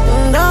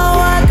 No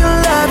one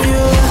can love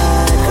you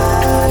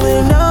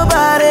with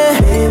nobody.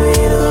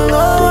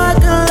 No one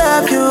can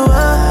love you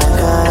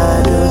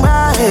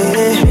my head.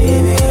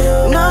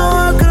 No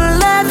one can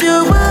love you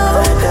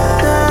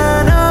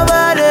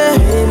nobody.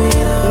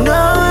 No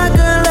one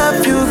can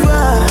love you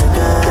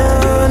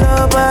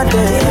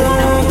nobody.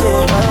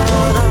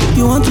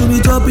 You want to be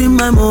dropping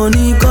my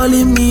money,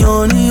 calling me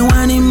honey,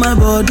 whining my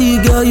body,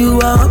 girl, you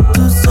are up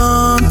to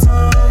something.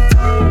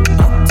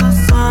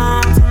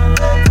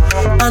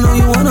 I know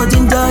you wanna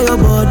ginger your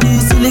body,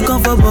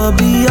 silicone for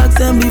Bobby, ask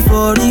them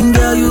before ring,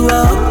 girl, you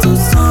are up to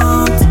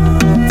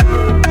something.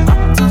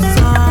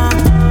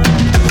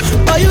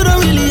 But you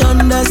don't really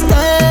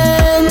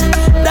understand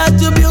that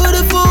you're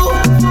beautiful,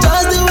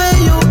 just the way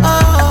you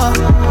are.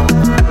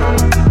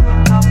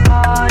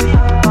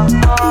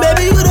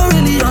 Baby, you don't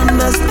really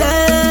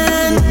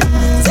understand.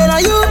 Say now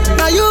you.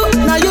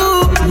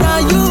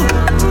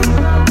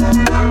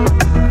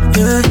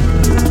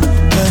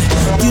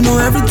 You know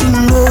everything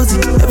rosy,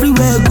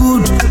 everywhere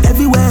good,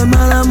 everywhere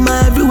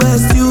malama, everywhere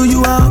still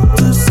you are up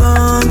to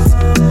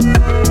something.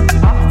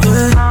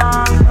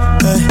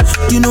 Yeah.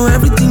 You know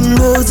everything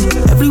rosy,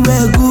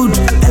 everywhere good,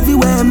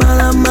 everywhere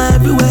malama,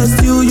 everywhere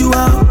still you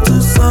are up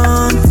to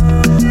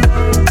something.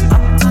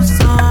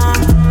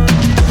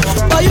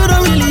 But you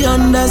don't really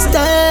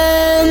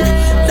understand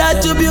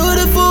that you're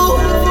beautiful,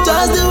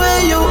 just the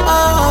way you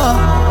are.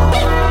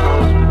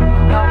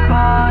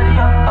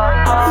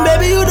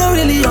 Baby, you don't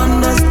really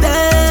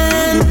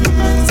understand.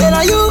 Say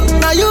now you.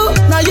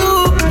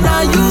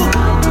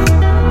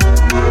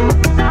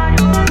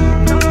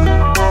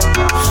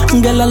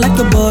 Girl, I like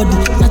your body,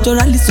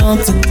 naturally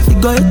something.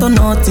 Figure it or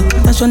nothing,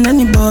 tension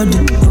anybody,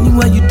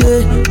 anywhere you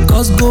day.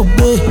 Cause go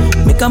pay,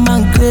 make a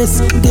man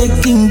crazy, take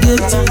king gate,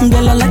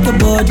 umbrella like a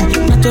body.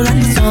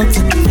 Naturally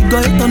something,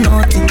 figure it or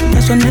nothing,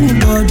 tension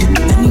anybody,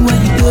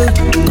 anywhere you day.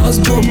 Cause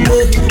go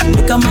pay,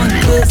 make a man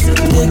crazy,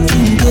 take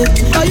king gate.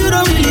 Oh, you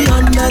don't really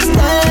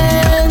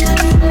understand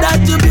that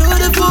you're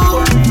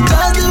beautiful,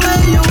 just the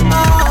way you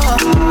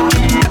are.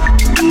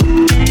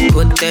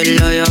 Go tell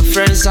all your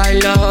friends I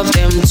love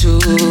them too.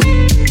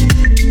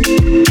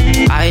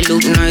 I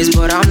look nice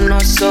but I'm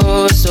not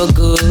so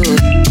good.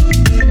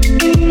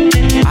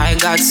 I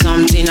got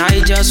something I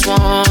just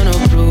wanna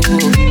prove.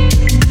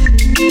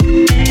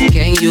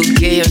 Can you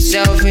get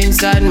yourself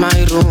inside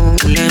my room?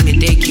 Let me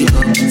take you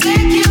up.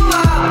 Take you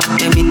up.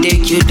 Let me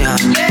take you down.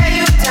 Lay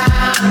you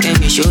down. Let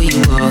me show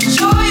you up.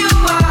 Show you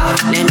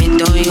up. Let me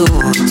turn you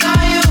on.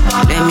 Turn you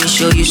on. Let me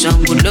show you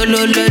some good lo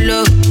lo lo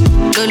lo.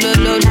 Lo lo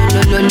lo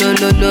lo lo lo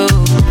lo lo.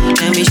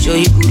 Let me show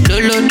you good lo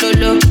lo lo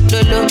lo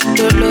lo lo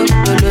lo lo lo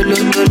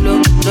lo lo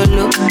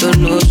lo lo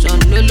lo son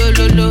lo lo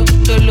lo lo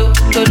lo lo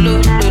lo lo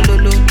lo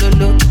lo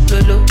lo.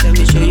 Let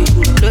me show you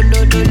good lo lo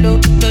lo lo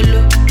lo lo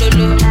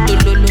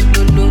lo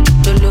lo lo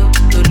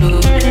lo.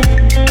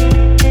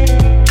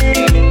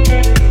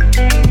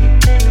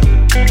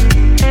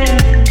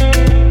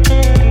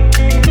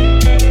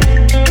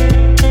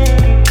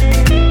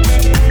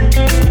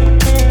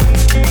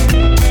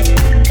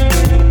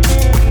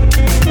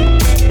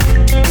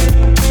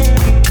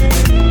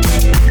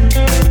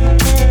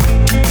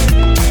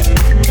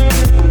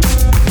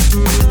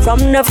 From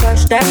the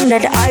first time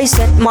that I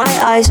set my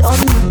eyes on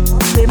you,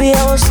 baby, I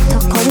was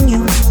stuck on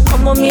you.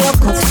 Come on, me, I'll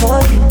cut for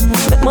you.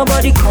 Make my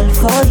body call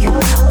for you,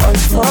 all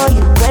for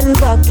you. Went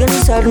back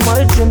inside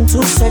my dream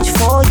to search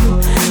for you.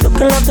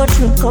 Looking like a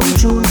dream come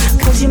true,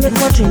 cause you make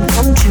my dream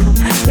come true.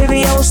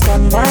 Baby, I will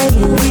stand by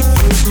you with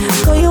you.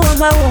 Cause you are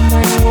my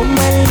woman,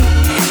 woman.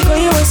 Cause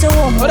you are so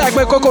woman. What like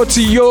my cocoa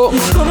to you?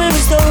 Come here,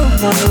 Mr.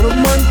 Woman,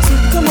 romantic.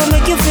 Come on,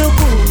 make you feel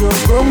good, you're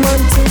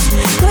romantic.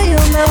 Cause you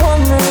are my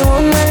woman,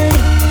 woman.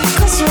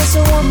 Cause you're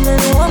so woman,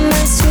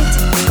 sweet.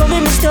 Come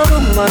here, Mr.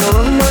 Woman,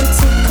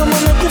 romantic. Come on,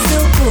 make you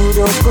feel good,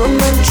 oh, come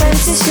on. Trying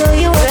to show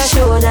you what I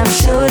show them,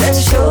 show them,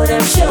 show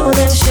them, show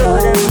them, show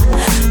them.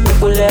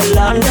 People let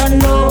London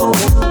know.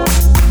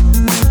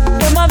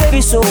 Yeah, my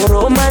baby so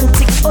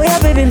romantic. Oh yeah,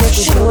 baby, make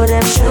you show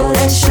them, show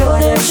them, show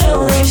them,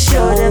 show them,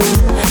 show them.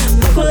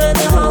 People let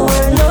the whole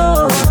world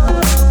know.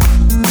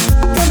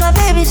 Yeah, my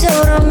baby so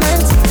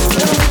romantic.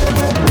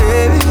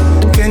 Baby,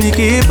 can you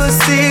keep a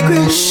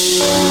secret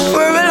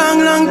for a long,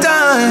 long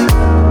time?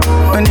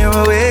 When you're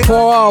awake,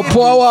 pour out,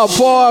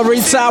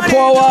 Rita,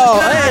 pour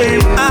out. Hey,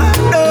 I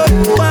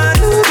don't want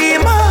to be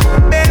my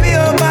baby,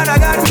 oh, but I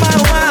got my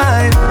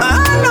wife. I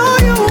know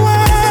you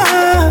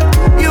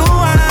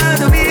want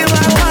to be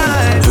my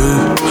wife.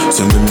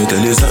 So let me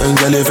tell you something,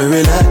 girl, if you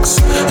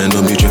relax. And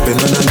don't be tripping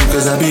on them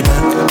because I'll be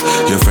back.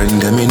 Your friend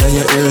them in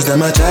your ears,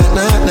 them a chat,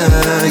 nah.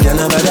 You're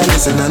not bad at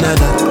listen, none of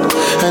that.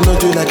 And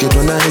don't you like it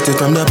when I hit it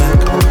from the back?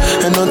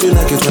 And don't you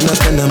like it when I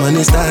spend the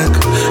money stack?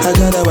 I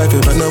got a wife,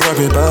 but no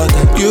worry about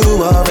that. You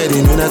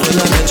already knew that when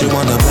I met you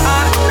on the back. I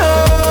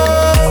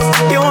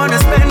know you wanna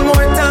spend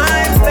more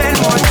time, spend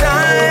more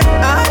time.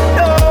 I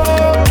know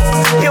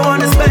you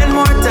wanna spend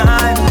more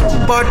time.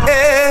 But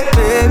hey,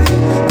 baby,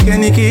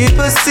 can you keep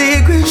a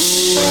secret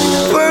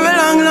for a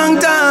long, long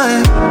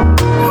time?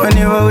 When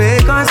you're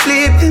awake or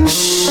sleeping,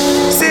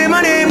 say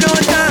my name no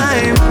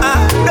time.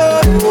 I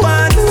don't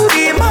want to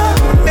be my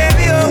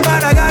baby, oh,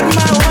 but I got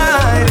my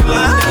wife.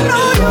 I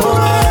know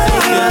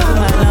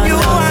you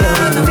want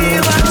to be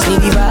my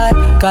City bad,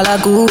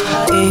 Kalaku,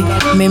 eh.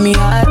 Make me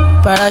hot,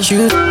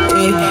 parachute,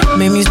 eh.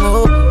 Make me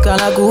smoke,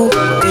 Kalaku,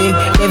 eh.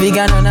 Baby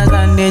can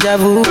understand deja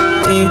vu,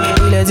 eh.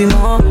 Il est du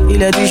monde,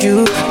 il est du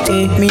chou,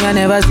 eh. Me I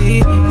never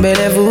see,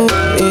 belle-vous,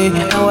 eh.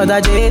 Now what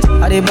I chase,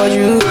 I dey push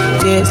you,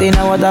 yeah. Say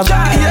now what I buy, I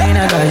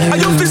got you. I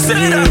used to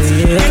say that.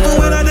 Even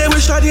when I dey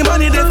with shawty,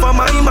 money dey for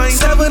my mind.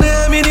 7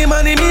 a.m. in the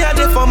money, me I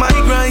dey for my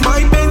grind.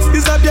 My pains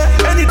disappear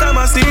anytime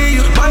I see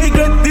you. My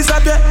regret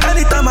disappear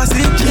anytime I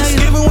see you.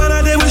 Even when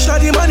I dey with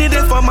shawty, money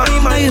dey for my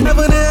mind.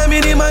 7 a.m.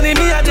 in the money,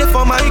 me I dey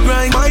for my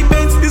grind. My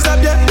pains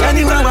disappear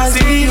anytime I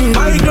see you.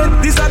 My regret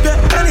disappear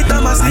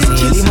anytime I see you.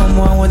 Àṣírí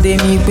mọ́mọ́ àwọn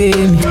tèmi pé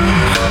mi.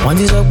 Wọ́n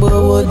ti sọ pé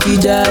owó ti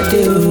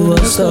jáde o.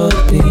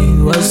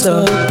 What's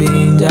up,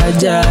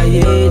 Jaja,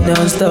 yeah,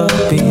 don't stop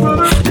it.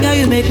 Girl,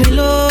 you make me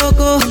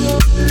loco.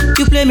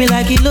 You play me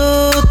like a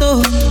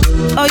lotto.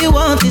 All you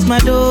want is my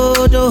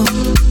dodo.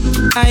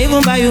 I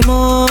even buy you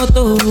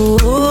moto.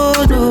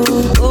 Oh no,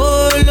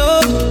 oh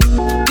no.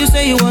 You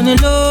say you wanna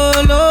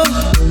lolo,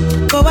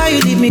 but why you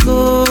leave me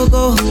go?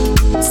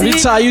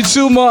 Rita, you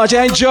too much.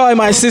 Enjoy,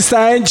 my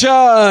sister,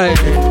 enjoy.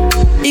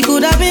 It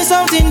could have been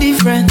something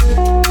different.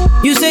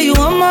 You say you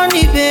want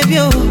money, baby,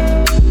 oh.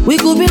 We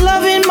could be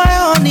loving my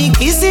honey,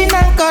 kissing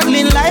and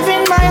cuddling, life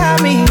in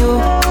Miami,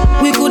 oh.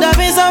 We could have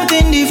been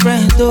something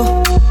different,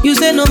 oh. You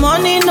say no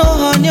money, no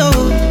honey,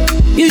 oh.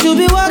 You should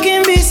be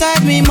walking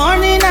beside me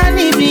morning and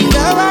evening,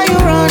 girl, why you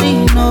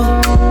running,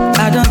 no?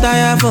 I don't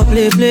tire for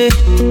play.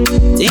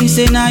 Think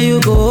say now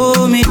you go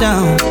hold me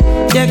down.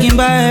 Checking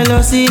by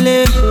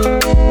Losile.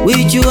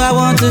 With you I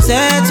want to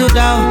settle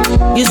down.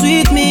 You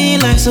sweet me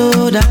like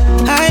soda,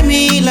 high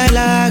me like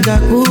lager,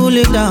 cool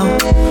it down.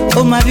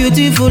 Oh my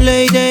beautiful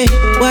lady,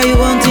 why you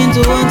wanting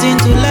to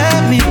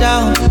let me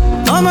down?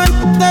 Oh my,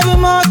 they be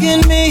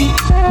mocking me.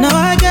 Now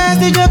I guess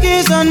the joke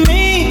is on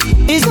me.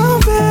 It's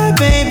unfair,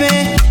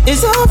 baby.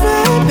 It's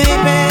unfair,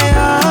 baby.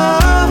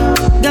 Oh,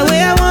 the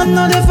way I want,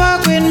 no they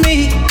fuck with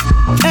me.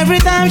 Every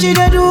time she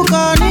do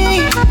call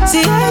me.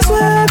 See, I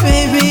swear,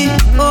 baby.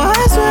 Oh,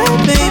 I swear,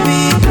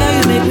 baby. Now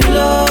you make me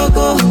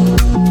loco.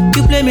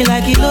 You play me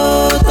like a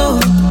lotto.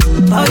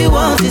 All you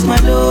want is my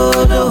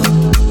dodo.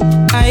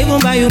 I even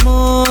buy you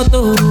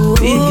moto.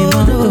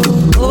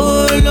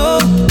 Oh, no.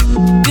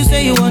 You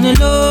say you want a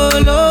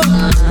lolo.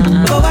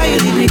 But why you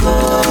leave me go?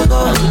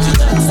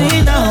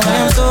 See now I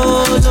am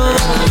solo.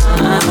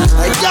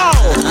 Hey, yo!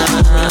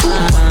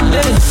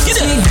 Hey,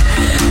 see,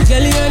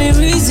 girl, you're the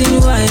reason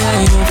why I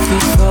don't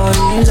fit for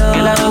you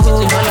love.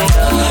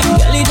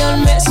 Girl, you don't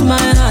mess my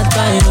heart, I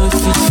don't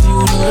fit you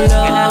no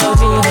love.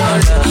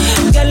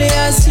 Girl, I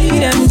see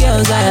them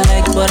girls I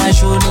like, but I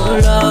show no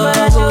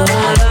love.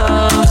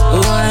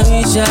 Oh, I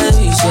wish that I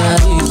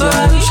could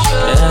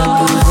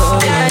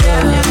hold you.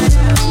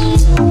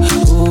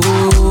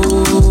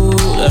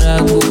 That I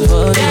could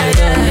hold you.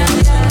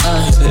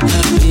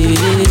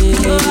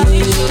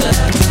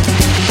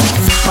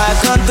 My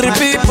country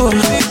people,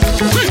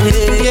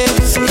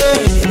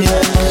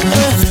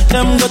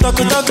 them go talk.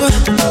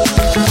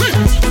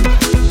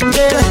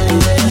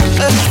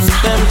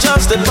 Them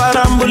just the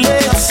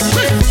parambulates.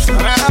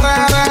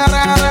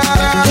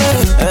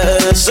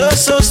 So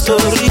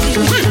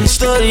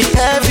story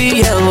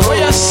heavy. What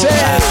you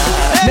say?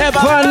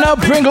 Never no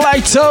bring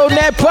lighto,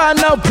 never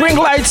no bring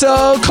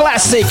lighto.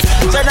 Classic.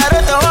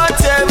 Generator one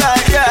time,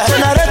 yeah.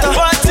 Generator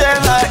one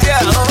time,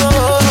 yeah.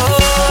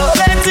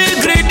 Plenty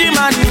greedy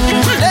man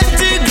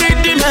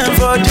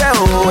for them.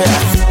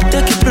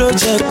 Take a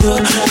project,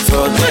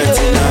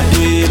 forgetting I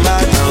do it,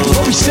 man.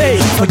 What we say?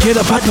 Forget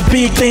about the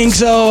big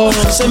things, oh.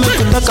 Say me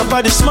to talk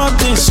about the small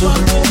things, so.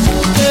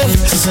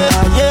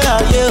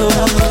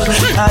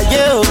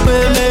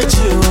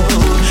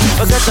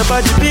 Forget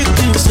about the big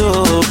things,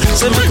 so.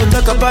 Say me to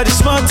talk about the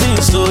small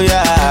things, so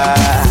yeah.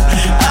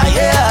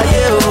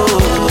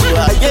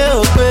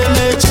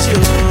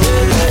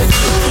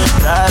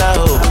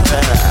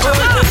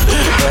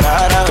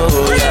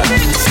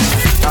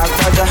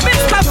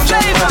 Mr.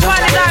 Flavor, one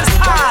dance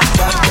hard.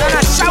 Then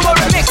a shower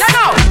remix, you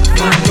know.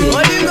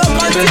 What you go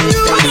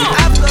continue?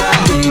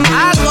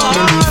 I go.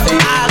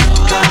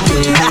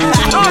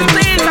 Don't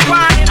see the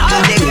wine,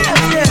 all the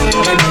girls, yeah.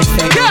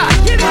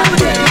 Give it to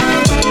them.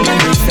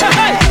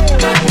 Hey.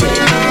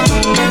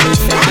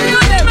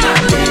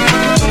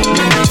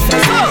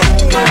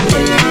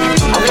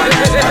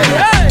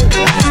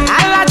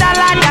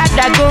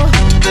 Go.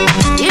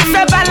 If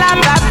a bala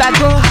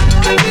go.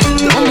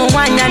 Omo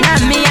wanya na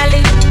mi ale.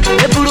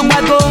 Eburu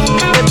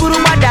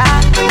bada.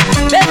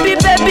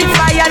 Baby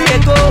fire they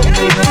go.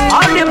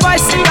 All the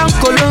boys sit down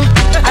colo.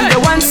 And they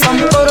want some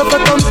potom.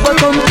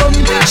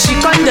 She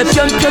come the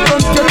pium.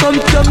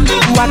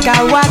 Waka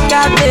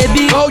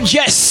baby. Oh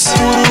yes.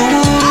 Ooh,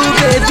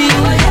 baby.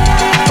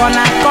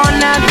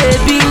 Corner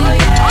baby.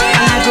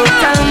 And I go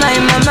tell my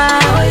mama.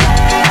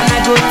 And I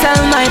go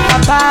tell my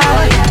papa.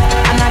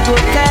 And I go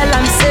tell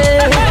them say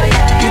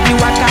you be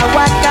waka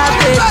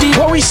baby.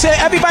 What we say?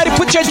 Everybody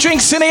put your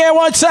drinks in the air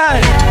one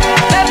time.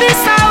 Baby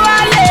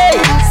sawale.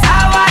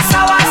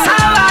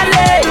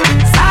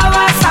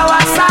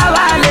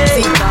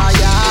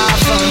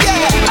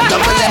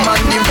 Double lemon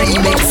the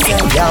remix.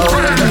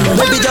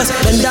 Baby just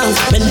bend down,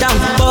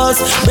 pause.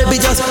 Baby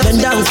just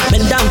bend down,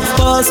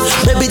 pause.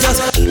 Baby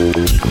just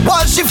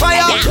watch the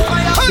fire.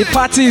 The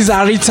parties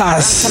are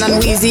Ritas.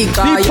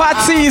 The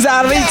parties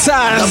are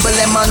Ritas. Double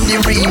lemon the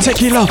remix.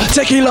 Take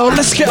it low,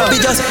 let's go. Baby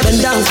just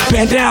bend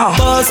down,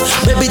 pause.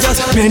 Baby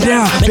just bend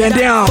down,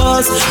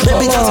 pause.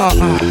 Baby just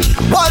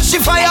watch the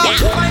fire.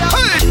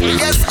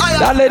 Yes, I am.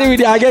 That lady with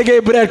the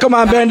agege bread, come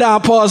on, bend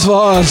down, pause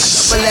for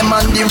us. Double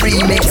lemon the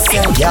remix.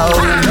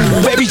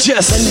 Baby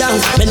just bend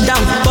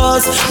down,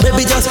 pause.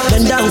 Baby just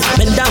bend down,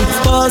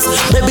 pause.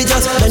 Baby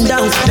just bend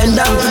down,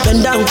 pause.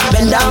 Baby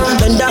just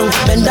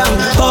bend down,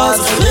 pause.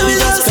 Baby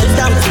just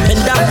bend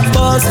down,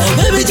 pause.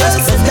 Baby just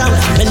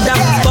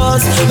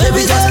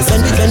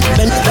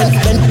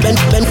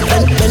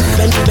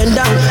bend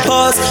down,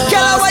 pause.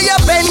 Girl, why you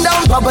bend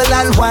down, bubble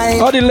and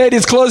wine? All the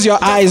ladies, close your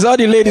eyes. Watch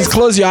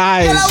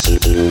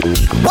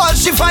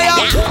the fire.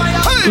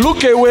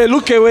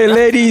 Look away,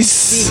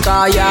 ladies.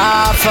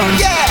 Yeah,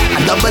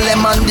 double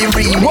lemon the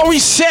remix. What we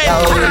say?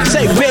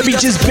 Say, baby,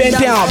 just bend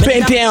down.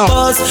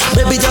 Pause.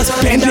 Baby, just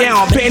bend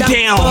down.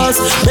 Pause.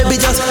 Baby,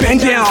 just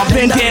bend down.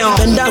 Bend down.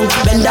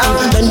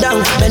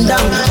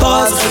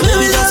 Pause.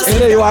 Baby, just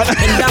Hey, you want?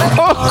 bend down.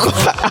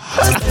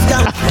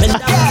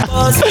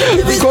 Pause.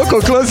 Coco,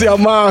 close your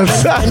mouth.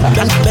 Bend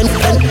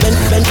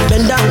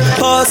down.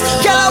 Pause.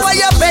 Girl, why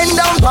you bend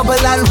down, bubble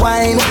and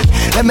wine?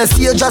 Let me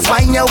see you just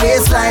wind your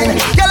waistline.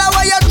 Girl,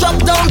 why you drop up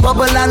down,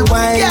 bubble and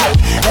wine.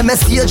 Let me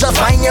see you just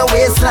wind your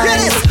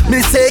waistline. Me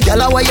say, girl,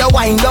 how are you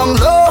wind down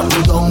low?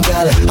 Down,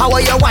 girl. How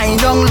are you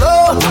wind down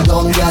low?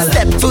 Down, girl.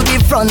 Step to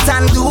the front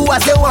and do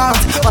what you want.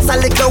 Pass a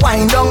little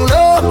wind down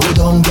low.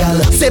 Down,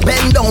 girl. Say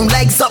bend down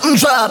like something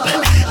drop.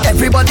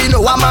 Everybody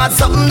know I'm at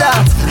something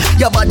that.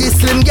 Your body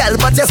slim, girl,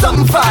 but you're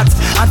something fat.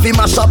 And we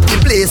mash up the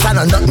place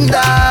and nothing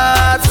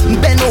that.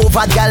 Bend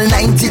over, girl,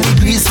 90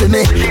 degrees for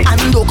me.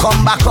 And don't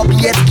come back up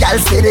yet, girl,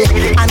 steady.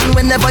 And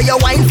whenever you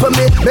whine for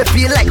me, me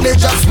feel like me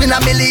just win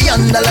 $1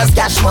 million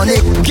cash money.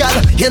 Girl,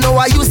 you know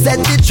why you set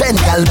the trend,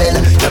 girl, bell.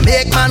 You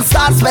make man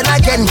start spend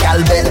again,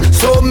 girl, bell.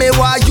 So me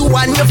why you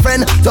and your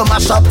friend to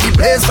mash up the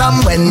place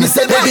from when me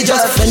say, baby,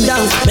 just bend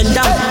down,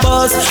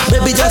 pause.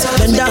 Baby, just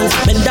bend down,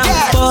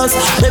 pause.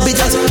 Baby,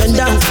 just bend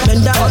down,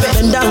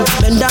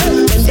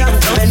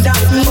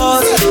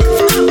 pause.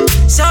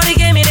 Shorty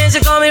gave me then she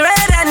call me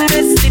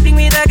red-handed, sleeping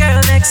with a girl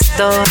next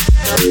door.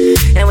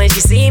 And when she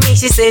see me,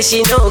 she says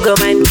she no go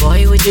mind.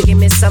 Boy, would you give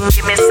me some more?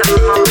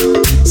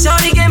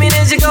 Shorty gave me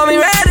then she call me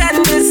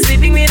red-handed,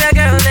 sleeping with a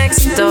girl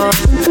next door.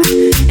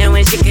 And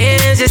when she came,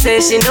 she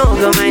says she no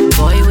go mind.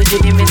 Boy, would you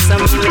give me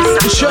some?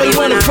 Shorty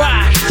wanna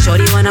rock.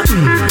 Shorty wanna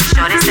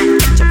Shorty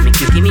said, ketchup make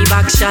you give me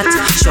back shot.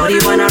 Shorty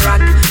wanna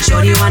rock.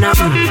 Shorty wanna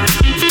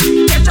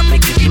ketchup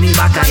make you give me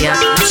back a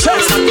yacht.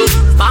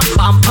 Pam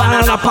pam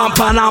panana pam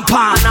panam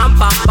pam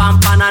pam pam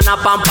panana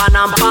pam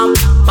panam pam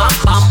pam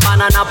pam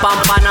panana pam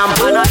panam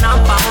panana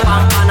pam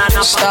pam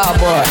panana.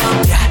 Starboy.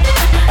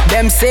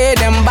 Them say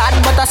them bad,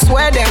 but I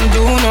swear them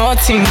do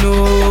nothing,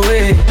 no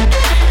way.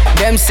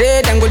 Them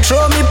say them go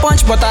throw me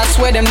punch, but I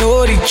swear them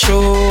no reach,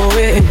 oh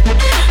way.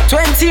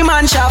 20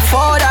 man shall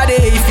fall that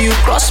day if you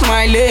cross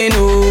my lane,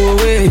 oh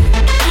way.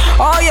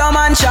 All your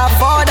man shall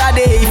fall that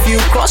day if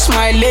you cross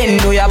my lane.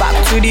 No, you're back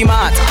to the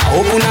mat,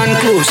 open and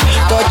close,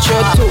 touch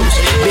your toes,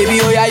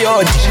 baby, oh yeah,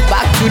 yod.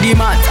 Back to the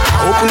mat,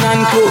 open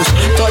and close,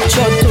 touch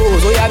your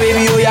toes, oh yeah,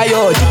 baby, oh yeah,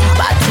 yod.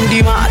 Back to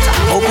the mat,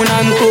 open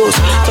and close,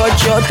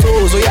 touch your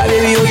toes, oh yeah,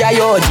 baby, oh yeah,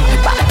 yod.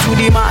 Back to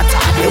the mat,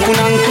 open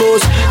and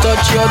close,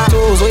 touch your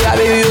toes, oh yeah,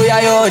 baby, oh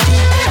yeah, yod.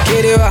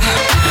 Kerewa,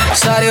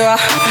 sarewa,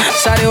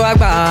 sarewa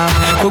ba,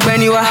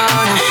 kubeniwa,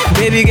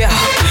 baby girl,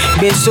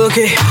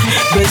 besoke,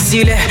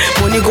 besile,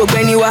 money go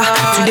beniwa.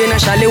 Today na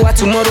Shalewa,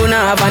 tomorrow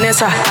na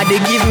Vanessa. I dey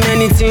give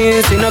many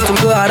things enough to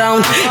go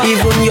around.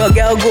 Even your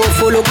girl go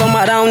follow come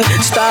around.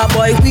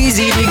 Starboy,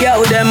 Weezy, the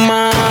girl them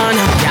man.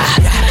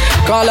 Yeah.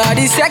 Call her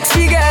the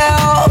sexy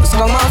girls,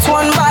 come out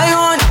one by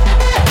one.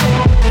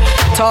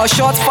 Tall,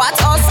 short, fat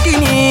or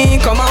skinny,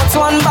 come out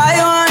one by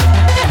one.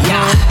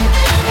 Yeah.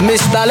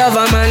 Mr.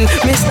 Loverman,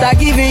 Mr.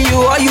 giving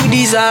you all you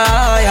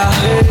desire.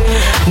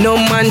 No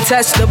man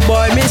test the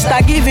boy,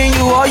 Mr. giving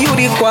you all you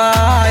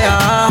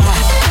require.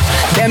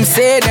 Them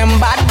say them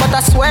bad, but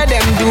I swear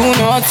them do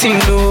nothing,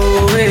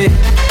 no way.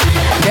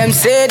 Them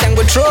say them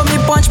go throw me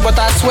punch, but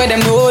I swear them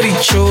no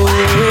reach, oh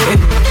way.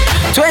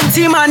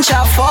 20 man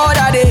shall fall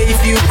that day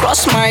if you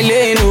cross my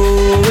lane,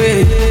 oh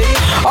way.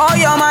 All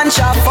your man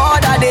shall fall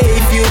that day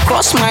if you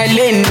cross my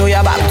lane. No,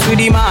 you're back to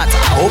the mat,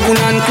 open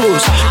and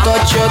close,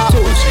 touch your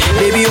toes,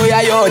 baby, oh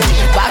yeah, yod.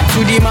 Back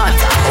to the mat,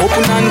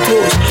 open and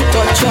close,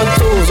 touch your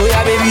toes, oh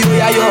yeah, baby, oh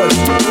yeah, yod.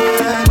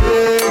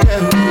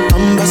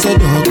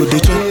 Ambassador go the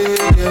job,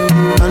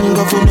 and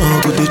governor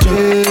go the job,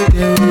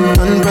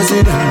 and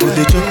president go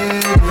the job.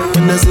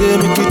 When I say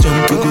make we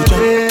jump, we go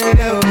jump.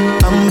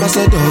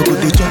 Ambassador go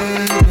the job,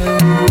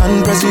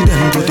 and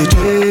president go the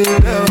job,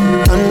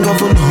 and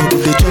governor go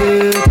the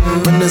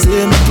job. When I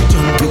say make we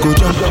jump, we go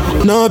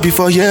jump. No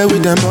before here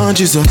with them on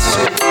Jesus.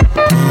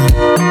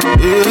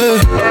 Yeah,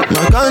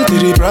 my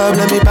country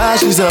problem it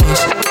passes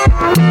us.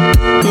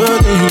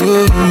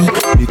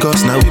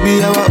 Because now we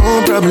be our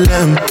own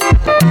problem.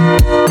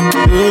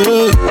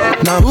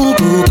 Now who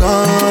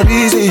can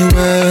reason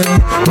well.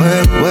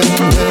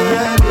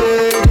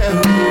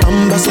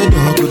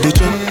 Ambassador go the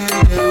job,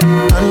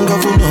 and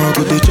governor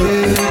go the job,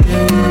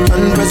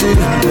 and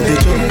president go the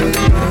job.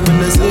 When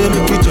I say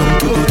make we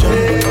jump, we go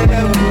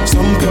jump.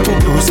 Some people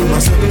go see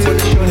myself.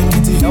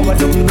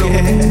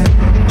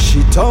 She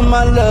told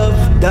my love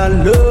that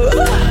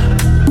love.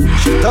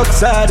 She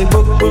talks out the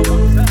book.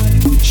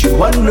 She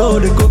want know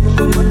the cook.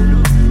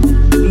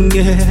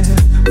 Yeah,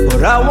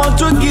 but I want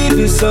to give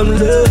you some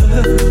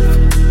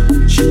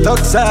love. She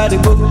talks out the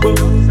book.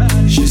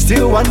 She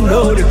still want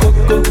know the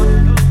cook.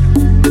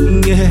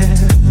 Yeah,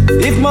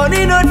 if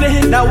money no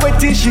day, now wait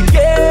till she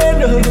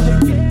get up.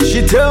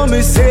 She tell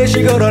me say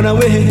she got run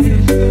away.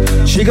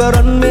 She got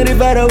run very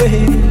far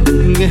away.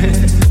 Yeah.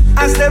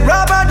 As the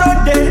rubber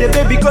don't day, the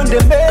baby gone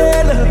the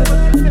mail.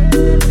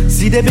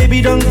 See the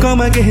baby don't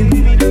come again.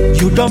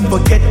 You don't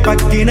forget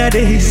back in the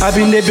days. I've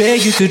been the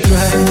beg you to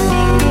try.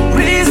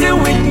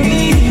 Reason with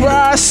me. Where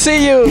I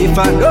see you. If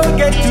I don't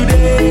get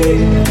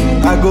today,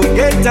 I go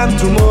get them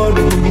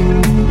tomorrow.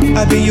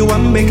 I be you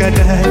one make a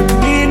die.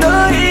 It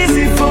no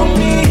easy for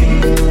me.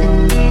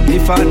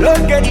 If I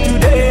don't get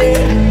today,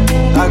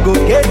 I go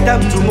get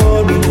them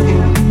tomorrow.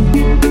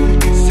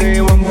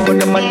 Say one for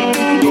the money,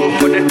 go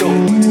for the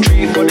dough,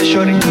 3 for the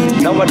shorty.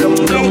 Now I don't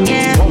blow.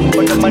 1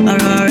 for the money.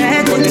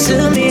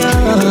 To me,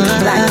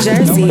 Black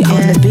Jersey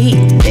on the beat.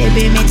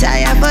 Baby, me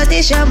tired for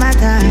this your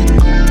matter.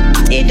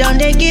 It don't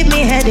they give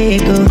me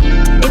headache, oh.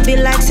 It be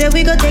like say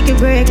we go take a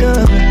break,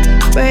 oh.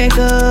 Break,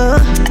 oh.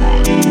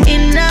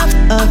 Enough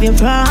of your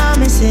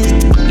promises.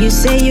 You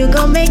say you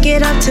gon' make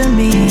it up to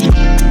me,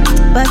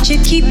 but you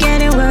keep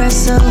getting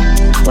worse, oh,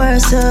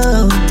 worse,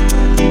 oh.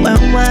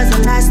 When was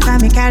the last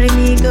time you carried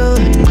me go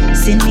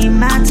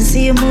cinema to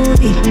see a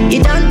movie?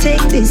 You don't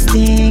take this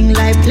thing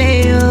like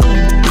play, oh,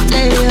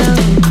 play, oh.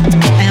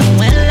 And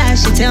when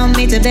last you tell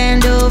me to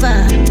bend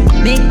over,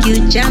 make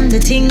you jam the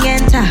thing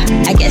enter,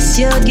 I guess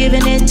you're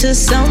giving it to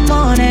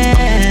someone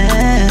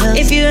else.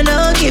 If you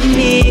don't give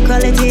me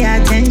quality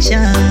attention,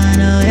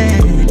 oh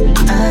yeah,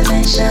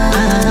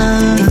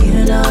 attention. If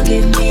you don't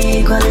give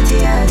me quality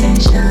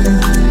attention,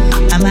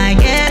 I might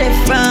get it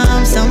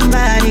from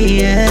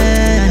somebody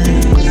else.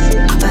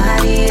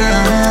 Somebody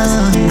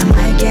else. I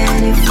might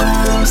get it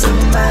from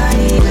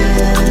somebody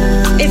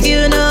else. If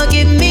you don't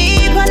give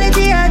me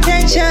quality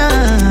attention,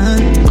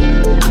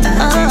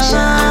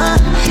 attention.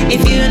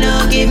 If you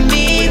don't give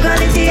me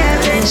quality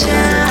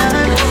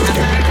attention.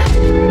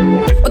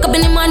 Wake up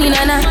in the morning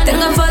and I thank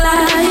God for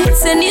life.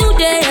 It's a new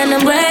day and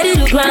I'm ready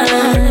to grind.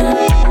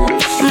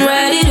 I'm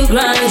ready to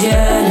grind,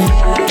 yeah.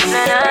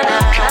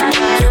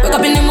 Wake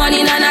up in the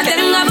morning and I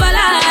thank God for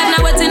life.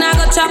 Now waiting I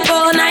go chop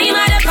on, now you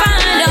might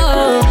find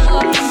out.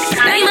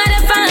 Now you might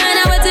find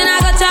out waiting I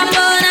go chop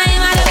on, now you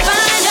might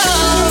find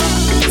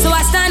out. So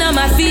I stand on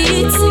my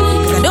feet,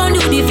 'cause I don't do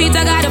defeat,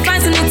 I gotta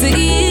find something to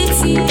eat,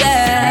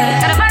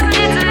 yeah. Gotta find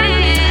something to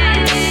eat.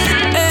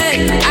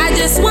 Hey, I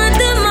just want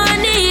the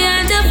money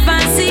and the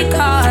fancy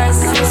cars.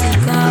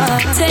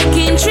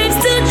 Taking trips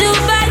to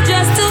Dubai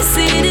just to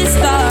see the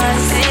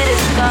stars.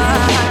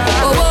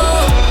 Oh,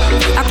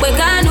 oh,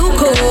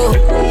 Akweganuko,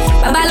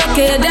 Baba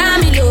loke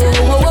damilo.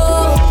 Oh,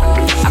 oh,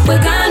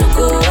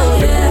 Akweganuko,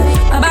 yeah,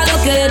 Baba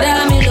loke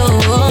damilo.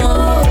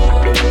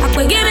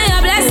 Akwe give me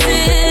your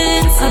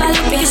blessings, Baba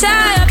loke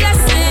shower your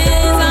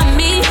blessings on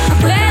me.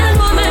 Beg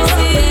for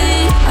mercy,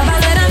 Baba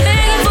let I'm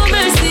begging for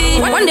mercy.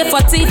 One day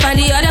for thief and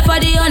the other for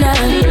the honor.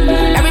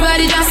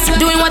 Everybody just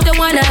doing what they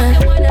wanna.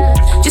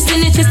 Just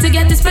in it just to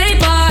get this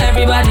paper.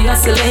 Everybody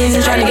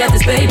hustling, trying to get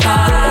this paper.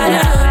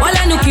 All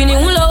I know can you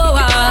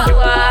lower.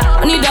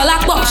 I need a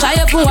lock box, I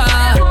have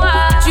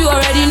you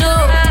already know.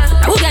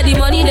 Who get the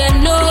money,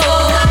 then know.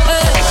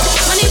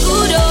 Money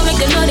good, oh, make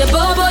them know they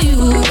bobo you.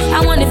 I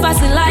want the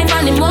fast in life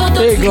and the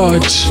motor. Hey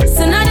God. It's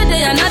another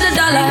day, another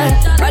dollar.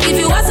 But if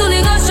you hustle,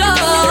 it go show.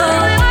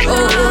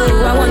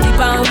 Oh, I want the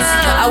pounds,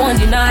 I want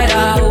the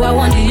naira, oh, I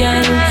want the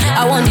yen,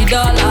 I want the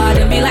dollar.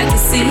 Then be like to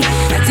see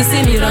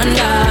me run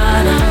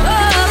down.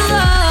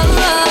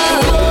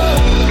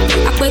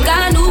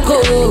 Akweganuko,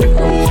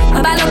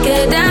 Baba loke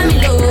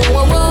damilo.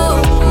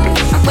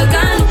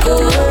 Akweganuko,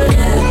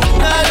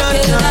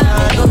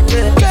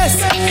 yes,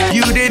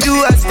 you they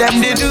do as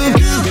them they do.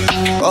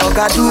 Oh,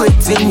 God, do it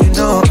thing you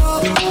know.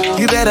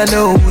 You better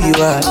know who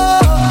you are.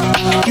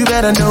 You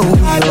better know who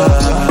you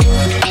are.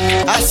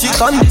 As you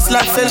come this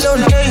life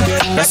alone,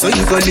 that's so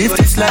you go live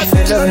this life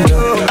alone.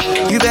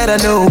 You better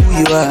know who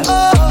you are.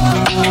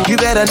 You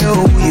better know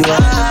who you are.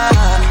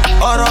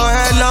 Ọ̀rọ̀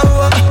ẹ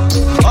lọ́wọ́,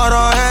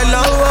 ọ̀rọ̀ ẹ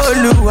lọ́wọ́,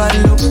 Olúwa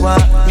ló wà.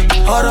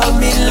 Ọ̀rọ̀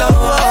mi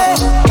lọ́wọ́,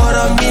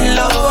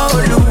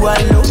 Olúwa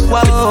ló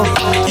wà.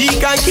 He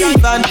can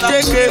give and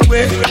take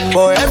away,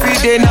 but every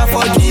day na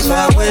for give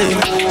away.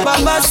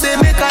 Baba say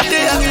make I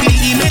dey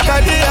happy, make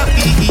I dey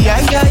happy,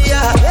 yeah, yeah,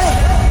 yeah.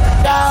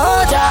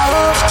 Jao,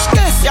 jao,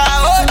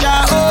 jao,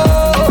 jao.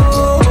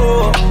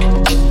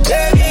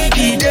 Baby,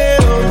 dide,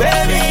 oh,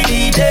 baby,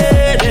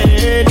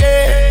 dide.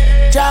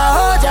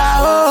 Jao,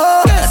 jao.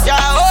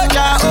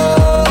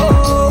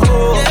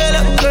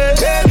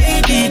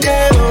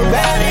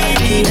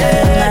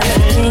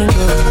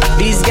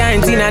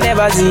 I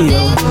never see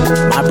you.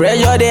 My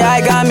pressure they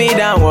high got me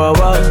down, whoa,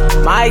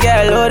 whoa. My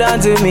girl hold on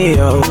to me,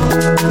 oh.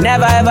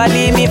 Never ever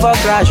leave me for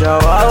crash, oh,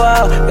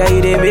 whoa. Girl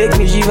you they make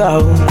me shiver,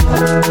 oh.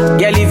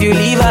 Girl if you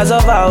leave us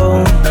over,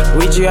 oh.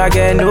 With you I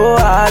get no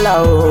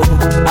allow, oh.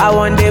 I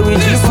one day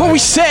with you. What we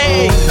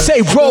say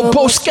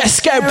robo,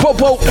 sket,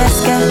 robo.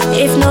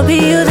 If no be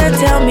you, then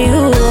tell me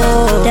who.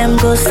 Them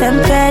go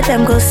sempe.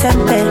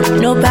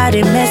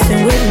 Nobody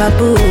messing with my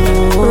boo.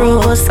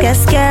 Robo, sket.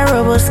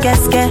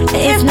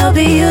 If no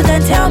be you,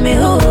 then tell me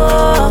who.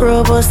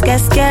 Robo,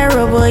 sket,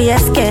 robo,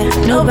 yes,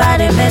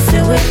 nobody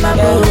messing with my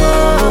boo.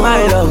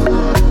 My love,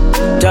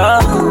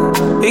 Joe,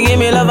 you give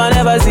me love I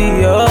never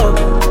see, oh.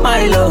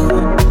 My love,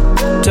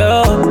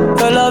 Joe,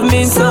 your love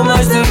means so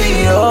much to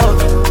me,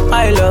 oh.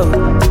 My love,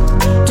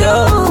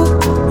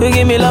 Joe, you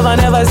give me love I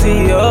never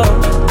see, oh.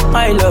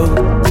 My love,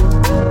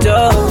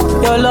 Joe,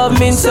 your love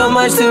means so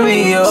much to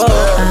me, oh.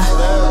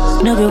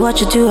 No be what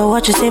you do or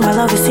what you say, my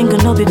love is single,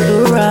 no be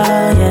plural,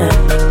 yeah.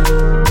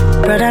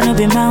 Brother, no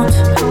be mount,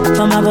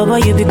 but my baba,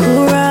 you be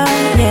cool,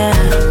 yeah.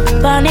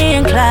 Bonnie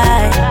and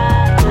Clyde,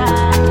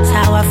 that's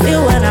how I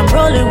feel when I'm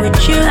rolling with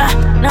you.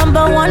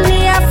 Number one,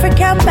 the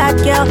African bad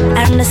girl.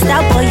 And the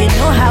star boy, you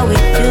know how we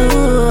do.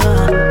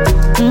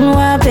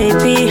 Well,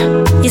 baby,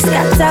 you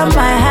scatter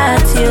my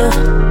heart, you.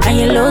 And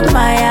you load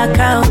my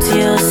account,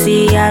 you.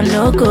 See, I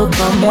no go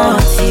come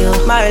out, you.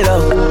 My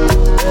love,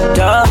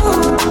 duh.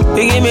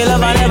 You give me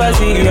love, I never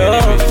see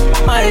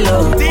love. My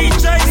love,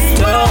 DJ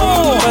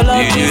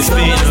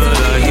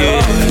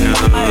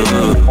my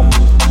love,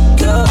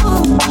 duh.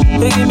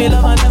 You give me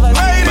love, I never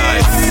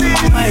see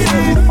my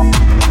love.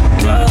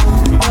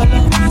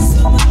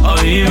 Oh,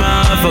 Ima,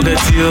 forget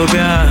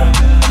Ethiopia.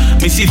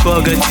 Missy,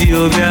 forget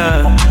Ethiopia.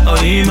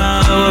 Oh,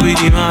 Ima, what be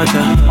the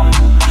matter?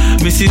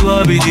 Missy,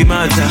 what be the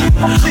matter?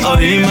 Oh,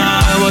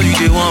 Ima, what do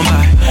they want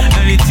buy?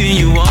 Anything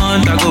you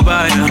want, I go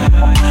buy now.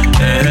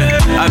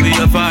 I be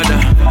your father,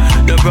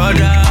 your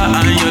brother,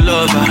 and your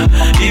lover.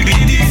 If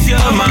it is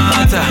your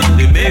matter,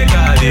 they make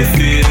how they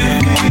feel.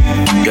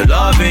 Your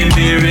love ain't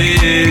be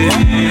real,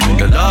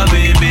 your love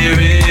ain't be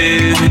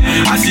real.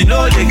 As you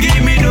know, they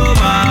give me no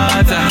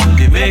matter,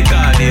 they make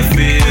how they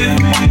feel.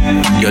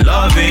 Your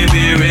love ain't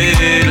be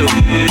real,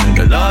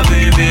 your love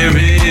ain't be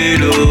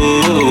real.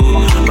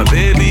 Oh, my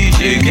baby,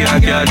 shake your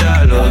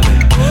love.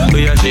 Oh,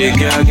 yeah, shake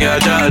your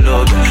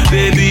love.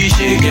 Baby,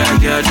 shake your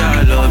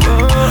love.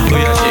 Oh,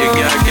 yeah, shake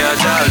your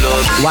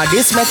love. Why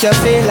this make you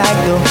feel like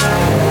though?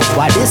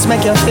 Why this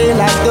make you feel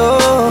like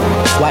though?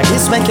 Why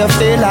this make you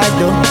feel like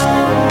though?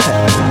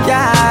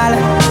 Girl,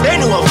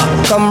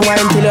 come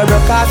wine till you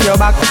broke off your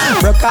back,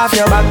 broke off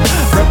your back,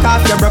 broke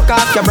off your, broke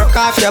off your, broke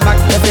off your back.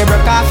 If you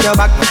broke off your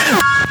back.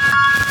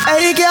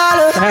 Hey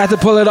girl, I had to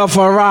pull it up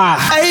for a ride.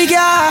 Hey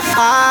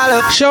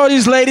girl, show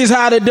these ladies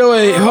how to do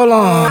it. Hold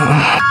on.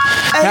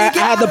 I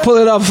had to pull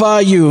it up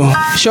for you.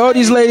 Show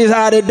these ladies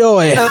how to do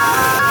it.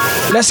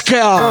 Let's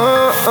go.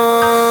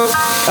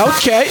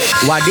 Okay.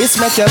 Why this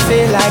make you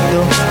feel like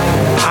though?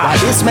 Why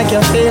this make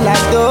you feel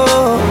like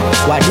though?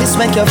 Why this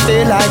make you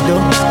feel like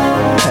though?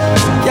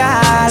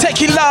 Yeah.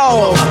 Take it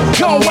low.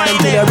 Go wine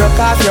till you broke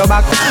off your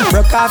back,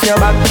 broke off your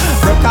back,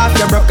 broke off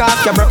your, broke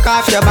off your, broke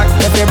off your back.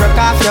 If you broke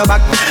off your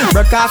back,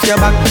 broke off your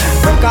back,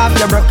 broke off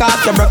your, broke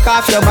off your, broke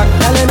off your back.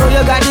 Girl, you know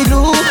you got the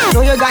glue,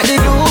 know you got the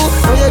glue,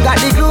 know you got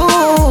the glue.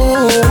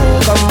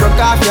 Come broke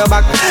off your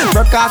back,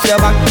 broke off your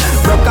back,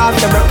 broke off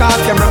your, broke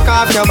off your, broke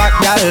off your back,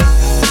 girl.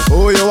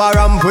 Who you are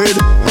ramp with?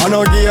 On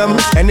a game.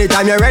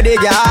 Anytime you're ready,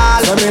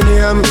 girl. Come in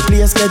here. The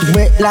place get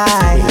wet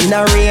like in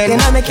a rain.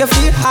 Then I make you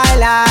feel high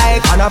like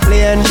on a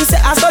plane. She say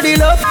I saw the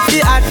love, the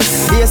hot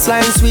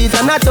baseline sweet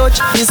and I touch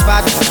the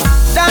spot.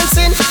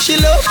 Dancing, she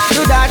love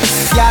do that.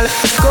 Girl,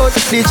 go to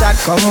the chat.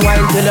 Come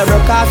wine till you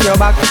broke off your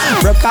back,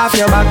 broke off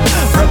your back,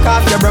 broke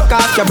off your, broke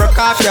off your, broke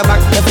off your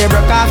back. If you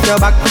broke off your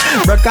back,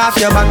 broke off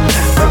your back,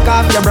 broke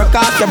off your, broke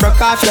off your,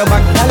 broke off your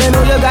back. Girl, you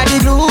know you got the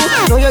glue,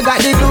 know you got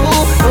the glue,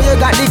 know you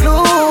got the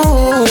glue.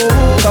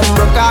 Come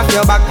broke off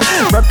your back,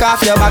 broke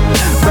off your back,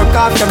 broke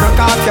off your, broke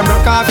off your,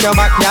 broke off your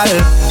back, girl.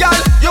 Girl,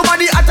 your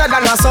body hotter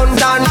than a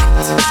suntan.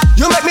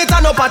 You make me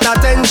turn up at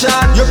attention.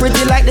 You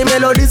pretty like the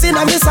melodies in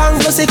a me song.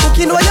 Plus you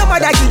cooking while your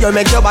body kill, you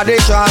make your body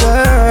strong.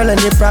 Girl,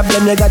 any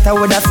problem you got, I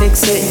woulda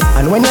fix it.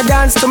 And when you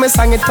dance to me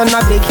song, it turn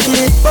a big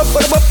hit. Bop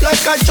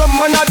like a drum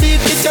on a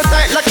beat, it you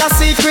tight like a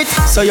secret.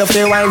 So you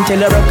feel wine till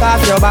you broke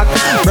off your back,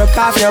 broke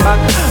off your back,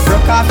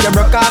 broke off your,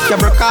 broke off your,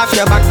 broke off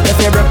your back. If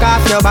you broke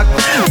off your back,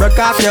 broke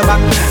off your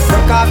back,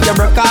 broke off your,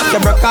 broke off your,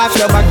 broke off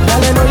your back.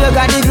 Girl, you know you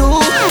got the glue,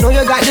 know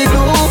you got the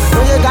glue,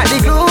 know you got the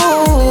glue.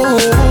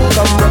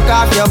 Come broke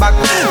off your back,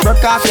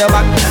 broke off your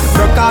back,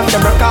 broke off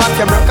your, broke off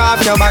your, broke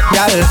off your back,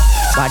 girl.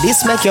 Why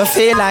this make you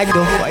feel like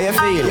though? Why you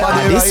feel like?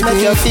 Why this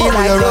make you feel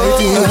like though?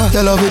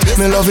 You love it,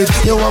 me love it.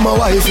 You want my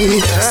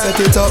wifey? Set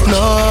it up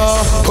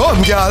now.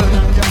 Come, girl.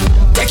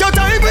 Take your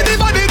time with the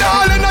body,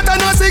 darling. Not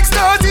on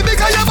 6:30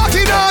 because you're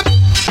backing up.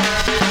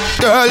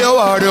 Girl, you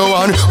are the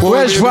one.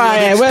 Where's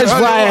Ryan? Where's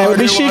Ryan? Where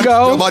did she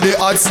go? Your body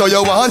hot, so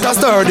you want a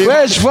sturdy.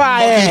 Where's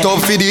Ryan? It up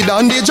for the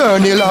down the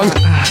journey long.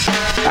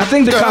 I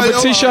think the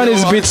competition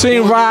is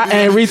between Ra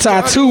and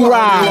Rita. Two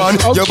Ra.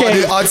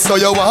 Okay.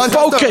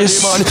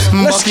 Focus.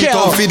 Let's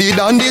go. For the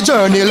down the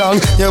journey long.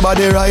 Your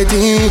body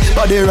writing,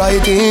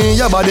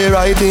 your body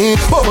writing.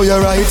 Oh,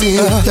 you're writing.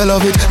 You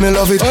love it, me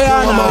love it. Oh,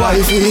 yeah, you want my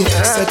wifey.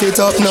 Set it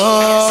up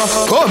now.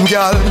 Come,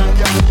 girl.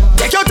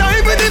 Take your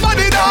time with the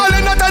body,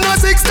 darling. Not on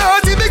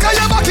 6:30 because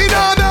you're back in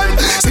our bed.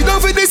 Sit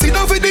down for this, sit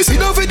down for this, sit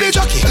down for the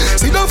jockey.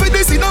 Sit down for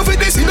this, sit down for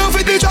this, sit down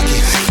for the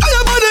jockey.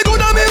 Your body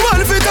good and me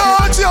want to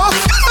touch you.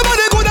 Your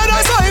body good and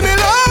that's why me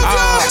love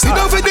you. Sit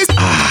down for this.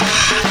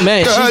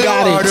 Man, girl, she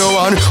got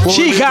it.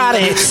 She got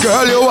it.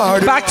 Girl, you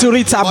are back to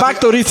Rita, back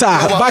to Rita,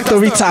 back to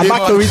Rita,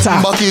 back to Rita.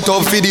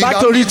 Back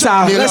to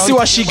Rita. Let's see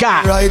what she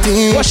got.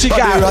 What she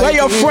got? Where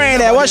your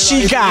friend at? What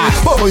she got?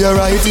 Oh, you're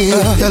writing.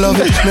 You love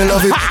it, me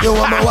love it. You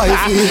want my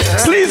wifey.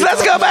 Please,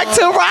 let's go back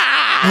to Ra.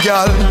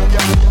 Girl,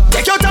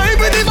 take your time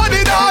with the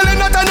body, darling.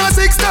 Not on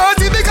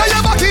 6:30 because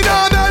you're back in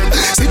our bed.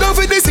 Sit down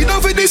for this, sit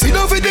down for this, sit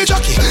down for the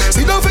jockey.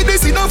 Sit down for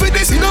this, sit down for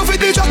this, sit down for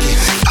the jockey.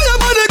 Your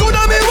body good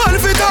and me want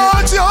to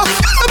touch you.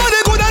 Your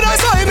body good and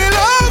that's why me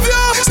love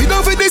you. Sit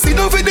down for this, sit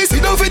down for this,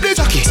 sit down for the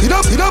jockey. Sit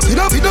down, sit down, sit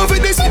down, sit down for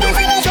this, sit down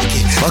for the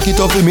jockey. it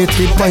up with me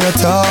trip on your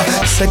tar.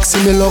 Sexy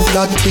me love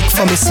that kick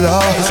for me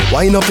slaw.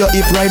 Wind up your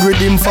hip ride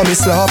rhythm for me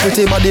slaw.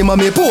 Pretty body ma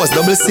me pose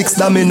 6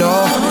 that me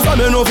know. For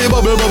me know fi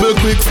bubble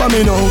quick for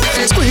me now.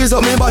 Squeeze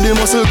up me body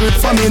muscle grip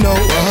for me now.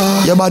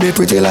 Your body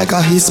pretty like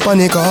a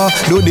Hispanic.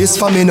 Do this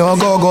for me now.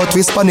 Go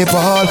twist on the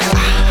ball.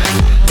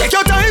 Take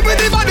your time with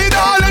the body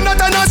doll. And not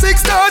on a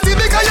 6:30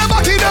 because you're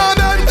back in on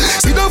man.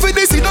 Sit down for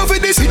this, sit down for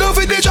this, sit down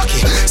for the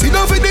jockey. Sit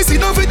down for this,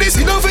 sit down for this,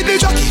 sit down for the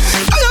jockey.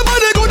 And your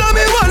body good and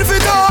me want fi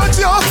touch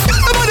ya.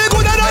 Your body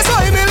good and that's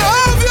why me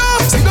love ya.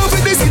 Sit down for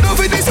this, sit down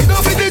for this, sit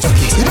down for the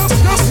jockey. Sit down, sit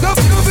down, sit down,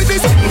 sit down for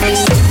this.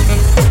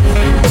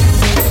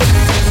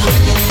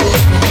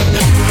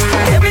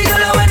 Every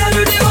girl I wanna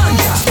do the one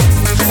ja.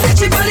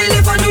 She body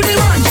lift and do the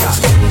one ja.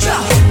 Ja,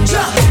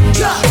 ja,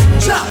 ja,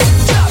 ja,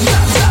 ja, ja,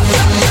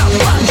 ja, ja,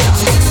 one ja.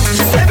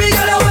 Every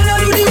girl I wanna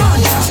do the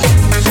one ja.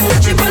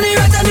 She body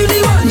right and do the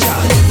one ja.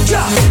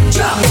 Ja,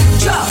 ja,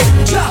 ja,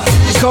 ja.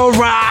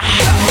 Cobra.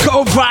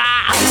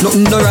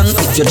 Nothing no wrong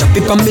if you drop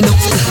it on me now.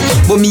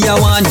 But me I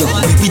want you,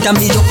 whip it and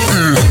me you.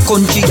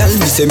 Country girl,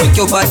 me say make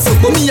your bad so.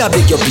 But me I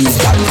beg you please,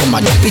 girl, come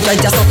and drop it right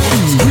just up.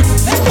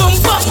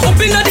 Bumper up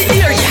inna the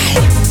ear,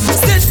 yeah.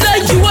 Set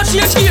like you watch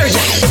your ear,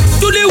 yeah.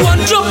 Do the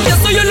one drop, yeah,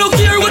 so you look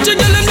here. What you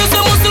tell them, do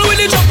some muscle when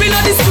they drop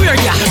inna the square,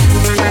 yeah.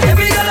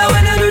 Every girl I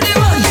wanna do the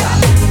one,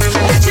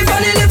 yeah. She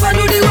body lift and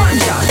do the one,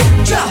 yeah.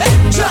 Ja,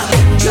 ja,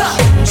 ja,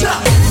 ja,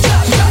 ja,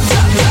 ja,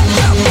 ja,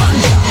 ja,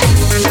 one,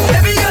 yeah.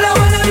 Every girl I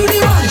wanna do the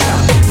one,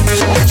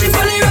 yeah. She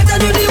body right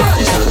and do the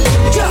one, yeah.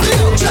 Ja,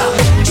 ja,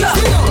 ja, ja,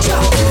 ja,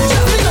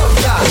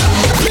 ja.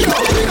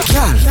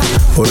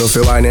 Hold up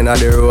your wine inna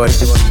the road.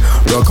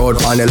 Rock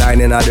out on the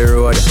line inna the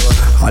road.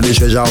 All the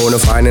treasure I wanna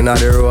find inna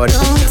the road.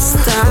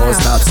 Don't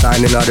stop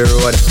signing inna the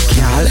road.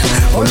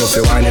 Hold up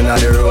your wine inna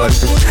the road.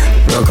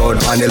 Rock out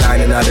on the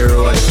line inna the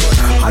road.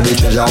 All the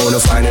treasure I wanna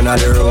find inna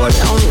the road.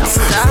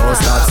 Don't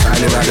stop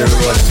signing inna the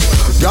road.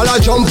 Y'all a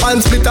jump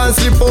and split and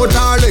slip out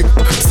her leg.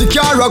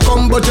 Secure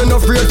come but you no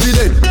afraid to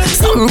dead.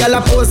 Some y'all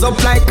a pose up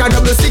like a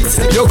 6.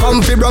 You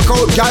come fi broke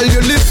out, y'all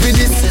you live for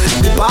this.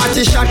 The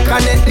party shot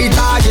connect the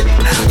target.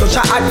 Touch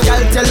a hot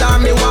y'all tell her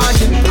me want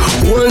it.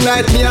 Whole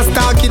night me a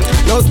stalk it.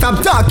 Now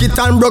stop talk it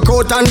and broke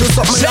out and do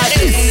something like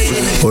this.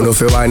 Who know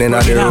fi wine inna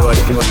the road.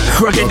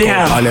 Break it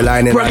down. On the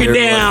line inna Break it the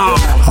down.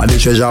 road. All the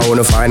treasure I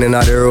wanna find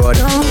inna the road.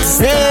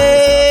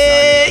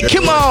 Hey,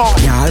 come on.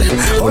 Y'all,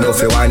 who know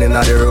fi wine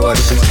inna the road.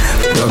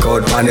 Broke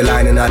out on the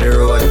line inna the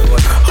road.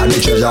 All the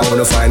treasure I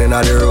wanna find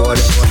inna the road.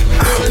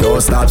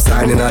 Don't stop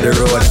signing inna the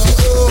road.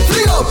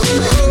 Fling up,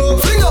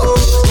 fling up,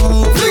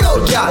 fling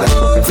up, y'all,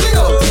 fling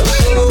up.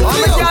 All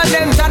the girls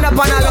them turn up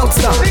on a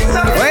lobster.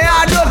 Where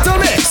you do to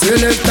me?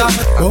 Selector,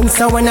 bounce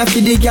when I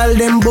feed the girl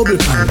them bubble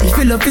pan. If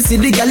you love to see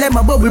the girl them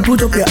a bubble,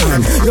 put up your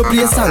hand. You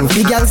play a song,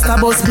 the girl star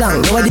bus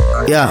blank.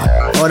 Yeah,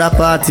 all the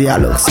party I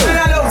look so.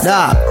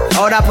 Da,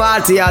 all the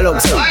party I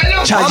look so.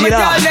 Charge it up.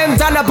 All the girls them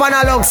turn up on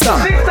a lobster.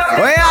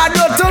 Where you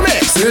do to me?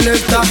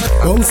 Selector,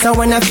 bounce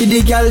when I feed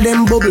the girl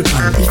them bubble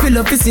pan. If you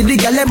love to see the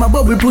girl them a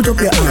bubble, put up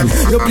your hand.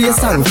 You play a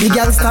song, the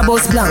girl star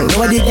bus blank.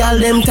 Now the girl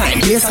them time,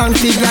 play a song,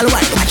 the girl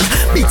white.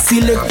 Big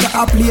selector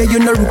a play, you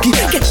no rookie.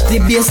 Catch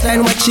the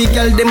baseline, watch the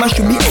girl them a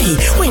should be. Hey,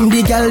 when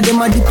the girl them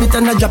a dip it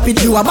and a drop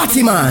it, you a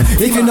batty man.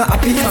 If you not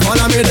happy,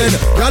 follow me then.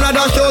 Y'all a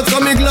dash out, so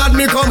me glad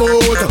me come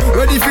out.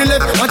 Ready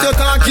Philip, what you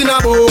talking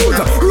about?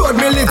 Road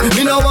me live,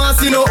 me no want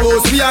see no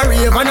host. We a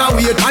rave and a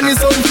wait, and the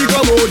sun fi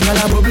come out. Gyal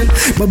a bubble,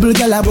 bubble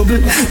gyal a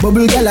bubble,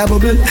 bubble gyal a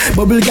bubble,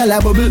 bubble gyal a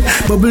bubble,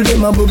 bubble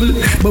them a bubble,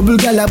 bubble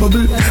gyal a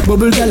bubble,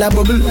 bubble gyal a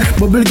bubble,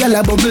 bubble gyal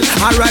a bubble.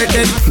 Alright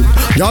then,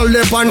 y'all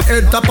left on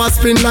head top a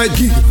spin like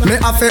it. Me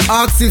have to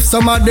ask if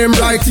some of them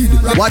right it.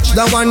 Watch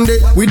the one day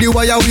with the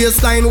wire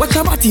waistline. Watch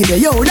a body there,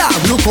 yo dog.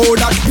 Look how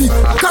that big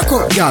cock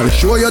up, y'all.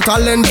 Show your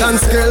talent and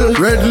skill.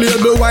 Red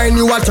label wine,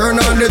 you a turn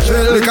on the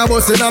trail. Like a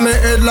bus in my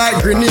head like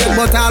grenade.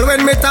 But all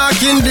when me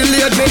talking,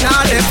 delayed me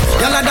not left.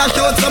 Y'all a dash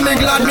out, so me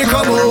glad me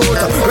come out.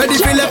 Ready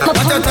Philip, what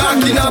you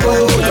talking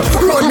about?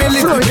 Road me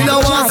lit, me no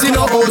want see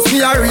no house.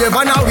 Me a rave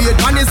and a wait,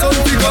 and the sun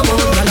fi come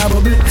out. Gyal a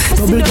bubble,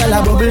 bubble gyal a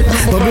bubble,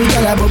 bubble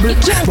gyal a bubble,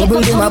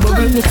 bubble dem a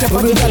bubble,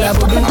 bubble gyal a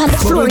bubble. On the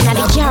floor in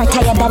the car,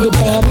 tired of the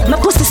bed. My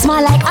pussy small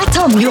like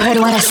atom, you heard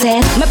what I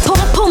said. My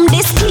pum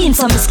this clean,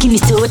 so my skinny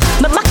toad.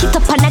 My back it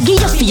up and I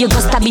give you for you go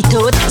stab it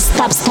out.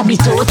 Stab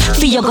it out,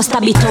 for you go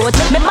stab it out.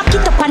 My back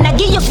it up and I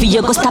give you for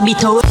you go stab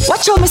it out.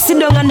 Watch how me sit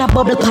down on a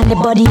bubble pan the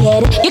body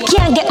head. You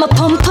can't get my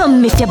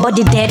pum if your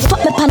body dead.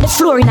 Fuck me on the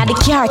floor in the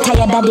car,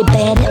 tired of the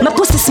bed. My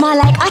pussy small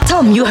like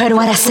atom, you heard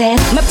what I said.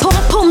 My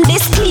pum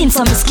this clean,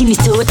 so my skinny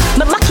toad.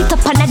 My back it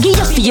up and I give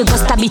you for you go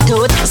stab it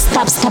out.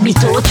 Stab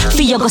it out,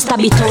 for you go stab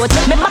it out.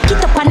 My back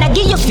it up and I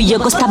give you for you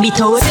go stab it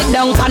out. Sit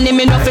down panny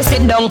me no fi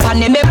sit down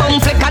panny me bum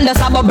flick and there's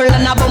a bubble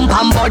and a bump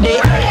and body.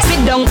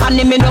 Sit down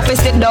panny me no fi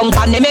sit down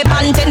panny me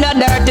pant in the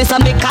dirty so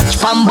me catch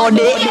from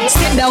body.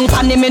 Sit down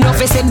panny me no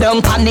fi sit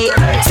down panny.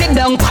 Sit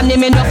down panny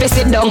me no fi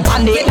sit down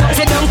panny.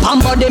 Sit down pam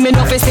body. Me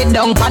no fi sit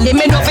down pon the.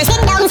 Me no fi sit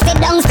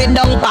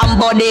down pam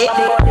body.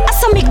 I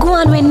saw me go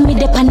on when me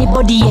dep on the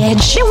body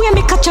edge. The way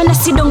me catch on a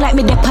sit down like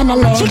me dep on a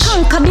ledge. She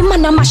conquer the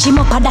man and mash him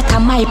up, and that a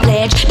my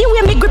pledge. The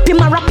way me grip him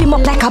and wrap him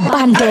up like a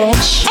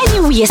bandage.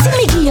 Anyway, see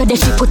me give you the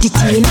fi put it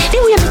in. The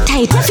way me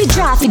tight, you fi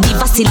draw fi the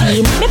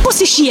Vaseline. Me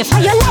pussy shape,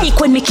 how you like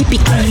when me keep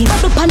it clean.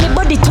 Bubble pon the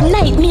body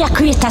tonight, me a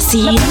create a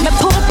scene. Me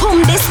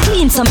pum this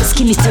clean, so me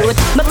skinny suit.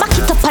 Me back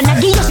it up and I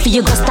give you fi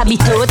you go stab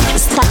it out.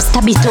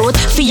 Stab it out,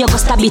 fi you go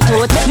stab it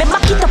out. Me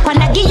back it up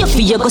and I give you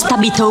fi you go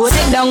stab it out.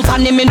 Sit down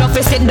pon me no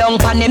fi sit down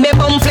pon me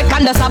bum flick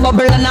and just a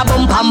bubble and a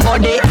bump and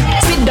body.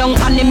 Sit down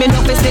pon me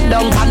no fi sit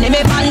down pon me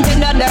pants in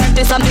the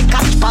dirty so me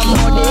catch pan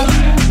body.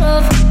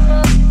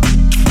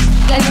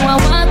 Girl, you a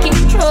walking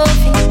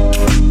trophy.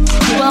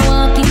 You a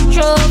walking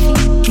trophy.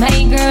 My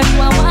girl, you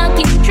a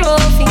walking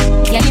trophy.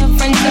 Yeah, your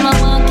friends them a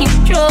walking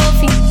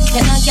trophy.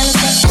 Then a girl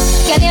say,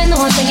 girl, you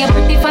know say you're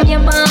pretty from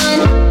your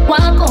band.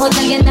 Walk out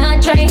and you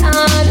not try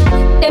hard.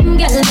 Them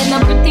girls they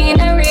not pretty in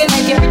a real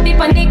life. You're pretty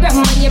from the gram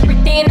and you're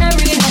pretty in a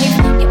real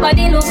life. Your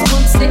body look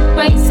good, step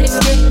by step.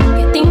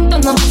 You think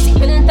don't know pussy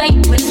well tight,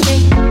 well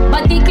tight.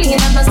 Body clean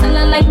and a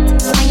cellulite,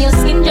 and your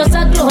skin just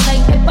a glow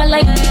like pepper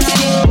light.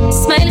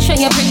 Smile show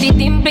your pretty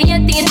dimple, your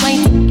teeth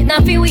white. You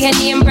not feel weird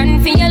name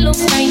brand for your look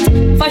right.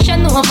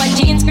 Fashion over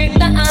jeans, grip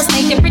the ass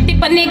like you're pretty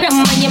from the gram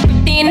and you're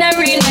pretty in a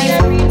real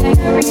life.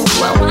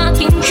 You a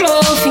walking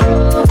trophy.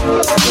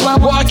 You a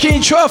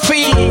walking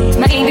trophy.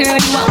 My girl,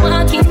 you a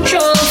walking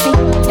trophy.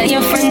 That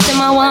your friends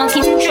them a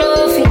walking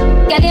trophy.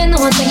 Girl, you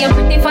know say you're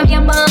pretty from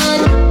your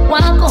band.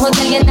 Walk out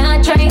and you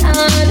not try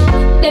hard.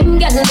 Them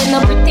girls they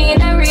not pretty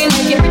in a real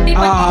life. You're pretty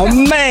from oh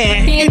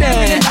man,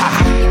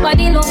 your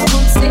body look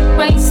good, step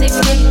by step.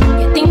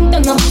 You think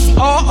don't know pussy.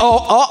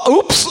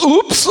 Oops.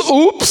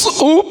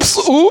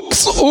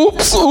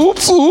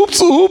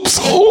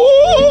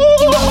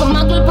 You have a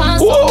muggle past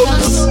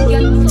some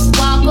girl.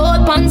 Walk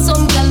out pan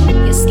some girl.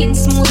 Your skin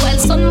smooth while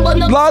sun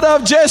burn up. Blood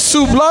of Jesus.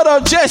 Some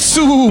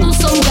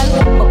girl,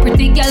 but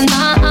pretty girl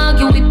nah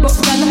argue with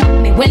broke girl.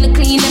 Me well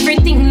clean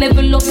everything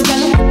level up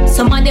girl.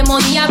 Some of them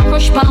money I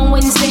crush pan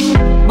Wednesday,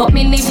 but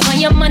me live on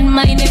your man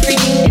mind every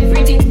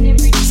day.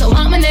 So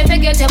I'm gonna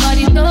forget your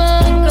body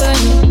done,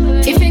 girl.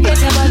 If you get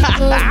your body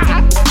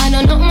done, I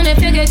know nothing if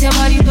you get your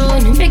body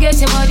done. Forget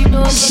your body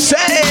done.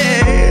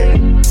 Say.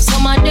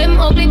 Some of them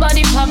ugly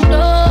body pop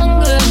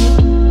down, girl.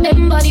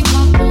 Them body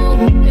pop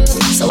down.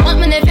 So I'm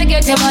gonna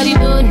forget your body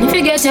done.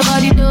 Forget your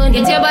body done.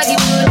 Get your body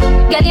done.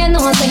 Girl, you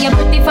know say you're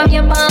pretty from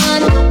your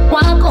band.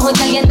 Walk out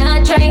and you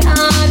not try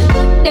hard.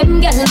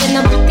 Them girls they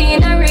not pretty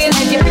in a real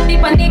life. You're pretty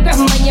from the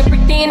gram and you're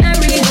pretty in a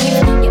real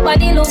life. Your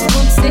body look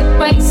good, step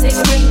by step.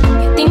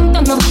 You think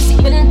don't know pussy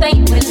well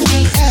tight, well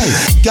tight. Hey,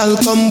 girl,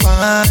 come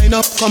wind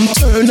up, come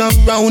turn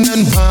around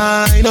and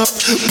wind up.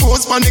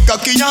 Pose on the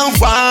cocky and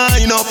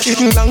wind up.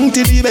 Getting long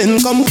till the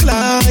bend, come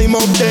climb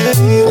up there.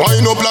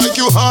 Wind up like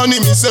you honey,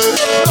 me say.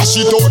 Dash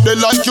it out there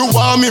like you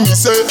want me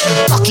say.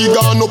 Cocky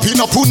gone up in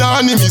a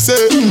punani, me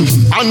say.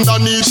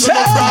 Underneath you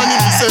no granny,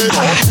 me say.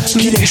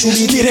 Get it.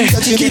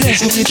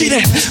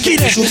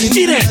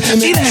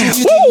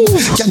 Woo!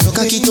 Can you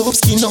cock it up,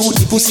 skin out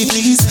the pussy,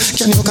 please?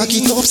 Can you cock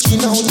it up,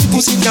 skin out the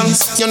pussy, please?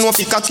 You know if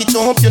you cock it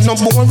up, you're not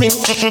boring.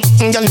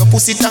 Girl, your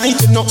pussy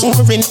tight, you're not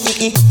boring.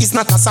 It's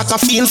not a soccer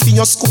field for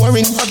your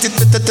scoring, but it's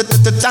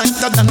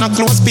tighter than a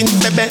clothespin,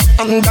 baby.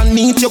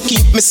 Underneath you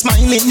keep me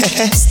smiling.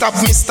 Stop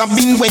me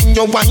stabbing when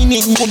you're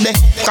whining. Good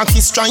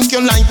cocky strike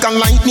you like a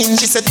lightning.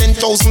 She said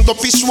 10,000 up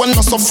fish one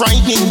not so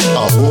frightening.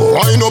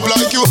 Wind up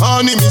like you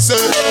honey, me say.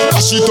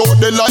 Dash it out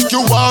there like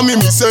you want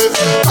me say.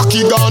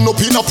 Cocky gone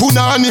up in a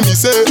punani, me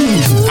say.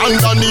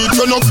 Underneath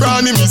you no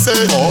cranny, me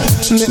say.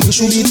 Make me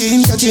shoot it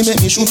in, catty,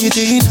 make me shoot it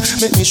in.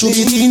 Make me shoot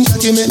it in,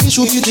 catty, make me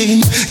shoot it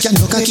in. Can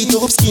you cock it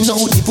up, skin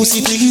out the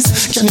pussy, please?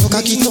 Can you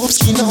cock it up,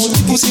 skin out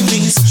the pussy,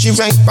 please? She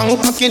right bang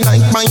cocky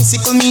like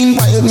bicycle.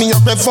 Meanwhile, me a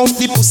rev out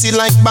the pussy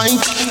like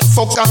bike.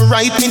 Fuck her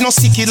right, me no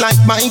sicky like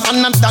bike.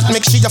 And that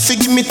make she a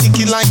figure me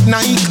ticky like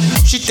Nike.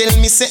 She tell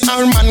me say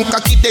her man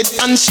cocky dead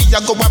and she a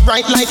go a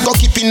bright like go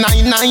keep in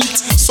night.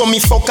 So me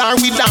fuck her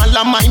with all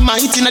of my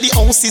might. Inna the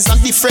house is a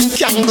different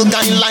candle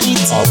guy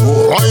light.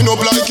 Wind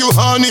up like you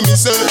honey, me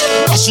say.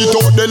 Dash it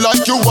out there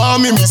like you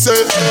want me say.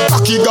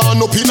 Cocky gone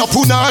up in a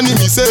punani,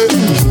 me say.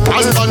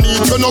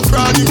 Underneath you no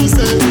cranny, me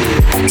say.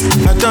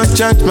 I don't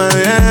charge my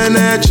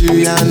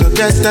energy, I no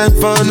get time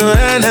for no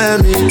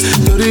enemy.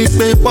 To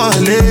repay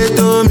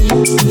to me.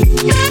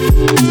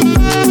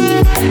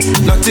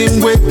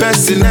 Nothing with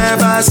person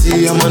never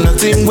see. I'm on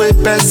nothing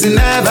with person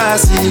never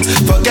see.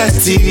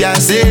 Forget it, I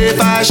say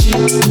bashi.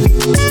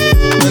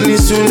 Money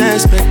soon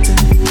expected.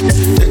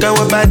 Take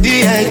our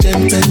body, I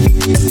jump.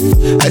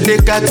 I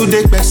take her to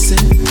the person.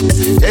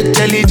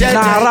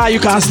 Nah, you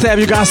can't step.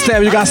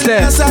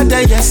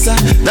 Yes, sir.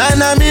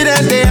 Then I mean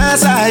that the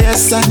answer,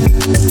 yes, sir.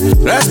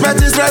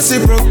 Respect is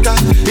reciprocal.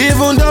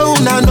 Even though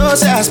I know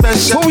say I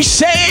special. What we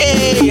say?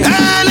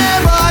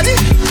 Anybody,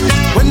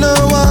 when no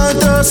one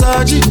to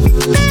search it.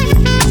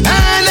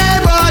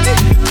 Anybody,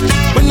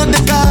 when no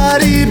the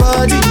carry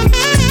body.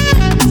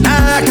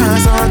 I can't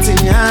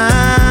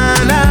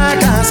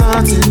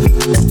something.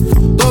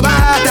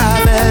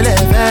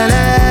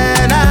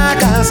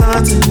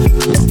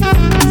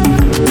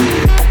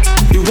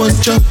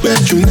 job where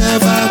you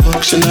never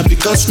walk. Should not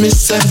because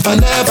myself I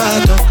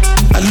never talk.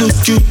 I look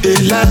you, they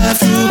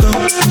laugh you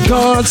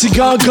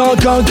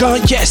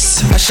gone,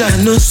 yes. I shall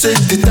no say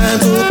the time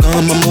go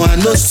come, mama. I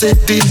no say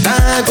the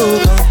time go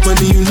come. When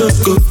you no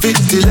go fit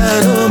the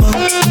line,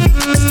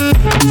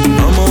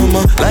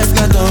 mama, life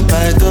not done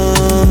by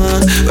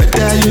done.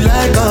 Whether you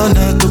like or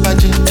not, go back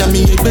to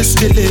me, you best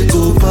kill it,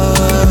 go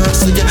back.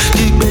 So yeah,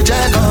 keep me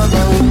jack on.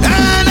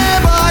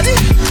 Anybody,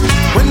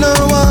 when no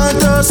one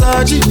to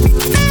search it.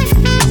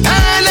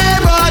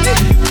 Anybody,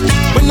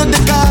 when no the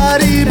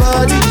carry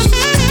body.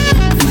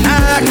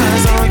 I got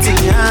something,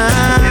 I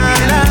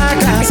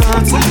got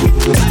something.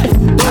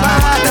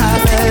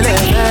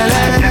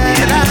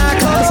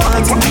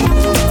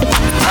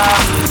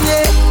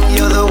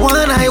 You're the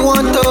one I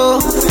want, oh.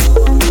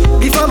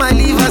 Before my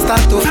liver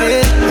start to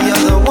fail,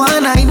 you're the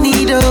one I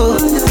need, oh.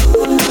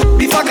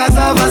 Before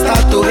cassava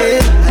start to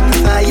hail, and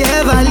if I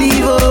ever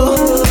leave,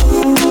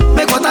 oh,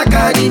 make what I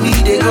carry me,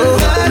 they go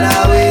far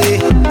away,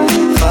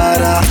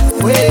 far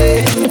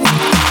away.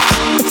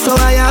 So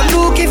I am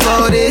looking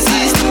for the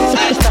sister.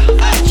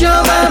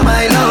 You're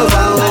my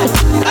lover, oh.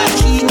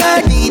 She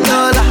got the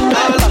dollar,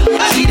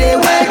 she dey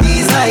wear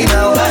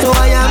designer, so I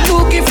am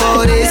looking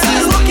for the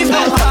sister.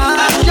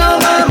 You're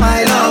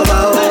my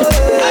lover, oh.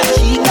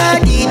 She got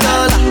the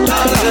dollar,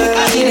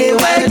 she dey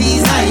wear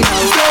designer.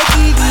 So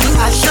give me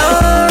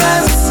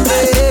assurance,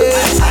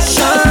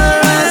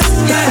 assurance.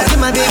 I give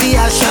my baby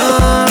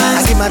assurance,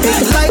 I give my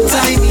baby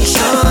lifetime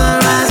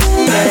insurance,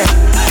 yeah.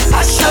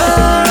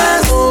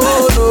 Assurance, oh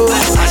no,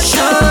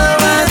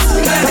 assurance.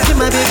 I give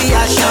my baby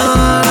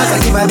assurance, I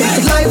give my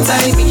baby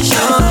lifetime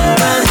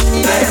insurance,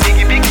 yeah.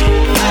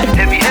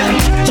 Heavy, heavy.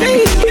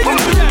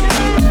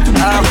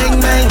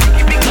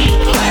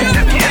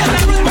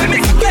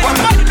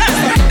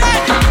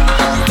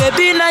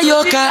 Baby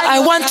Nayoka, I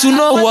want to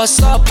know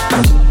what's up.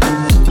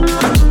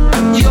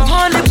 Your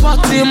honey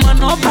pot in my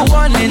number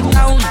one in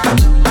town.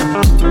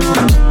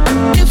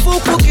 If you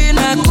cooking,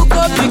 I cook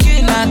up,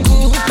 begin, I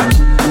cook.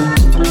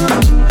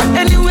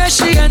 Anywhere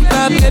she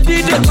enter,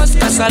 baby, they cause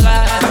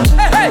casala.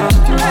 Hey, hey.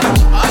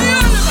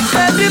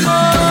 Baby mo,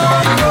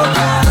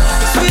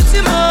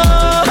 sweetie mo,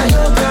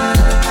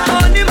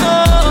 honey mo,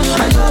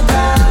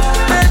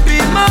 baby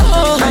mo,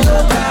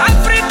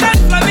 African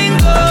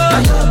flamingo,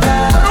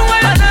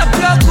 Rwanda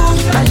bloku,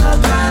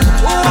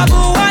 Uwabu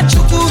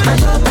wachuku,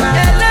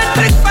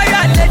 electric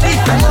fire lady,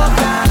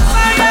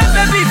 fire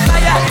baby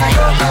fire,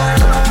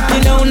 you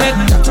know neck,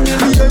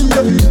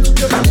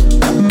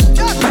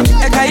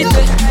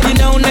 ekaite, you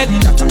know neck,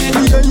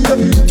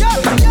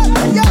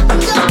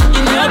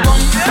 in your bum,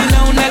 you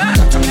know neck.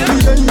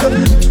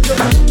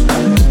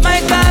 My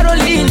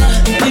Carolina,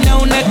 you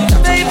know neck,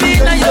 baby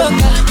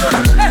Nayoka,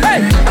 hey,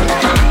 hey.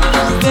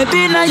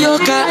 Baby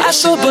Nayoka,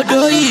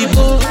 asobodo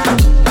ibo.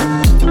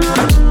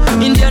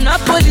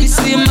 Indianapolis,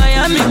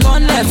 Miami,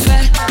 Conefe.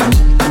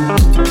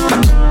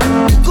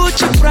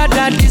 Gucci,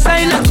 Prada,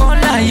 designer,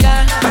 corner,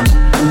 yeah.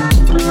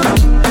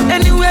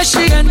 Anywhere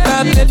she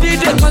enter, baby,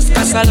 they cause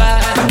casala.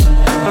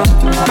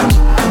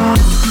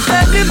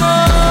 Baby mo,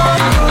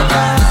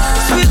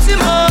 sweetie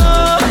mo.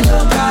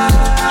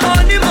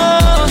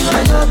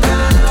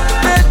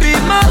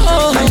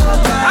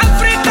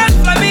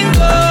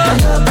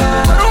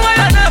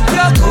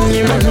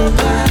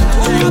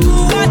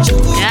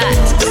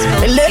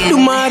 Let the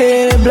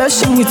money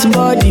bless you with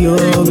body,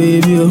 oh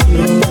baby, oh.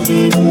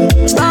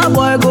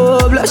 Starboy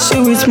go bless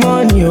you with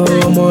money, oh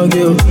my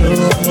girl.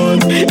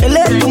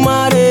 Let the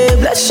money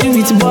bless you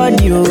with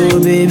body, oh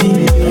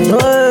baby.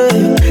 Oh,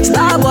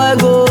 Starboy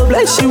go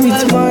bless you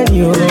with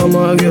money, oh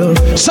my girl.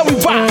 So we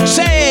vibe,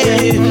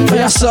 say,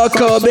 yeah,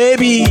 sucker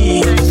baby,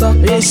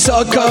 yeah,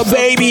 sucker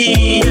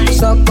baby,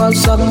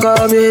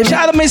 sucker baby.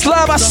 Shout out to Miss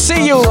Love, I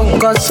see you.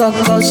 Sucker.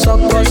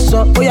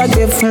 Oh yeah,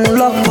 give him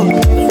lock, yo.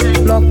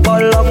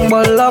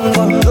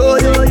 Oh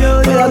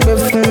yeah,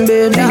 give him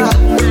baby.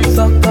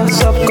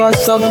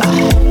 Sucker.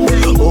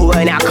 Oh,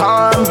 when I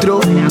come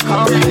through,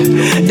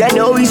 they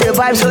know we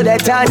survive, so they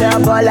turn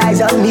up all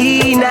eyes on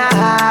me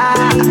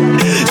now.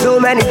 So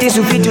many things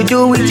we fit to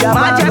do with your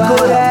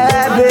magical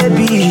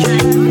baby.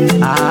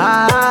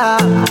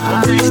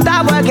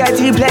 Stop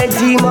getting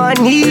plenty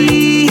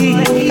money.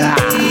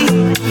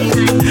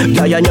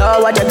 Yo, you know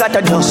what you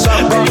gotta do.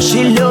 Baby,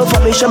 she love for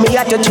me, show me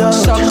how to do.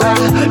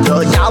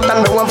 No doubt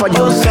I'm the one for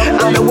you.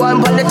 I'm the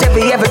one for the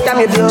TV every time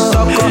you do.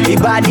 Your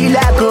body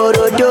like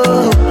Orodo.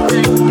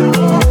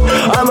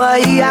 I'm a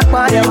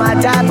yakman, my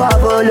type of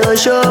polo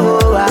show.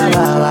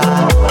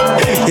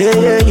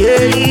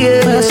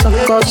 Yeah.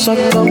 Sucker,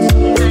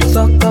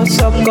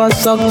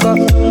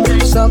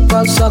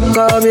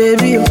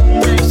 baby.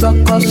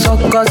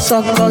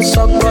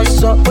 Sucker.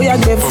 Oh yeah,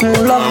 give him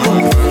lock.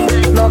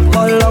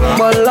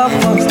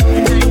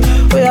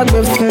 Oh yeah,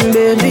 give him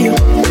baby.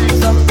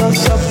 Sucker.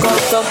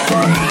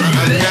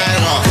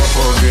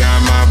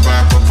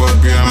 Popo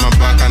behind my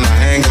back, and I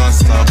ain't gonna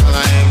stop.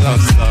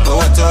 Oh,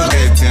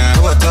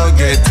 what to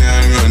get,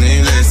 you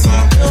need listen.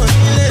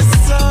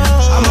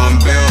 I'm on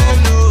bail,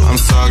 I'm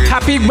sorry.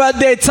 Happy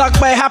birthday, talk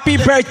my happy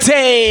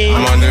birthday.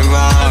 I'm on the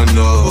round,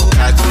 no,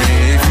 catch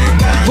me if you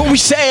can. What we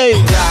say?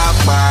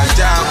 Japa,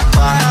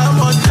 Japa,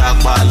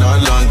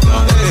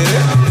 London.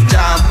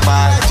 Japa,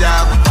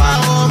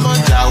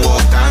 Jawo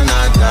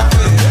Canada.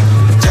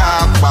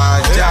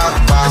 Japa,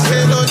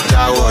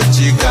 Jawo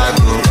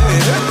Chicago.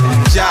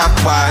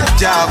 Japa,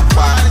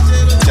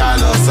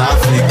 Jalo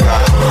Africa.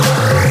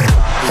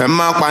 Ẹ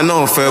má pa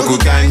náà fẹ́ kú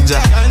ganja.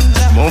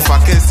 Mo ń fa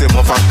kése,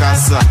 mo fa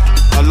kásá.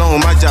 Ọlọ́run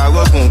má jà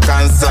rọ́gùn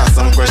cancer.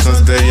 Some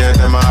questions they yeah,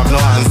 them I have no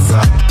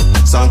answer.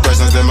 Some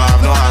questions them I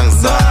have no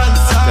answer.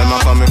 Them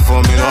are coming for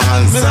me, no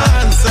answer.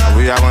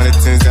 We are one of the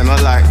things they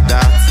not like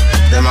that.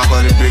 Them are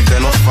gonna big, they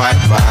no fight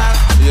back.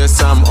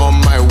 Yes, I'm on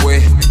my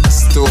way. I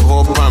still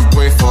hope and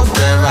pray for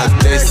better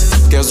days.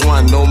 Girls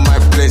wanna know my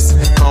place.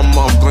 Come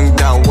on, bring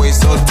that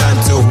waist, no time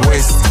to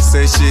waste.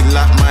 Say she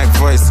like my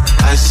voice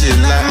and she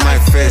like my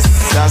face.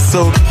 That's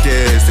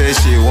okay. Say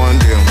she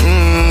want it.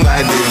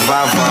 Like the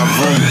vava,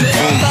 boom,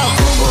 boom.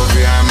 Go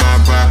behind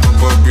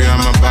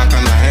my back,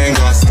 and I ain't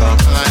gonna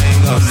stop.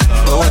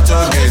 Oh, what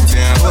you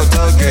getting?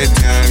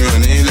 You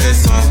need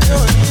listen.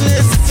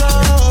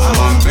 I'm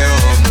on bail.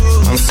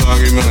 I'm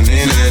sorry, me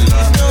need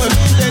love.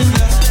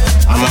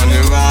 I'm on the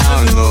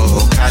round, no,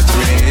 catch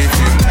me if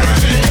you can.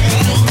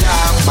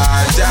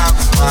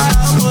 Japa,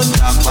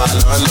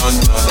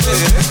 London.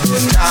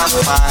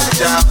 Japa,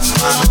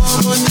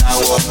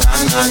 Jawo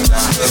Canada.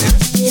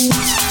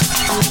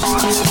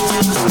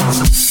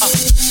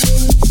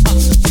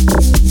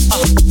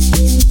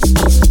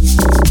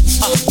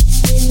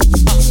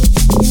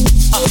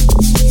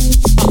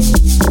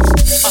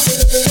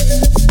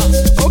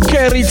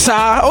 Okay, Rita,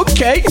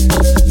 okay.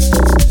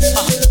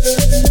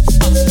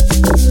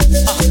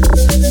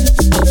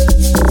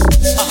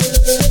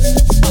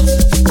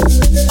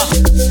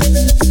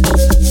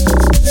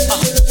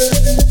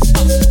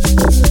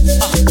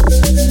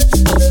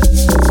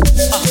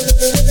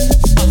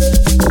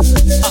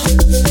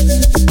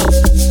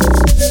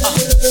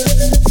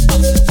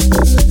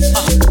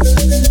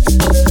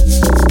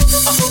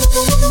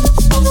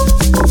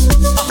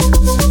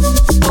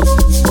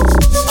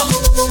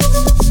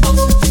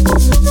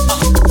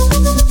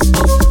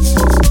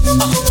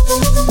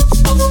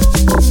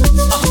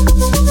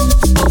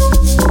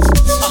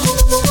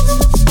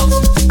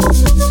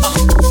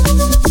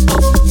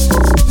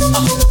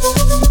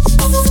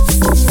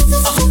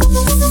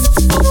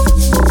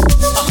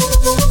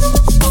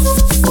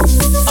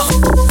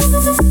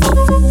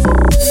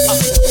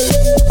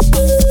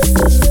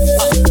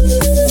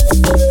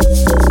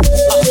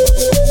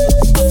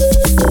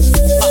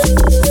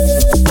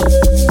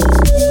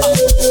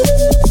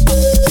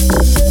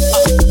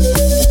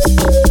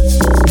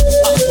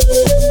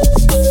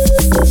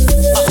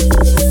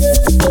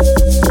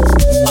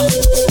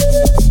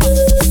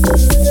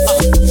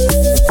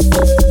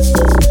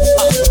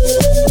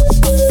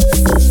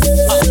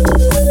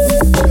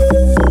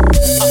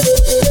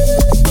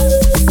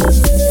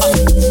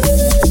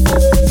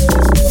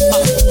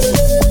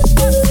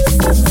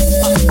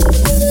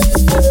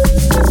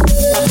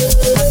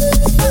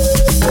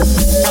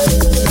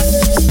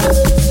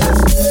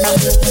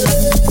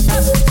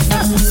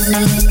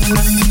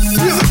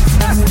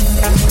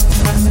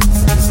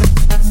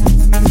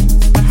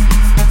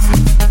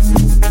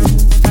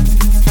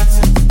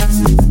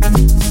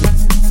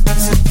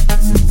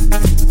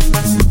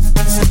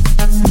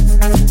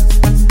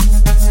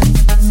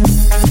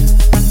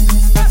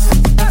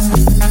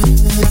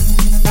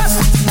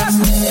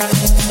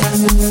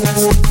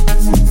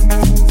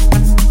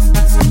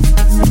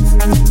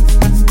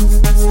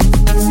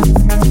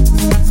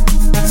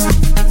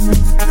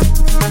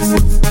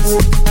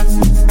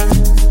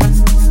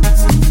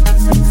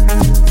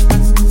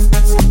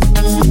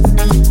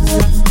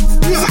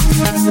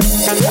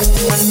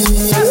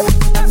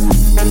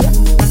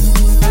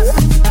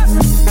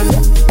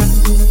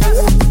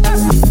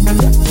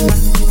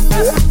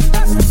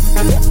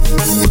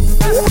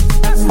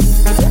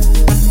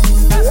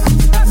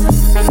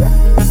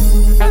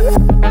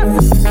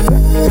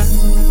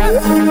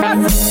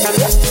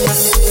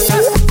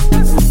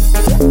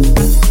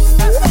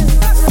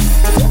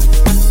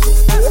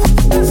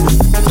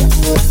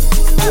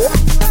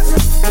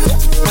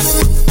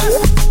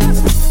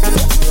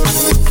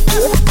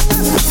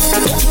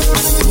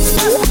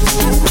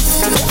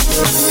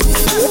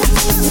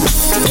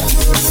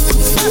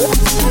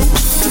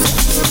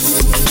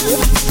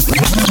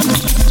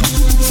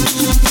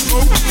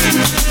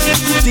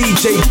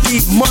 DJ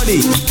Deep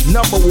Money,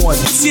 #1,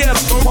 tear up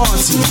the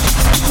party.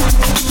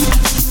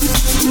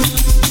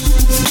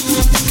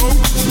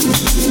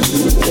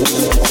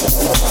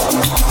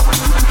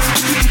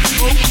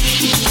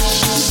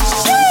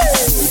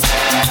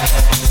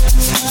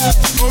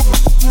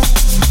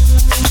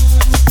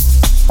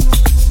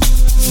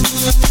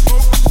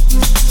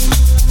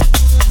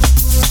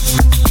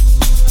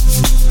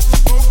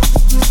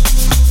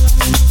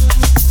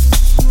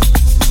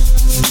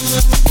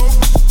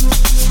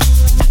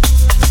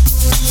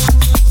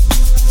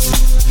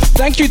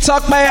 Thank you,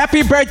 Talk My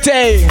Happy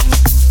Birthday.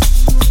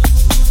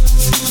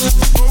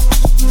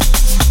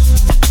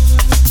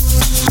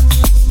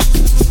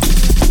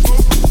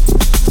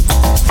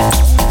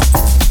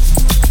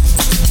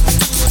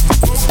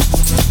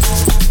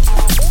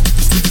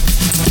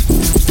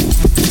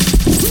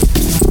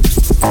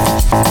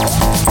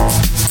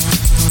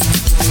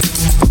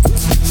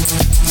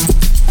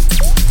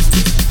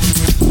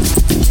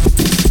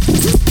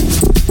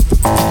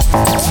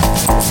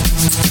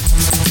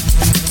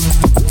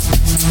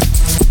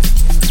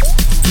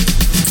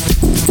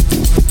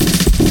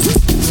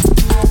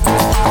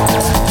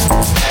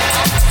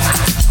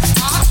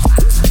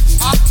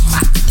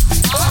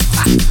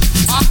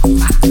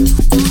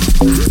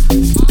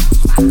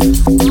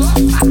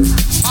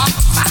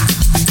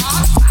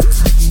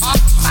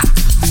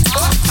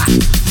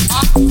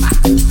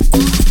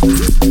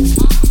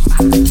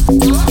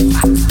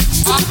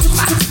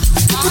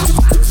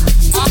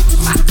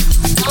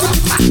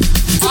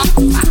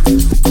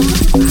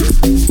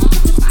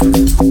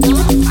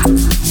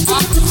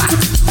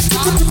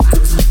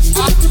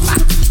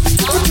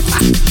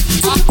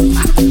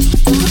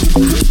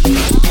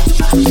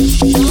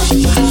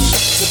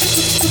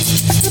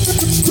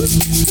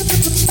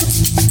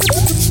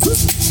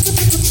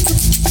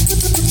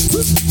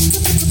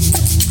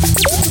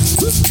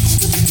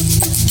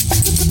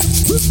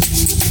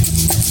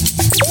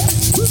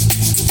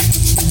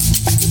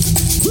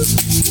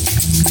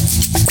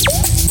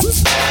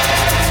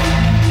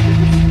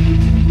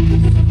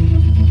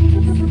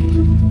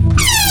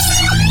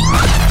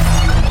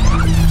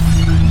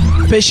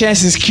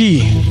 Patience is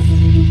key.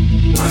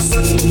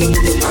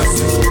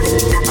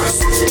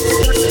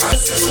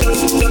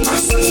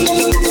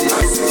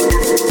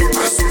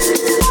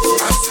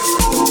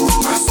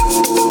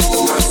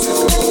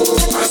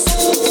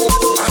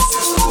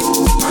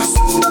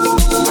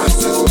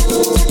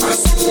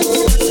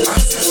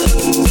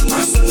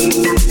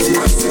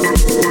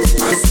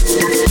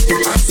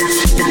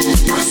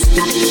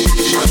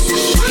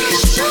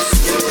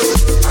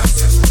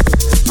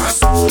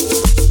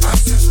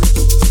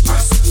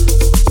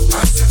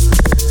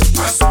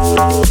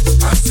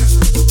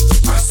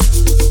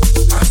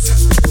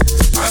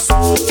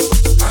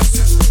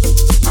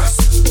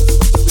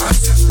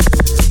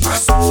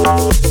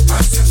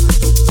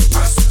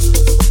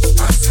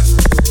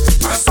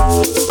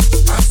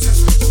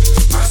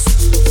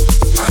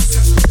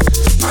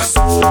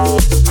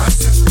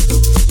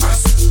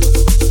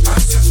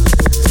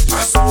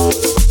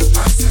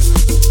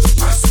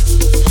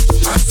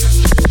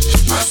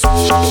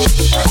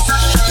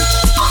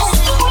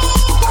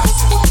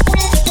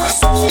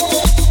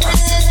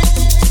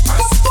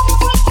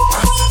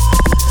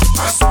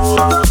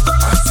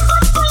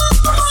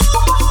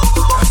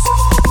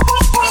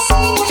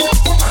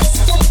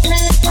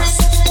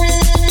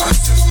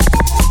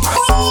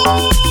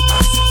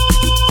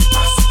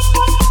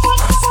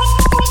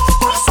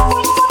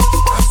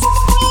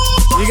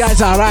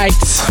 All right.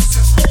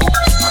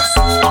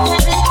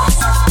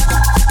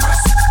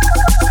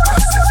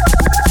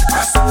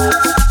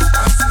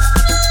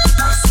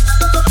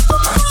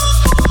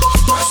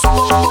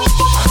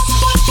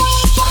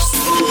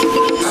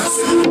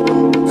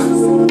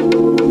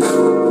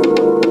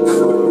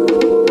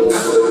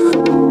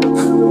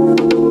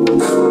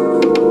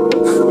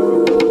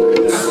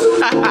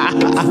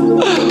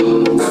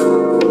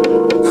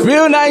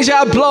 Real nice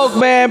job, bloke,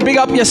 man. Big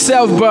up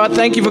yourself, bro.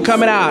 Thank you for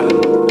coming out.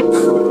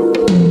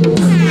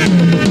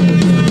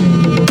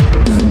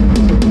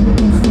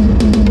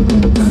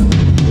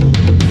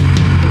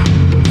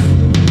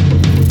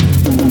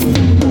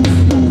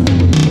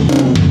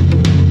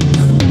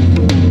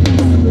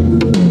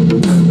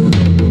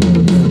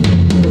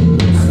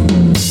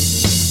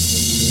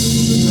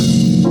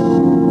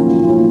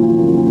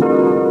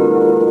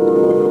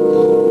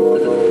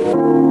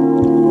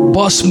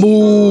 Boss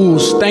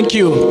moves. Thank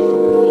you.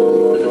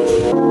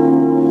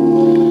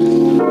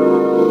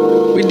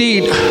 We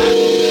did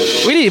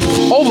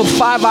over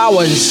 5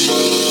 hours.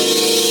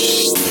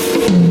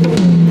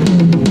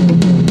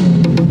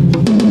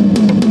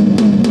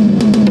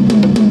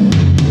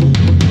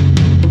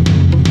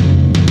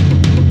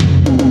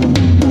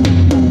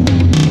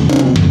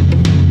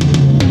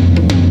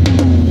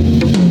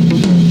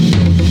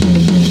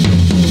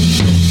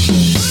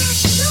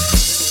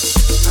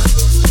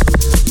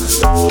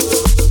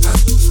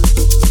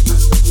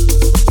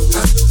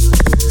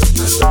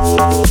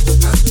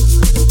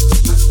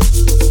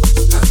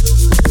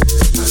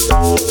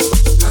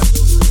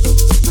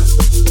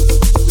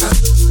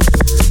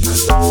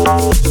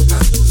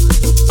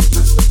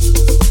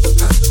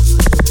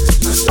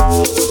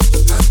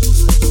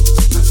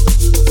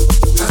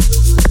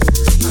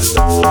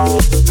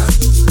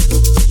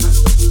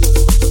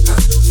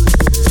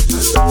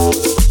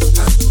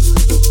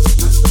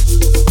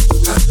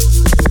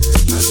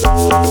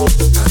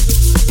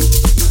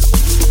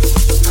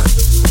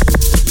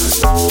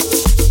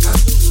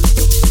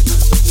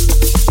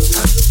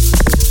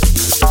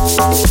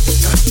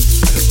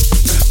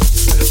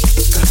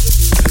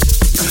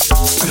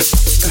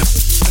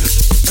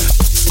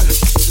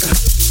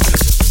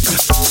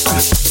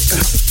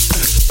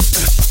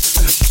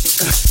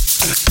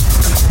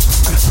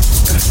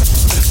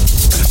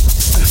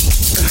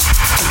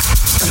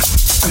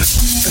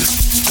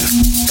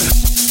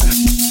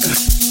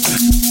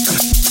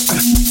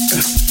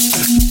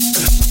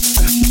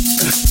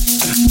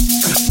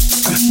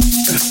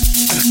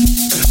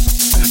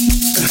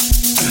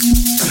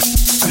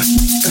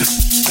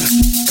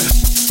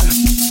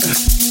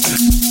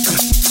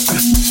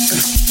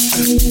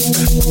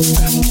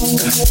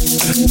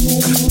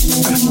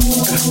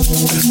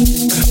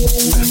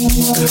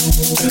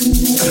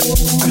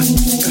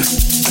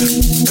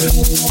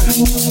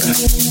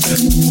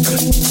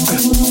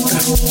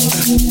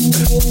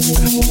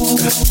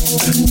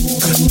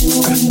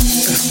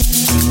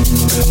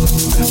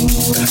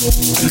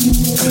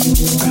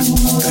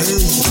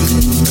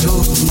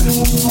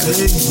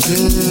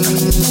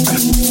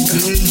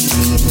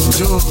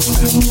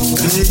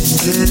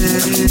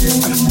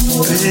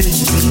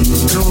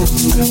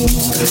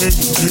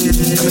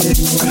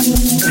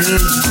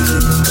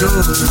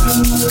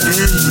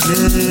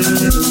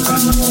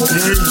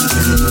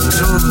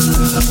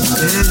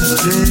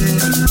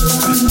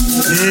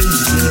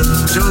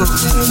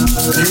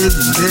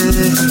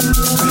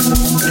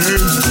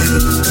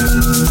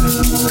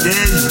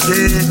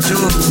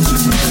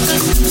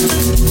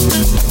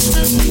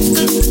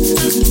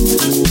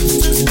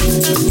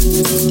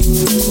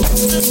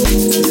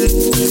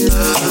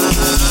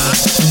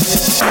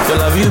 Girl,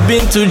 have you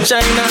been to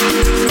China?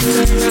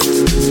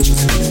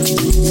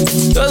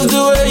 Just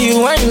the way you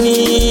whine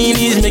me,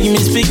 it's making me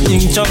speak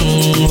in tongue.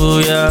 Oh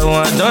yeah,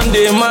 one done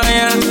day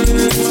Maya.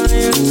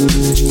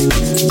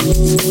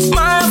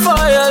 Maya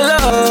for your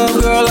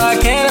love, girl, I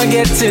cannot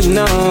get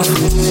enough.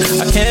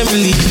 I can't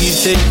believe you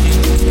take it.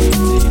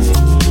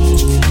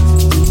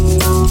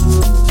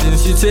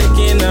 Since you're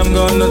taking, I'm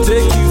gonna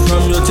take you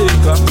from your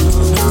taker.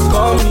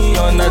 Call me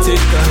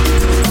Undertaker.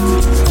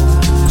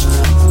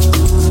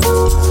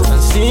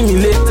 And see me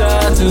later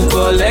to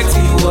collect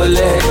the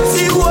wallet.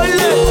 Girl,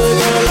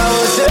 I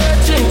was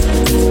searching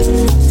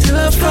till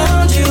I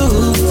found you.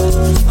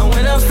 And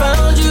when I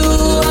found you,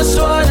 I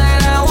swore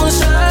that I won't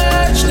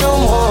search no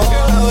more.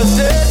 Girl, I was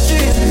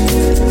searching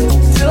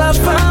till I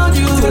found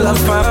you.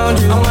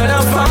 And when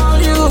I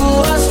found you,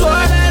 I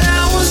swore that I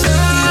won't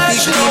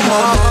search no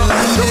more.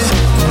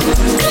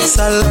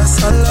 Sala,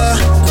 sala,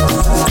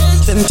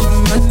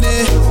 Gentimane,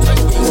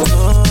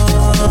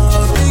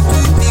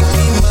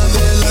 Biki,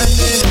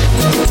 Mabelane.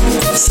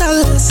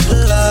 Sala,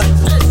 sala,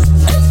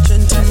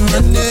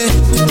 Gentimane,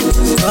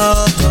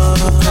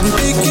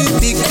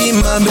 Biki,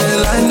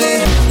 Mabelane.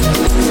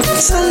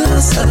 Sala,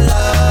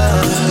 sala,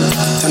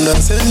 and I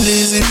send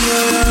Lizzie,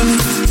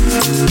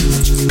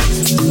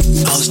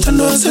 I'll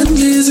stand up and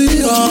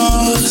Lizzie,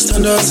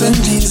 stand up and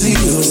Lizzie,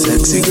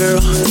 sexy girl.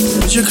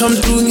 Would you come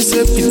through and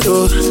set me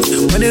door?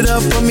 Wind it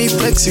up for me,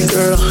 flexy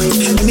girl.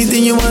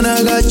 Anything you want,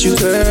 I got you,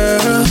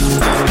 girl.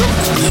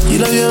 You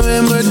love your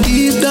man, but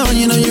deep down,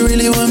 you know you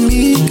really want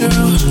me,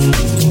 girl.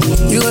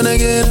 You gonna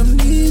get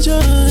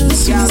amnesia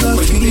as soon as I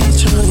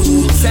feature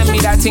you. Send me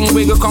that thing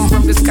where you come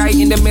from the sky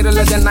in the middle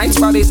of the night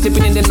while they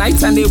sleeping in the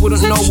night and they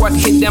wouldn't know what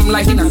hit them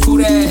like in a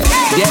Nakure.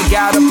 Yeah,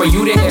 God up for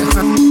you there.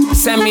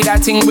 Send me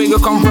that thing where you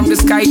come from the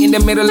sky in the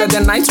middle of the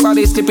night while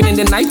they sleeping in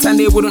the night and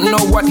they wouldn't know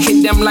what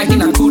hit them like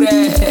in a Nakure.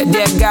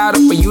 Yeah, God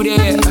up for you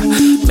there.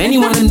 Many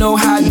wanna know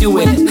how I do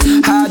it.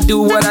 How I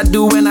do what I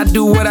do when I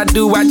do what I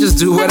do. I just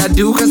do what I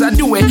do cause I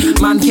do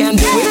it. Man can't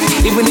do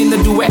it, even in the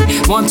duet.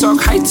 One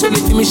talk height till they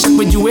feel me shake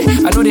with you it.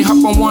 I know they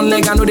hop on one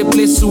leg, I know they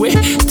play suet.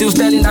 Still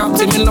standing out,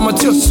 taking them a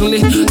too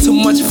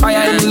much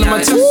fire in the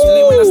matter.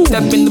 When I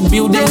step in the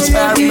building, it's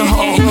fire in the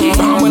hall.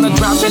 But when I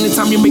drop,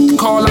 anytime you make the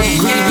call, I'm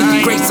greedy with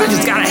the grace, I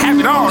just gotta have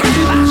it all.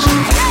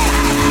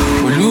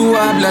 Well, you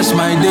I bless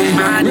my day.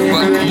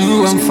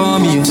 You want for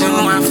me.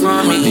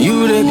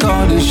 You they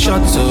call the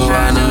shots, so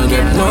I don't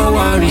get no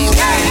worries.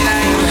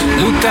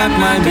 Look at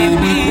my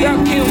baby,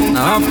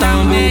 now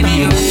uptown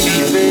baby.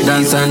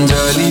 Dance and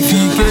jolly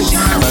fike,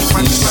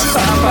 but it's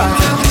Papa.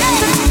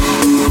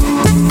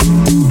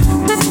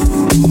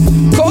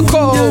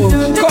 Coco,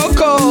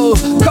 Coco,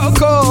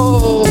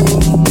 Coco.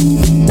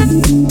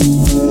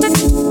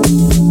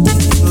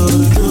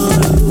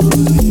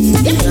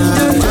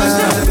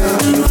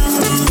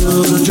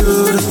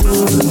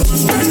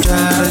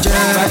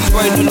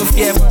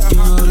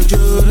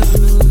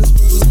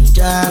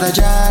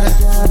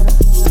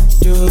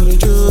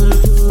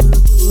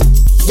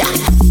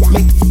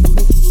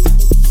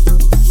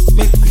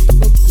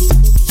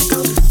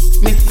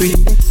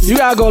 You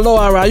gotta go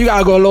lower, right? You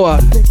gotta go lower.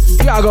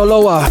 You gotta go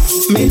lower.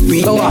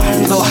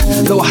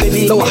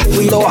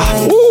 Lower.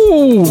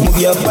 Ooh. Move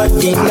your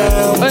body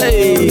now.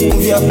 Hey.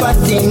 Move your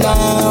body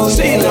now.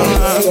 Say now.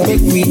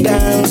 Make we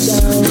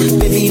dance.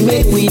 Baby,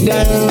 make we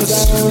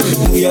dance.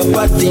 Move your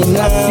body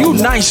now. You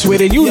nice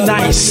with it. You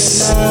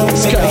nice.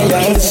 Make we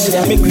dance.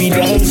 Make we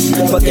dance.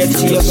 Forget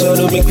your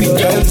sorrow. Make we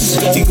dance.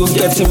 You go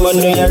get him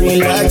money and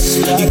relax.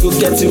 You go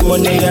get him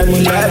money and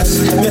relax.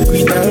 Make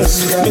we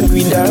dance. Make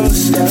we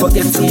dance.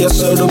 Forget your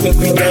sorrow. Make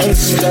we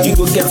dance. You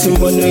go get him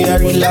money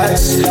and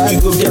relax. You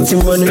go get him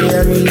money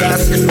and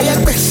relax.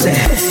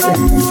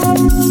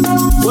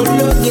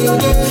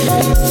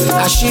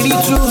 Ashiri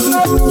too.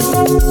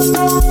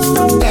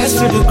 Dance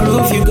to the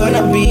groove, you're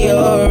gonna be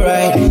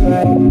alright.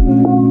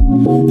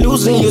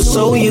 Losing your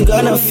soul, you're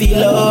gonna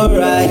feel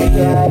alright.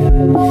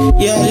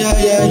 Yeah.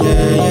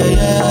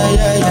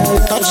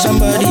 Touch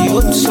somebody,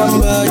 hold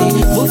somebody.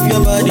 Move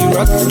your body,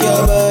 rock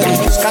your body.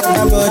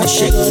 Scatter body,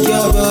 shake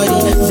your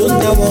body.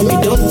 Don't tell me,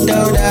 don't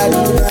tell daddy.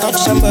 Touch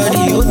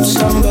somebody, hold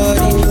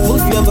somebody.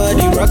 Move your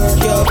body, rock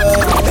your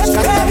body.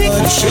 Scatter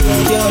body,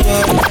 shake your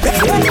body.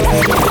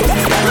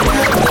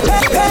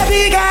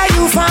 Baby girl,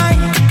 you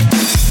fine.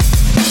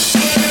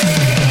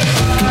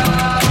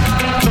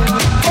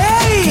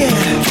 Hey,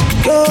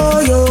 yo.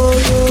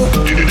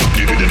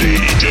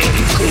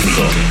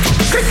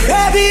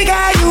 Baby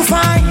girl, you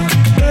fine.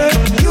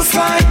 You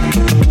fine.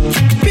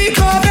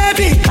 Because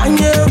baby, I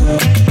know.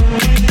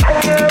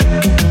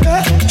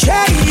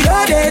 Cherry,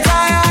 all the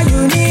tire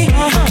you need.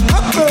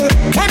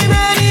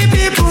 Many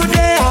people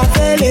they are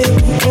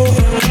available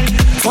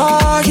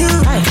for you.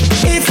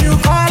 If you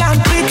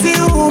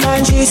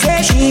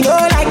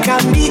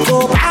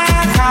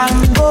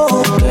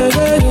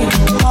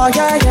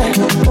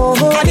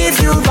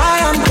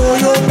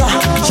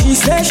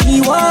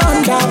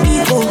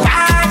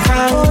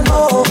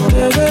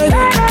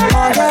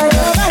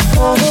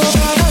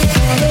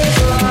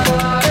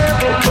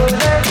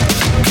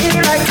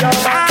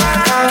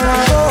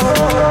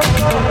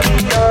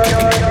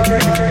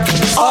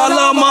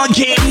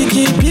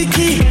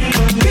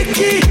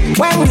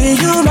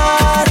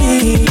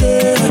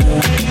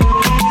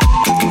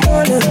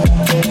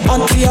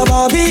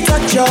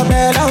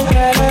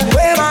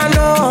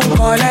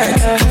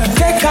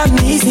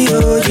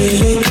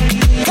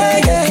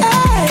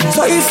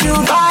if you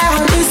buy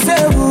her this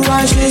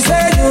and she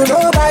say you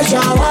know buy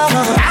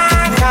shawarma,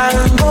 I can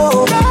go.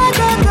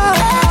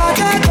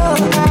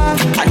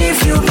 And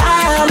if you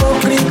buy her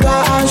mokrika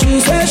and she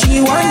say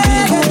she want the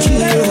Gucci,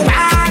 I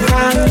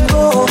can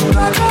go.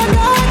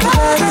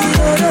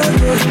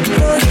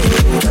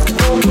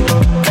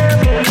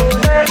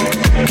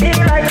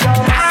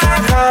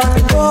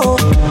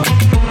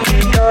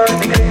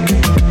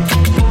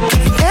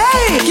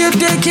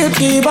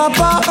 Kitty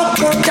papa,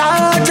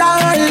 jao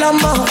jao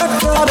lama,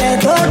 abe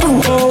do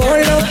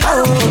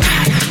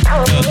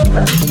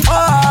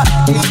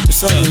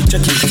sorry,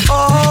 check it.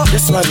 Oh,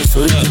 this one is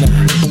original.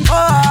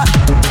 Oh,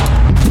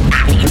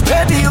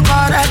 baby, you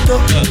got that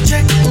though.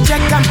 Check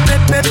and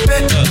pep,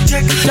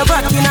 check. Your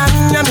back in a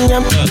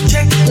yum,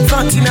 check.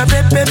 Front in a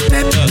pep,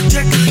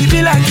 check. You be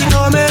like you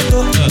know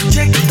tomato,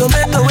 check.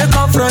 Tomato we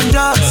come from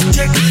Joss,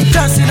 check.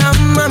 Just in a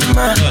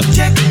mama,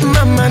 check.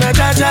 Mama na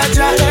ja.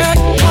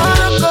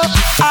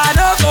 I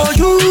don't go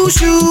use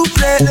you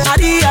play.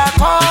 Maria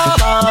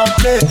come and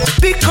play.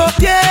 Pick up,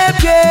 yeah,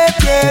 yeah.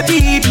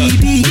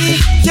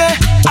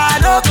 I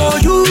don't go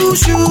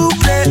use you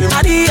play.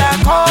 Maria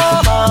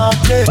come and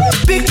play.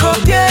 Pick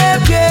up, yeah,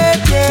 hey,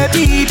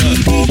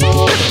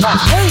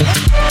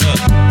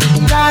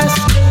 dance,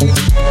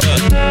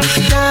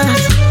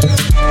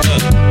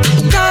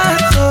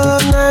 oh,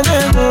 no,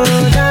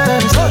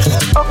 dance,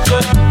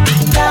 okay,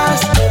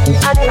 dance,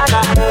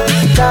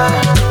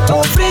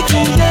 oh,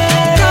 freaking yeah.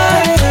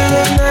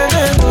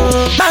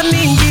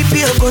 Mami, give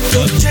you a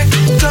photo, check.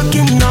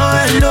 Talking no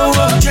hello,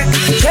 check.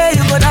 Hey,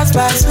 you go dance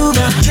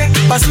Pasuma, check.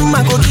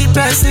 Pasuma go keep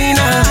pressing,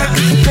 check.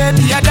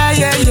 Baby, I die,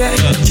 yeah.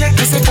 Check.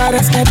 I say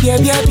caress, yeah.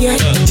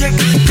 Check.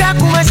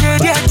 Takuma, yeah.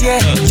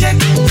 Check.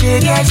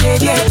 Yeah.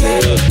 Okay.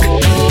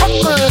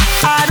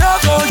 I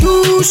don't go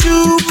use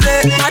you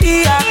play.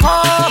 Maria,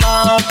 come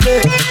and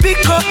play.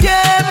 Pick up,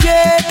 yeah.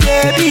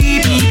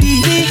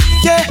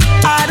 Yeah.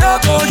 I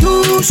don't go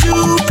use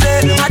you play.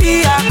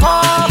 Maria,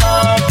 come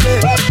and play.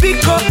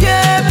 Pick up,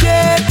 yeah,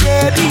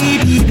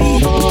 baby.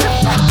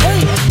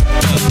 Hey,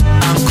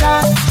 I'm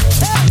done.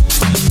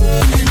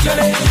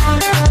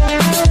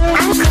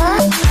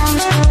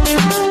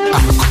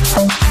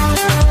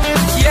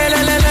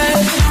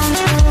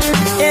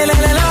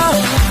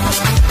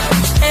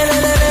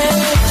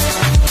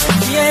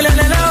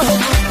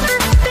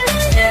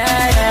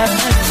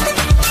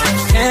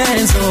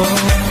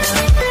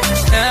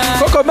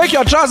 Coco, make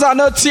your trousers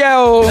not tear.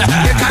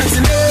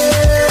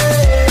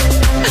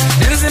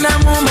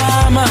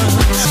 Mama,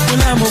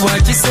 unamu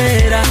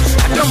wajisera,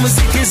 ato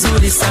muziki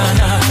zuri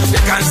sana.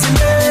 Yakanzime,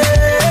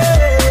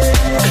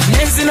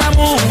 nezina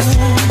mu,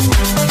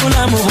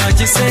 unamu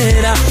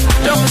wajisera,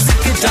 ato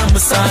muziki tamu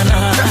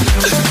sana.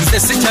 Nze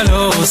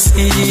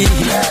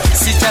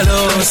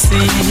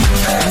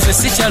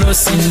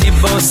sichalosi, ndi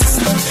boss,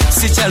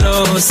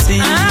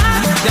 sichalosi.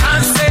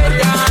 Dance.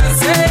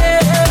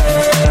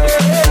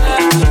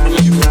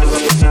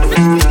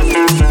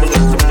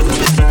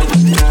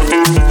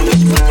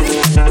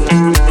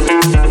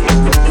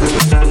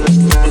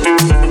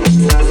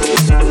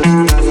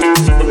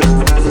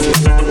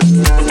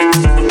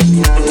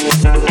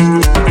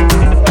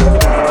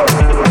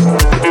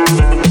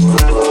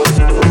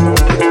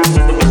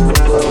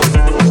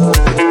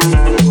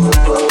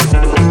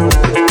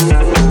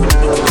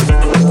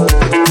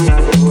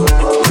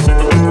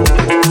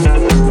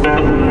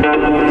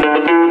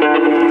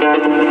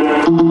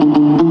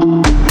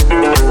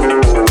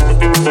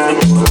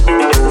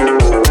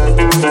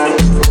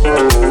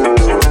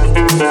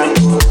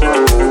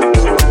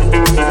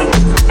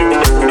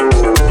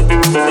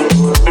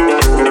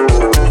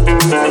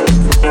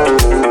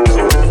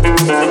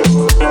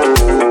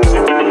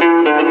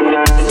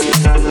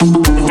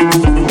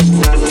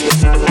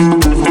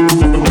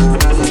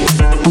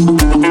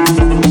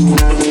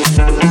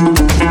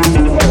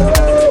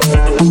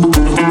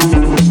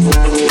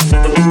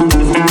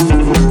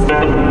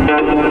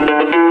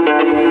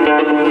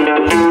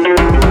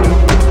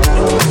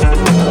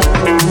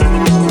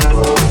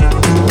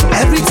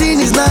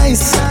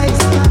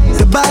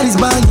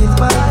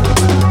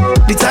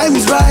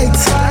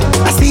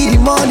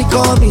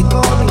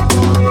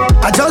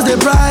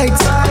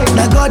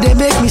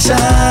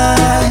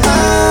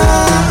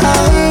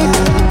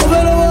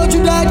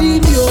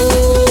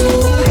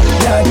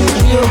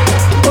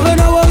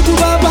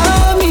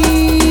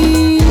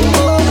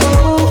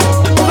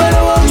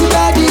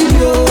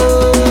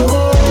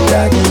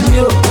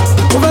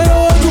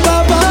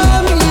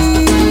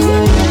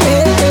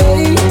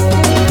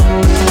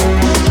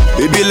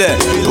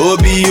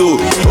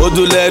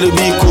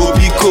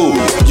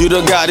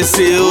 Gotta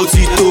say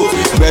Otito,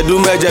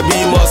 bedroom meje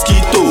be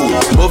mosquito.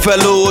 Mo fẹ́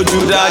lówó ju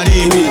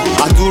daddy mi,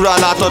 àdúrà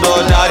látọ̀dọ̀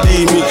daddy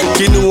mi.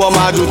 Kínú wọn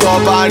máa dùn tán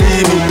bá rí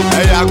mi.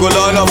 Ẹ̀yà kò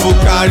lọ́nà fún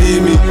kárí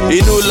mi.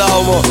 Inú la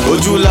ọmọ,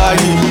 ojú la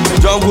rí.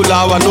 Jungle la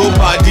wà no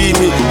pàdí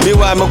mi.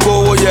 Meanwhile mo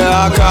kówó yẹ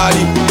á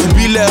kárí.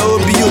 Ìbílẹ̀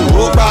OBU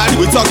ó parí.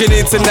 We talking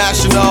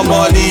international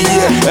money,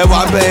 yeah.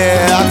 Ẹ̀wà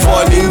bẹ́ẹ̀ act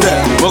funny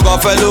bẹ́ẹ̀. Mo kàn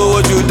fẹ́ lówó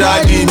ju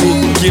daddy mi.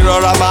 Kí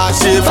rọra máa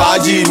ṣe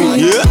fàájì mi,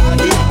 yeah.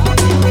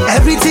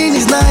 Everything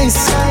is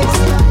nice,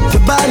 the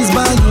body's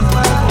banging,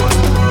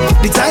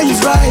 the time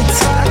is right.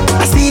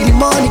 I see the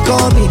money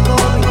coming,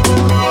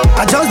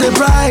 I just the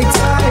bright.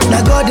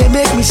 Now God they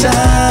make me shine.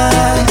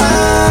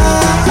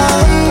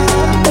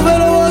 Over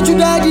I want you,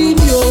 daddy,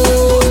 yo,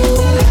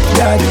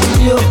 daddy,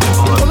 yo.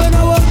 Over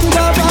I want you,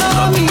 daddy,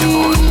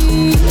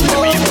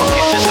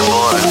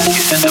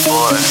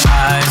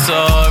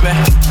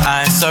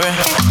 I'm sorry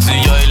to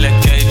your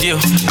elected you.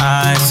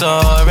 I'm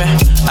sorry,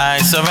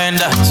 I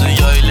surrender to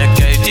your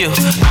elected you.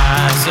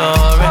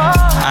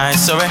 I'm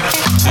sorry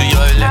to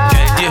your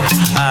elected you.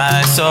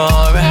 I'm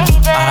sorry,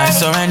 I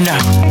surrender.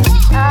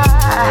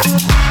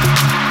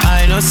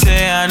 I know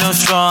say I know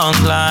strong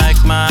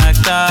like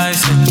Mike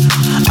Tyson.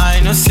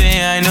 I know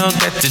say I know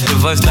get to the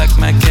voice like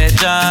Michael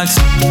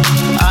Jackson.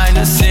 I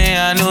know say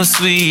I know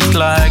sweet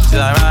like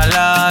Zara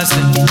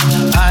Larson.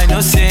 I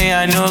know say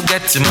I know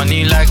get to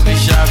money like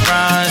Michelle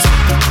Branson.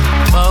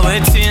 But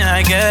waiting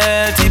I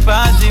get it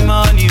pass the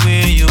money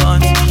where you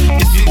want.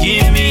 If you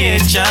give me a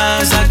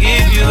chance, I'll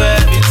give you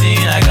everything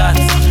I got.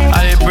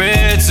 I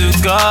pray to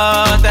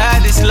God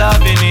that this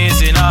loving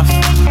is enough.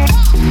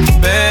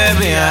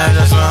 Baby, I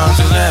just want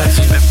to let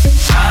you.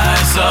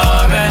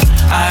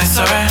 I'm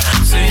sorry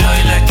to your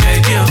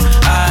elected you.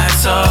 I'm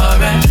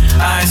sorry,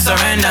 I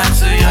surrender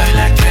to your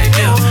elected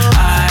you.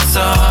 I'm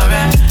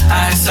sorry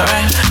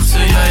to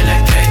your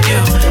elected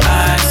you.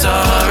 I'm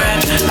sorry,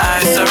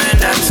 I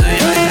surrender to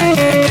your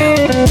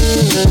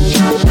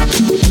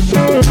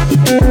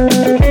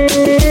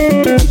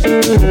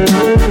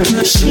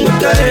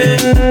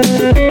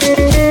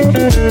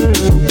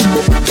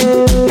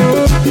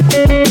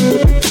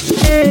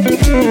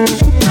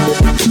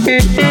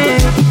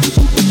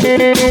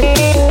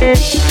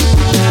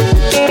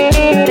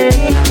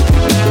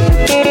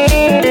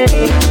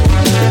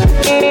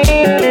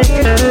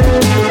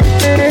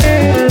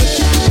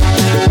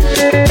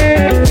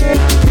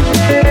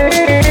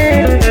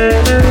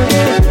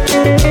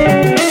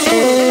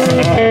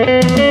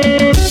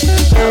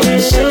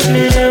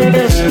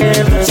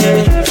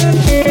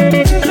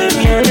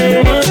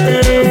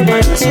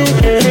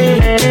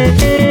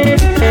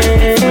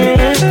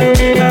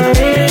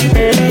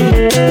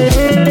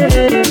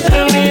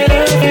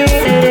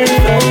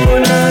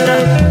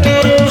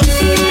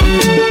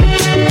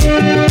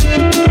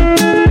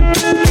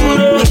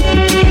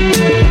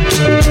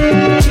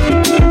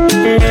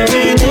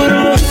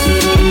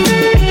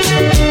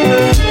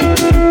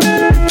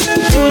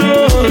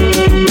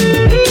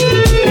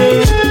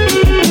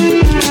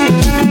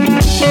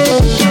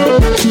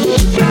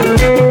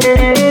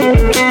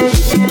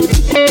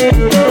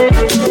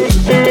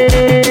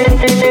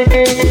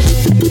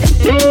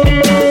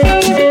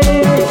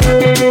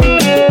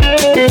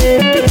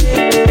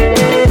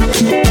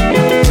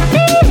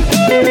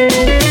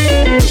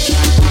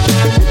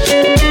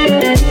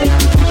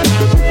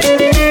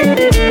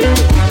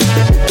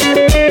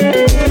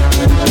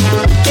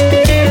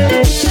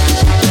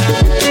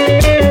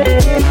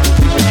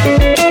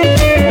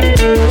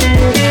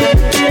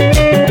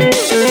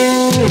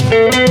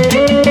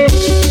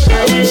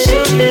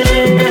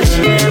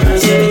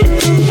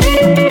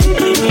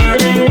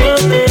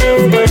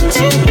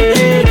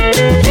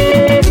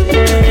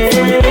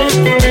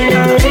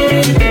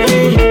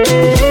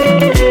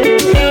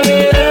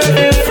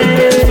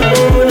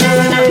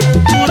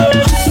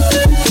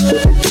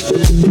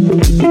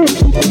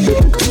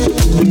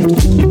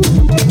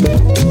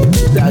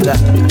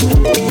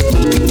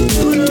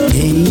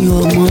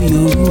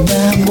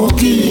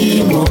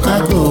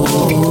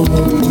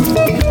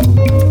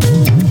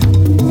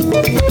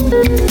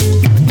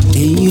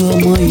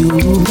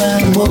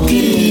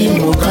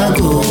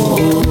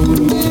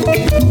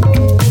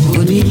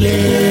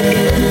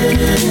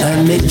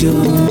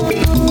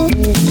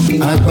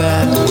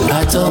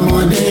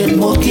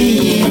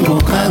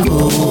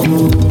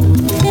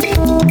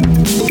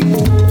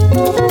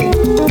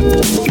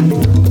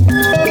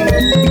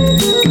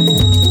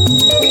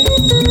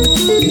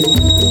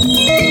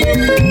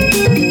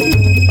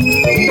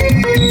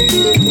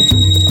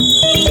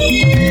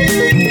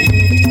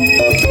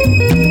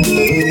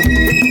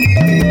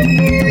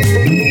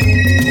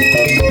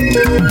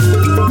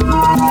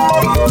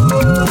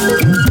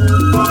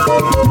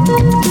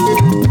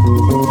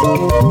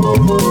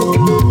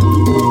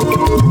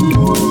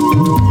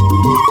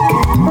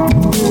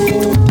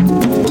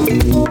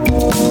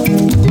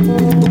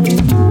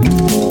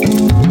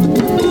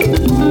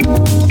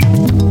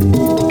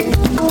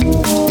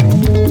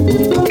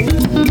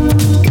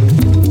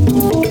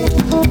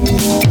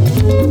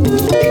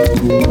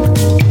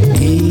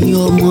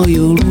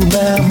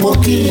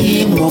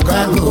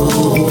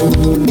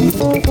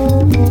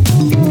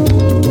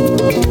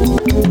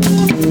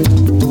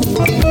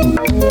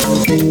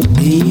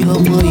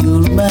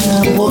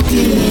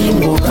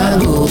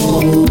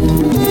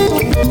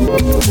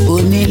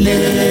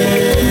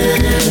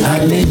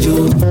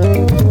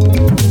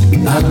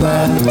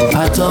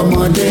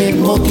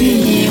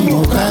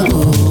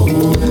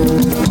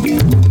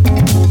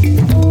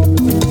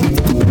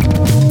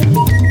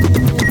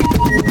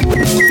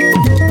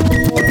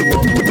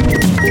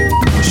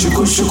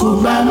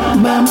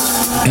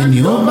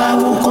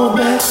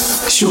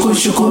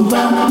ṣùkúṣùkú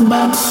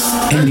bámbám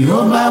ẹni ó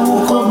bá wú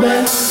kó bẹ́.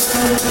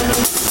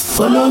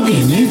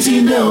 Ológìní ti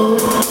dé o,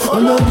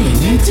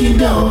 ológìní ti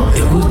dé o,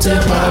 èkúté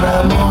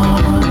paramọ́.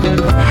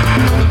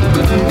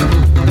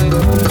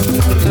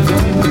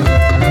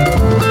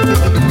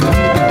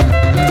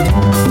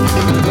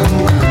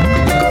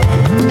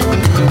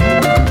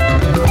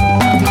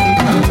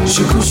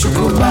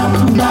 Ṣùkúṣùkú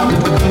bámbám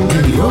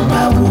ẹni ó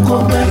bá wú kó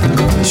bẹ́.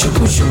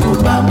 Ṣùkúṣùkú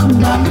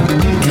bámbám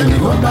ẹni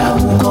ó bá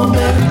wú kó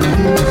bẹ́.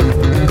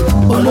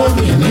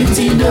 Ológìní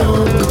ti dé o,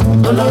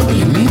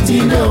 ológìní ti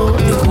dé o,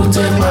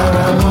 èkúté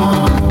paramọ́.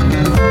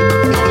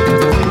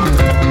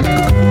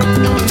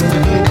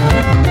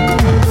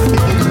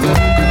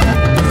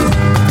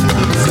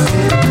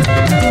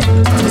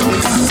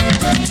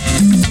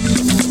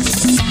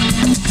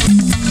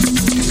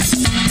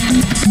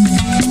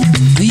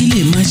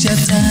 Really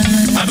machata.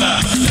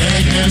 Abba,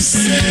 let them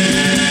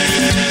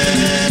say.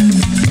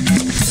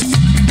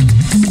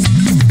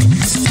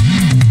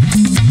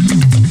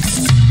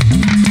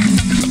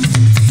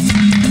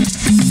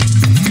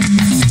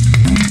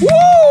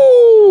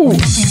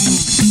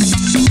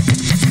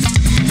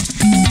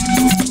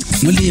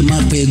 Mo lè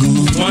máa pẹ́ gan.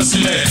 Wọ́n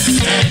sílẹ̀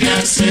ẹ̀ẹ́dẹ́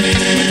sí.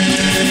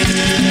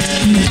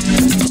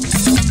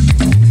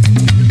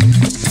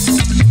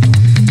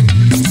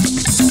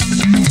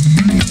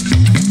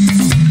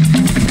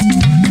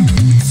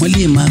 Mo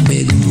lè máa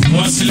pẹ́ gan.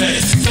 Wọ́n sílẹ̀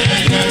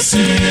ẹ̀ẹ́dẹ́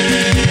sí.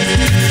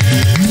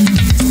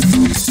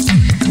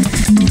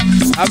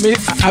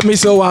 Ami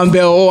so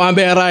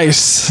wambe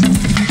rice.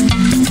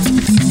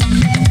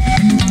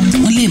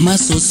 Mo lè máa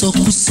sọ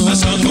sọkúsọ.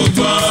 Aṣọ́kò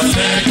gbọ́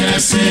ẹ̀ẹ́dẹ́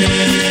sí.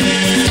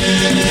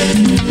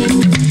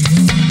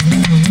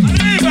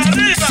 Arriba,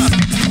 arriba.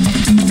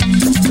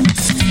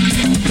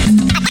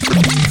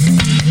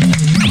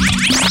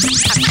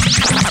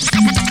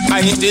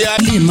 Àyìndé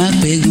lè máa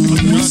pẹ́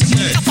gan.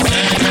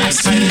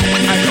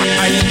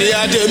 Àyìndé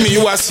Adémi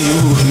wá sí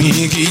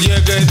òní kì í jẹ́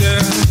gẹ́gẹ́.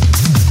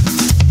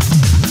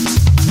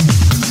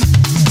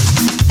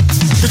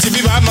 Bìtì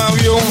bíbá máa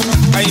wí ohun,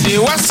 Àyìndé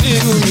wá sí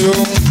òní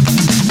ohun.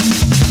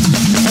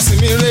 Ẹ̀sìn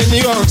mi rè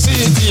New York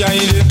City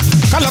Àyìndé.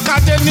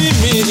 Kálọ̀kadé ní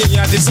mi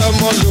ìyàdí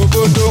sọmọ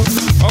lòbodò.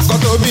 Ọkọ̀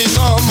tó bí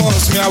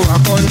Thomas mi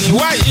àwàkọ́ ní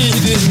wáyé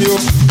ìdí mi o.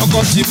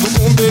 Ọkọ̀ ti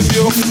bùkún bébí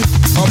o.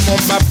 Ọmọ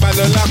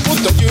Babalọ́lá kò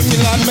tọ́jú mi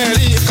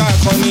l'Amẹ́ríkà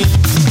kan ni.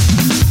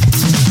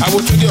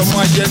 Àwòtúndì ọmọ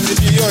ajẹ́ ti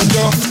bí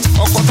ọjọ́.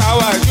 Ọkọ̀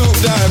táwa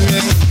Júdà mi.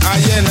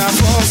 Ayé na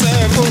fọ́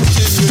sẹ́fún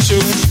ṣe mi ò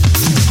ṣeun.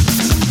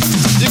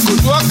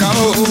 Ìkòdú ọ̀kà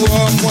owó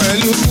ọmọ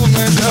ẹ̀lú fún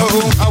mẹ́jọ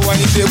o. Àwọn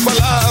ìdè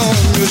Bọ́lá ọ̀hún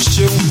mi ò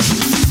ṣeun.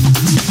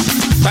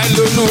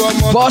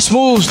 Boss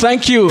moves,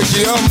 thank you.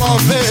 Ọmọ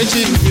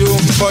méjì mi ò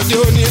bọ̀dé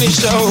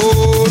onírinṣẹ́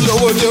o,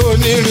 lówódé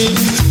onírin,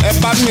 ẹ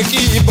bá mi kí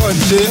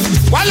ìbọ̀dé.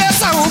 Wálé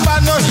Sàwùbá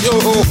náà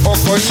yóò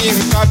ọkọ̀ yín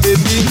ká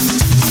bèbí.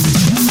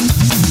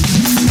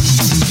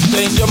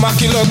 Lẹ́yìn máa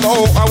kí lọ́tọ̀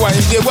o, àwa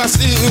ìdè wá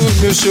sí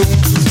mi ò ṣeun.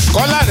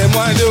 Kọ́lá rẹ̀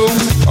mọ́ adé o,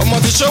 ọmọ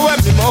ti ṣówó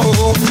ẹ̀mí mọ́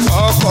o,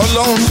 ọkọ̀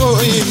ọlọ́run tó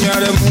ìmì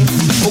rẹ̀ mú.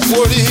 Òkú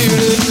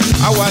oríire,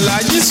 àwa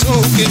làájí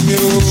sùn kí mi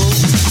o.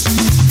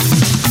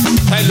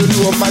 Táìlólú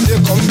ọmọdé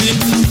kan bí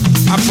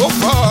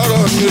àpòpọ̀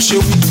ọ̀rọ̀ mi ò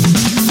ṣeun.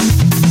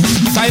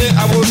 Táyé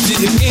àwòtí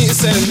ní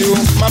ìsẹ̀lẹ̀ o,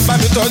 máa bá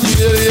mi tọ́jú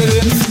yéreyére.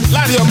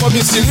 Láàrin ọmọ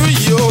mi sílùú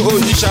yìí o,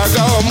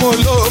 Ìṣàgá ọmọ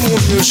olóòmù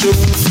mi ò ṣeun.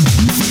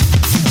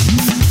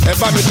 Ẹ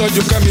bá mi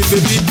tọ́jú Kẹ́mi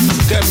bébí,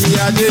 Kẹ́mi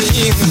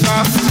Adéyínká,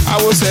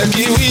 àwòsẹ̀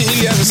kí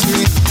Williams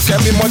mi,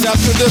 Kẹ́mi mọ́dá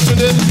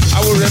túndétúndé,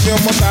 àwòrẹ̀ mi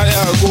ọmọ tààrẹ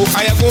àgọ́,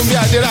 Ayẹ̀kún bí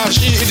Adé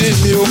Rashidi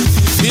mi o.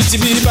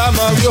 BTB bá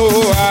máa rí o,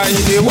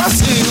 Àyìndé wá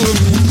sí ìlú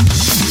mi.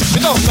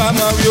 Bítọ̀ bá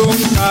máa rí o,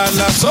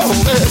 àlàsọ̀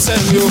òun ẹsẹ̀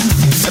mi o.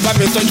 Ẹ bá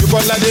mi tọ́jú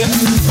Bọ́ládé,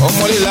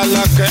 ọmọlé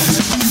Lálákẹ́.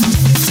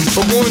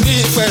 Ogun ní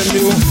ìfẹ́ mi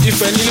o,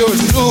 ìfẹ́ nílé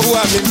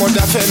Olúwa mi,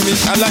 mọ̀dá fẹ́ mi,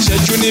 aláṣẹ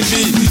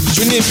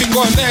Junibi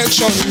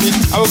connection mi,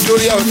 àwọn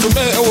Gloria ọ̀tún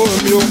mẹ́wọ̀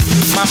mi o.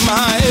 Màmá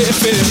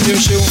Efe mi ò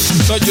ṣeun,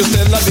 tọ́jú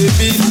Stella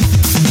baby.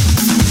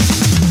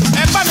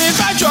 Ẹ bá mi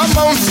kájọ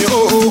ọmọ mi o,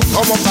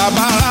 ọmọ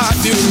bàbá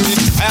Rábìù mi,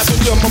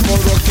 Àyàtúndé ọmọ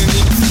bọ̀rọ̀ kìíní,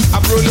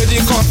 àbúrò lédi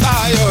kan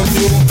táyọ̀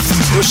mi o.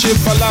 Ó ṣe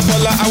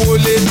bọ́lábọ́lá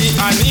àwọlé ní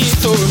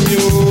àníìtò mi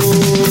o.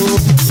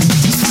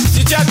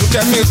 Títí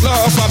àdùkẹ́ mi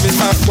lọ́ọ̀fà mi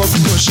máa pọ̀ bí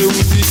mo ṣe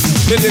wù bí.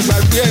 Lélè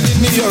gbàgbé ẹ ní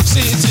New York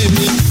City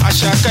mi,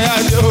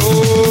 Àṣàkẹ́yàdé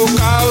o,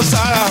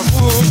 Káúsára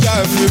Fújà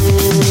mi o.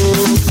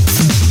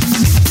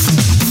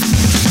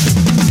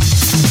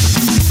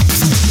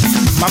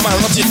 Màmá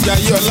rántí ìgbà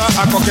yí ọlá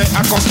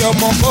akọ̀kẹ́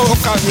ọmọ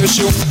kóòkà mi ò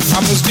ṣeun.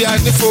 Àmùsùbí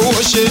anífowó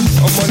ṣe,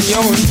 ọmọ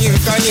nìyẹn ò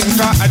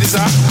Yínká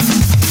Àdìsá.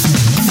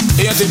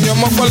 Èèyàn tèmi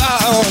ọmọ Bọ́lá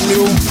mi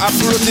o,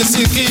 àbúrò ti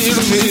sí kí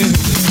irú mi.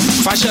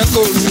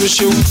 Fàṣẹ́kọ̀ mi ò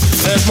ṣeun,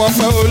 ẹ̀gbọ́n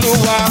pẹ́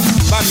Olúwa,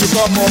 bá mi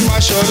kọ́ ọmọ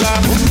Fáṣọlá.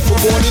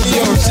 Gbogbo wọn ní New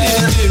York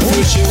City mi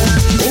ò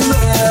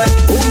ṣeun.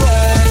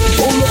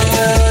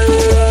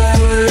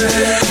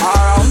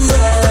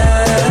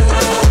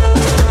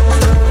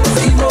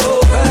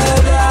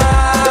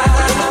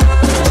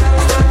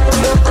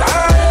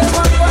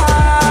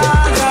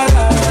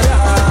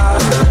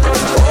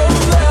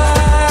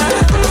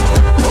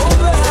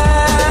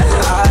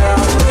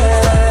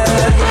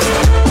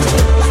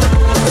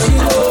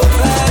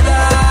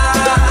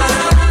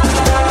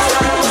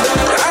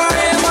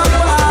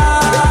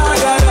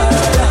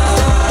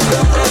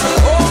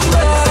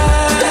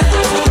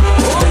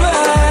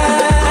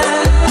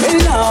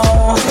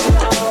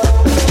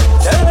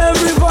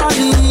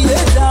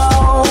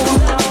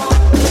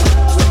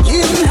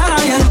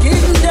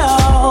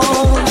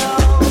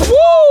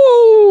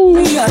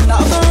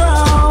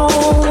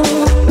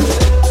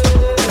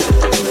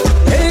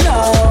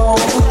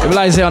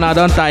 guys here now,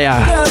 don't tire.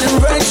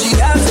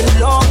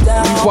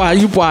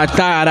 You are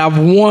tired. I've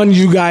worn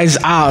you guys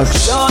out.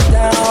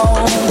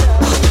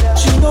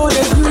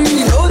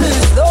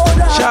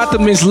 Shout out to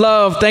Miss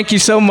Love. Thank you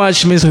so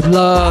much, Miss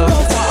Love.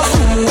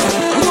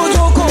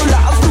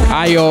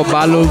 Ayo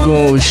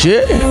Balogun,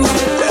 shit.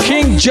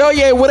 King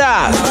Joye, what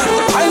up?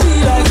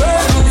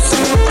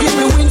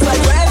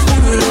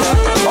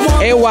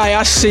 AY,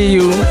 I see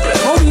you.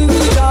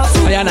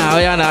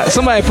 Oyana.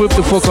 Somebody put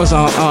the focus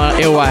on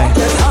AY.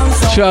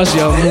 Trust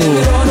your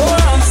move.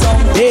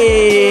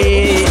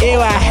 Hey,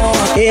 AY.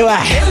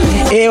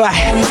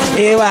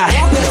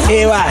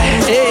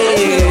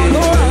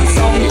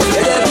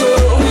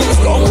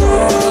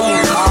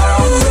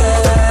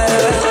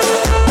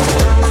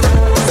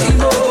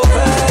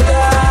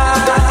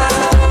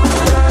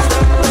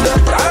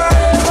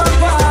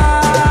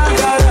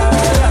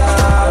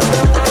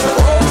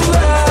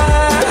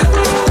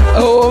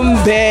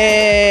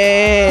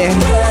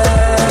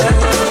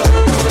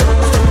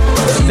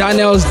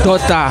 Daniel's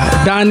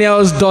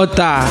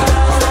daughter.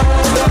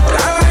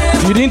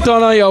 You didn't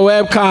turn on your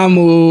webcam.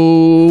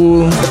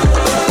 Oh.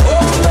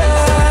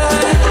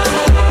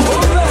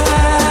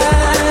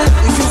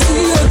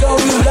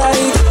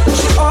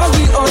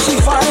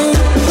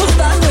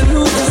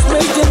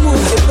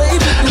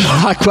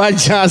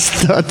 Aquaja's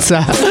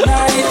daughter.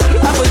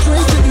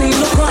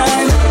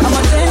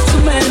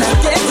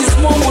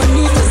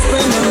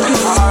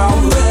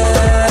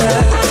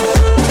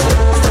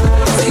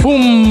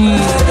 Boom.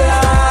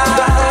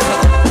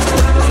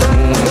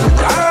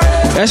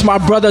 That's my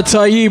brother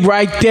Taib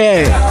right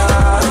there.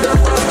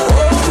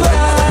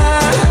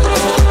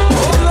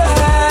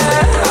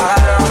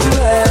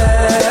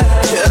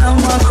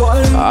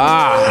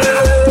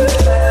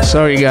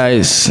 Sorry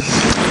guys.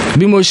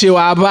 Bimoshe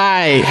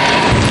Wabai.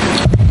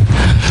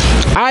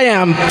 I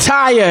am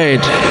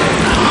tired.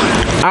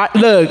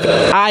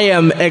 I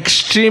am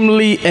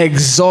extremely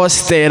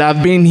exhausted.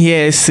 I've been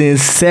here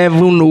since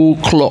 7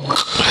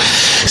 o'clock.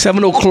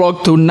 7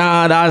 o'clock to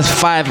now, that's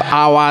 5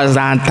 hours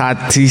and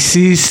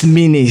 36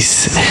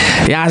 minutes.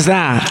 You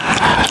understand?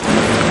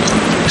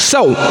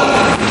 So,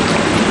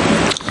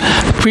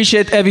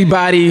 appreciate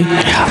everybody.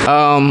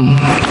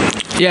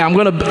 Yeah, I'm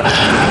gonna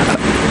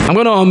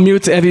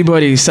unmute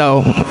everybody.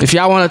 So, if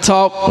y'all wanna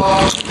talk,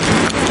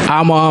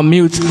 I'm gonna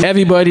unmute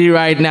everybody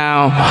right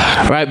now,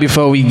 right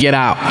before we get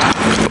out.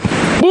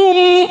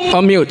 Boom!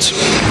 Unmute.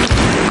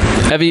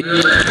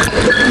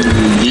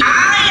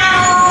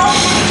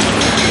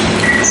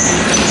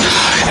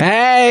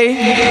 Hey!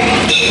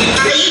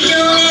 How you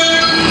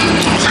doing?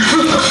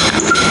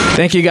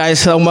 Thank you guys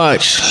so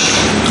much.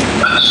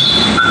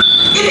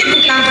 Give me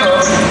the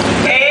candles.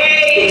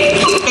 Hey!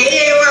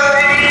 Hey,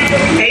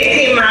 everyone! Hey,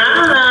 Team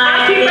Mama!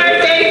 Happy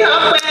birthday,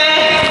 Topper!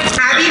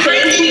 Happy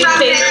birthday,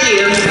 thank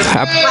you.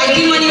 Why do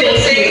you want to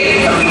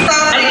say? I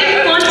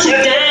didn't want to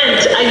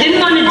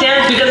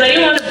dance. Because I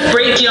didn't want to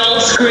break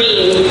y'all's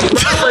screen.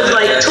 Rob was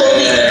like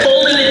totally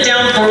holding it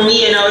down for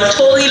me, and I was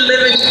totally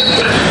living.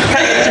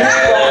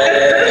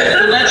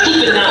 Let's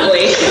keep it that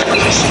way.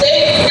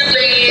 Thank you,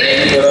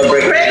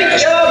 baby. Great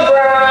job,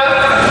 bro.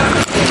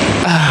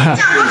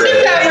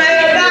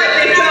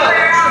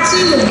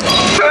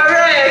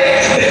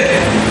 Correct.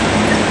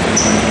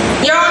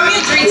 You're on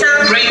mute, Rita.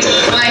 Great.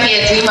 Right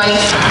here, T-Money.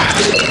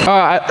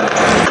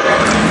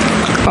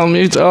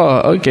 Unmute.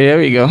 Oh, okay, here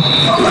we go.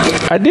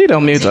 I did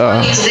unmute.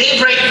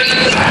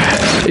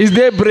 It's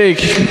daybreak.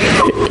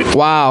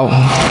 Wow.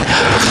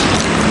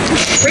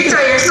 Rita,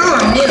 you're still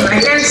on mute. I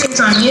can't seem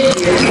to unmute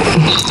you.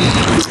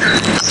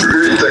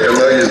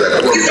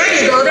 There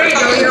you go.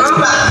 You're on.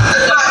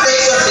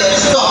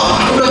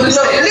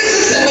 So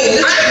listen to me.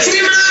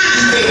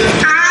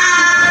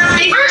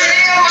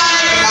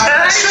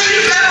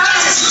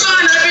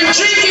 I've been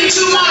drinking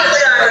too much.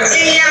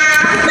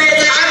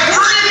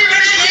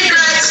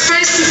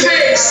 Face to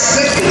face.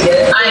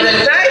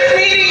 Nice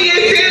meeting you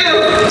too.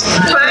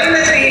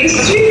 Finally.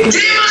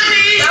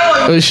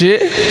 Oh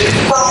shit.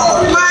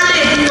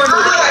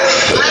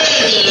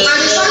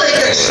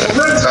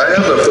 I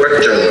have a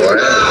question.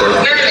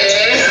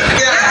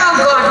 Oh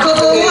God,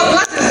 Coco,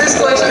 what is this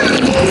question?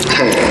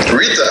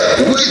 Rita,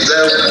 who is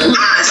that?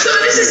 So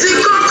this is the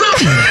Coco.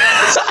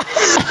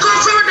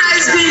 Coco that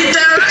has been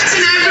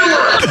directing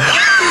everyone.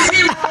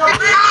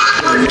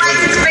 Right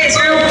in space,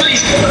 real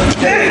please.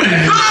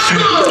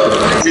 Coco!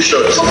 You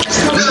should.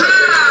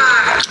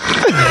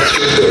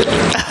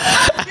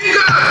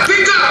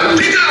 Pick up.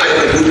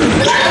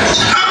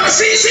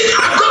 See,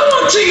 I'm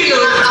going to you.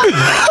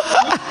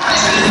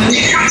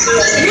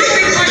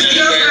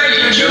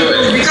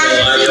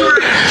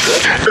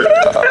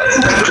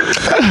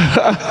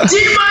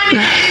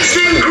 T-Money!